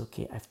Lord says,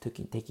 okay, I've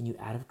taken you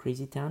out of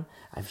Crazy Town.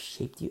 I've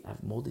shaped you.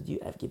 I've molded you.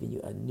 I've given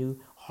you a new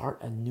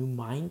heart, a new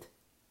mind.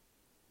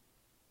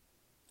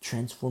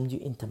 Transformed you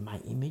into my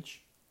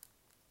image.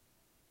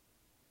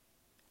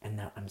 And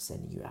now I'm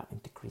sending you out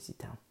into Crazy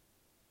Town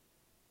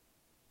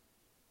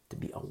to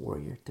be a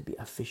warrior, to be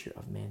a fisher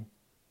of men.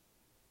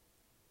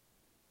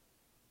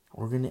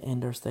 We're going to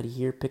end our study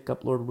here. Pick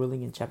up, Lord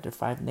willing, in chapter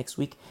 5 next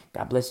week.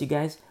 God bless you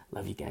guys.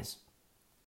 Love you guys.